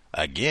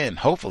 again,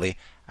 hopefully,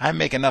 I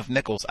make enough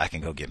nickels I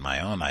can go get my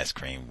own ice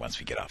cream once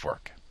we get off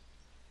work.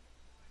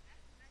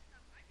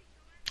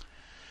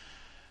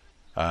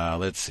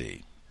 Let's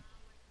see.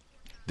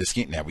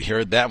 Now, we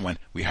heard that one.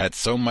 We had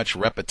so much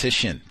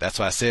repetition. That's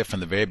why I said from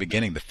the very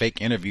beginning, the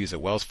fake interviews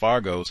at Wells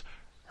Fargo's,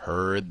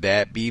 heard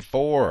that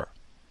before.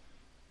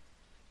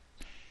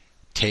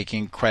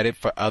 Taking credit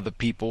for other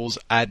people's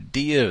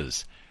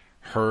ideas.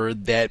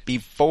 Heard that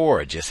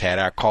before. Just had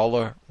our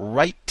caller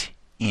write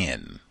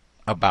in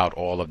about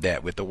all of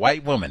that with the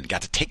white woman.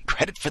 Got to take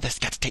credit for this.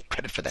 Got to take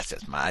credit for this.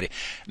 That's my idea.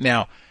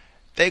 Now,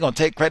 they're going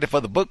to take credit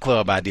for the book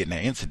club idea. Now,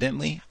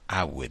 incidentally,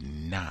 I would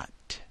not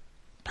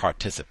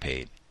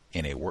participate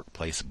in a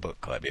workplace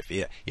book club.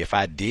 If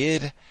I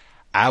did,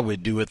 I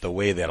would do it the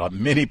way that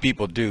many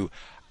people do.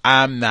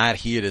 I'm not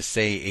here to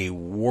say a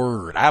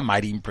word. I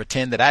might even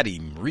pretend that I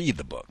didn't even read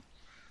the book.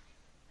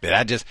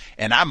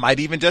 And I might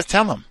even just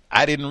tell them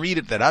I didn't read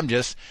it, that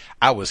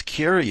I was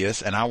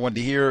curious and I wanted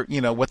to hear,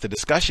 what the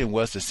discussion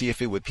was to see if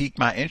it would pique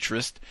my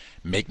interest,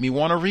 make me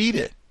want to read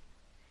it.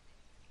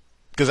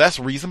 Because that's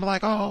reasonable.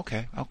 Like, oh,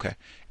 okay.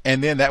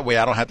 And then that way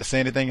I don't have to say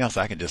anything else.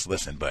 I can just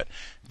listen. But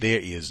there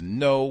is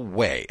no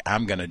way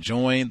I'm going to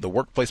join the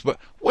workplace book.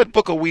 What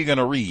book are we going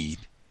to read?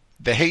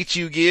 The Hate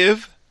You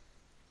Give?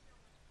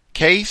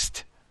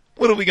 Cased?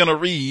 What are we going to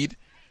read?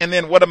 And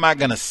then what am I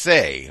going to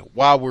say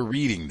while we're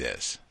reading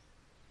this?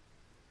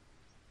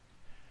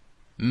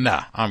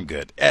 Nah, I'm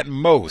good. At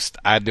most,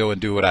 I do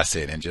what I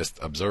said and just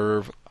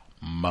observe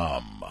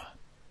mum.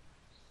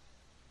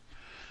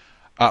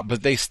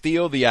 But they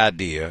steal the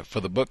idea for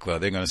the book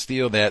club. They're going to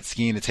steal that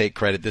scheme to take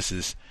credit. This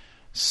is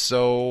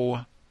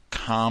so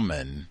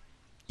common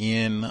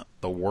in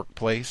the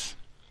workplace.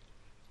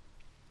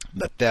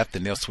 the theft,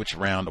 and they'll switch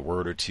around a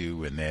word or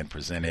two and then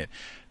present it.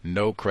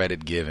 No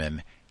credit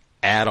given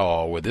at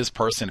all, where this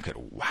person could,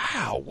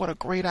 wow, what a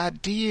great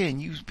idea,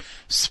 and you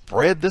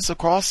spread this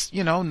across,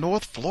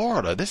 North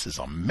Florida. This is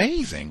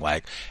amazing.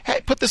 Like, hey,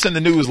 put this in the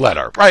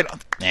newsletter, right?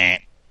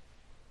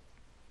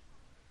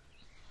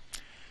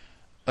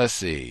 Let's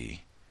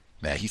see.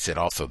 Now, he said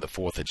also the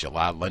 4th of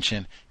July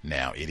luncheon.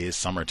 Now, it is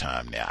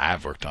summertime. Now,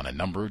 I've worked on a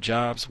number of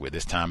jobs where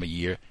this time of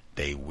year,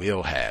 they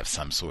will have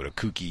some sort of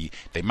kooky,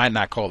 they might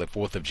not call it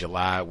 4th of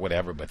July,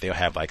 whatever, but they'll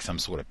have like some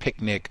sort of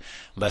picnic.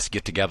 Let's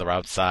get together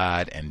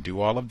outside and do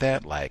all of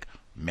that. Like,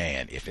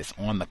 man, if it's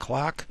on the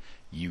clock,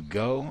 you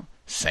go.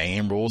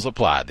 Same rules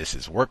apply. This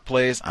is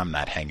workplace. I'm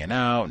not hanging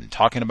out and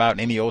talking about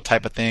any old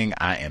type of thing.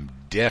 I am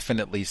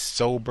definitely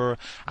sober.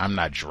 I'm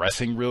not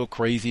dressing real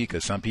crazy,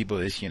 because some people,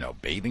 it's,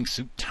 bathing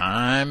suit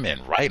time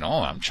and right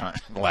on. I'm trying,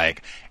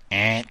 like,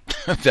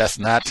 that's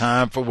not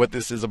time for what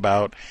this is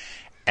about.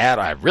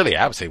 I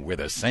would say wear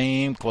the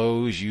same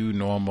clothes you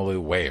normally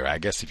wear. I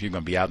guess if you're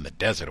going to be out in the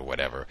desert or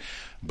whatever,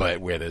 but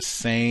wear the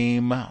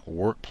same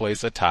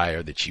workplace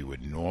attire that you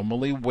would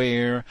normally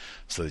wear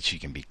so that you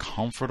can be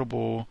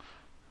comfortable.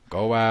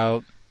 Go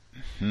out,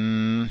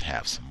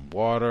 have some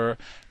water.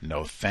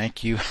 No,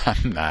 thank you.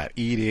 I'm not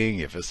eating.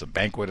 If it's a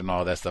banquet and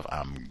all that stuff,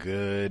 I'm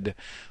good.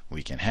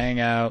 We can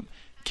hang out,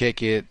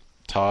 kick it,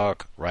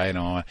 talk, right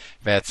on.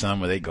 I've had some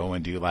where they go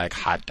and do like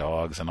hot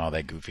dogs and all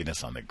that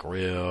goofiness on the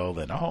grill,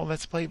 and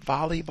let's play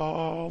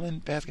volleyball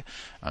and basket.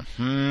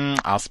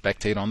 I'll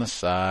spectate on the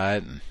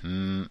side.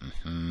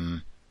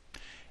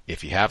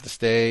 If you have to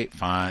stay,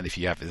 fine. If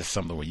you have to, this is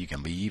something where you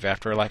can leave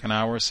after like an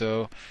hour or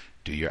so,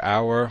 do your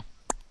hour.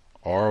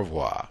 Au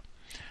revoir.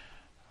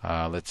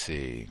 Let's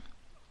see.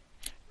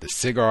 The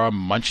cigar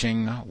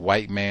munching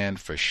white man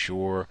for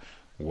sure.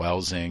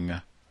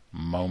 Welsing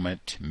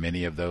moment.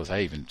 Many of those. I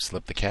even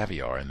slipped the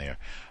caviar in there.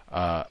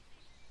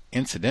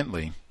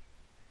 Incidentally,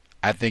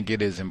 I think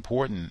it is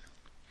important.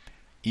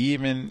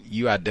 Even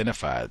you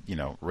identified,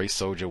 race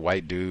soldier,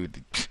 white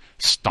dude,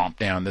 stomp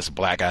down this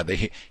black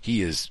guy.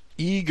 He is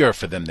eager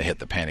for them to hit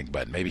the panic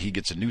button. Maybe he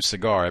gets a new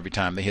cigar every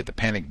time they hit the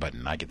panic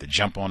button. I get to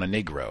jump on a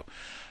Negro.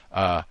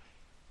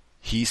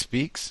 He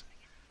speaks,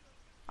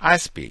 I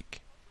speak.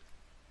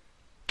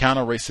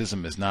 Counter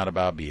racism is not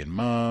about being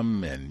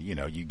mum and,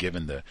 you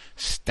giving the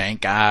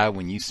stank eye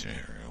when you say,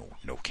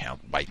 no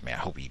count white man, I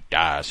hope he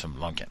dies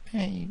from lung cancer.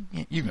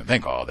 You can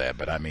think all that,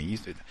 but I mean, you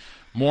said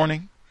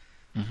morning.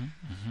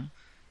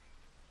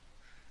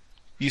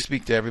 You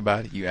speak to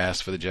everybody. You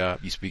ask for the job.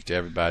 You speak to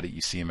everybody.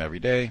 You see them every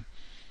day.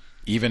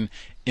 Even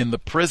in the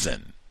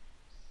prison,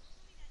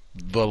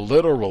 the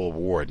literal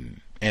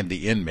warden and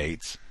the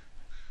inmates,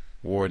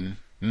 warden,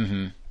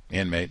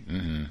 inmate,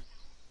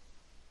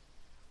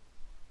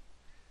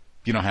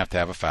 You don't have to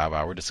have a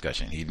 5-hour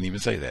discussion. He didn't even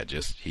say that.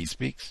 Just he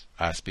speaks,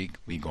 I speak,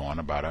 we go on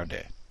about our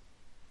day.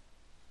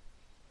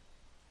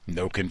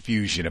 No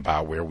confusion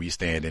about where we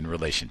stand in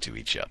relation to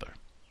each other.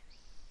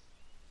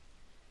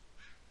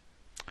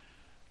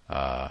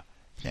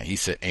 Now he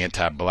said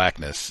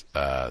anti-blackness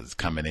is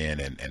coming in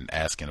and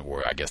asking,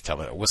 or I guess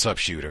telling, what's up,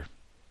 shooter?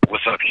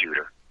 What's up,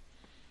 shooter?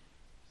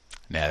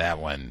 Now that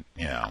one,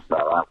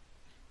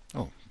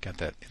 oh, got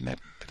that. Isn't that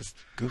is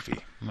goofy? I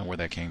don't know where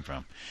that came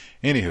from.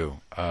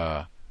 Anywho,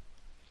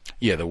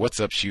 yeah, the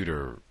what's up,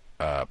 shooter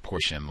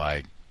portion,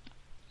 like,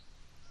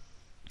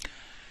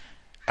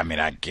 I mean,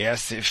 I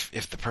guess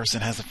if the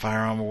person has a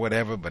firearm or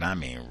whatever, but I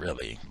mean,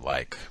 really,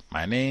 like,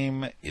 my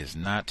name is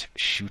not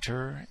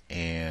Shooter,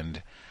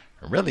 and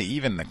really,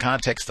 even in the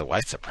context of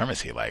white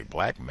supremacy, like,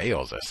 black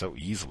males are so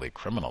easily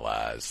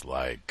criminalized,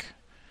 like,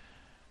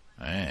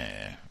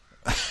 I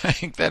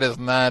think that is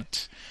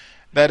not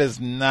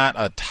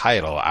a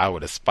title I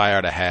would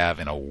aspire to have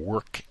in a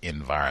work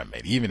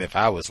environment, even if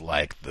I was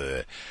like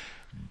the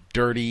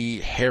dirty,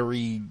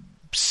 hairy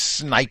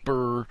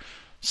sniper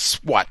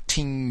SWAT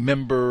team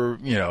member,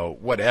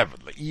 whatever.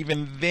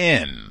 Even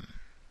then,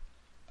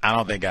 I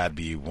don't think I'd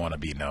want to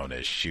be known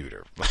as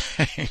Shooter.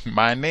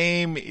 My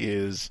name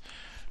is,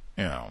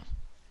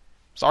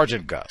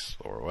 Sergeant Gus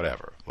or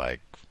whatever, like,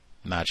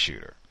 not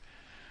Shooter.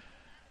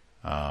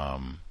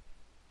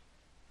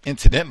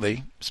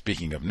 Incidentally,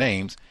 speaking of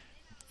names,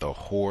 the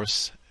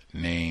horse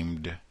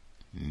named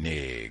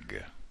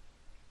Nig.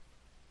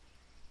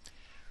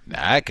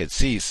 Now, I could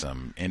see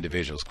some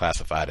individuals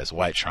classified as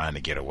white trying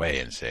to get away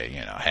and say,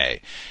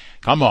 hey,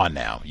 come on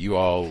now.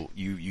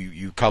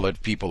 You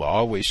colored people are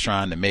always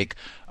trying to make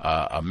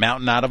a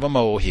mountain out of a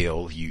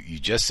molehill. You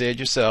just said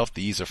yourself,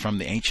 these are from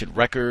the ancient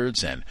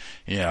records, and,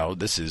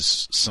 this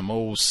is some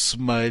old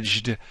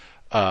smudged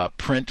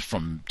print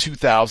from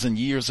 2,000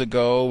 years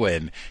ago,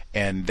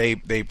 and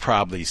they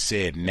probably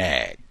said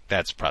nag.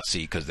 That's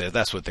probably, because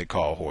that's what they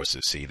call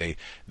horses. See,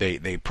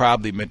 they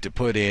probably meant to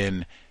put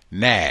in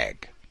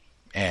nag.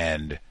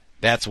 And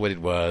that's what it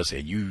was,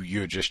 and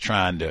you're just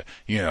trying to,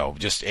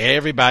 just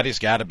everybody's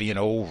got to be an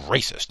old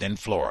racist in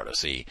Florida,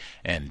 see,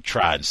 and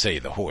try and say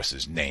the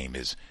horse's name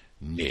is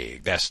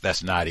Nig.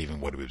 That's not even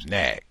what it was,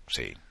 nag,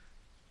 see.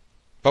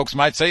 Folks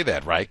might say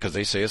that, right? Because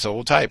they say it's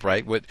old type,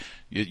 right? What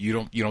you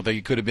don't think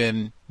it could have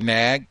been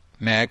nag?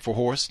 Nag for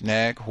horse,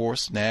 nag,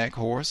 horse, nag,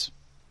 horse.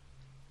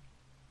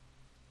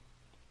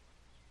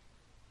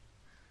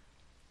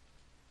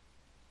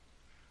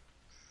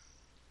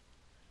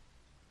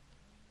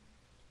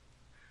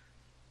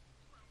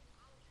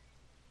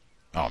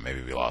 Oh,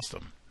 maybe we lost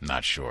him.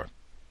 Not sure.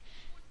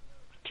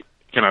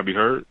 Can I be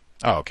heard?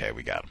 Oh, okay,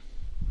 we got him.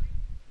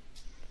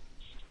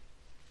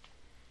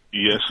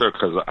 Yes, sir.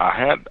 Because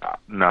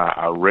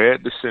I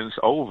read the sentence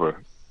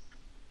over,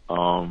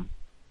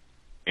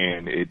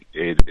 and it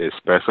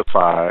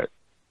specified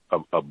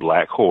a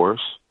black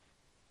horse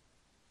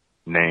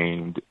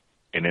named,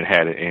 and it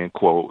had an end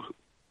quote,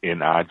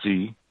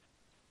 N-I-G,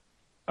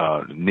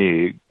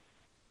 nig,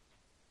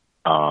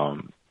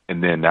 and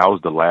then that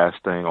was the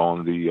last thing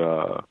on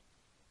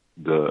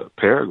the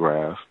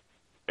paragraph.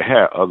 It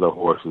had other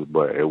horses,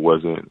 but it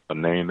wasn't a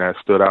name that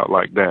stood out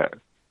like that.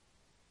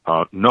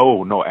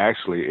 No,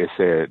 actually, it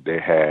said they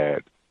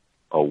had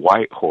a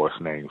white horse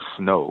named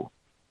Snow,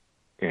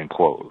 in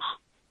quotes,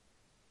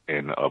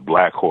 and a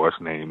black horse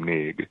named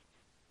Nig.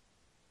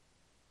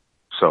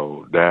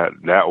 So that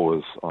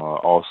was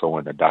also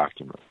in the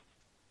document.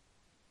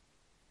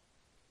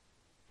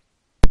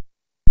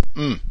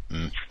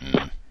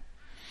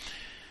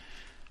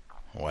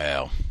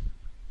 Well,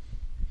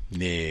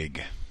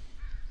 Nig.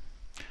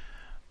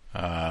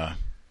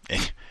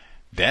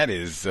 That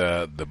is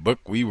the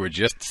book we were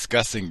just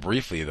discussing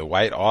briefly. The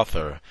white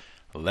author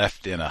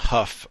left in a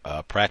huff,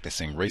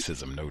 practicing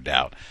racism, no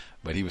doubt.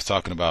 But he was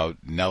talking about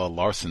Nella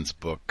Larson's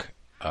book,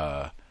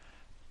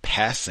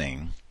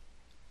 Passing.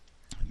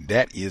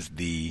 That is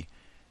the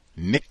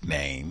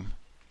nickname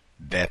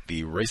that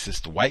the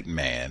racist white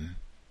man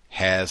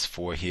has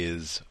for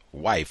his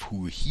wife,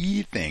 who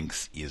he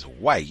thinks is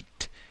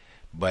white,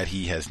 but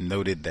he has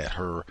noted that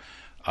her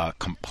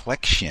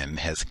complexion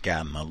has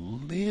gotten a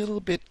little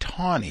bit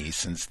tawny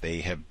since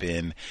they have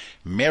been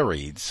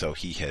married, so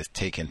he has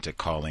taken to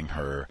calling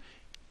her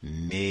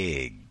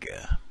Nig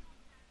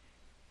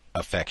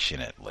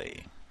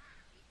affectionately.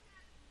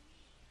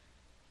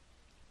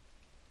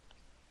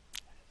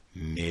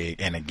 Nig.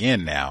 And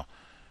again now,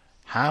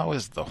 how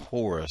is the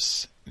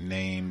horse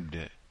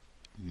named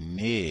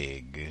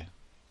Nig?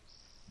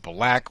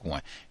 Black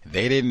one.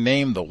 They didn't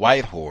name the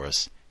white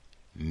horse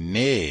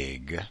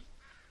Nig.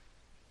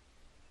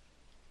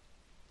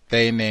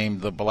 They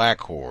named the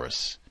black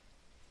horse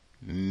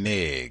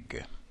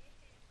Nig.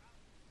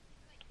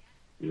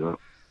 Yep.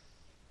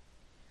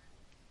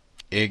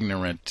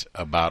 Ignorant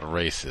about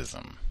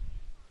racism.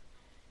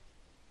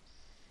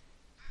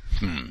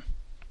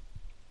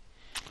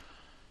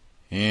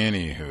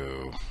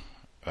 Anywho,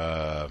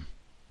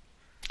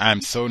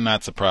 I'm so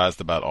not surprised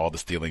about all the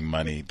stealing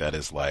money. That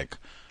is like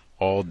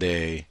all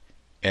day,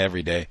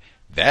 every day.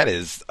 That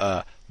is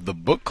the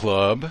book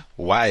club,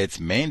 why it's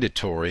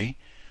mandatory.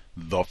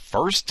 The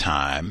first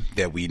time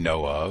that we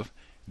know of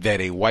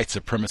that a white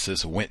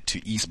supremacist went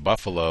to East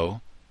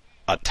Buffalo,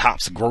 a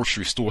Tops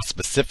grocery store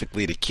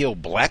specifically to kill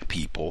black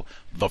people,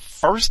 the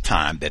first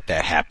time that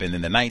happened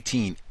in the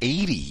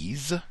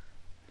 1980s,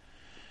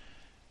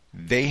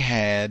 they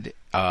had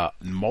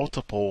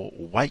multiple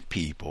white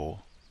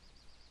people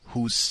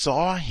who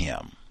saw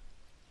him,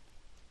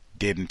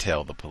 didn't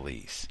tell the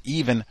police,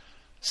 even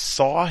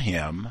saw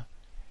him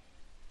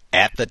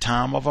at the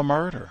time of a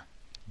murder,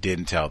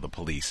 didn't tell the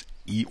police,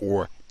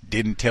 or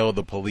didn't tell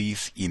the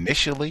police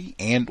initially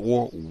and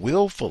or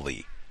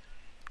willfully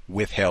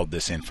withheld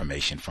this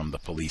information from the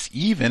police.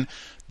 Even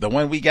the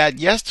one we got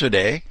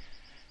yesterday,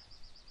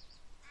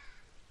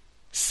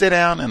 sit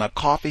down in a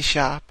coffee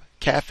shop,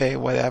 cafe,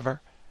 whatever,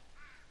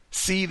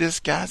 see this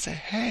guy, say,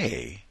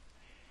 hey,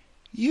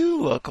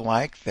 you look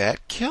like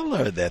that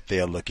killer that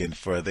they're looking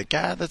for, the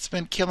guy that's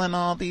been killing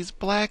all these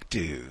black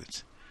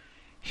dudes.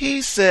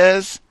 He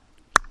says,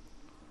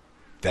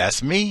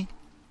 that's me.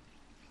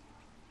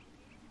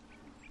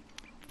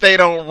 They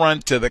don't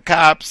run to the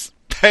cops.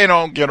 They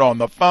don't get on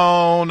the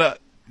phone.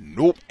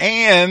 Nope.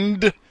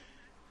 And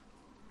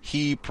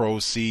he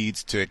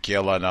proceeds to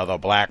kill another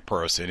black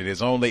person. It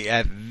is only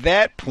at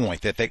that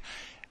point that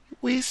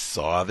we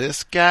saw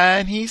this guy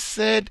and he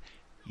said,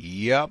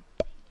 yep,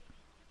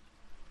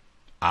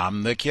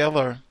 I'm the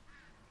killer.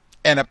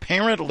 And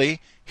apparently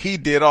he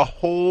did a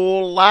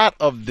whole lot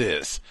of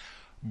this,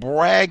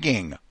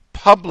 bragging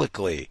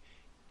publicly.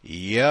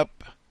 Yep.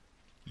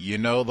 You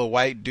know the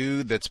white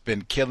dude that's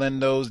been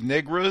killing those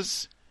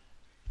niggers?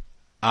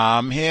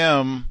 I'm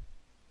him.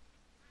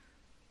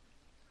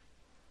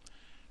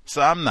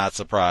 So I'm not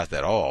surprised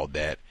at all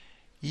that,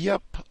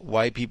 yep,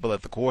 white people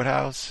at the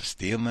courthouse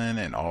stealing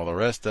and all the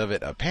rest of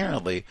it.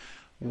 Apparently,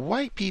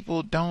 white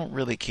people don't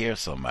really care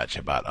so much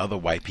about other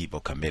white people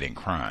committing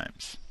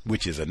crimes,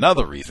 which is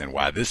another reason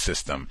why this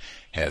system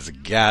has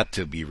got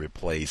to be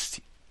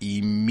replaced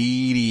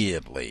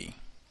immediately.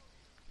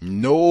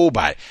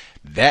 Nobody.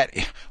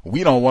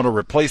 We don't want to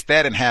replace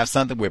that and have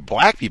something where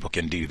black people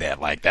can do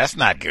that. Like, that's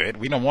not good.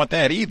 We don't want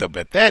that either,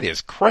 but that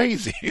is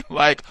crazy.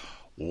 Like,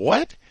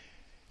 what?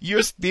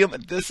 You're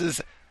stealing. This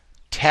is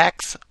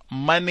tax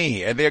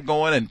money, and they're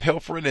going and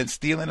pilfering and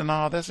stealing and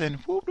all this, and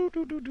whoop,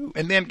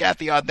 and then got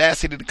the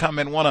audacity to come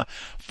and want to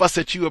fuss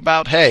at you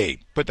about, hey,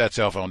 put that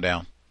cell phone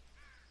down.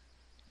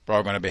 We're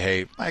all going to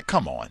behave. Like,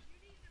 come on.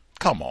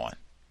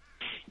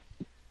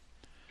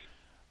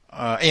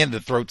 And the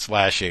throat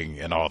slashing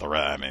and all the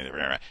rest. I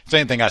mean,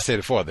 same thing I said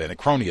before, the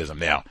cronyism.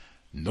 Now,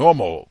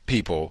 normal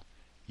people,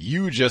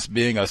 you just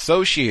being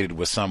associated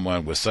with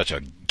someone with such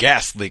a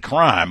ghastly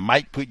crime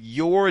might put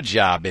your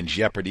job in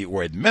jeopardy,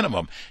 or at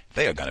minimum,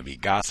 they are going to be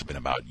gossiping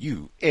about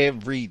you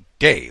every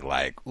day.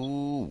 Like,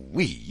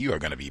 ooh-wee, you are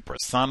going to be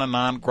persona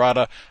non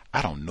grata.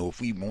 I don't know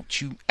if we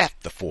want you at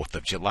the 4th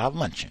of July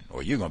luncheon,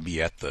 or you're going to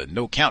be at the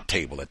no-count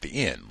table at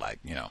the end. Like,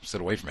 sit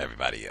away from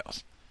everybody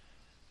else.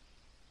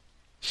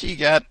 She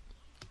got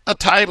a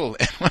title.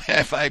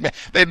 They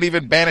didn't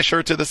even banish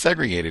her to the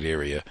segregated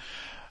area.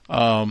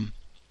 And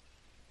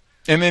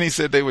then he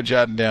said they were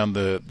jotting down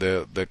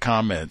the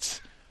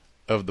comments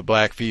of the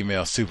black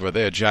female super.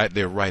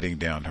 They're writing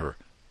down her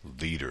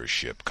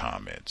leadership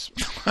comments.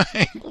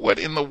 Like, what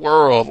in the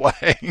world?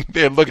 Like,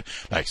 they're looking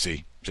like,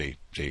 see,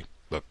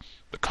 look,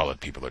 the colored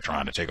people are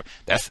trying to take her.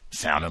 That's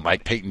sounding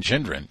like Peyton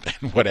Gendron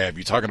and what have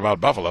you, talking about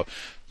Buffalo.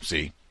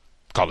 See,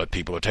 colored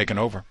people are taking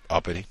over.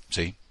 Uppity,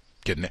 see,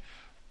 getting it.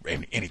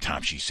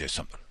 Anytime she says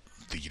something,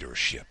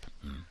 leadership.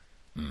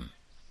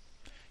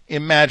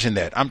 Imagine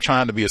that. I'm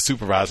trying to be a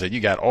supervisor.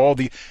 You got all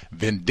the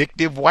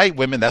vindictive white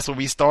women. That's what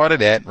we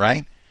started at,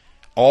 right?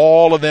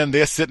 All of them,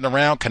 they're sitting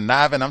around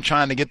conniving. I'm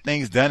trying to get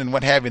things done and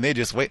what have you. And they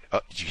just wait.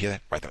 Oh, did you hear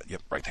that? Right there.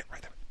 Yep, right there.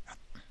 Right there.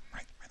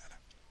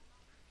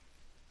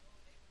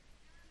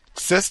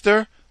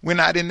 Sister, we're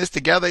not in this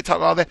together. They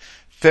talk all that.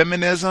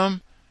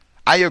 Feminism.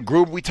 I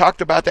agree. We talked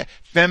about that.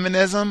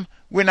 Feminism.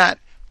 We're not.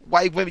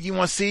 White women, you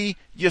want to see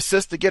your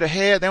sister get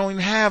ahead? They don't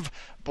even have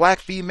black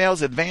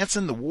females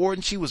advancing. The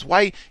warden, she was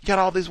white. You got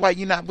all this white.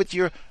 You're not with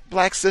your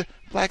black sister.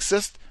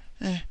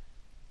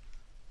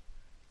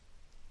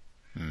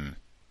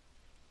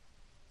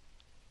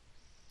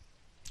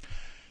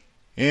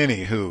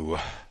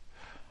 Anywho,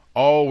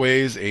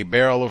 always a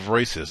barrel of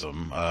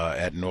racism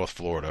at North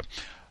Florida.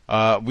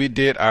 We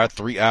did our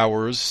 3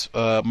 hours.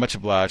 Much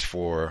obliged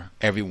for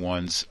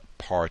everyone's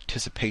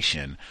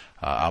participation.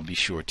 I'll be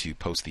sure to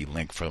post the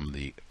link for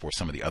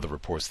some of the other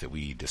reports that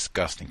we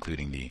discussed,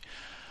 including the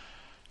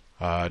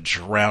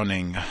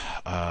drowning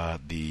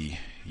the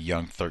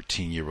young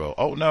 13-year-old.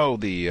 Oh no,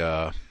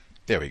 there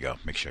we go.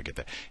 Make sure I get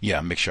that. Yeah,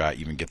 make sure I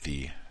even get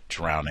the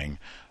drowning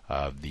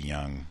of the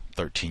young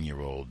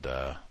 13-year-old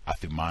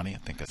Athumani. I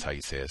think that's how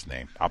you say his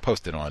name. I'll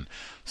post it on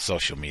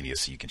social media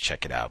so you can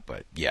check it out.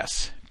 But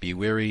yes, be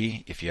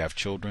wary if you have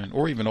children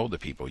or even older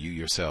people. You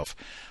yourself,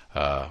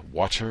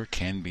 water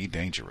can be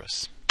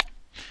dangerous.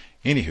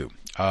 Anywho,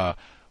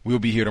 we'll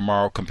be here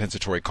tomorrow,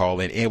 compensatory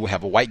call-in, and we'll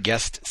have a white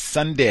guest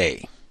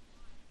Sunday.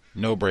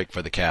 No break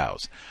for the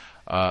cows.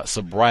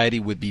 Sobriety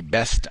would be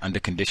best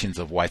under conditions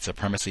of white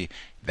supremacy.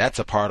 That's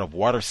a part of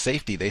water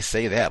safety. They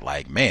say that,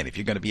 like, man, if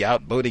you're going to be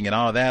out boating and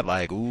all that,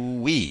 like,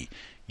 ooh-wee,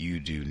 you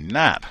do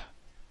not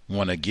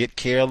want to get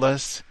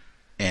careless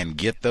and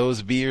get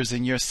those beers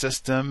in your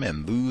system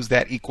and lose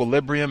that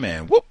equilibrium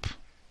and whoop.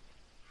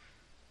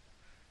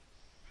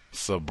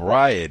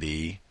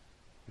 Sobriety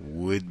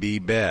would be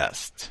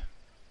best.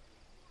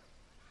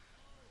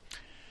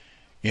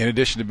 In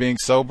addition to being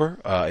sober,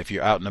 if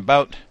you're out and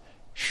about,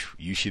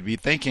 you should be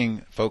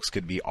thinking folks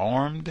could be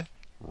armed,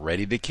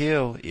 ready to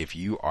kill. If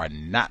you are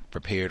not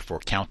prepared for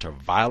counter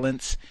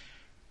violence,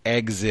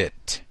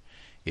 exit.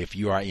 If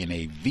you are in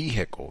a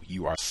vehicle,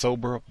 you are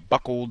sober,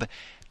 buckled,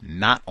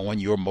 not on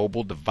your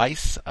mobile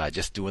device,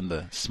 just doing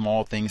the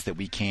small things that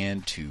we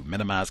can to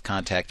minimize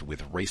contact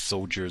with race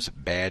soldiers,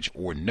 badge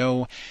or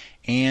no,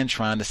 and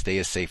trying to stay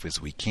as safe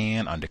as we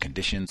can under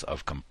conditions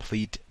of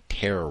complete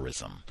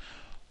terrorism.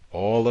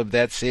 All of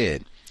that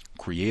said,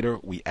 Creator,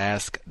 we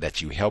ask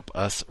that you help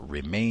us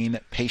remain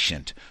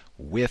patient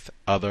with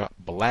other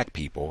black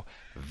people,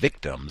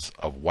 victims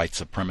of white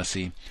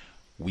supremacy.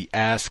 We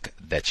ask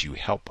that you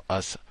help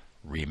us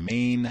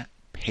remain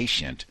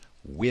patient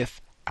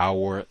with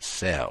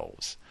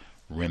ourselves.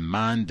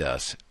 Remind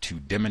us to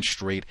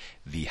demonstrate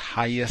the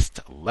highest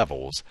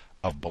levels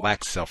of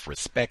black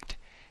self-respect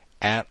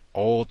at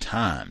all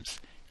times,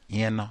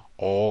 in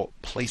all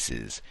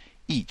places,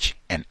 each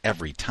and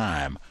every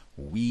time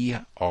we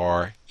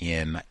are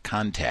in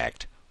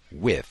contact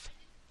with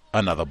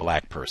another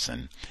black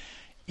person.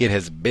 It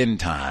has been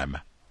time.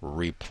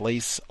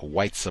 Replace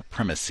white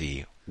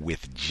supremacy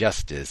with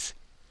justice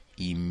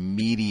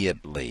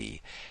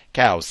immediately.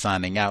 Cows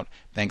signing out.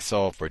 Thanks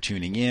all for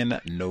tuning in.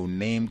 No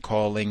name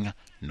calling,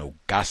 no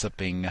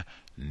gossiping,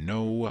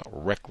 no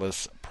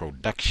reckless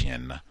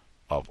production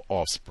of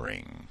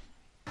offspring.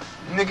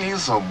 Nigga, you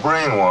so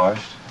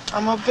brainwashed.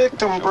 I'm a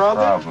victim,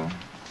 brother. Problem.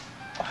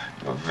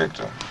 You're a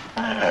victim.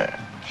 I'm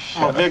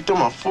a victim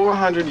of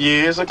 400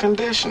 years of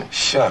conditioning.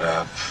 Shut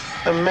up.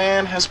 The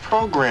man has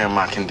programmed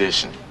my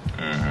conditioning.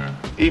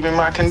 Even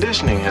my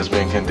conditioning has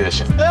been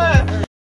conditioned.